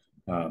like.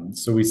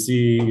 So we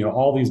see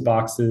all these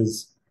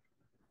boxes.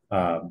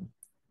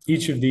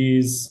 Each of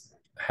these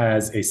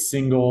has a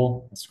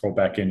single, let's scroll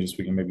back in just so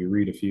we can maybe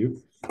read a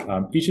few.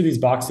 Each of these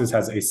boxes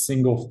has a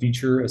single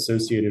feature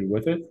associated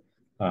with it.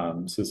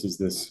 So this is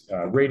this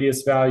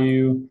radius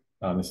value.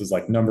 This is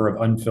like number of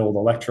unfilled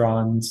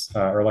electrons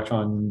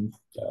creating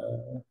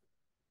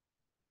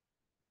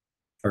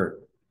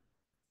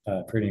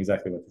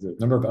exactly what this is.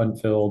 Number of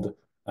unfilled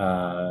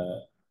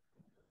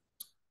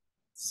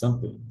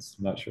somethings,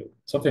 I'm not sure,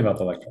 something about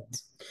the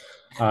electrons.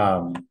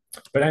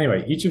 But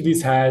anyway, each of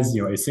these has,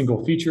 a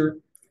single feature.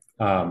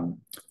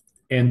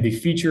 And the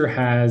feature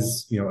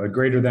has, a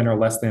greater than or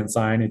less than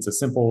sign. It's a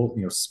simple,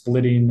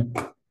 splitting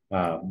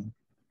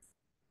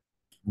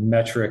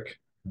metric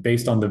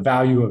based on the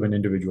value of an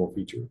individual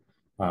feature.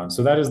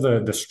 So that is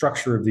the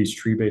structure of these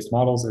tree-based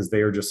models, is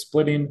they are just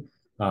splitting.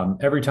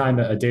 Every time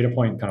a data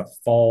point kind of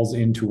falls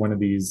into one of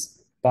these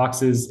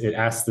boxes, it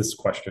asks this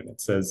question. It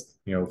says,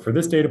 for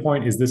this data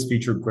point, is this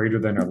feature greater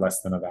than or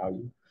less than a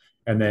value?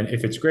 And then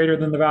if it's greater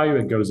than the value,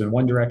 it goes in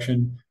one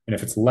direction. And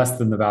if it's less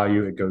than the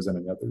value, it goes in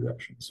another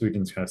direction. So we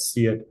can kind of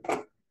see it.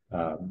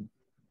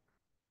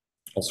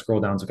 I'll scroll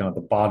down to kind of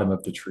the bottom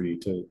of the tree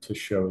to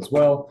show as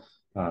well.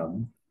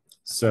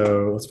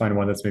 So let's find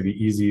one that's maybe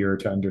easier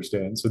to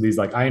understand. So these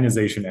like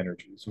ionization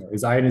energies,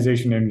 is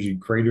ionization energy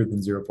greater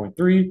than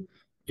 0.3?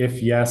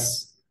 If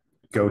yes,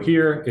 go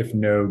here. If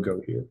no,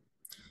 go here.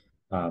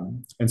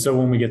 And so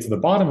when we get to the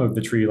bottom of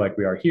the tree, like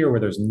we are here, where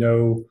there's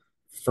no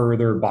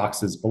further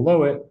boxes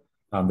below it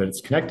that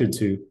it's connected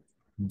to,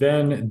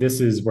 then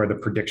this is where the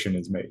prediction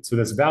is made. So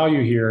this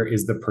value here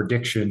is the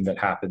prediction that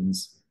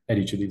happens at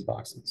each of these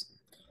boxes.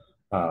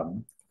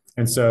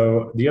 And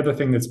so the other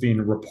thing that's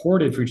being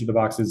reported for each of the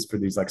boxes for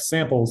these like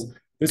samples,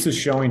 this is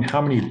showing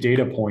how many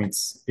data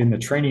points in the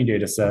training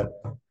data set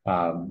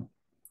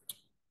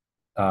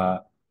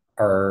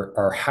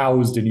are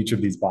housed in each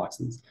of these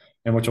boxes.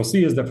 And what you'll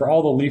see is that for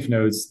all the leaf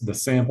nodes, the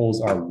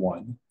samples are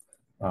 1.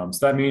 So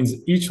that means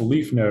each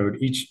leaf node,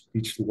 each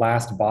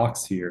last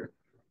box here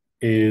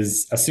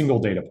is a single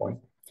data point.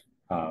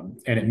 And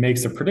it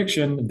makes a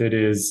prediction that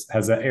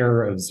has an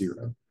error of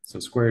 0. So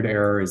squared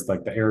error is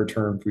like the error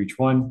term for each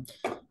one.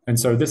 And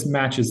so this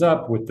matches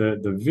up with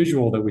the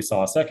visual that we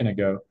saw a second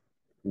ago,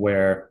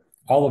 where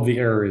all of the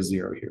error is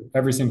 0 here.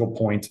 Every single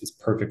point is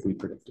perfectly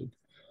predicted,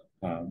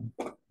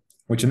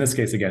 which in this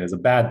case, again, is a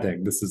bad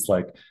thing. This is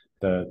like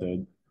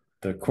the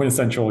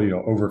quintessential,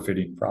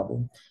 overfitting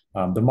problem.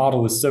 The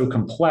model is so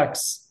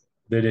complex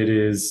that it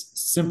is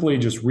simply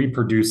just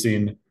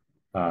reproducing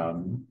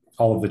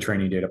all of the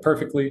training data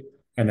perfectly,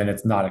 and then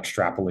it's not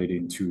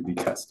extrapolating to the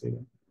test data.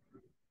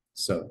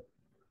 So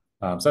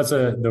that's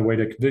the way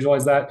to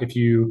visualize that.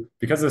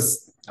 Because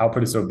this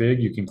output is so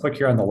big, you can click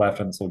here on the left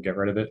and this will get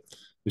rid of it.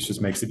 This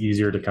just makes it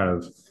easier to kind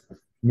of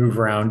move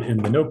around in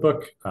the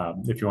notebook.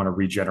 If you want to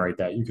regenerate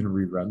that, you can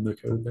rerun the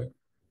code there.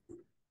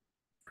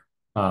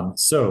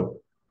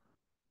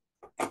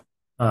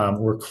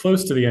 We're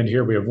close to the end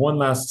here. We have one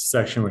last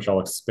section, which I'll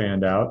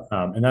expand out,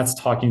 and that's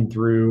talking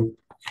through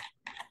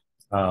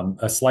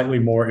a slightly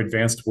more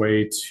advanced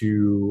way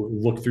to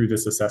look through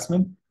this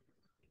assessment.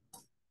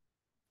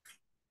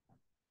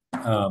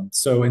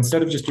 So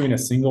instead of just doing a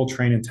single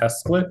train and test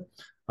split,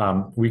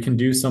 we can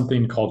do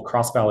something called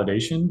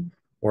cross-validation,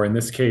 or in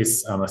this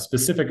case, a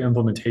specific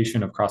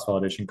implementation of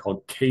cross-validation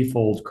called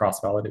k-fold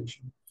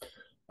cross-validation.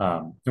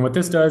 And what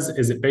this does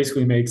is it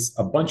basically makes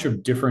a bunch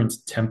of different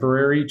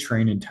temporary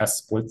train and test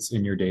splits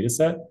in your data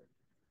set.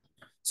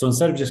 So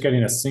instead of just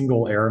getting a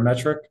single error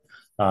metric,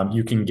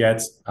 you can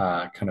get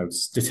kind of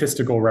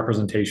statistical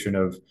representation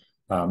of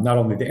not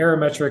only the error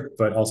metric,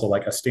 but also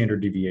like a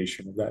standard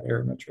deviation of that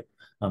error metric.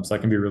 So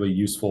that can be really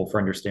useful for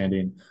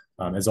understanding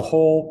as a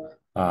whole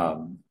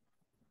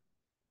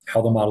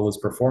how the model is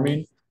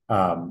performing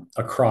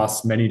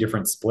across many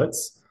different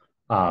splits.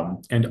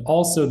 And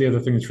also the other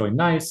thing that's really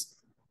nice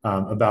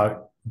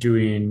about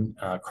doing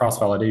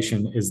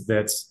cross-validation is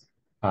that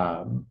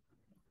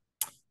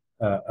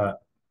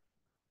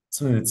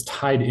something that's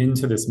tied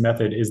into this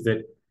method is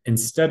that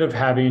instead of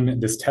having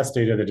this test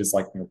data that is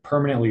like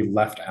permanently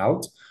left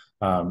out,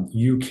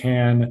 you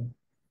can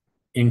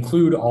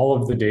include all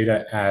of the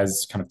data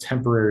as kind of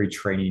temporary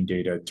training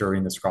data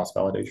during this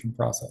cross-validation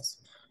process.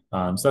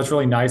 So that's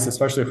really nice,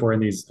 especially if we're in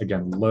these,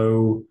 again,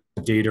 low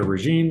data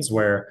regimes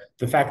where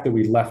the fact that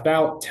we left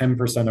out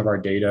 10% of our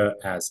data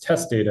as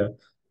test data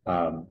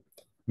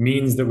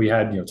means that we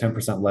had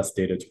 10% less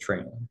data to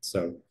train on.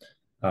 So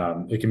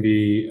it can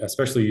be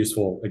especially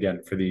useful,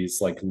 again, for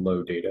these like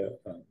low data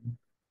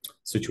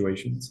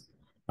situations.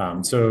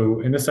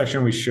 So in this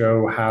section, we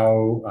show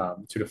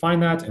how to define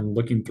that and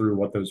looking through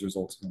what those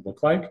results can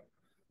look like.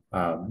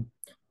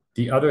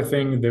 The other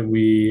thing that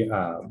we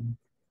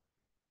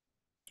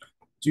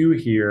do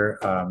here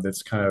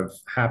that's kind of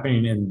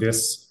happening in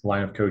this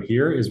line of code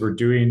here is we're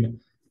doing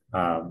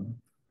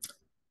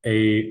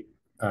a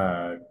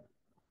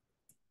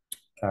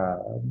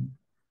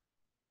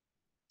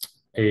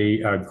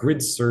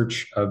grid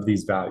search of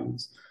these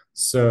values.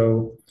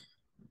 So,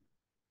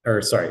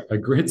 a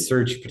grid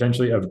search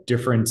potentially of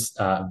different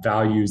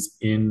values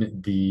in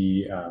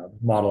the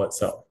model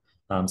itself.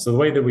 So the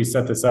way that we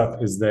set this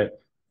up is that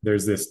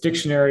there's this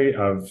dictionary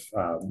of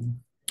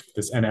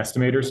this n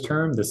estimators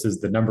term. This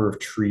is the number of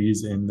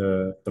trees in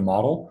the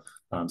model.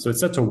 So it's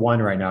set to 1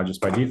 right now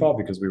just by default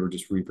because we were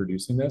just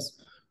reproducing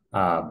this.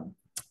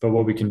 But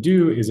what we can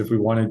do is if we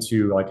wanted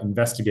to like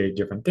investigate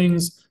different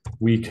things,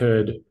 we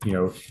could,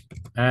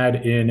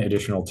 add in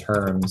additional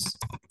terms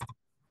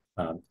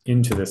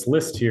into this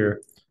list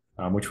here,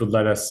 which would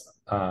let us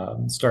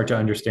start to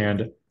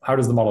understand how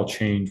does the model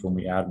change when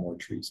we add more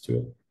trees to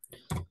it.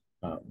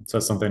 So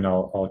that's something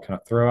I'll kind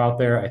of throw out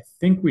there. I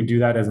think we do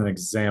that as an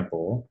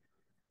example,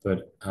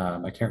 but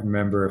I can't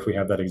remember if we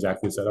have that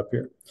exactly set up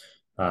here.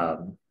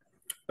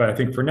 But I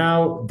think for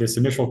now, this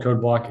initial code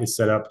block is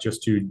set up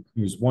just to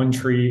use one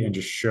tree and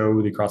just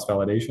show the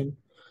cross-validation.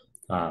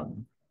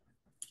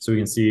 So we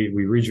can see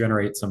we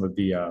regenerate some of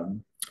the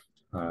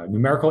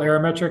numerical error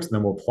metrics, and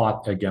then we'll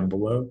plot again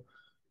below.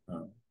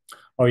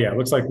 Oh yeah, it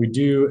looks like we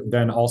do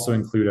then also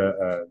include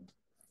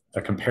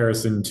a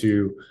comparison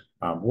to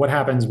what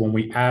happens when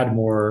we add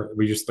more.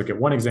 We just look at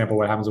one example,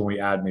 what happens when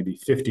we add maybe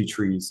 50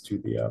 trees to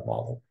the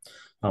model.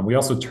 We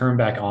also turn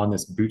back on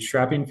this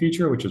bootstrapping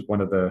feature, which is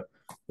one of the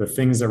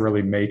things that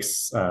really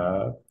makes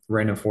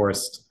random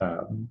forest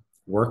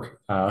work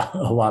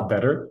a lot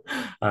better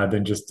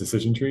than just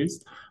decision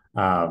trees.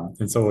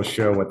 And so we'll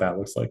show what that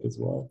looks like as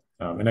well.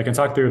 And I can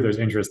talk through if there's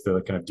interest,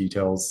 the kind of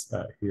details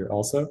here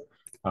also.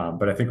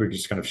 But I think we can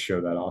just kind of show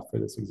that off for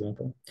this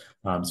example.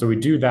 So we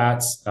do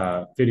that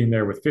fitting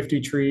there with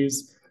 50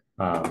 trees.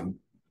 And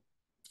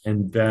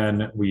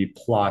then we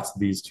plot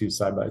these two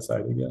side by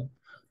side again.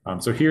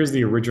 So here's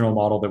the original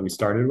model that we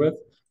started with,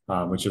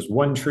 which is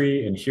one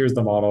tree. And here's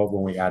the model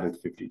when we added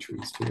 50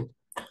 trees to it.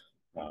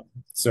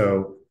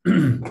 So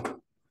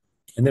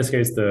in this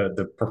case,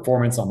 the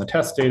performance on the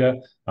test data,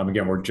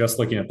 again, we're just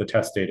looking at the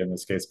test data in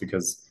this case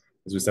because,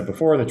 as we said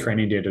before, the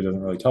training data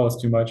doesn't really tell us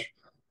too much.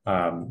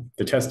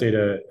 The test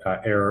data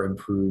error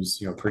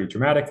improves, pretty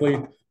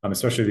dramatically,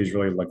 especially these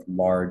really like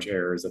large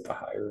errors at the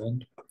higher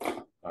end.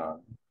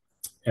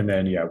 And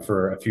then,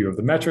 for a few of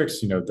the metrics,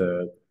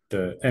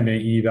 the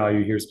MAE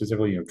value here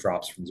specifically,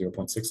 drops from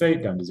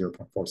 0.68 down to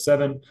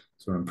 0.47,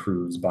 so it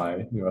improves by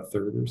a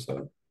third or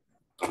so.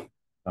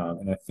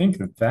 And I think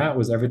that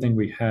was everything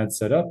we had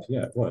set up.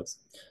 Yeah, it was.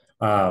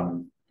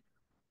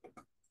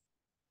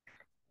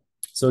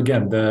 So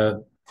again,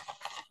 the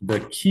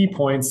key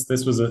points,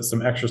 this was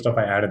some extra stuff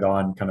I added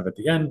on kind of at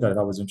the end that I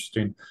thought was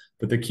interesting.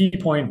 But the key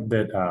point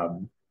that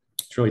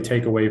to really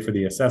take away for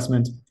the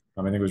assessment,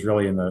 I think was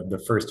really in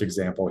the first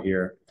example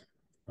here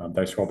that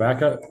I scroll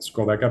back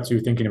up to,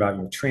 thinking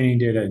about training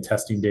data and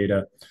testing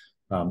data,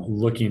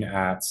 looking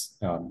at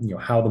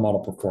how the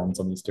model performs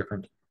on these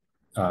different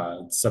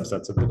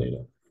subsets of the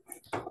data.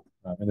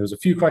 And there's a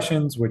few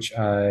questions which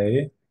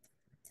I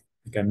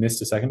think I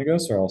missed a second ago,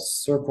 so I'll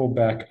circle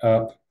back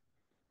up.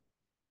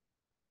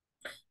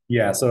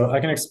 Yeah, so I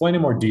can explain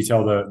in more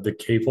detail the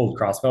k-fold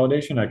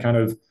cross-validation. I kind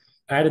of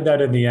added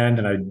that in the end,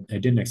 and I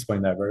didn't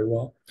explain that very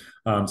well.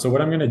 So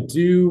what I'm going to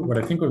do, what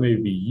I think would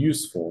maybe be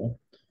useful,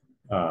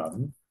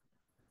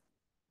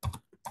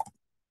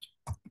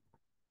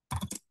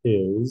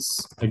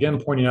 is,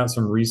 again, pointing out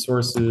some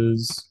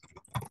resources.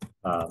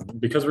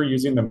 Because we're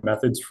using the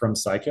methods from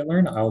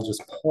scikit-learn, I'll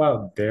just pull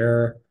out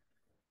their,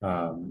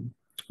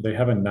 they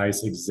have a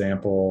nice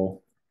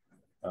example,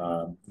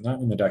 not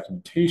in the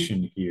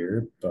documentation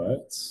here,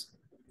 but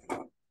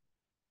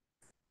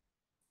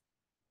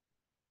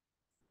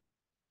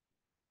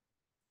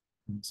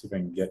let's see if I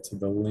can get to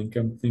the link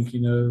I'm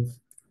thinking of.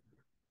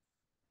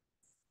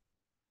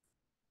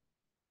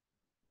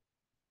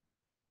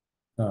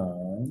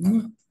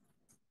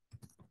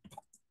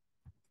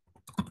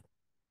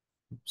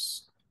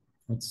 Oops.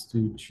 Let's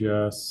do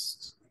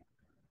just,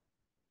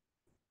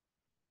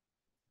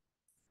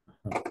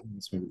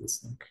 let's maybe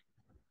this link.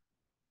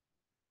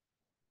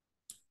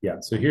 Yeah,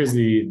 so here's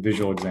the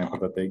visual example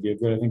that they give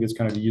that I think is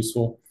kind of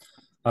useful.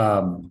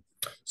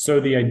 So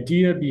the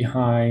idea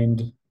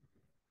behind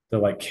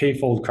the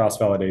k-fold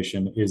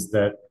cross-validation is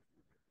that,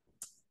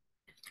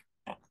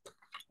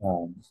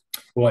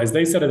 well, as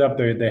they set it up,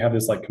 they have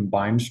this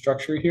combined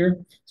structure here.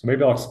 So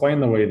maybe I'll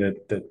explain the way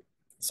that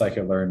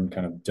scikit-learn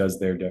kind of does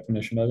their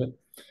definition of it.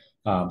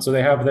 So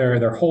they have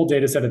their whole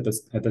data set at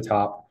the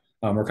top.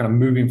 We're kind of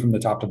moving from the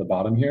top to the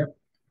bottom here.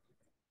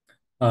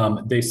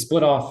 They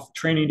split off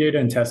training data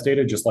and test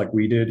data just like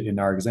we did in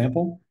our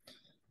example.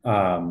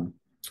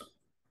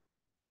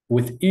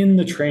 Within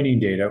the training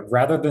data,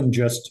 rather than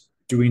just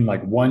doing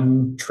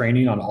one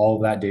training on all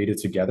of that data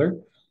together,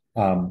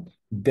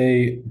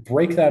 they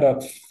break that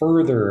up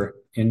further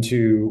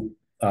into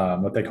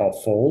what they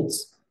call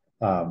folds.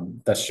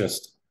 That's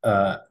just,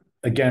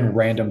 again,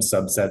 random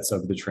subsets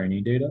of the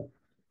training data.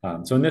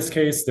 So in this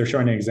case, they're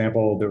showing an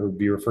example that would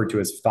be referred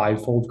to as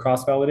 5-fold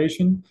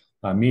cross-validation,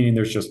 meaning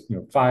there's just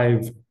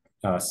 5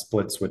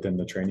 splits within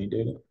the training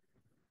data.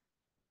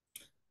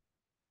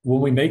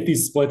 When we make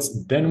these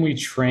splits, then we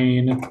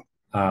train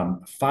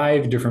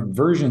 5 different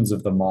versions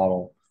of the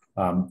model,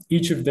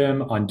 each of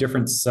them on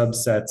different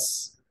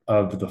subsets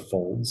of the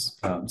folds.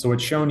 So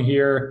what's shown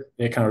here,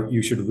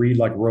 you should read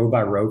row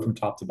by row from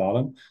top to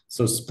bottom.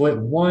 So split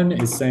 1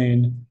 is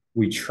saying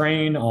we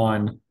train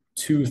on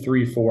 2,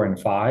 3, 4, and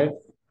 5,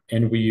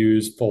 and we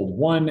use fold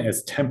 1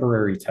 as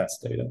temporary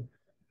test data.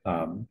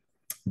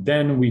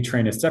 Then we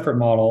train a separate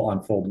model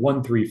on fold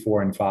 1, 3,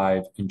 4, and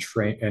 5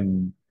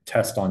 and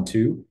test on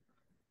 2.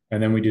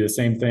 And then we do the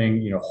same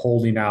thing,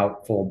 holding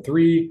out fold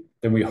 3,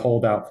 then we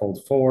hold out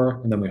fold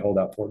 4, and then we hold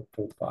out fold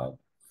 5.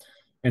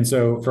 And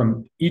so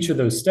from each of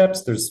those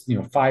steps, there's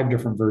 5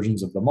 different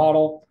versions of the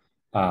model.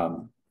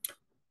 Um,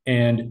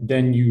 and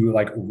then you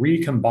like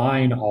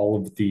recombine all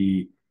of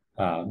the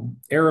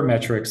error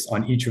metrics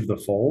on each of the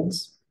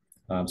folds.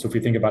 So if we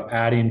think about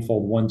adding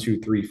fold 1, 2,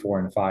 3, 4,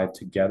 and 5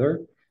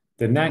 together,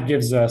 then that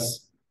gives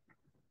us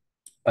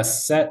a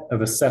set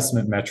of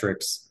assessment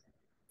metrics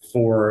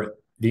for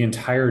the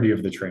entirety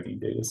of the training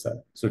data set.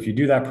 So if you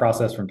do that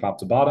process from top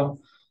to bottom,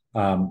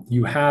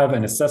 you have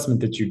an assessment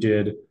that you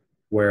did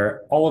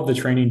where all of the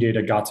training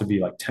data got to be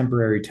like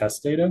temporary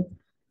test data.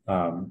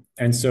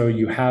 And so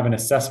you have an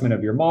assessment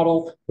of your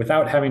model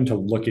without having to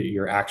look at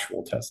your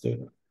actual test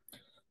data.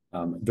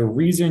 The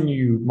reason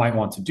you might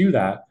want to do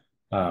that,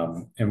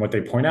 and what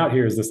they point out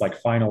here is this like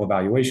final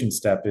evaluation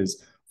step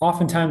is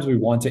oftentimes we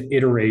want to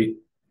iterate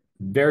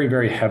very,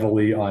 very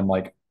heavily on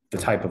like the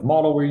type of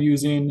model we're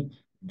using,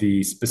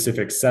 the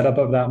specific setup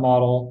of that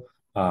model,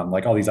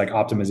 like all these like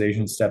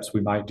optimization steps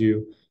we might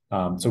do.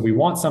 So we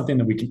want something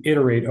that we can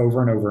iterate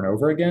over and over and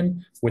over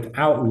again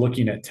without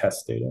looking at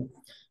test data.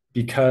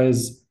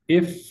 Because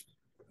if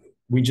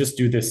we just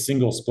do this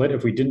single split,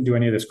 if we didn't do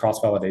any of this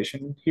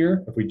cross-validation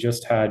here, if we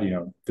just had,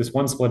 this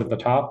one split at the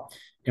top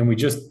and we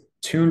just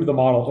tuned the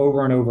model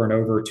over and over and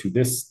over to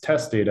this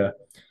test data,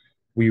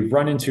 we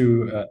run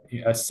into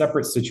a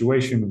separate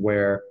situation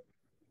where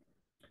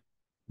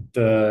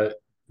the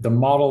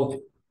model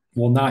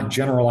will not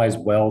generalize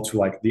well to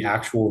like the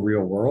actual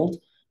real world,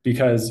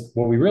 because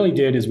what we really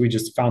did is we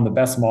just found the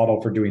best model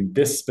for doing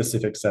this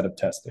specific set of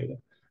test data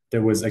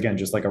that was, again,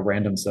 just like a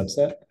random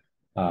subset.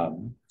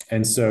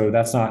 And so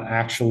that's not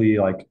actually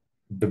like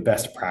the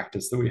best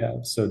practice that we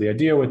have. So the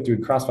idea with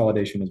doing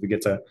cross-validation is we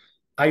get to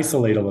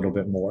isolate a little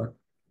bit more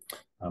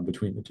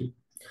between the two.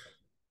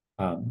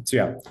 So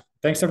yeah,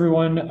 thanks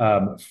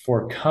everyone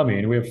for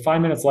coming. We have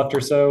 5 minutes left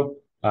or so.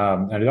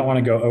 And I don't want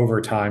to go over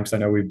time because I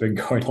know we've been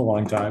going a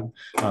long time.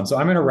 So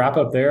I'm going to wrap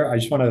up there. I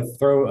just want to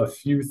throw a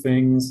few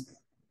things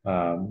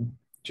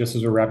just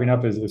as we're wrapping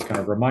up as kind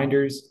of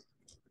reminders.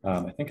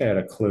 I think I had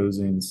a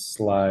closing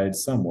slide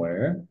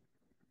somewhere.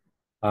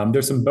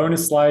 There's some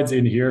bonus slides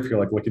in here if you're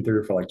like looking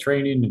through for like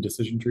training and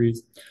decision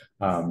trees.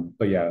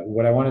 But yeah,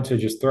 what I wanted to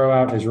just throw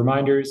out as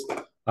reminders.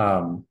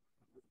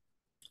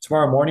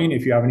 Tomorrow morning,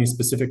 if you have any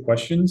specific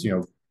questions,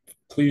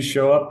 please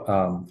show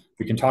up.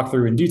 We can talk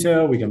through in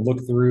detail. We can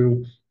look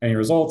through any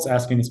results,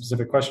 ask any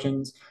specific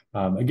questions.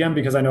 Again,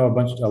 because I know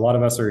a lot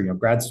of us are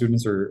grad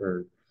students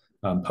or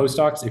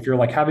postdocs. If you're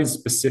like having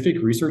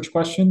specific research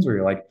questions where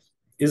you're like,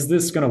 is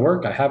this going to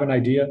work? I have an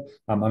idea.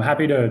 I'm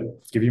happy to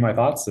give you my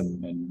thoughts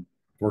and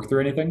work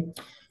through anything.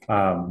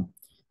 I'm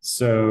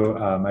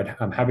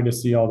happy to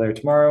see you all there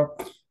tomorrow.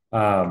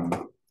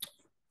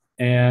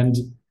 And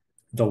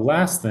the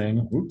last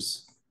thing,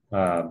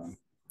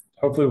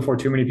 hopefully before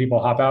too many people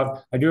hop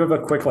out, I do have a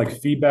quick like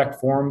feedback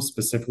form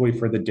specifically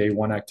for the day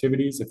 1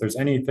 activities. If there's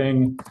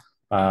anything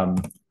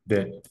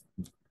that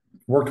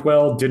worked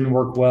well, didn't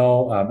work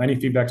well, any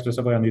feedback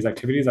specifically on these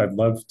activities, I'd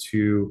love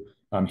to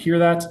hear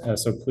that.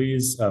 So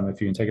please, if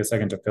you can take a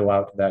second to fill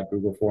out that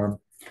Google form.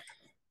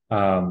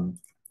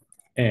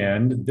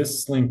 And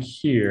this link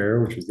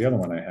here, which was the other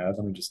one I had,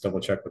 let me just double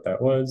check what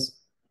that was.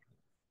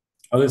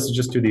 Oh, this is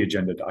just to the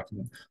agenda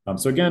document.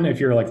 So again, if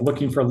you're like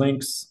looking for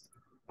links,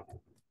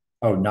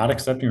 oh, not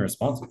accepting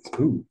responses.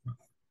 Ooh.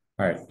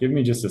 All right, give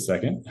me just a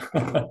second.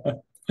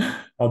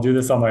 I'll do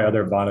this on my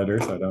other monitor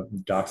so I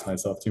don't dox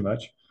myself too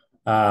much.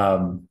 But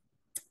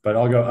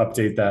I'll go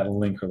update that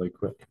link really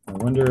quick. I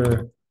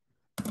wonder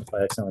if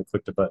I accidentally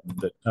clicked a button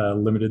that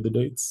limited the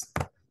dates.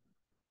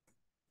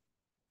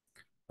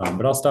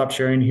 But I'll stop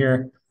sharing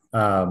here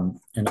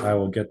and I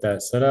will get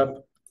that set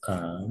up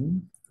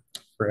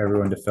for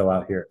everyone to fill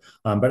out here.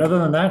 But other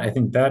than that, I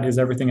think that is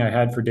everything I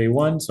had for day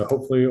 1. So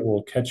hopefully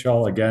we'll catch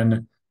y'all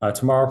again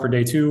tomorrow for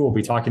day 2. We'll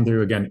be talking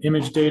through, again,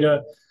 image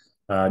data,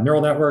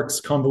 neural networks,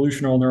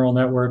 convolutional neural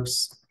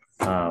networks,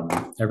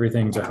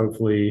 everything to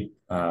hopefully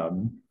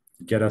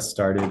get us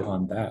started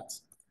on that.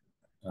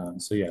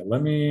 So yeah,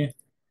 let me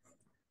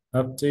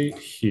update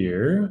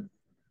here.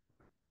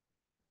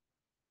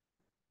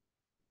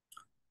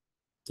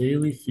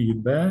 Daily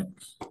feedback.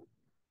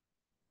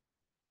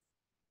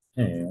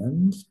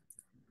 And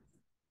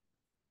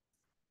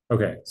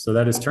okay, so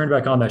that is turned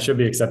back on. That should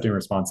be accepting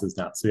responses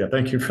now. So yeah,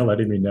 thank you for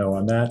letting me know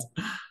on that.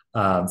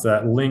 So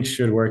that link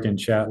should work in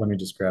chat. Let me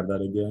just grab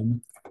that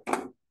again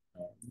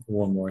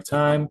one more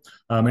time.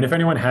 And if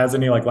anyone has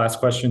any like last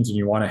questions and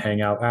you want to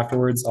hang out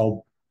afterwards,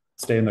 I'll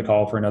stay in the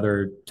call for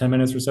another 10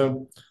 minutes or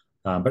so.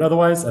 But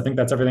otherwise, I think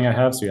that's everything I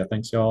have. So yeah,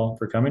 thanks y'all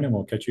for coming and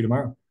we'll catch you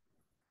tomorrow.